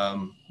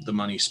 The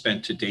money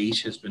spent to date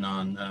has been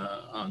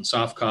on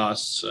soft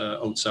costs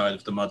outside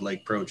of the Mud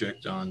Lake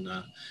project,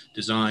 on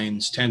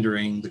designs,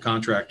 tendering. The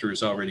contractor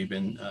has already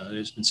been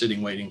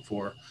sitting waiting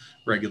for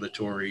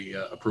regulatory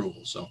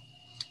approval. So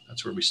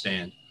that's where we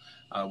stand.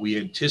 We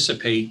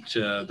anticipate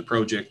the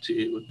project.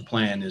 The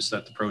plan is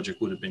that the project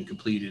would have been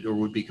completed or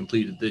would be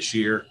completed this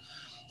year.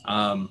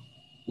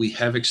 We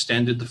have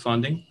extended the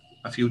funding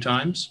a few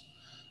times.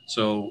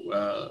 So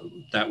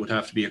that would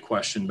have to be a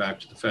question back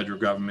to the federal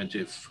government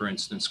if, for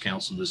instance,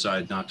 council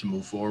decide not to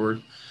move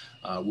forward.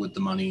 Would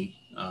the money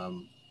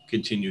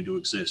continue to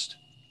exist?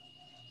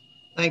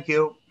 Thank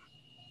you.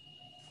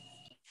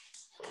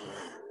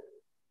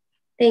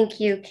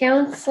 Thank you,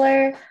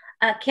 Councillor.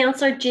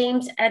 Councillor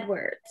James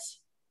Edwards.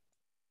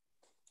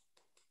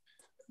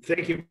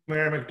 Thank you,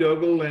 Mayor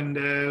McDougall.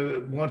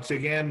 And once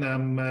again,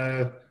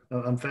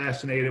 I'm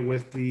fascinated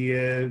with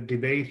the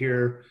debate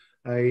here.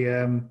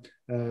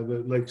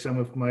 Like some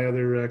of my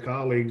other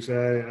colleagues,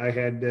 I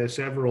had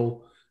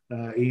several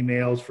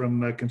emails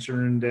from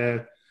concerned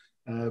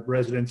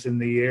residents in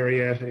the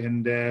area,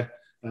 and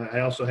I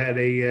also had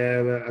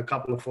a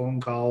couple of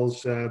phone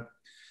calls.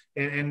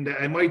 And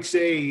I might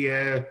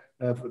say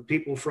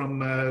people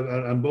from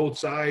on both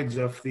sides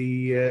of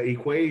the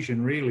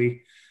equation,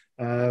 really.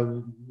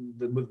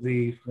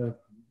 The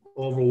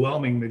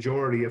overwhelming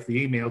majority of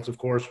the emails, of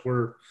course,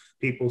 were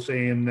people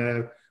saying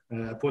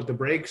put the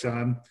brakes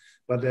on.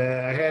 But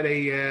I had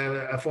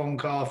a phone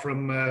call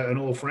from an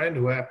old friend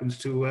who happens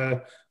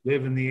to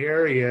live in the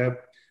area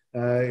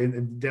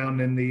down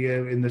in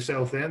the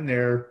south end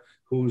there,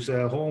 whose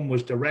home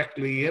was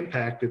directly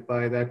impacted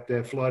by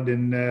that flood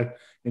in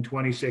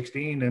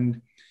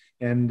 2016.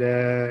 And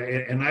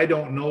I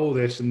don't know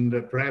this,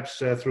 and perhaps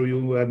through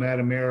you,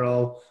 Madam Mayor,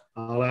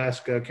 I'll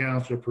ask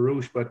Councillor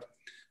Perush, but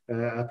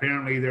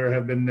apparently there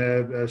have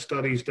been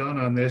studies done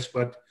on this.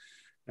 But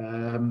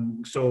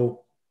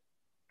so,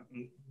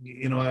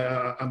 you know,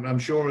 I'm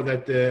sure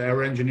that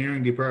our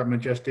engineering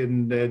department just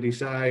didn't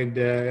decide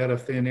out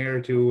of thin air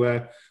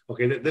to,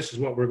 okay, this is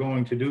what we're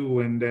going to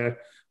do, and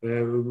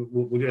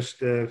we'll just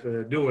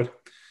do it.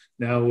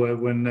 Now,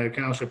 when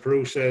Councillor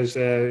Perush says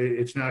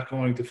it's not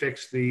going to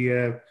fix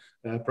the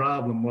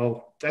problem,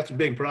 well, that's a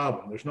big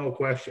problem. There's no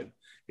question.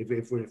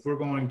 If we're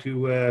going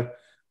to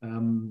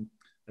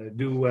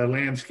do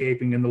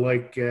landscaping and the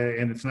like,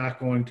 and it's not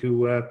going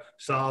to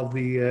solve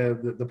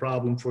the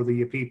problem for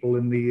the people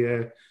in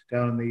the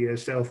down in the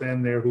south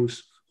end there,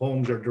 whose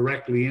homes are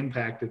directly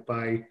impacted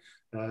by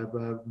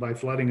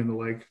flooding and the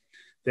like,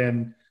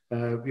 then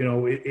you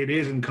know, it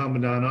is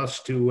incumbent on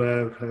us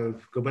to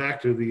go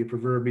back to the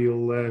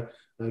proverbial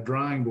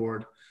drawing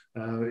board.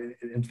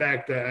 In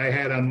fact, I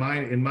had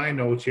in my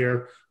notes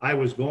here, I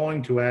was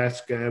going to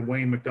ask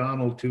Wayne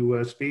McDonald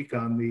to speak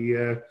on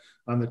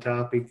the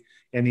topic,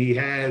 and he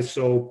has.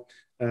 So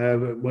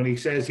when he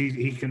says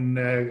he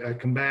can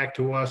come back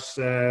to us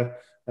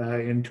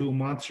in 2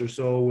 months or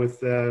so with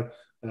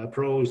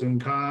pros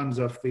and cons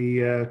of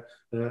the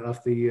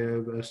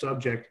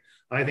subject,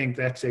 I think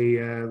that's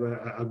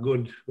a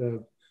good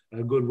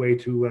way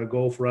to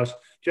go for us,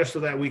 just so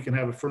that we can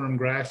have a firm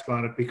grasp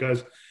on it,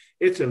 because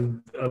it's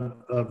a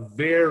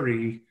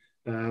very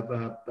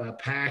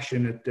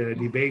passionate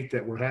debate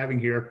that we're having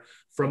here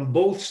from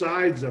both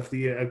sides of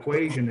the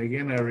equation.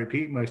 Again, I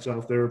repeat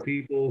myself, there are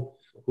people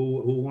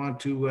who want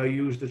to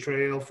use the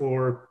trail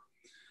for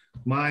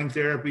mind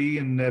therapy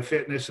and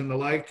fitness and the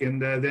like,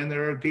 and then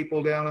there are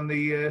people down in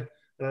the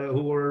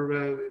who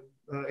are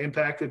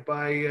impacted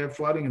by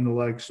flooding and the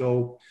like.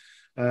 So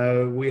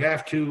we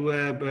have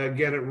to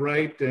get it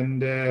right.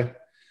 And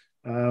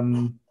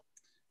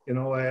you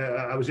know,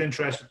 I was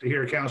interested to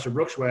hear Councillor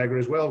Bruchswager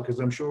as well, because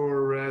I'm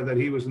sure that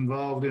he was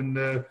involved in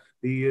the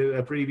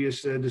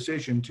previous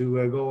decision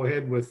to go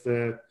ahead with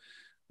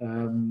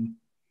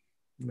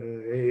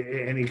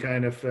any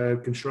kind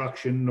of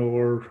construction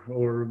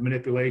or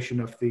manipulation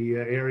of the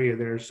area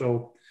there.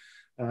 So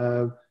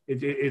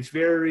it's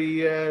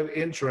very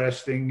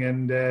interesting,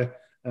 and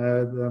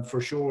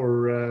for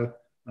sure,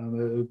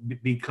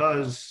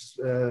 because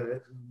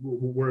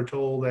we're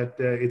told that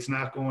it's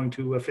not going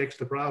to fix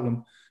the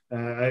problem.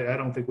 I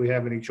don't think we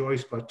have any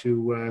choice but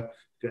to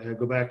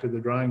go back to the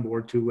drawing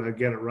board to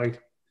get it right.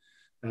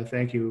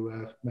 Thank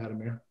you, Madam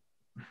Mayor.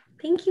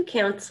 Thank you,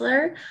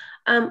 Councillor.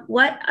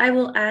 What I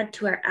will add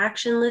to our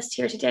action list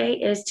here today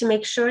is to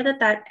make sure that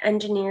that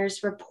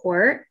engineer's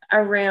report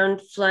around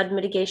flood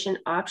mitigation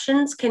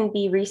options can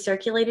be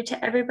recirculated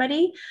to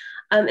everybody,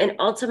 and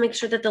also make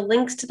sure that the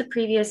links to the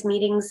previous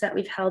meetings that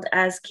we've held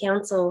as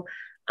council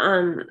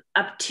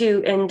up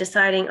to and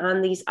deciding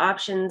on these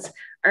options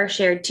are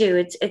shared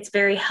too. It's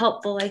very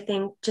helpful, I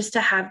think, just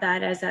to have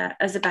that as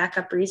a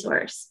backup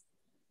resource.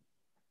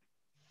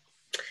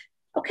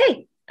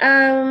 Okay,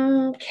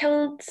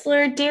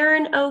 Councillor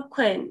Darren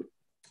O'Quinn.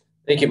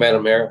 Thank you,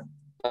 Madam Mayor.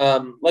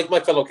 Like my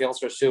fellow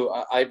councillors too,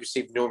 I've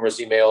received numerous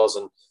emails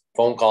and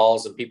phone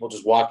calls and people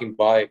just walking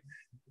by,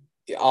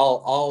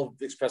 all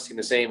expressing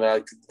the same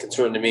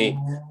concern to me.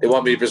 They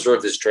want me to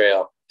preserve this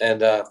trail.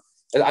 And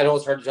I know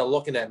it's hard to tell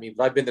looking at me,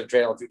 but I've been to the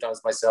trail a few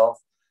times myself.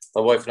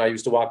 My wife and I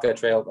used to walk that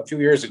trail a few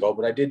years ago,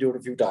 but I did do it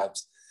a few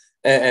times.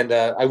 And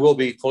I will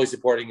be fully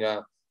supporting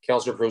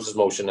Councillor Bruce's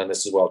motion on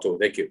this as well too.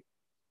 Thank you.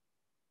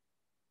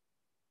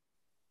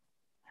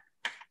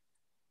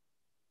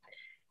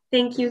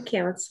 Thank you,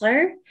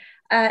 Councillor.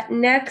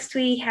 Next,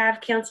 we have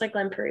Councillor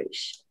Glenn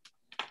Perouche.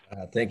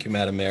 Thank you,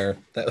 Madam Mayor.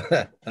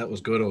 That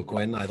was good,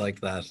 O'Quinn. I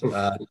like that.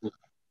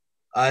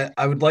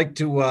 I would like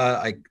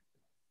to.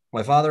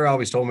 My father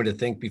always told me to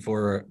think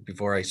before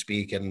I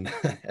speak, and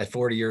at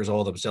 40 years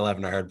old, I'm still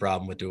having a hard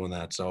problem with doing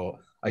that. So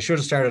I should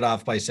have started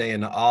off by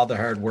saying all the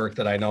hard work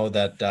that I know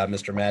that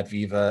Mr. Matt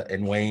Viva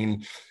and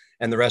Wayne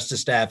and the rest of the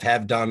staff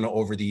have done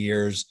over the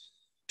years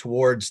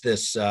towards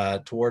this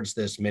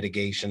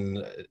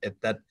mitigation.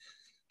 That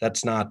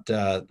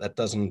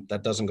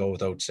doesn't go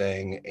without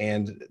saying.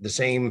 And the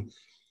same,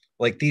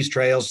 like these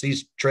trails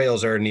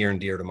are near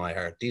and dear to my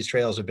heart. These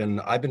trails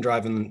I've been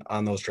driving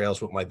on those trails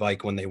with my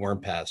bike when they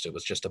weren't paths. It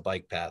was just a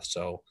bike path.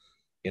 So,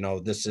 you know,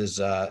 this is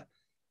a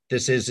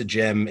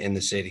gem in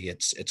the city.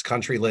 It's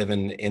country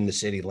living in the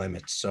city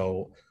limits.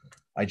 So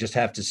I just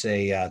have to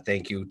say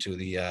thank you to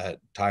the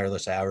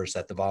tireless hours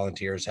that the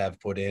volunteers have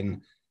put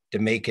in to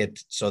make it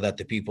so that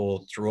the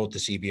people throughout the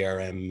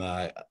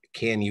CBRM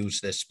can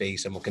use this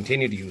space and will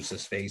continue to use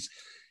this space.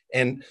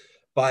 And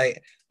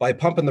by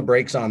pumping the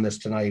brakes on this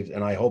tonight,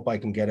 and I hope I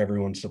can get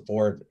everyone's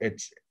support,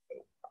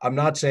 I'm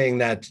not saying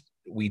that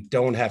we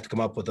don't have to come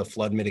up with a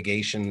flood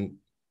mitigation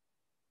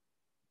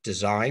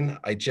design.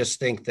 I just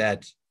think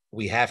that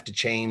we have to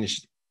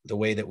change the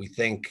way that we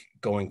think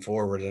going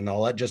forward. And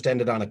I'll just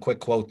end it on a quick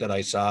quote that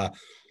I saw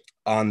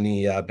on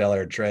the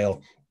Bel-Air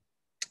Trail.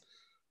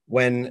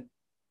 When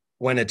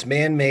it's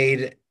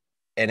man-made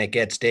and it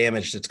gets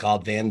damaged, it's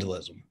called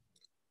vandalism.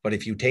 But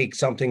if you take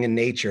something in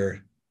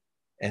nature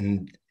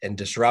and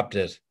disrupt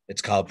it,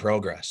 it's called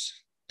progress.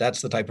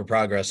 That's the type of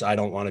progress I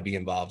don't want to be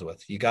involved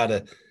with. You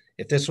gotta,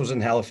 if this was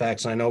in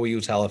Halifax, and I know we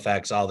use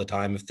Halifax all the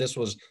time, if this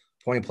was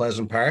Point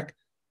Pleasant Park,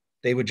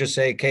 they would just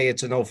say, okay,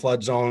 it's a no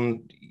flood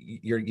zone.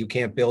 You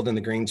can't build in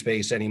the green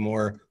space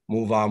anymore.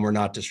 Move on, we're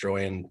not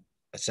destroying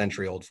a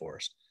century-old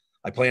forest.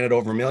 I planted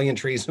over 1 million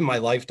trees in my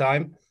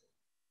lifetime.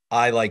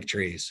 I like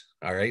trees,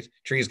 all right?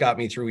 Trees got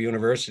me through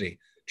university.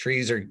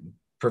 Trees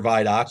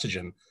provide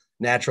oxygen,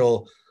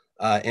 natural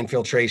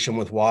infiltration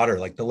with water,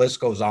 like the list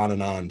goes on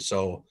and on.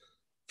 So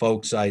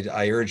folks,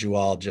 I urge you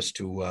all just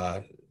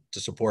to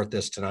support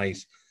this tonight.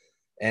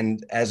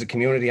 And as a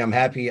community, I'm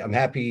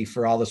happy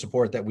for all the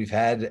support that we've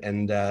had,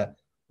 and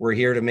we're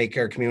here to make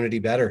our community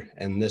better.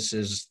 And this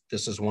is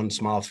one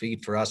small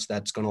feat for us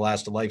that's going to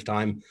last a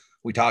lifetime.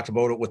 We talked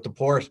about it with the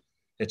port.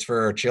 It's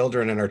for our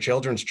children and our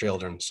children's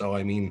children. So,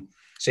 I mean,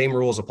 same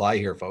rules apply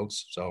here,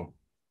 folks. So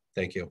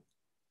thank you.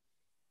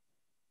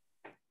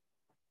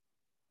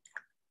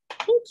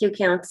 Thank you,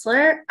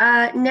 Councillor.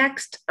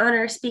 Next on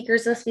our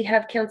speakers list, we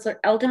have Councillor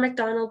Eldon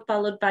McDonald,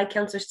 followed by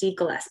Councillor Steve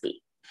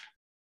Gillespie.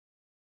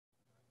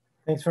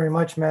 Thanks very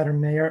much,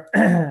 Madam Mayor.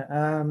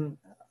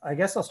 I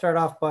guess I'll start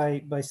off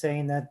by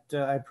saying that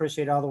I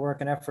appreciate all the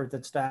work and effort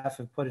that staff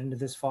have put into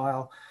this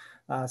file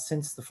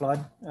since the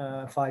flood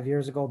 5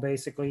 years ago,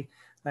 basically,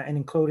 and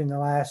including the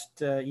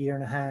last year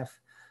and a half.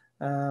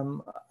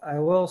 I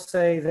will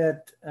say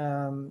that,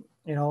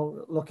 you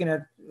know, looking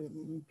at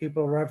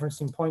people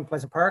referencing Point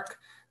Pleasant Park,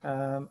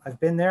 I've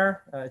been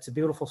there. It's a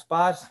beautiful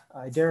spot.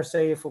 I dare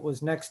say if it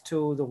was next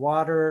to the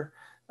water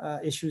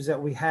issues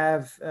that we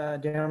have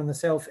down in the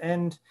south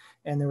end,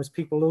 and there was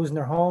people losing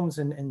their homes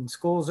and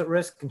schools at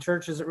risk and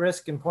churches at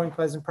risk in Point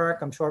Pleasant Park,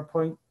 I'm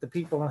sure the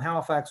people in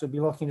Halifax would be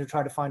looking to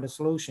try to find a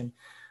solution.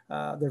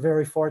 They're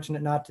very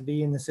fortunate not to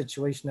be in the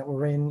situation that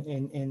we're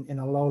in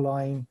a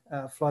low-lying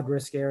flood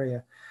risk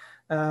area.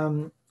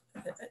 And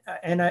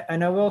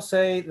I will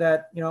say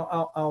that, you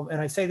know, and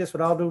I say this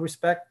with all due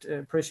respect,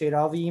 appreciate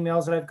all the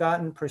emails that I've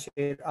gotten,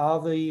 appreciate all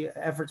the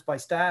efforts by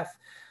staff,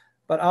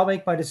 but I'll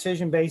make my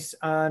decision based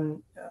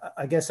on,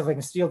 I guess if I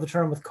can steal the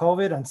term with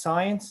COVID, on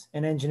science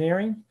and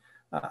engineering.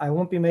 I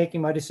won't be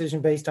making my decision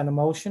based on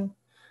emotion.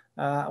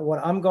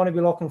 What I'm going to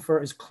be looking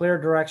for is clear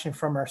direction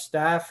from our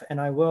staff,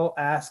 and I will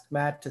ask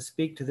Matt to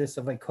speak to this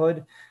if I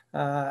could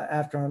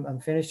after I'm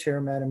finished here,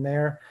 Madam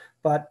Mayor.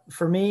 But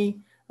for me,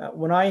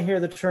 when I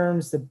hear the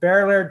terms, the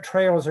Bearlaird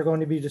trails are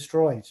going to be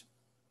destroyed,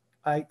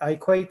 I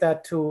equate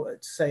that to,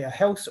 say, a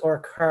house or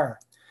a car.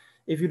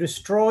 If you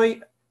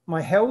destroy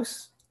my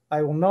house,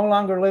 I will no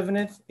longer live in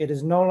it. It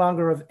is no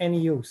longer of any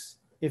use.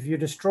 If you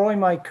destroy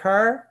my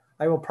car,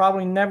 I will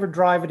probably never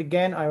drive it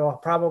again. I will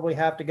probably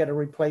have to get a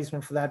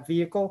replacement for that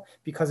vehicle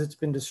because it's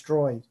been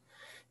destroyed.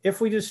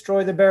 If we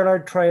destroy the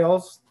Bearlaird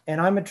trails,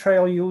 and I'm a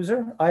trail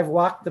user, I've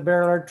walked the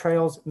Bearlaird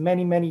trails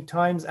many, many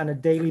times on a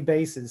daily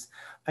basis.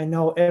 I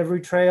know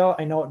every trail.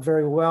 I know it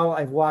very well.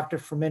 I've walked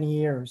it for many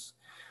years.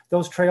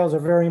 Those trails are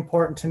very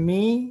important to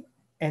me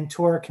and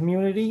to our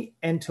community,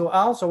 and to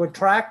also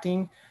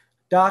attracting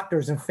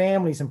doctors and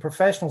families and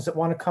professionals that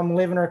want to come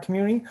live in our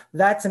community.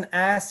 That's an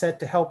asset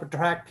to help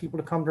attract people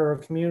to come to our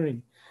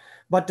community.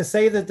 But to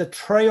say that the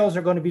trails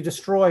are going to be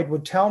destroyed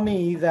would tell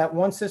me that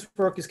once this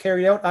work is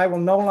carried out, I will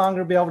no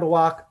longer be able to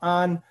walk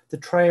on the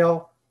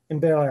trail in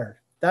Bearlaird.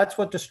 That's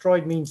what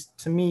destroyed means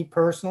to me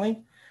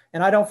personally.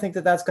 And I don't think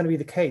that that's going to be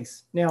the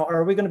case. Now,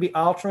 are we going to be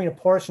altering a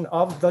portion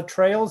of the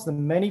trails, the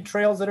many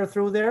trails that are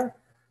through there?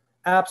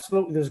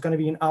 Absolutely, there's going to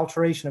be an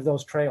alteration of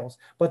those trails.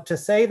 But to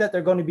say that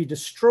they're going to be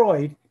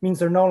destroyed means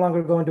they're no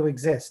longer going to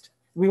exist.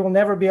 We will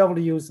never be able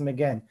to use them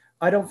again.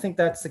 I don't think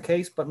that's the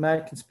case, but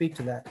Matt can speak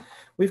to that.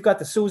 We've got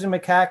the Susan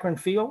McCachran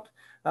Field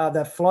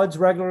that floods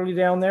regularly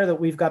down there, that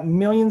we've got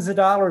millions of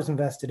dollars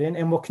invested in,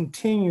 and will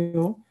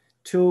continue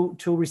to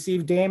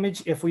receive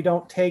damage if we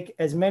don't take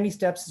as many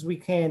steps as we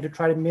can to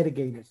try to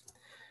mitigate it.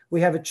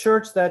 We have a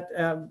church that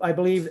I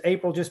believe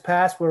April just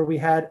passed, where we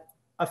had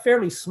a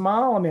fairly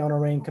small amount of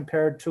rain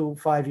compared to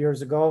 5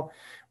 years ago,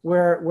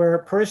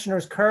 where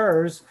parishioners'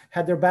 cars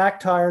had their back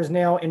tires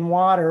now in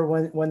water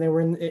when they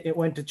were it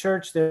went to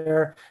church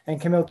there,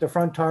 and came out, the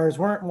front tires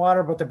weren't in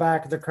water, but the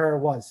back of the car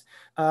was.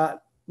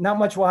 Not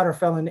much water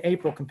fell in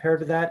April compared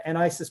to that, and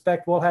I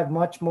suspect we'll have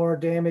much more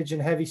damage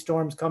and heavy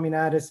storms coming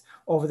at us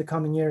over the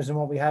coming years than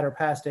what we had our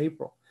past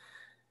April.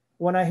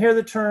 When I hear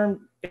the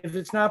term, if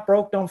it's not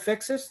broke, don't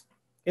fix it,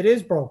 it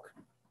is broke.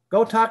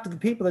 Go talk to the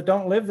people that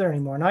don't live there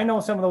anymore. And I know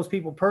some of those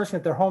people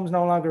personally, their homes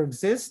no longer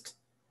exist,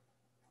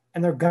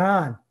 and they're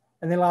gone,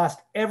 and they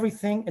lost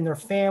everything in their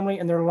family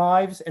and their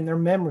lives and their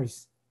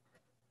memories.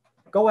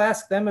 Go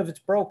ask them if it's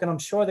broke, and I'm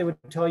sure they would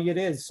tell you it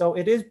is. So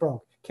it is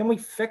broke. Can we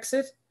fix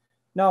it?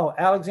 No,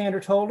 Alexander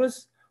told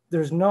us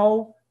there's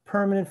no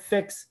permanent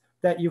fix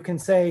that you can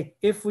say,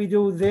 if we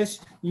do this,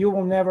 you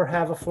will never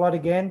have a flood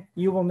again.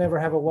 You will never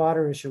have a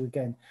water issue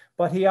again.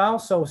 But he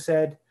also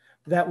said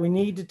that we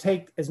need to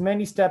take as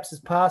many steps as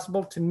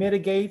possible to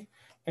mitigate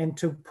and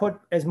to put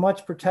as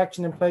much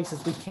protection in place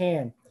as we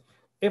can.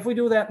 If we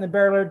do that in the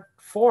Bearlaird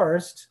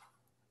Forest,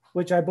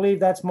 which I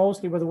believe that's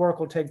mostly where the work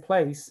will take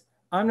place,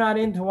 I'm not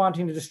into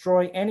wanting to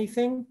destroy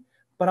anything,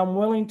 but I'm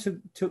willing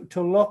to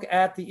look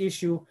at the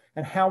issue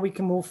and how we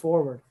can move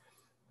forward.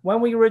 When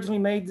we originally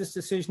made this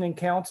decision in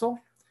council,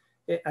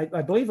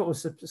 I believe it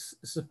was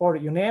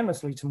supported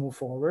unanimously to move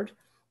forward.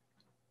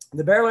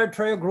 The Bearlaird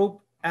Trail Group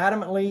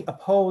adamantly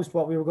opposed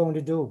what we were going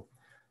to do.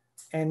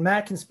 And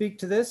Matt can speak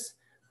to this.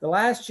 The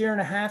last year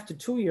and a half to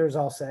 2 years,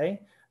 I'll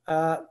say,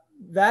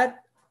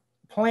 that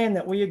plan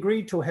that we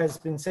agreed to has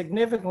been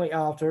significantly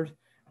altered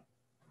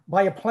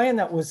by a plan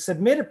that was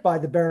submitted by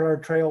the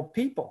Bearlaird Trail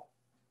people,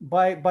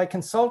 by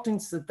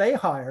consultants that they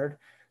hired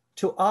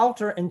to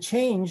alter and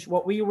change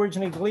what we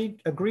originally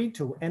agreed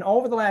to. And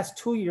over the last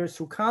 2 years,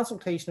 through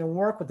consultation and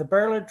work with the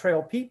Bearlaird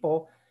Trail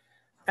people,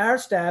 our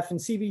staff in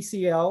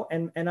CBCL,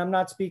 and I'm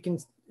not speaking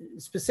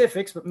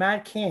specifics, but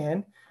Matt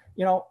can,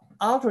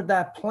 altered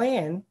that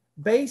plan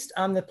based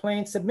on the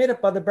plan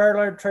submitted by the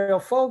Ballard Trail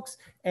folks.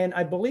 And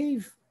I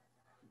believe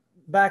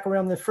back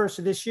around the first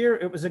of this year,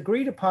 it was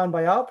agreed upon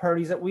by all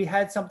parties that we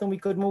had something we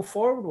could move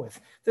forward with.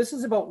 This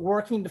is about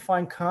working to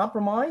find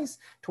compromise,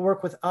 to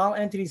work with all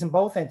entities and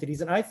both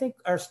entities. And I think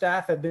our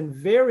staff have been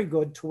very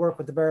good to work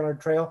with the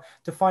Ballard Trail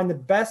to find the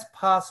best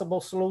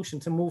possible solution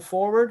to move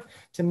forward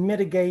to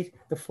mitigate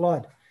the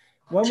flood.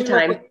 When we look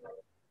at,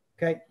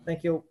 okay,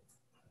 thank you.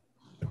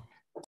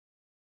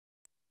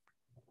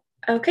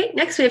 Okay,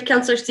 next we have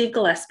Councillor Steve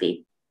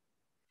Gillespie.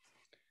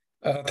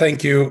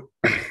 Thank you,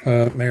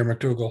 Mayor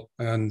McDougall.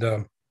 And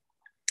kind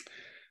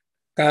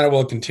of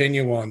will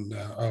continue on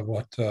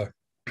what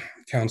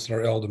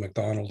Councillor Elda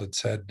McDonald had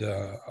said.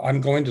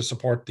 I'm going to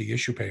support the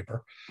issue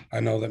paper. I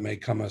know that may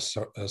come as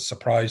a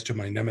surprise to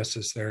my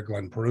nemesis there,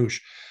 Glenn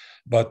Perouche.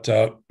 But,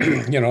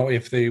 you know,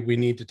 if we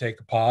need to take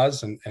a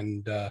pause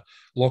and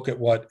look at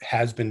what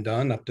has been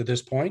done up to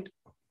this point,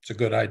 it's a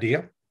good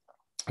idea.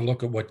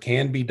 Look at what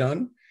can be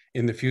done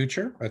in the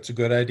future. That's a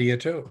good idea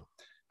too.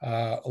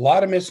 A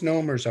lot of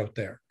misnomers out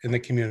there in the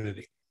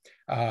community.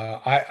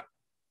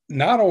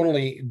 Not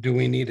only do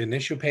we need an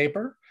issue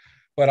paper,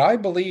 but I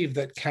believe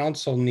that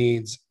council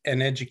needs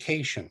an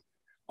education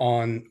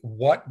on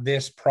what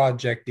this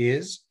project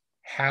is,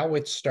 how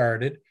it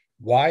started,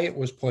 why it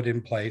was put in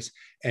place,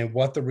 and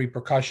what the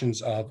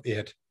repercussions of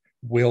it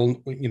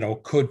will, you know,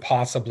 could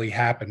possibly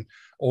happen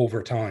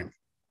over time.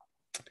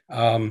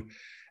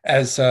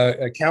 As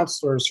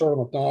Councillor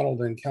Sorrel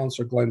McDonald and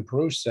Councillor Glenn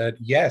Perouche said,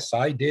 yes,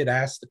 I did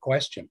ask the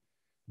question,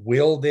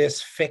 will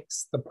this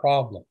fix the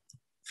problem?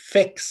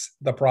 Fix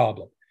the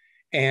problem.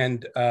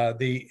 And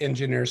the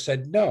engineer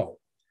said no.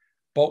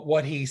 But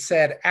what he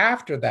said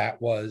after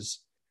that was,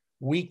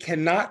 we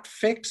cannot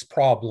fix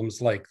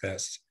problems like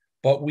this,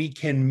 but we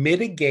can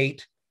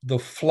mitigate the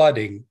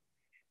flooding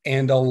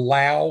and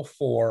allow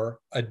for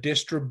a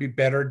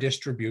better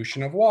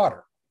distribution of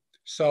water.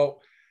 So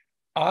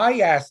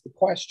I asked the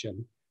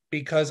question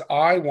because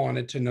I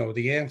wanted to know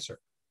the answer.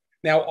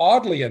 Now,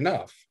 oddly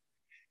enough,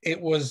 it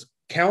was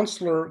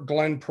Councillor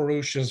Glenn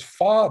Perouche's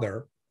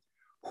father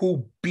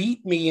who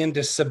beat me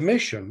into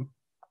submission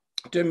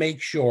to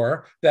make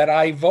sure that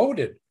I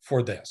voted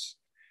for this.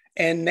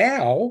 And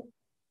now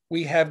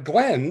we have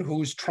Glenn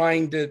who's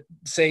trying to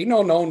say,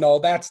 no,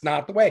 that's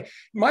not the way.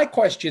 My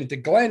question to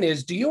Glenn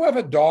is, do you have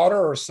a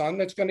daughter or son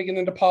that's going to get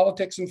into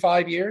politics in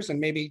 5 years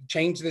and maybe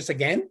change this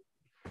again?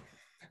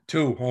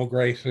 2, oh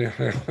great.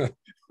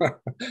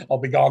 I'll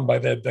be gone by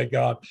then, thank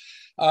God.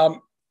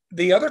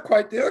 The other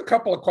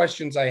couple of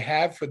questions I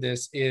have for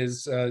this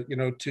is, you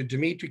know, to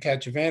Dimitri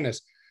Kachevanis,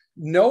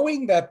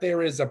 knowing that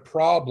there is a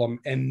problem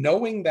and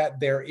knowing that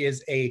there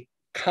is a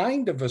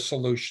kind of a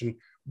solution,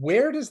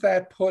 where does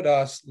that put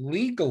us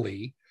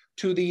legally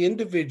to the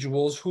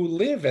individuals who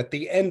live at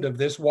the end of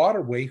this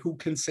waterway who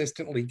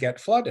consistently get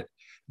flooded?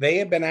 They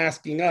have been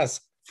asking us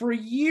for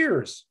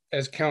years,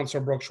 as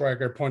Councillor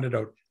Bruchschweiger pointed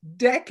out,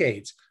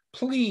 decades,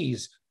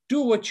 please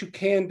do what you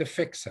can to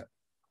fix it.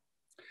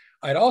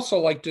 I'd also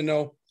like to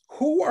know,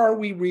 who are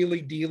we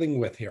really dealing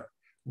with here?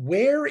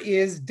 Where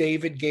is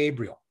David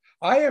Gabriel?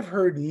 I have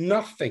heard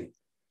nothing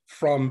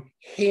from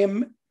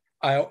him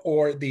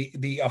or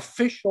the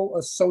official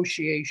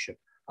association.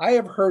 I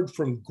have heard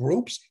from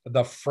groups,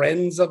 the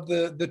Friends of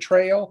the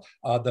Trail,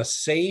 the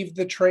Save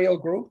the Trail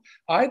group.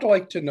 I'd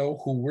like to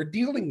know who we're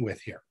dealing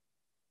with here.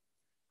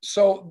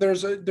 So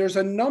there's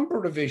a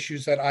number of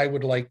issues that I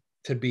would like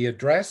to be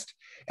addressed,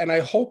 and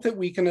I hope that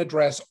we can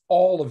address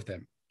all of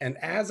them. And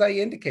as I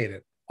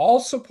indicated, I'll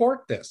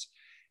support this.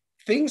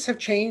 Things have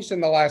changed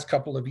in the last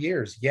couple of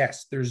years.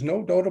 Yes, there's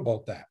no doubt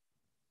about that.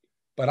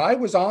 But I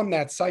was on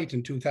that site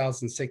in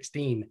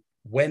 2016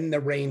 when the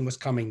rain was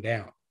coming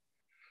down.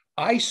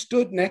 I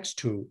stood next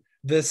to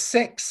the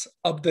 6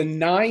 of the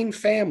 9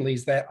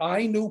 families that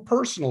I knew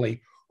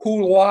personally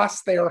who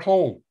lost their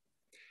home.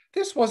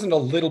 This wasn't a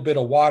little bit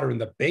of water in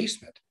the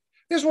basement.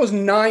 This was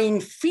 9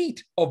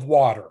 feet of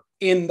water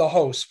in the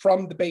house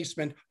from the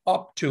basement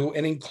up to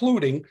and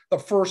including the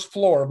first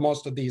floor of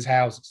most of these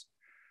houses.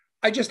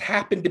 I just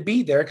happened to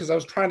be there because I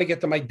was trying to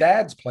get to my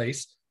dad's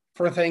place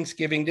for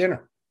Thanksgiving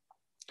dinner.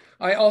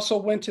 I also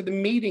went to the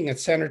meeting at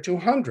Center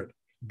 200,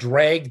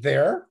 dragged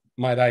there,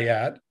 might I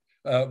add,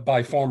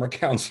 by former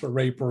Councillor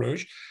Ray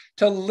Perouche,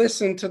 to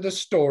listen to the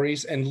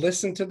stories and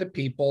listen to the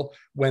people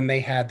when they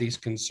had these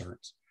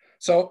concerns.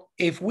 So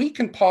if we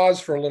can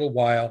pause for a little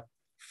while,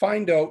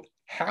 find out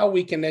how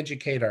we can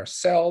educate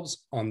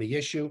ourselves on the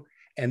issue,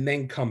 and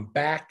then come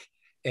back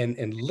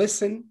and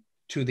listen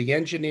to the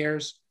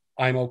engineers,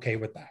 I'm okay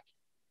with that.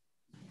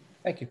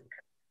 Thank you.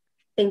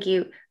 Thank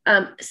you.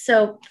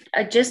 So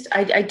I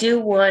do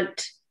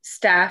want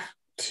staff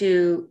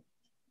to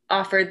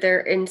offer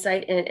their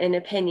insight and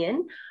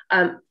opinion.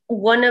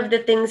 One of the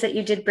things that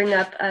you did bring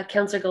up,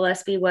 Councillor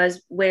Gillespie,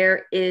 was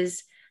where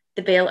is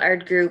the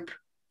Ballard group?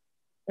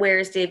 Where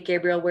is Dave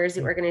Gabriel? Where is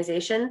the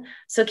organization?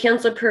 So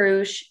Councillor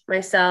Perouche,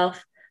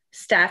 myself,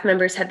 staff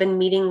members have been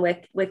meeting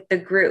with the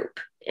group,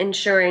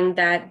 ensuring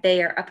that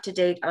they are up to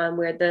date on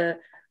where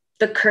the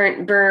the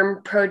current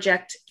berm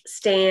project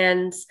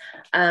stands.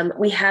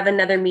 We have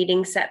another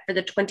meeting set for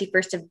the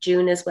 21st of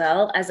June as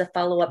well as a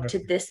follow-up to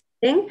this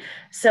meeting.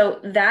 So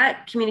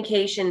that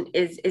communication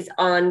is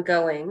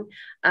ongoing,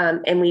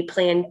 and we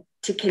plan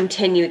to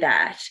continue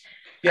that.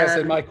 Yes,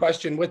 and my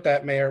question with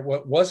that, Mayor,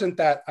 wasn't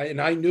that,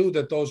 and I knew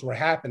that those were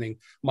happening.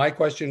 My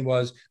question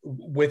was,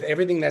 with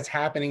everything that's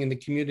happening in the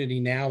community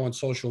now on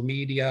social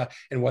media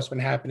and what's been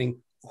happening,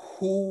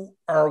 who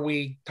are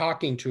we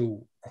talking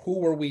to?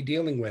 Who are we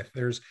dealing with?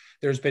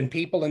 There's been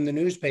people in the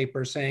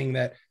newspaper saying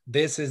that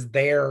this is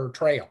their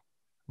trail,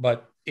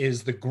 but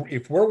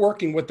if we're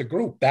working with the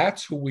group,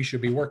 that's who we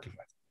should be working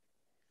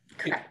with.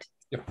 Correct.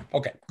 Yeah.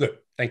 Okay, good.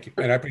 Thank you,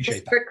 and I appreciate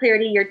Just that. For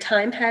clarity, your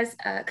time has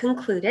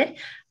concluded.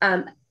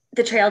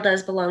 The trail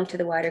does belong to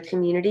the wider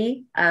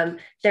community.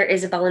 There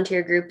is a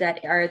volunteer group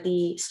that are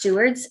the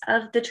stewards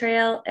of the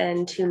trail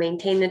and to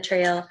maintain the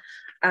trail,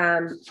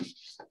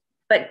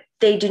 but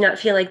they do not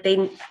feel like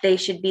they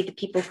should be the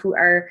people who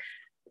are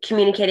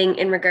communicating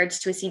in regards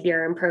to a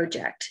CBRN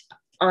project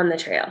on the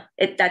trail.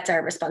 That's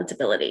our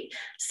responsibility.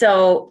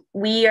 So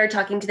we are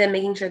talking to them,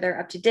 making sure they're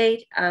up to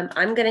date.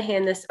 I'm going to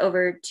hand this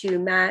over to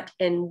Matt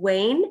and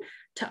Wayne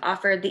to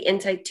offer the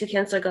insight to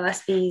Councillor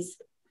Gillespie's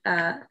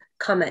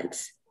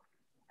comments.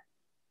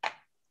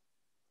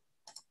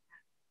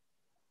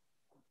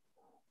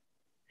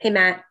 Hey,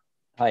 Matt.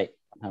 Hi,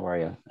 how are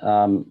you?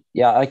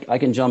 Yeah, I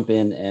can jump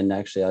in, and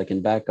actually I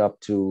can back up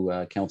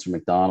to Councillor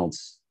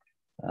McDonald's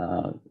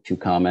few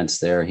comments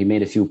there. He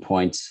made a few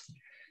points.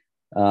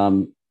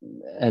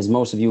 As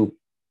most of you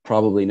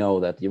probably know,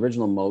 that the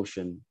original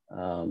motion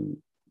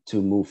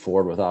to move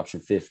forward with option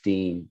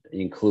 15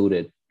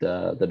 included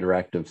the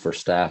directive for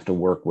staff to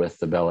work with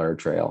the Bel-Air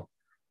Trail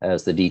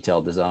as the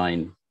detailed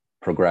design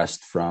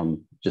progressed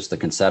from just the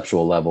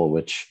conceptual level,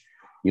 which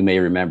you may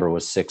remember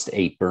was 6 to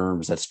 8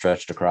 berms that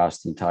stretched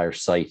across the entire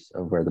site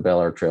of where the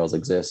Bel-Air trails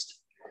exist.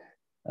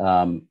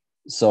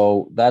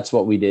 So that's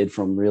what we did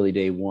from really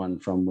day one,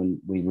 from when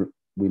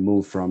we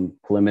moved from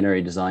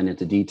preliminary design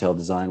into detailed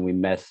design. We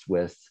met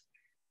with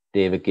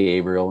David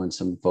Gabriel and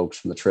some folks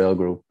from the trail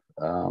group,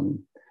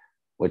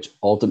 which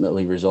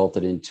ultimately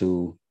resulted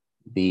into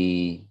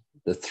the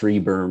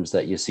 3 berms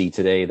that you see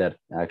today. That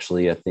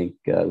actually, I think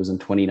it was in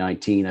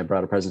 2019, I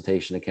brought a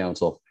presentation to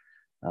council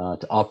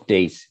to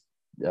update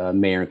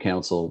mayor and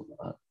council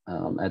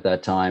at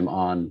that time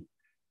on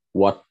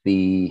what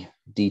the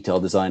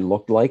detailed design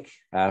looked like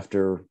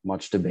after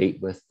much debate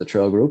with the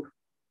trail group.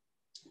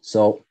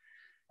 So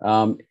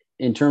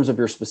in terms of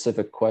your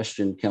specific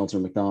question,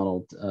 Councillor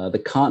McDonald,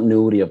 the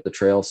continuity of the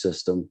trail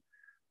system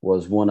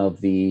was one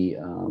of the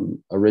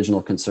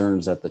original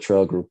concerns that the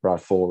trail group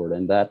brought forward,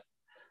 and that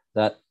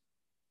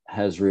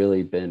has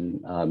really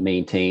been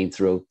maintained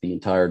throughout the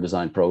entire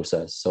design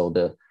process. So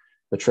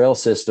the trail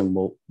system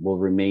will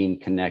remain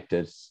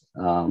connected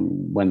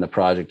when the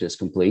project is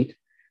complete.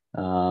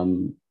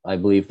 I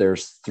believe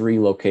there's 3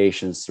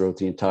 locations throughout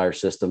the entire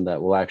system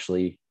that will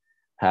actually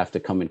have to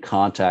come in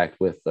contact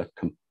with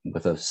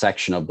a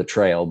section of the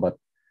trail, but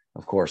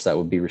of course that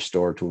would be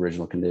restored to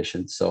original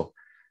conditions. So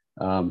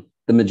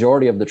the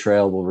majority of the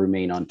trail will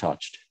remain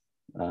untouched.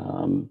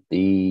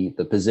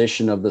 The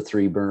position of the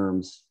 3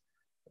 berms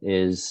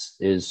is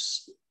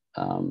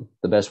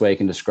the best way I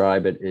can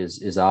describe it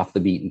is off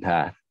the beaten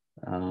path.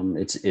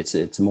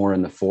 It's more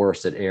in the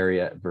forested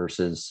area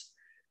versus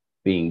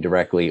being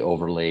directly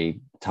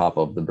overlaid top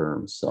of the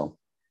berms. So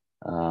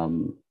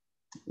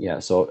yeah,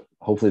 so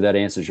hopefully that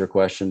answers your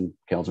question,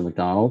 Councillor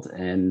McDonald.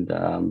 And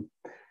I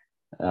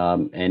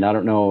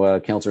don't know,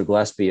 Councillor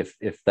Gillespie,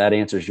 if that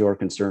answers your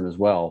concern as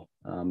well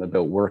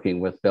about working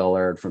with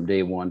Bel-Air from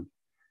day one.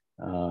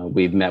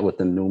 We've met with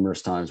them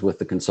numerous times with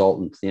the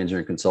consultant, the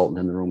engineering consultant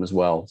in the room as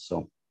well.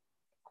 So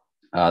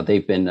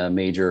they've been a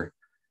major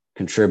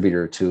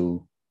contributor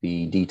to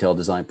the detailed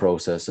design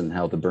process and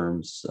how the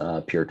berms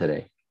appear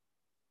today.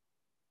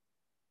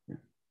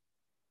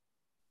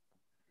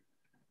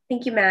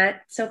 Thank you,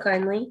 Matt, so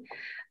kindly.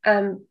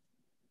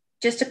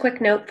 Just a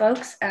quick note,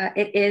 folks,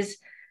 it is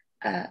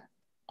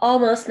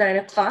almost 9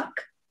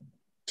 o'clock.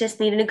 Just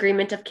need an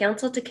agreement of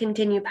council to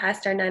continue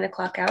past our 9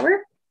 o'clock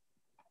hour.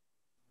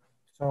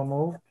 So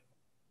moved.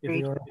 If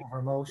you're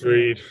over motion.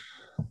 Agreed.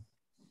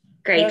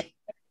 Great.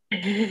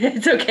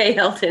 It's okay,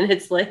 Elton,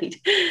 it's late.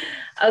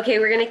 Okay,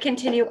 we're going to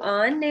continue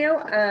on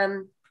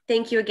now.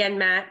 Thank you again,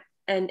 Matt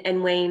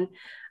and Wayne.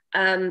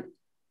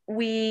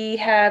 We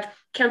have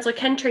Councillor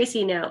Ken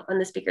Tracy now on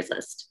the speakers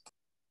list.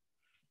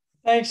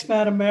 Thanks,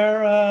 Madam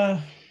Mayor.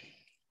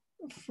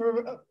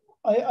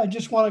 I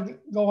just want to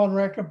go on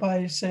record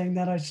by saying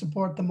that I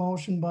support the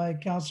motion by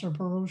Councillor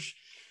Perush,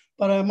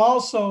 but I'm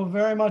also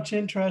very much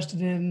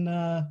interested in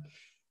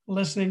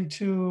listening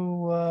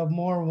to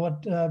more of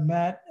what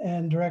Matt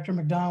and Director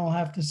McDonald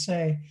have to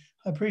say.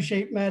 I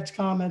appreciate Matt's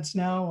comments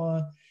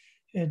now.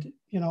 It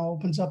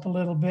opens up a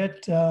little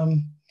bit,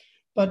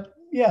 but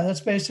yeah,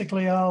 that's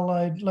basically all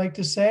I'd like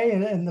to say.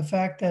 And the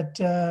fact that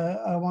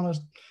I want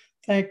to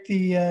thank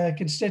the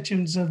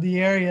constituents of the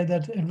area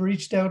that have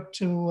reached out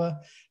to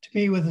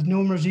me with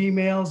numerous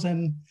emails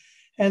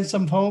and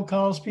some phone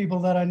calls, people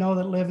that I know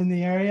that live in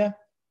the area.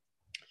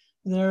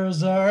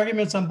 There's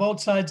arguments on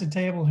both sides of the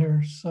table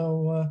here.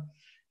 So,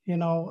 you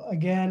know,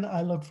 again,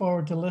 I look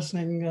forward to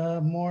listening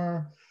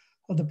more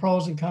of the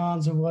pros and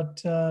cons of what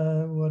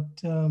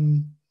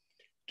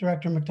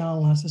Director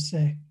McDonald has to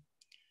say.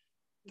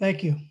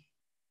 Thank you.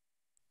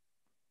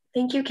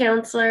 Thank you,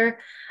 Councillor.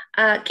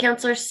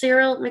 Councillor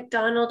Cyril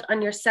McDonald,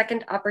 on your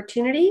second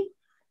opportunity.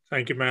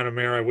 Thank you, Madam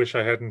Mayor. I wish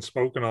I hadn't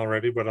spoken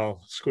already, but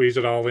I'll squeeze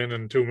it all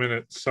in 2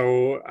 minutes.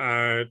 So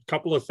a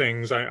couple of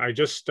things. I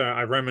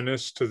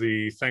reminisce to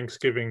the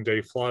Thanksgiving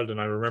Day flood,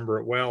 and I remember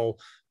it well.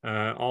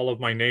 All of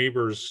my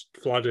neighbors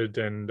flooded,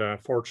 and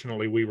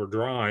fortunately we were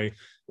dry.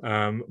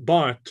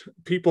 But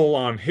people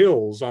on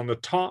hills, on the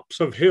tops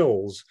of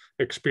hills,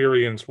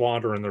 experience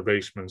water in their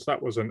basements.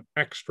 That was an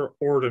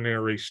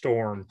extraordinary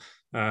storm,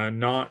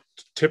 not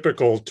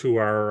typical to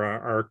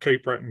our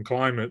Cape Breton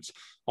climates,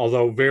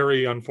 although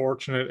very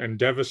unfortunate and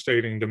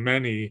devastating to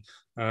many.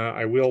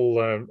 I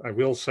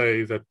will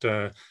say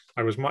that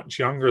I was much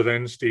younger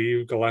than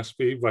Steve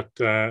Gillespie, but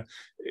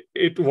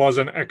it was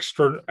an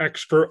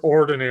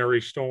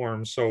extraordinary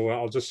storm. So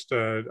I'll just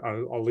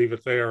I'll leave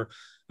it there.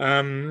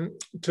 To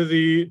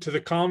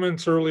the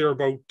comments earlier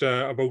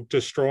about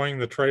destroying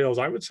the trails,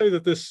 I would say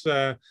that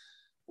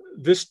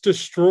this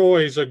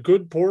destroys a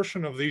good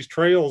portion of these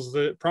trails.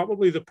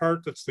 Probably the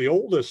part that's the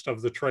oldest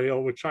of the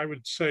trail, which I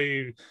would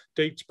say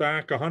dates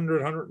back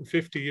 100,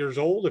 150 years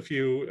old. If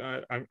you,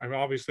 I'm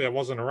obviously I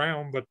wasn't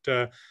around,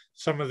 but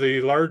some of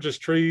the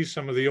largest trees,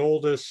 some of the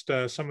oldest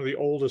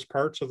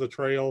parts of the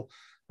trail.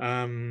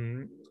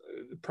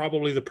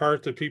 Probably the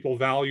part that people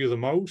value the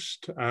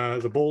most.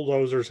 The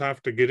bulldozers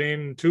have to get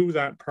into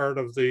that part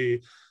of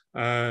the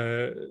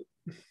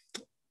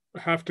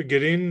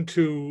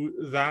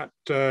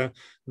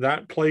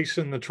that place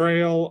in the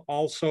trail.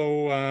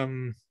 Also,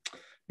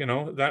 you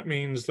know, that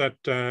means that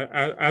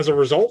as a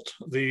result,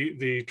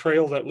 the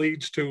trail that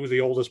leads to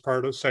the oldest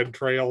part of said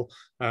trail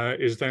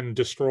is then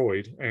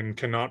destroyed and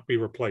cannot be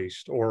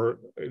replaced, or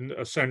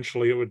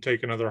essentially it would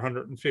take another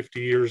 150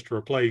 years to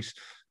replace.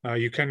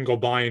 You can go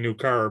buy a new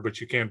car, but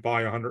you can't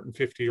buy a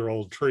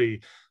 150-year-old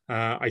tree.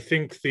 I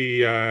think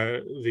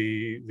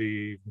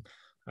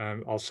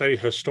I'll say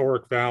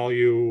historic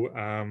value.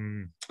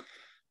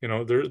 You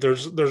know,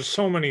 there's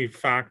so many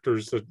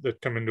factors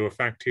that come into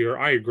effect here.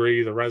 I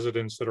agree. The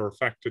residents that are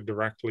affected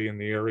directly in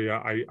the area,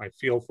 I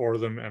feel for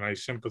them and I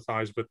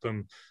sympathize with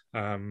them.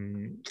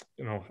 You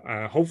know,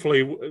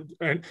 hopefully,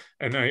 and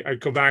I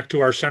go back to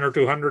our Center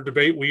 200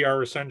 debate. We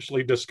are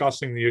essentially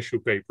discussing the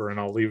issue paper, and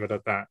I'll leave it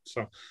at that.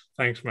 So,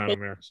 thanks, Madam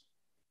Mayor.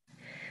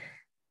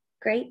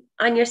 Great.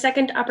 On your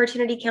second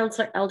opportunity,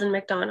 Councillor Eldon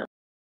McDonald.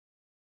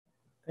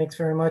 Thanks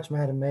very much,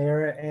 Madam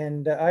Mayor.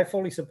 And I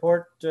fully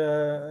support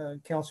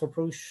Councillor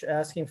Prush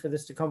asking for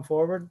this to come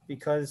forward,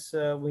 because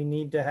we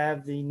need to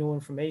have the new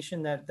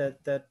information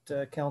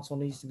that Council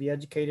needs to be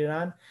educated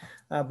on.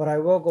 But I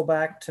will go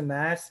back to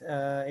Matt,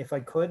 if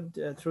I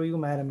could, through you,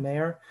 Madam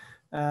Mayor.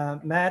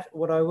 Matt,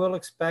 what I will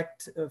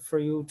expect for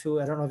you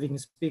to, I don't know if you can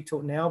speak to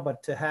it now,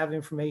 but to have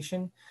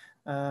information.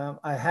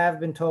 I have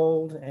been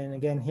told, and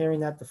again, hearing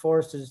that the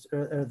forest is,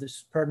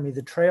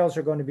 the trails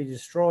are going to be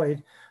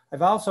destroyed.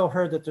 I've also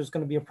heard that there's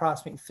going to be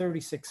approximately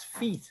 36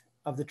 feet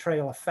of the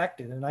trail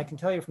affected. And I can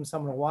tell you from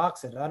someone who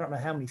walks it, I don't know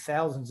how many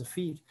thousands of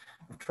feet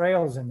of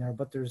trails in there,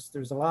 but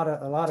there's a lot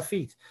of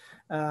feet.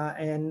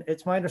 And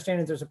it's my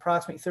understanding there's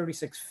approximately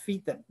 36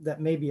 feet that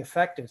may be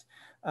affected.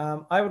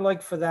 I would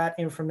like for that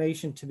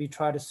information to be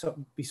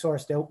be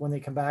sourced out when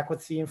they come back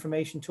with the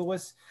information to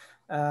us.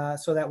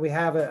 So that we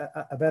have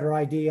a better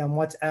idea on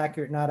what's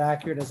accurate, not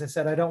accurate. As I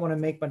said, I don't want to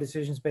make my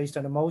decisions based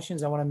on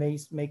emotions. I want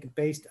to make it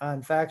based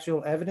on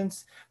factual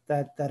evidence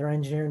that our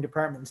engineering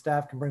department and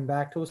staff can bring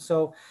back to us.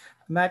 So,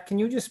 Matt, can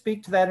you just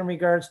speak to that in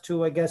regards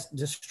to, I guess,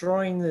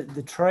 destroying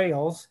the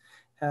trails,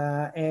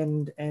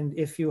 and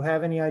if you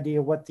have any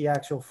idea what the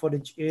actual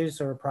footage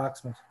is or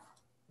approximate?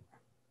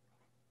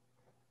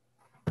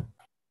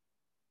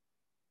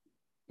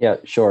 Yeah,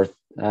 sure.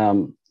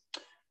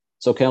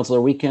 So,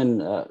 Councillor, we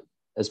can.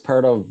 As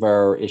part of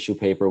our issue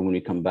paper, when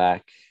we come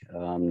back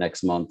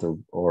next month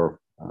or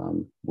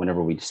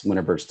whenever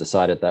it's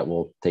decided that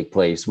will take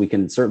place, we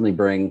can certainly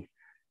bring,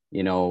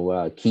 you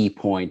know, key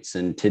points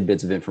and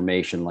tidbits of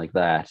information like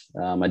that.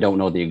 I don't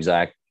know the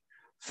exact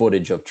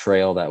footage of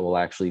trail that will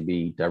actually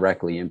be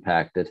directly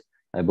impacted.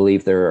 I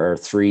believe there are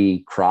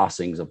 3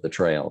 crossings of the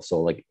trail.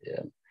 So like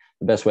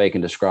the best way I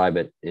can describe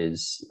it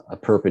is a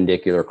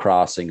perpendicular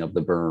crossing of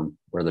the berm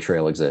where the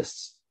trail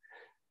exists.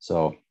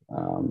 So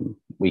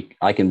we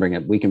can bring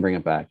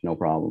it back, no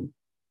problem.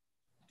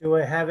 Do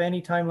I have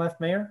any time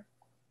left, Mayor?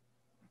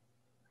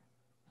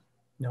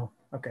 No.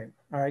 Okay.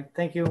 All right.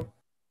 Thank you.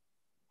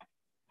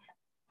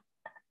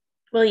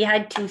 Well, you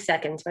had 2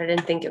 seconds, but I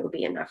didn't think it would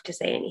be enough to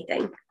say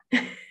anything.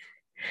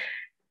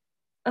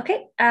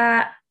 Okay.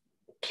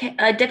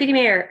 Deputy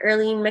Mayor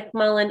Earlene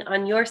McMullen,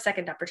 on your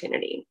second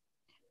opportunity.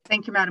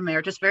 Thank you, Madam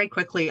Mayor. Just very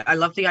quickly, I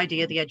love the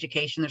idea of the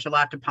education. There's a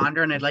lot to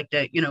ponder, and I'd like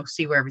to,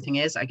 see where everything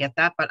is. I get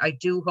that, but I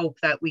do hope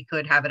that we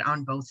could have it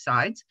on both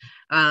sides.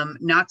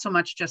 Not so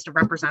much just a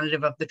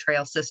representative of the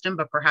trail system,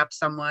 but perhaps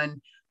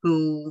someone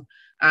who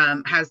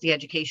has the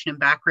education and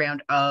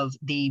background of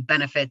the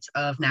benefits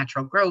of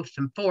natural growth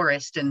and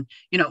forest, and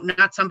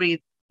not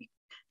somebody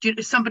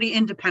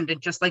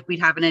independent, just like we'd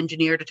have an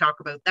engineer to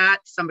talk about that,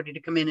 somebody to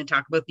come in and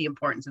talk about the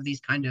importance of these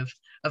kind of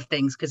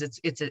things, because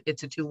it's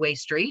a two-way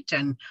street,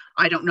 and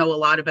I don't know a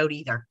lot about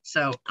either.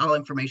 So all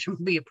information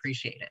will be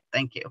appreciated.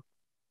 Thank you.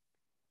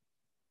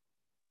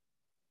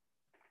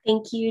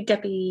 Thank you,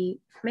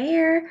 Deputy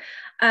Mayor.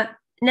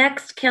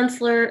 Next,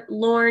 Councillor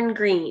Lorne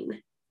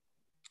Green.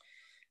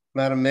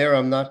 Madam Mayor,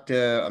 I'm not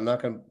going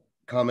to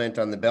comment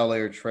on the Bel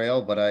Air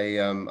Trail, but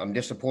I'm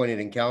disappointed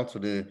in council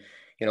to.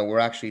 We're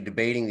actually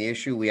debating the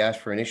issue. We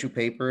asked for an issue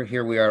paper.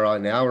 Here we are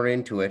an hour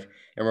into it,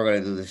 and we're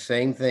going to do the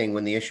same thing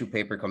when the issue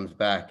paper comes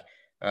back.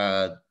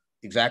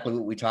 Exactly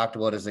what we talked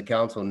about as the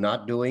council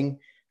not doing,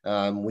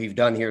 we've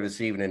done here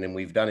this evening, and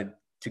we've done it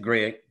to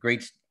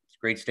great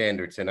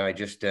standards. And I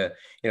just,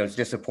 it's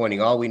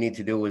disappointing. All we need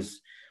to do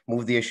is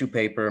move the issue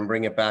paper and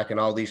bring it back,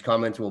 and all these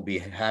comments will be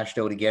hashed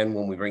out again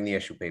when we bring the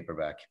issue paper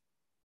back.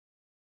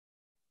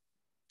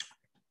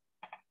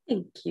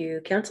 Thank you,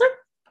 Councillor.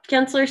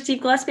 Councillor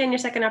Steve Gillespie, on your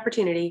second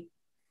opportunity.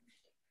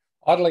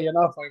 Oddly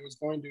enough, I was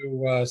going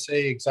to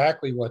say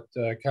exactly what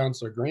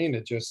Councillor Green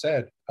had just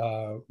said.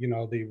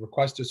 The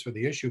request is for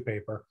the issue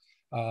paper.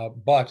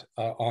 But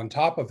on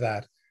top of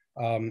that,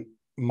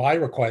 my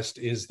request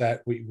is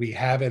that we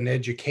have an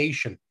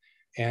education.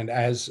 And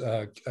as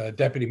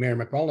Deputy Mayor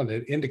McMullen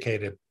had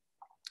indicated,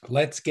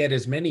 let's get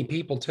as many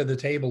people to the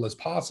table as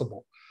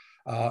possible.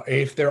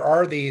 If there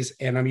are these,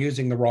 and I'm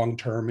using the wrong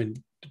term,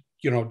 and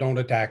don't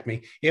attack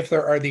me. If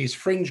there are these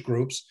fringe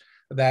groups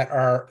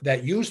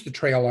that use the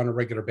trail on a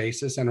regular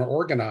basis and are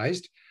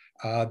organized,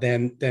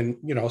 then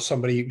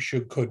somebody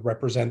could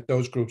represent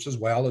those groups as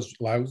well as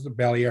the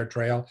Bel Air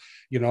Trail.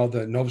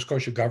 The Nova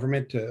Scotia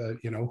government,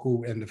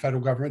 who and the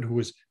federal government, who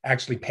is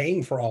actually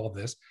paying for all of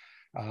this,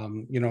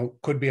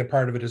 could be a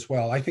part of it as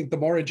well. I think the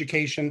more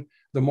education,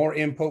 the more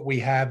input we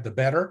have, the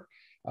better.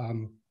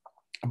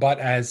 But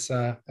as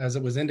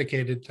it was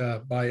indicated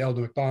by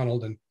Elder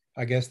McDonald, and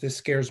I guess this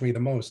scares me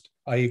the most,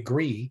 I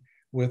agree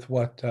with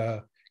what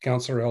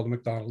Councillor Elder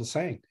McDonald is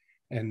saying,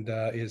 and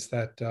is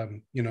that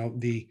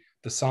the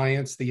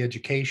science, the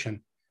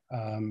education,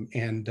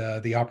 and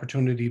the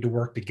opportunity to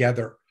work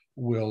together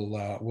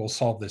will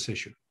solve this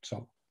issue.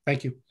 So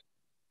thank you.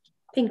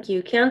 Thank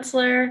you,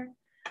 Councillor.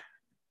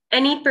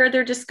 Any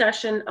further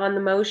discussion on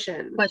the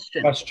motion?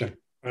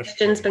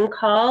 Question's been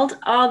called.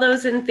 All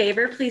those in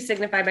favor, please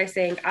signify by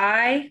saying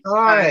aye.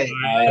 Aye.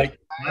 Aye.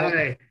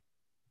 Aye.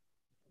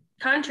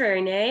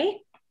 Contrary,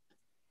 nay.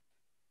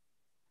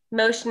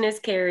 Motion is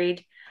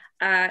carried.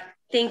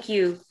 Thank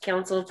you,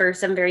 Council, for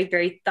some very,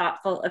 very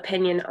thoughtful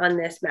opinion on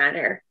this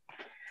matter.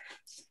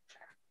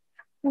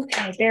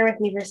 Okay, bear with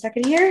me for a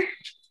second here.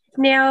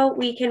 Now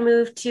we can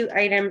move to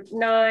item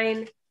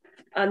 9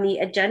 on the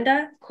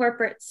agenda,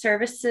 corporate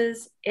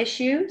services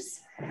issues.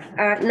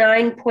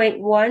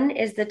 9.1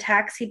 is the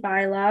taxi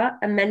bylaw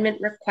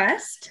amendment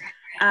request.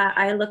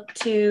 I look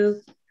to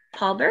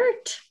Paul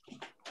Burt.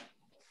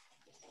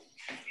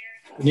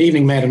 Good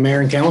evening, Madam Mayor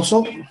and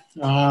Council.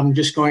 I'm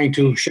just going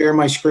to share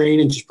my screen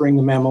and just bring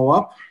the memo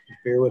up.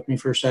 Bear with me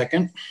for a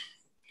second.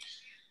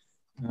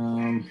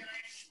 So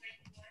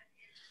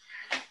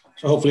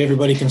hopefully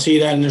everybody can see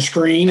that on the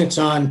screen. It's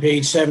on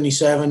page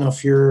 77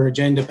 of your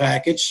agenda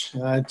package.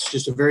 It's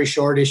just a very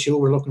short issue.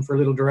 We're looking for a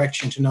little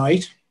direction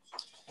tonight.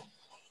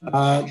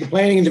 The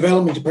Planning and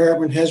Development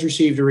Department has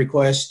received a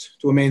request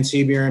to amend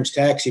CBRM's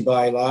taxi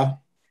bylaw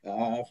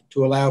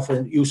to allow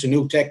for use of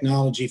new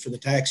technology for the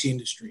taxi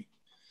industry.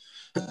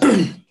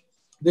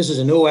 This is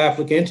a new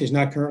applicant. He's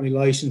not currently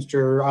licensed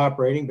or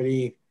operating, but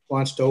he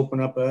wants to open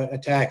up a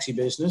taxi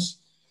business.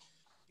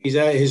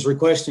 His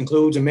request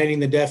includes amending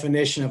the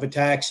definition of a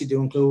taxi to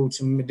include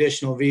some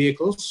additional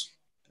vehicles,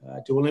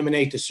 to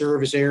eliminate the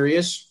service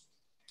areas,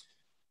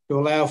 to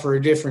allow for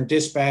different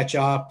dispatch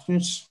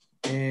options,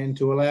 and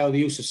to allow the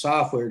use of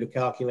software to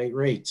calculate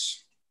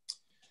rates.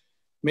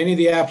 Many of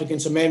the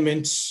applicant's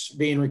amendments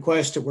being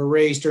requested were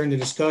raised during the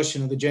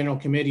discussion of the General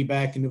Committee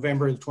back in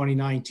November of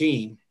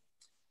 2019,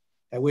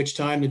 at which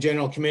time the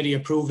General Committee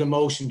approved a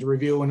motion to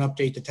review and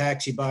update the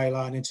taxi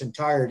bylaw in its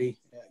entirety.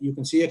 You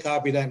can see a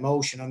copy of that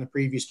motion on the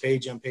previous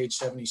page on page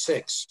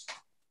 76.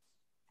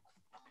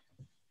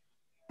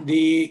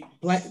 The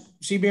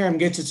CBRM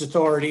gets its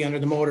authority under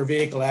the Motor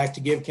Vehicle Act to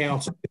give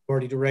council the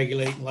authority to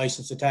regulate and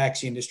license the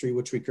taxi industry,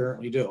 which we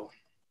currently do.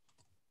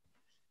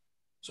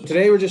 So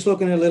today we're just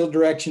looking at a little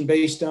direction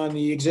based on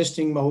the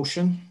existing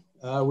motion,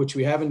 which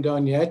we haven't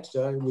done yet.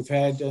 We've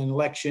had an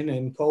election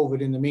and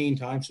COVID in the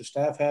meantime, so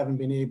staff haven't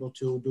been able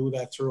to do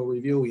that thorough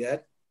review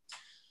yet.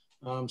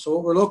 So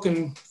what we're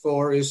looking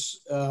for is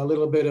a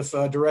little bit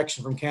of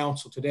direction from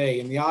council today.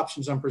 And the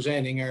options I'm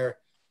presenting are,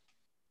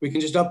 we can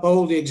just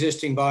uphold the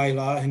existing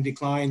bylaw and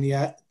decline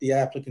the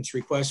applicant's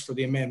request for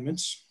the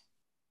amendments.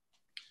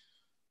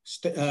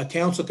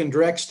 Council can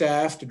direct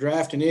staff to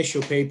draft an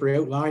issue paper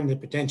outlining the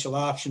potential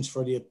options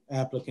for the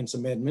applicant's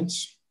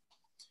amendments.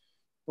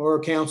 Or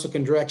council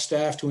can direct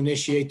staff to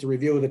initiate the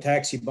review of the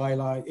taxi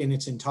bylaw in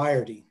its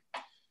entirety.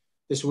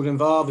 This would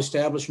involve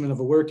establishment of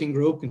a working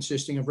group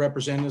consisting of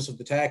representatives of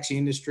the taxi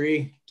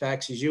industry,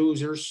 taxi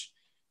users,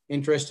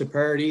 interested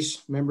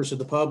parties, members of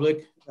the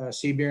public,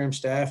 CBRM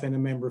staff, and a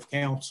member of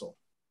council.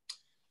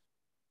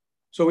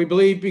 So we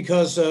believe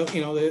because of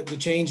the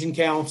change in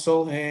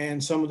council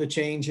and some of the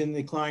change in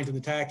the client of the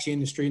taxi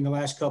industry in the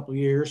last couple of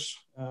years,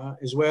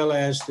 as well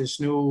as this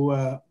new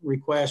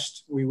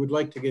request, we would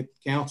like to get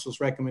council's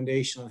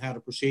recommendation on how to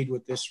proceed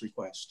with this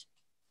request.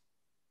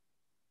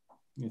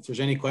 If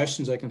there's any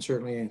questions, I can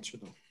certainly answer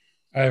them.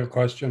 I have a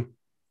question.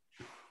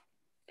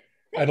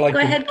 I'd like Go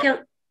to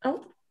ahead,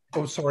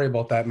 Oh, sorry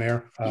about that,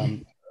 Mayor.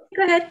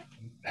 Go ahead.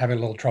 Having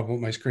a little trouble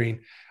with my screen.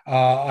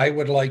 I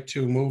would like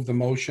to move the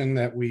motion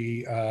that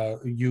we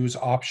use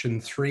option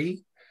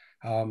 3.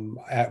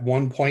 At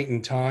one point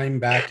in time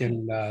back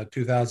in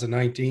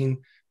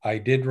 2019, I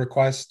did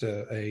request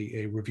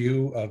a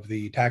review of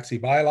the taxi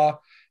bylaw,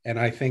 and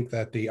I think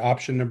that the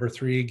option number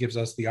 3 gives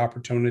us the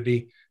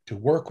opportunity to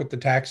work with the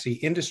taxi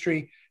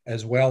industry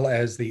as well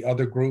as the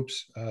other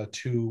groups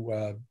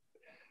to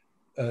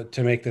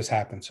make this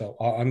happen. So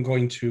I'm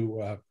going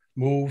to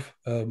move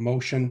a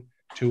motion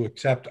to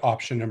accept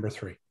option number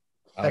 3.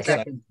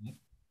 Okay.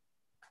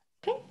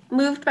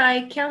 Moved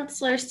by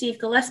Councillor Steve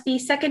Gillespie,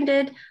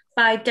 seconded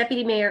by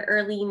Deputy Mayor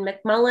Earlene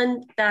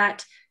McMullen,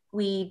 that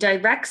we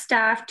direct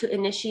staff to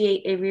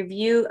initiate a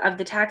review of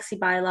the taxi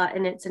bylaw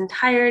in its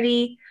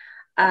entirety.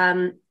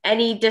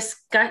 Any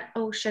discussion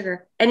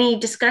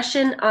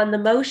on the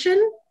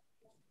motion?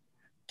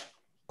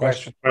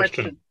 Question.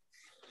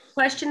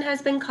 Question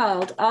has been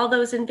called. All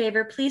those in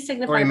favor, please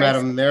signify. Sorry, by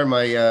Madam Mayor,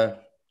 my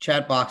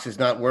chat box is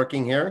not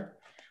working here.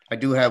 I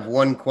do have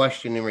one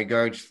question in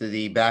regards to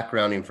the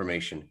background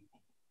information.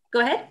 Go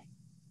ahead.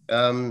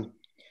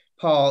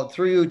 Paul,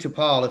 through you to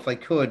Paul, if I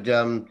could,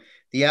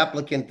 the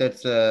applicant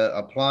that's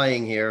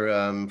applying here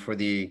for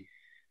the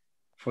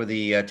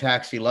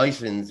taxi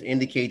license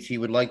indicates he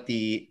would like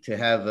to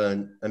have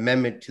an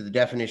amendment to the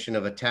definition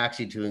of a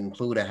taxi to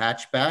include a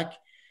hatchback.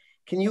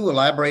 Can you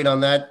elaborate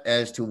on that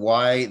as to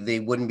why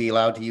they wouldn't be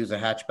allowed to use a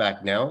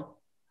hatchback now?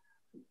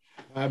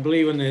 I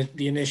believe when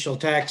the initial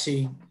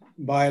taxi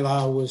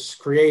bylaw was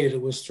created,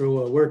 it was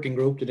through a working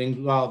group that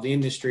involved the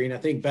industry. And I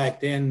think back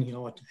then,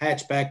 a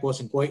hatchback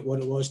wasn't quite what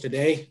it was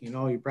today.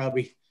 You're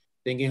probably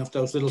thinking of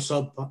those little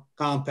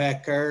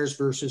subcompact cars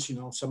versus,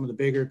 some of the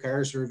bigger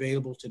cars that are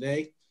available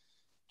today.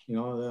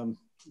 The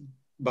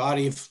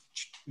body of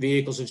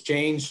vehicles has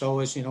changed. So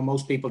as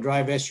most people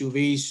drive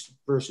SUVs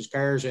versus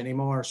cars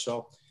anymore.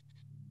 So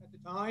at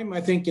the time,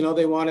 I think,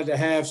 they wanted to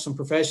have some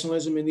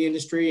professionalism in the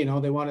industry.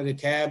 They wanted a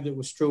cab that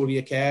was truly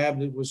a cab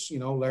that was,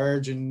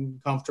 large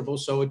and comfortable.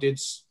 So it did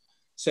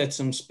set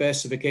some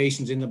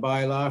specifications in the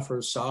bylaw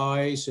for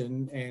size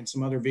and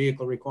some other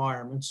vehicle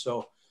requirements.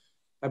 So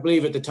I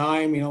believe at the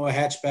time, a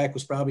hatchback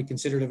was probably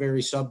considered a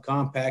very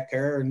subcompact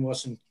car and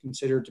wasn't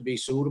considered to be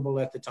suitable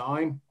at the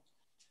time.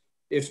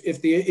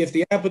 If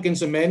the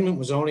applicant's amendment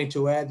was only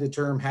to add the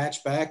term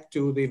hatchback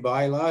to the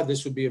bylaw,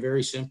 this would be a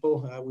very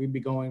simple. We'd be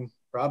going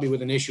probably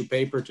with an issue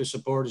paper to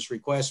support his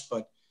request.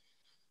 But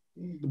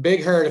the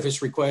big heart of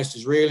his request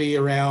is really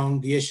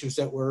around the issues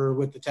that were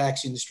with the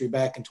taxi industry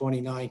back in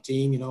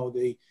 2019.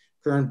 The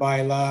current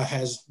bylaw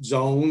has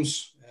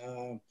zones.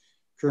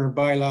 Current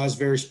bylaw is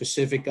very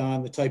specific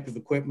on the type of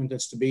equipment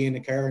that's to be in the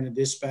car and the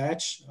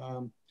dispatch.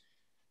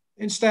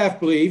 And staff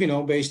believe,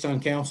 based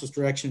on council's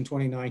direction in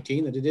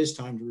 2019, that it is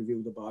time to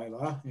review the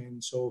bylaw.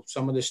 And so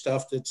some of the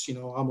stuff that's,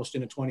 almost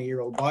in a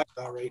 20-year-old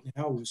bylaw right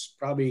now is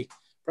probably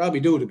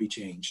due to be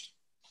changed.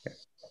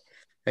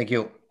 Thank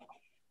you.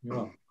 You're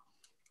welcome.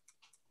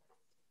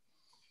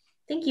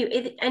 Thank you.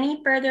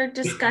 Any further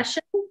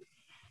discussion?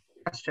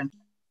 Question.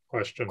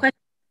 Question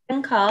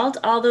called.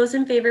 All those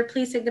in favor,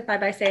 please signify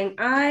by saying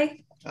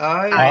aye.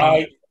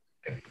 Aye.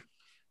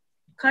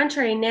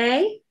 Contrary,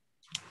 nay.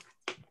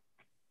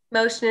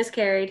 Motion is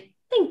carried.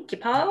 Thank you,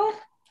 Paul.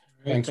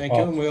 Thank you.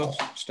 And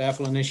staff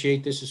will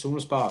initiate this as soon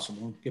as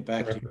possible. Get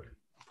back to you.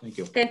 Thank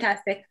you.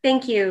 Fantastic.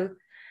 Thank you.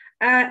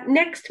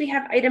 Next, we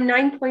have item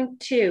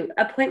 9.2,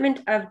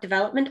 appointment of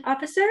development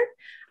officer.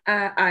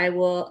 I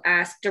will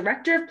ask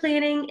Director of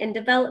Planning and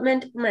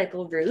Development,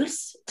 Michael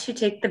Roos, to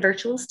take the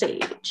virtual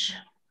stage.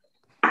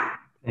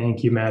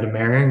 Thank you, Madam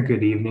Mayor, and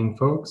good evening,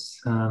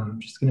 folks. I'm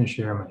just going to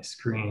share my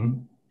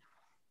screen.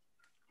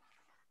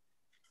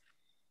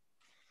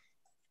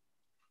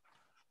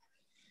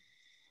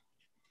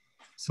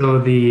 So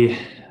the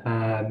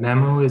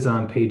memo is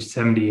on page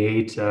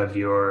 78 of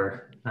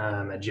your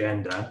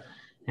agenda.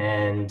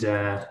 And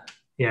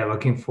yeah,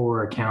 looking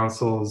for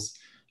council's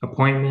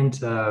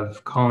appointment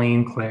of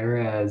Colleen Clare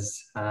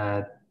as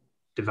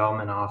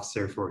development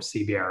officer for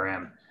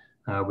CBRM.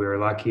 We were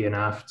lucky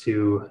enough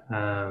to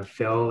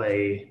fill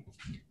a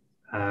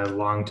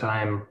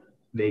long-time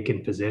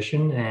vacant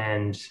position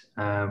and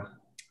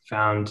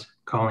found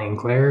Colleen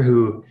Clare,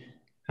 who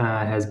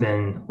has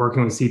been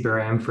working with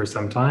CBRM for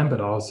some time,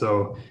 but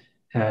also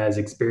has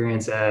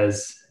experience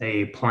as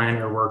a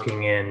planner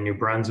working in New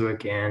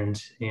Brunswick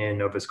and in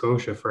Nova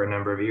Scotia for a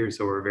number of years.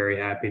 So we're very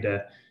happy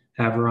to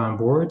have her on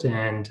board,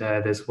 and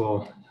this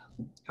will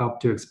help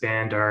to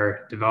expand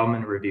our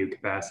development review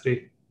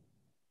capacity.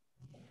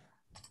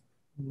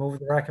 Move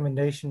the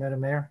recommendation, Madam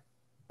Mayor.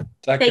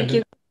 Thank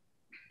you.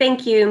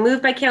 Thank you.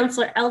 Moved by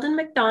Councillor Eldon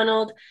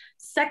McDonald,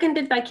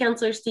 seconded by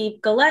Councillor Steve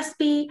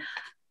Gillespie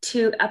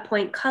to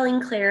appoint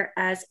Colleen Clare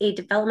as a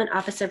development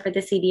officer for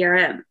the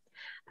CBRM.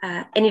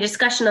 Any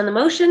discussion on the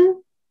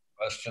motion?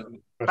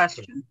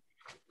 Question.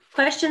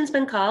 Question's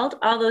been called.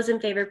 All those in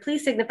favor,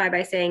 please signify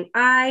by saying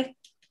aye.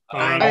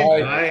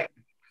 Aye.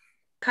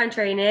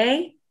 Contrary,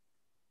 nay.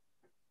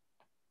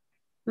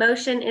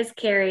 Motion is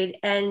carried,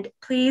 and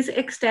please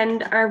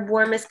extend our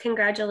warmest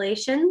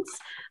congratulations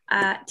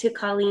to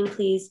Colleen,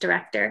 please,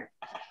 Director.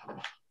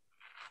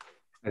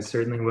 I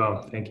certainly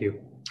will. Thank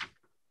you.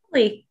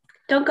 Please,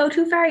 don't go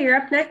too far. You're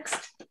up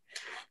next.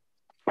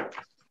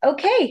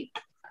 Okay,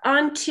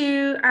 on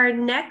to our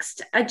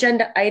next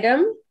agenda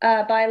item,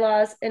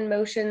 bylaws and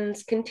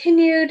motions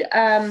continued.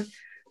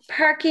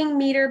 Parking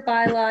meter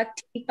bylaw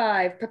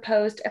T5,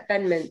 proposed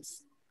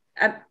amendments.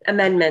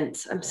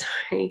 I'm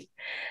sorry.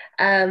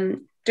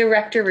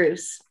 Director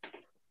Roos.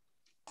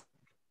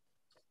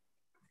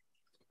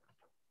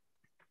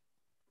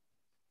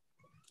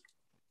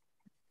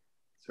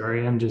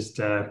 Sorry, I'm just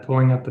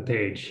pulling up the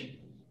page.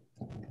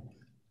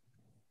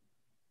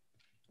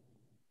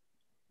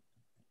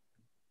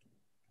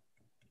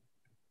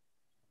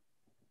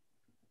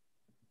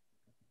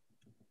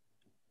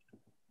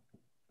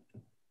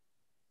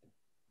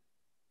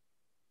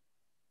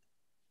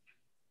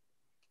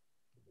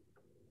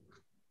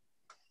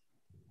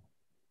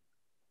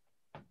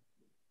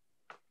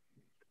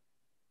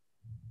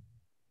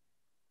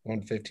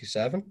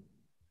 $157.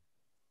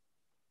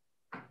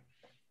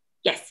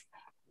 Yes.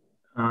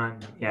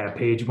 Yeah,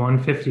 page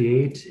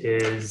 158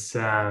 is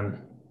a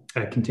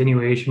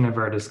continuation of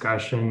our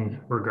discussion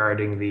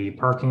regarding the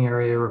parking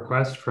area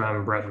request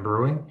from Breton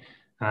Brewing.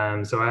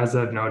 So as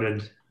I've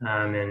noted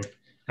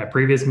at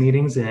previous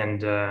meetings,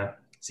 and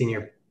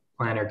Senior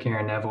Planner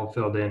Karen Neville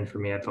filled in for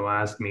me at the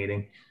last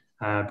meeting,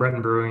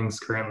 Breton Brewing is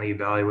currently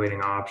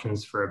evaluating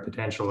options for a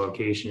potential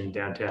location in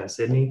downtown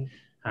Sydney.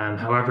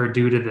 However,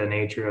 due to the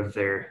nature of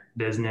their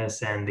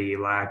business and the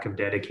lack of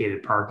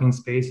dedicated parking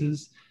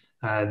spaces,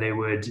 they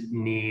would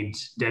need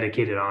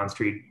dedicated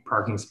on-street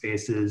parking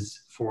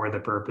spaces for the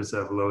purpose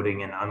of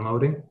loading and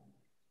unloading,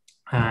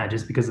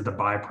 just because of the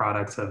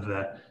byproducts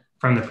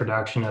from the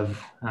production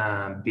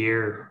of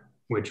beer,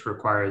 which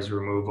requires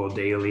removal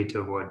daily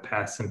to avoid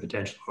pests and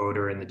potential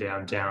odor in the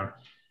downtown.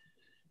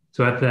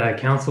 So at the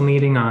council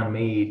meeting on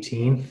May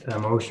 18th, a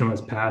motion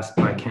was passed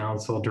by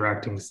council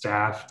directing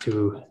staff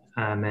to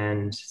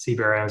amend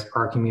CBRM's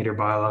parking meter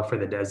bylaw for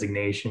the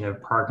designation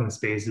of parking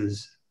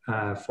spaces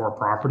for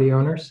property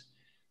owners.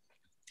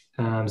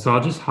 So I'll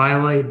just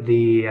highlight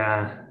the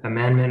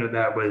amendment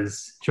that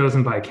was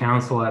chosen by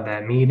council at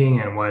that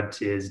meeting and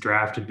what is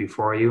drafted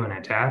before you and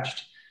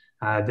attached.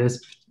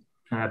 This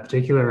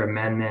particular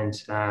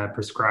amendment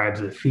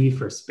prescribes a fee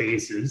for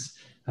spaces.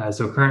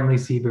 So currently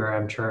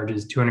CBRM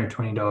charges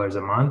 $220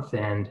 a month,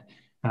 and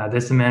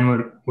this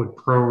amendment would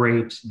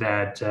prorate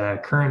that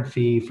current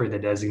fee for the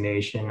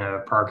designation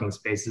of parking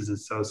spaces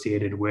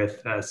associated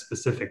with a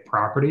specific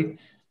property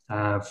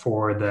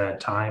for the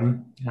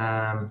time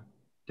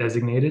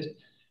designated.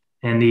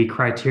 And the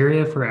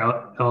criteria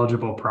for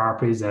eligible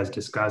properties, as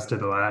discussed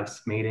at the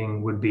last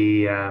meeting, would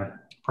be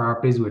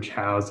properties which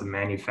house a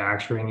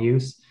manufacturing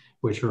use,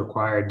 which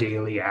require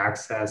daily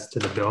access to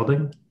the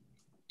building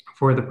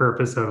for the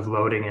purpose of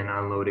loading and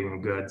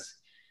unloading goods.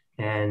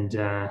 And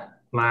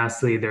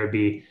lastly, there'd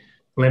be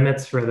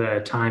limits for the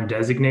time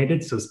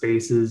designated. So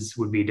spaces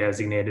would be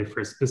designated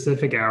for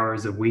specific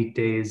hours of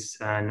weekdays,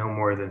 no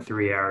more than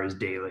 3 hours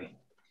daily.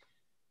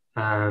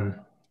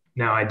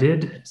 Now, I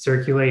did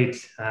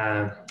circulate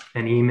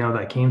an email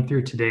that came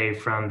through today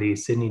from the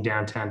Sydney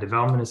Downtown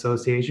Development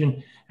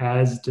Association.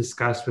 As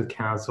discussed with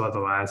council at the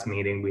last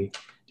meeting, we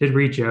did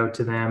reach out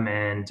to them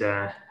and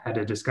had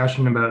a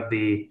discussion about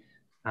the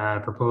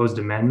proposed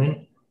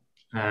amendment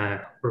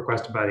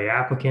requested by the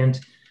applicant.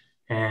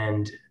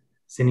 And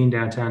Sydney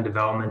Downtown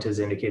Development has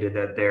indicated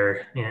that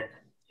they're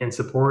in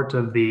support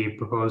of the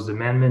proposed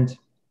amendment.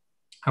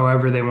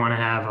 However, they want to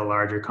have a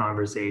larger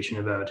conversation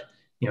about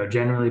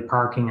generally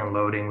parking and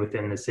loading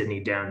within the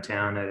Sydney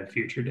downtown at a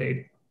future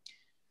date.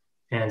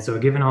 And so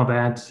given all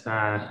that,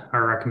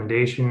 our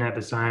recommendation at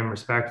this time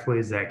respectfully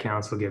is that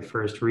council give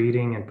first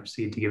reading and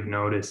proceed to give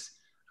notice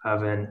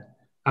of an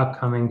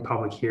upcoming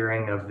public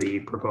hearing of the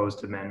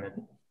proposed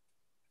amendment.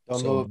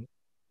 So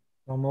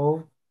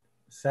move.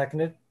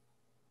 Seconded.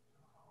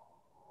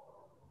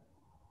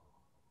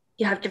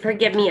 You have to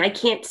forgive me. I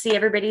can't see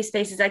everybody's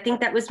faces. I think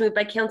that was moved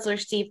by Councillor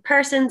Steve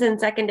Parsons and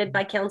seconded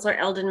by Councillor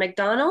Eldon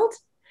McDonald.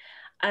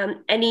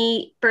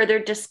 Any further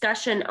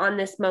discussion on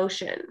this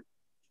motion?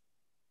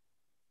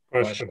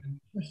 Question.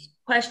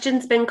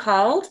 Question's been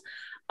called.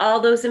 All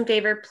those in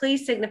favor,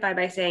 please signify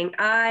by saying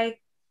aye.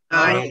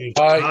 Aye.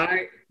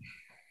 Aye.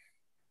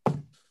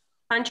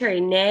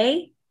 Contrary,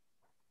 nay.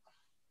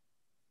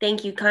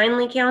 Thank you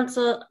kindly,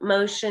 Council.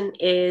 Motion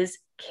is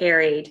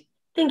carried.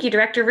 Thank you,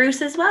 Director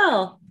Roos, as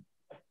well.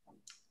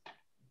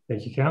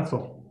 Thank you,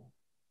 Council.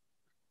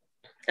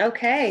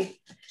 Okay.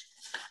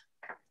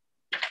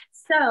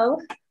 So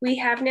we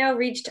have now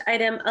reached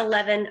item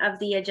 11 of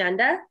the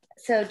agenda.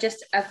 So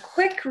just a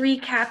quick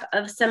recap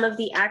of some of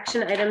the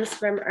action items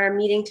from our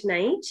meeting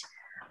tonight.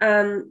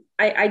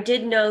 I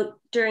did note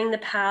during the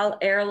PAL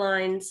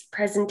Airlines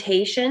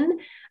presentation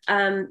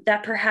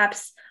that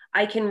perhaps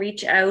I can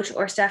reach out,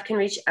 or staff can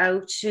reach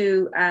out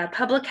to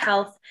public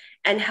health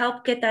and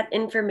help get that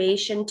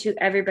information to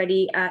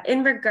everybody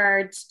in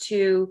regards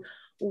to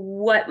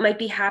what might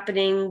be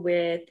happening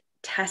with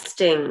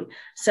testing.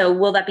 So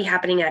will that be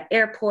happening at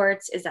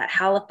airports? Is that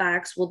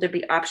Halifax? Will there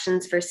be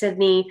options for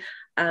Sydney?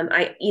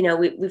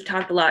 We've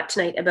talked a lot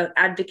tonight about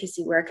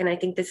advocacy work, and I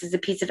think this is a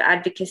piece of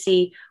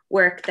advocacy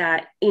work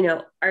that,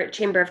 our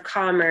Chamber of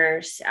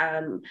Commerce,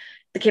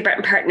 the Cape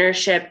Breton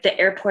Partnership, the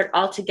airport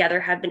all together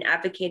have been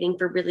advocating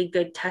for really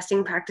good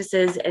testing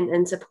practices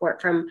and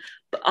support from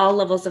all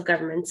levels of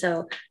government.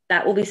 So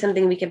that will be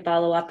something we can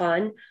follow up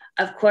on.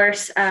 Of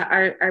course,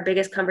 our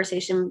biggest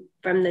conversation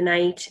from the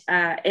night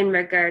in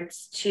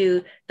regards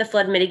to the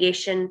flood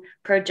mitigation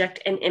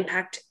project and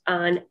impact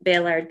on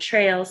Baylard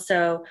Trail.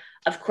 So,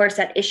 of course,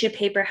 that issue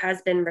paper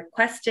has been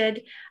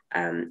requested.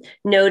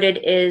 Noted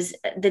is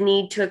the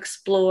need to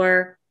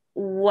explore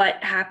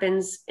what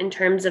happens in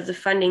terms of the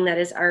funding that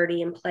is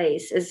already in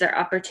place. Is there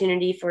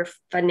opportunity for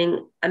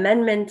funding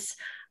amendments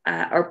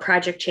or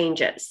project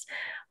changes?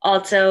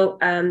 Also,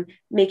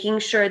 making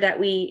sure that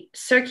we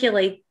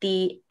circulate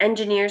the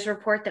engineer's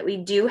report that we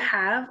do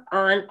have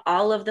on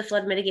all of the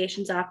flood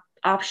mitigations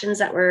options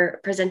that were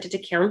presented to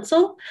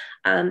council.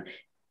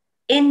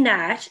 In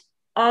that,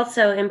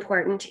 also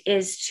important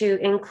is to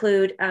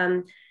include,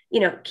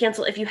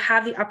 council, if you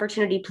have the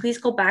opportunity, please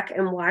go back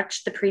and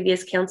watch the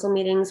previous council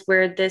meetings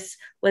where this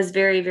was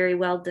very, very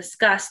well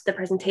discussed. The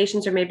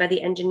presentations are made by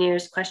the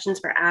engineers,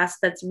 questions were asked.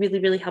 That's really,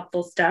 really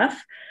helpful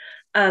stuff.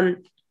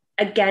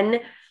 Again,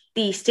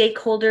 the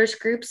stakeholders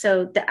group,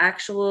 so the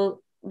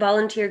actual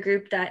volunteer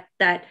group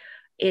that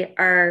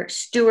are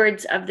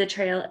stewards of the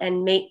trail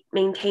and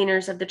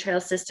maintainers of the trail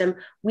system,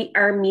 we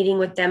are meeting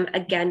with them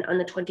again on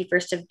the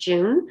 21st of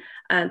June.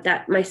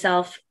 That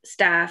myself,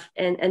 staff,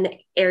 and the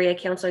area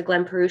councillor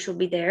Glenn Perush will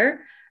be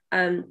there.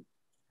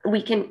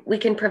 We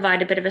can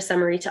provide a bit of a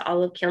summary to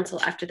all of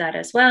council after that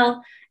as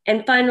well.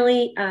 And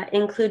finally,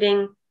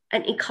 including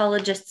an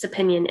ecologist's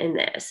opinion in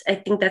this. I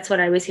think that's what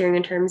I was hearing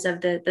in terms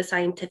of the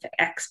scientific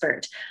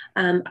expert.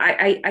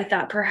 I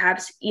thought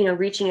perhaps,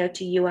 reaching out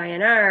to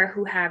UINR,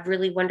 who have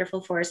really wonderful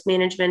forest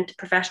management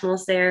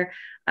professionals there,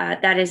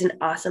 that is an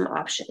awesome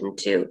option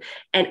too,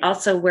 and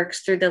also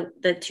works through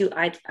the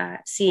two-eyed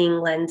seeing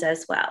lens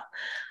as well.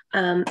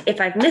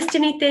 If I've missed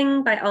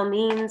anything, by all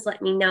means,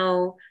 let me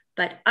know.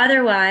 But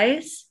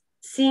otherwise,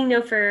 seeing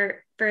no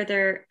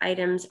further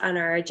items on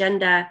our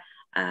agenda,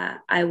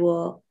 I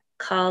will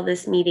call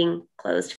this meeting closed.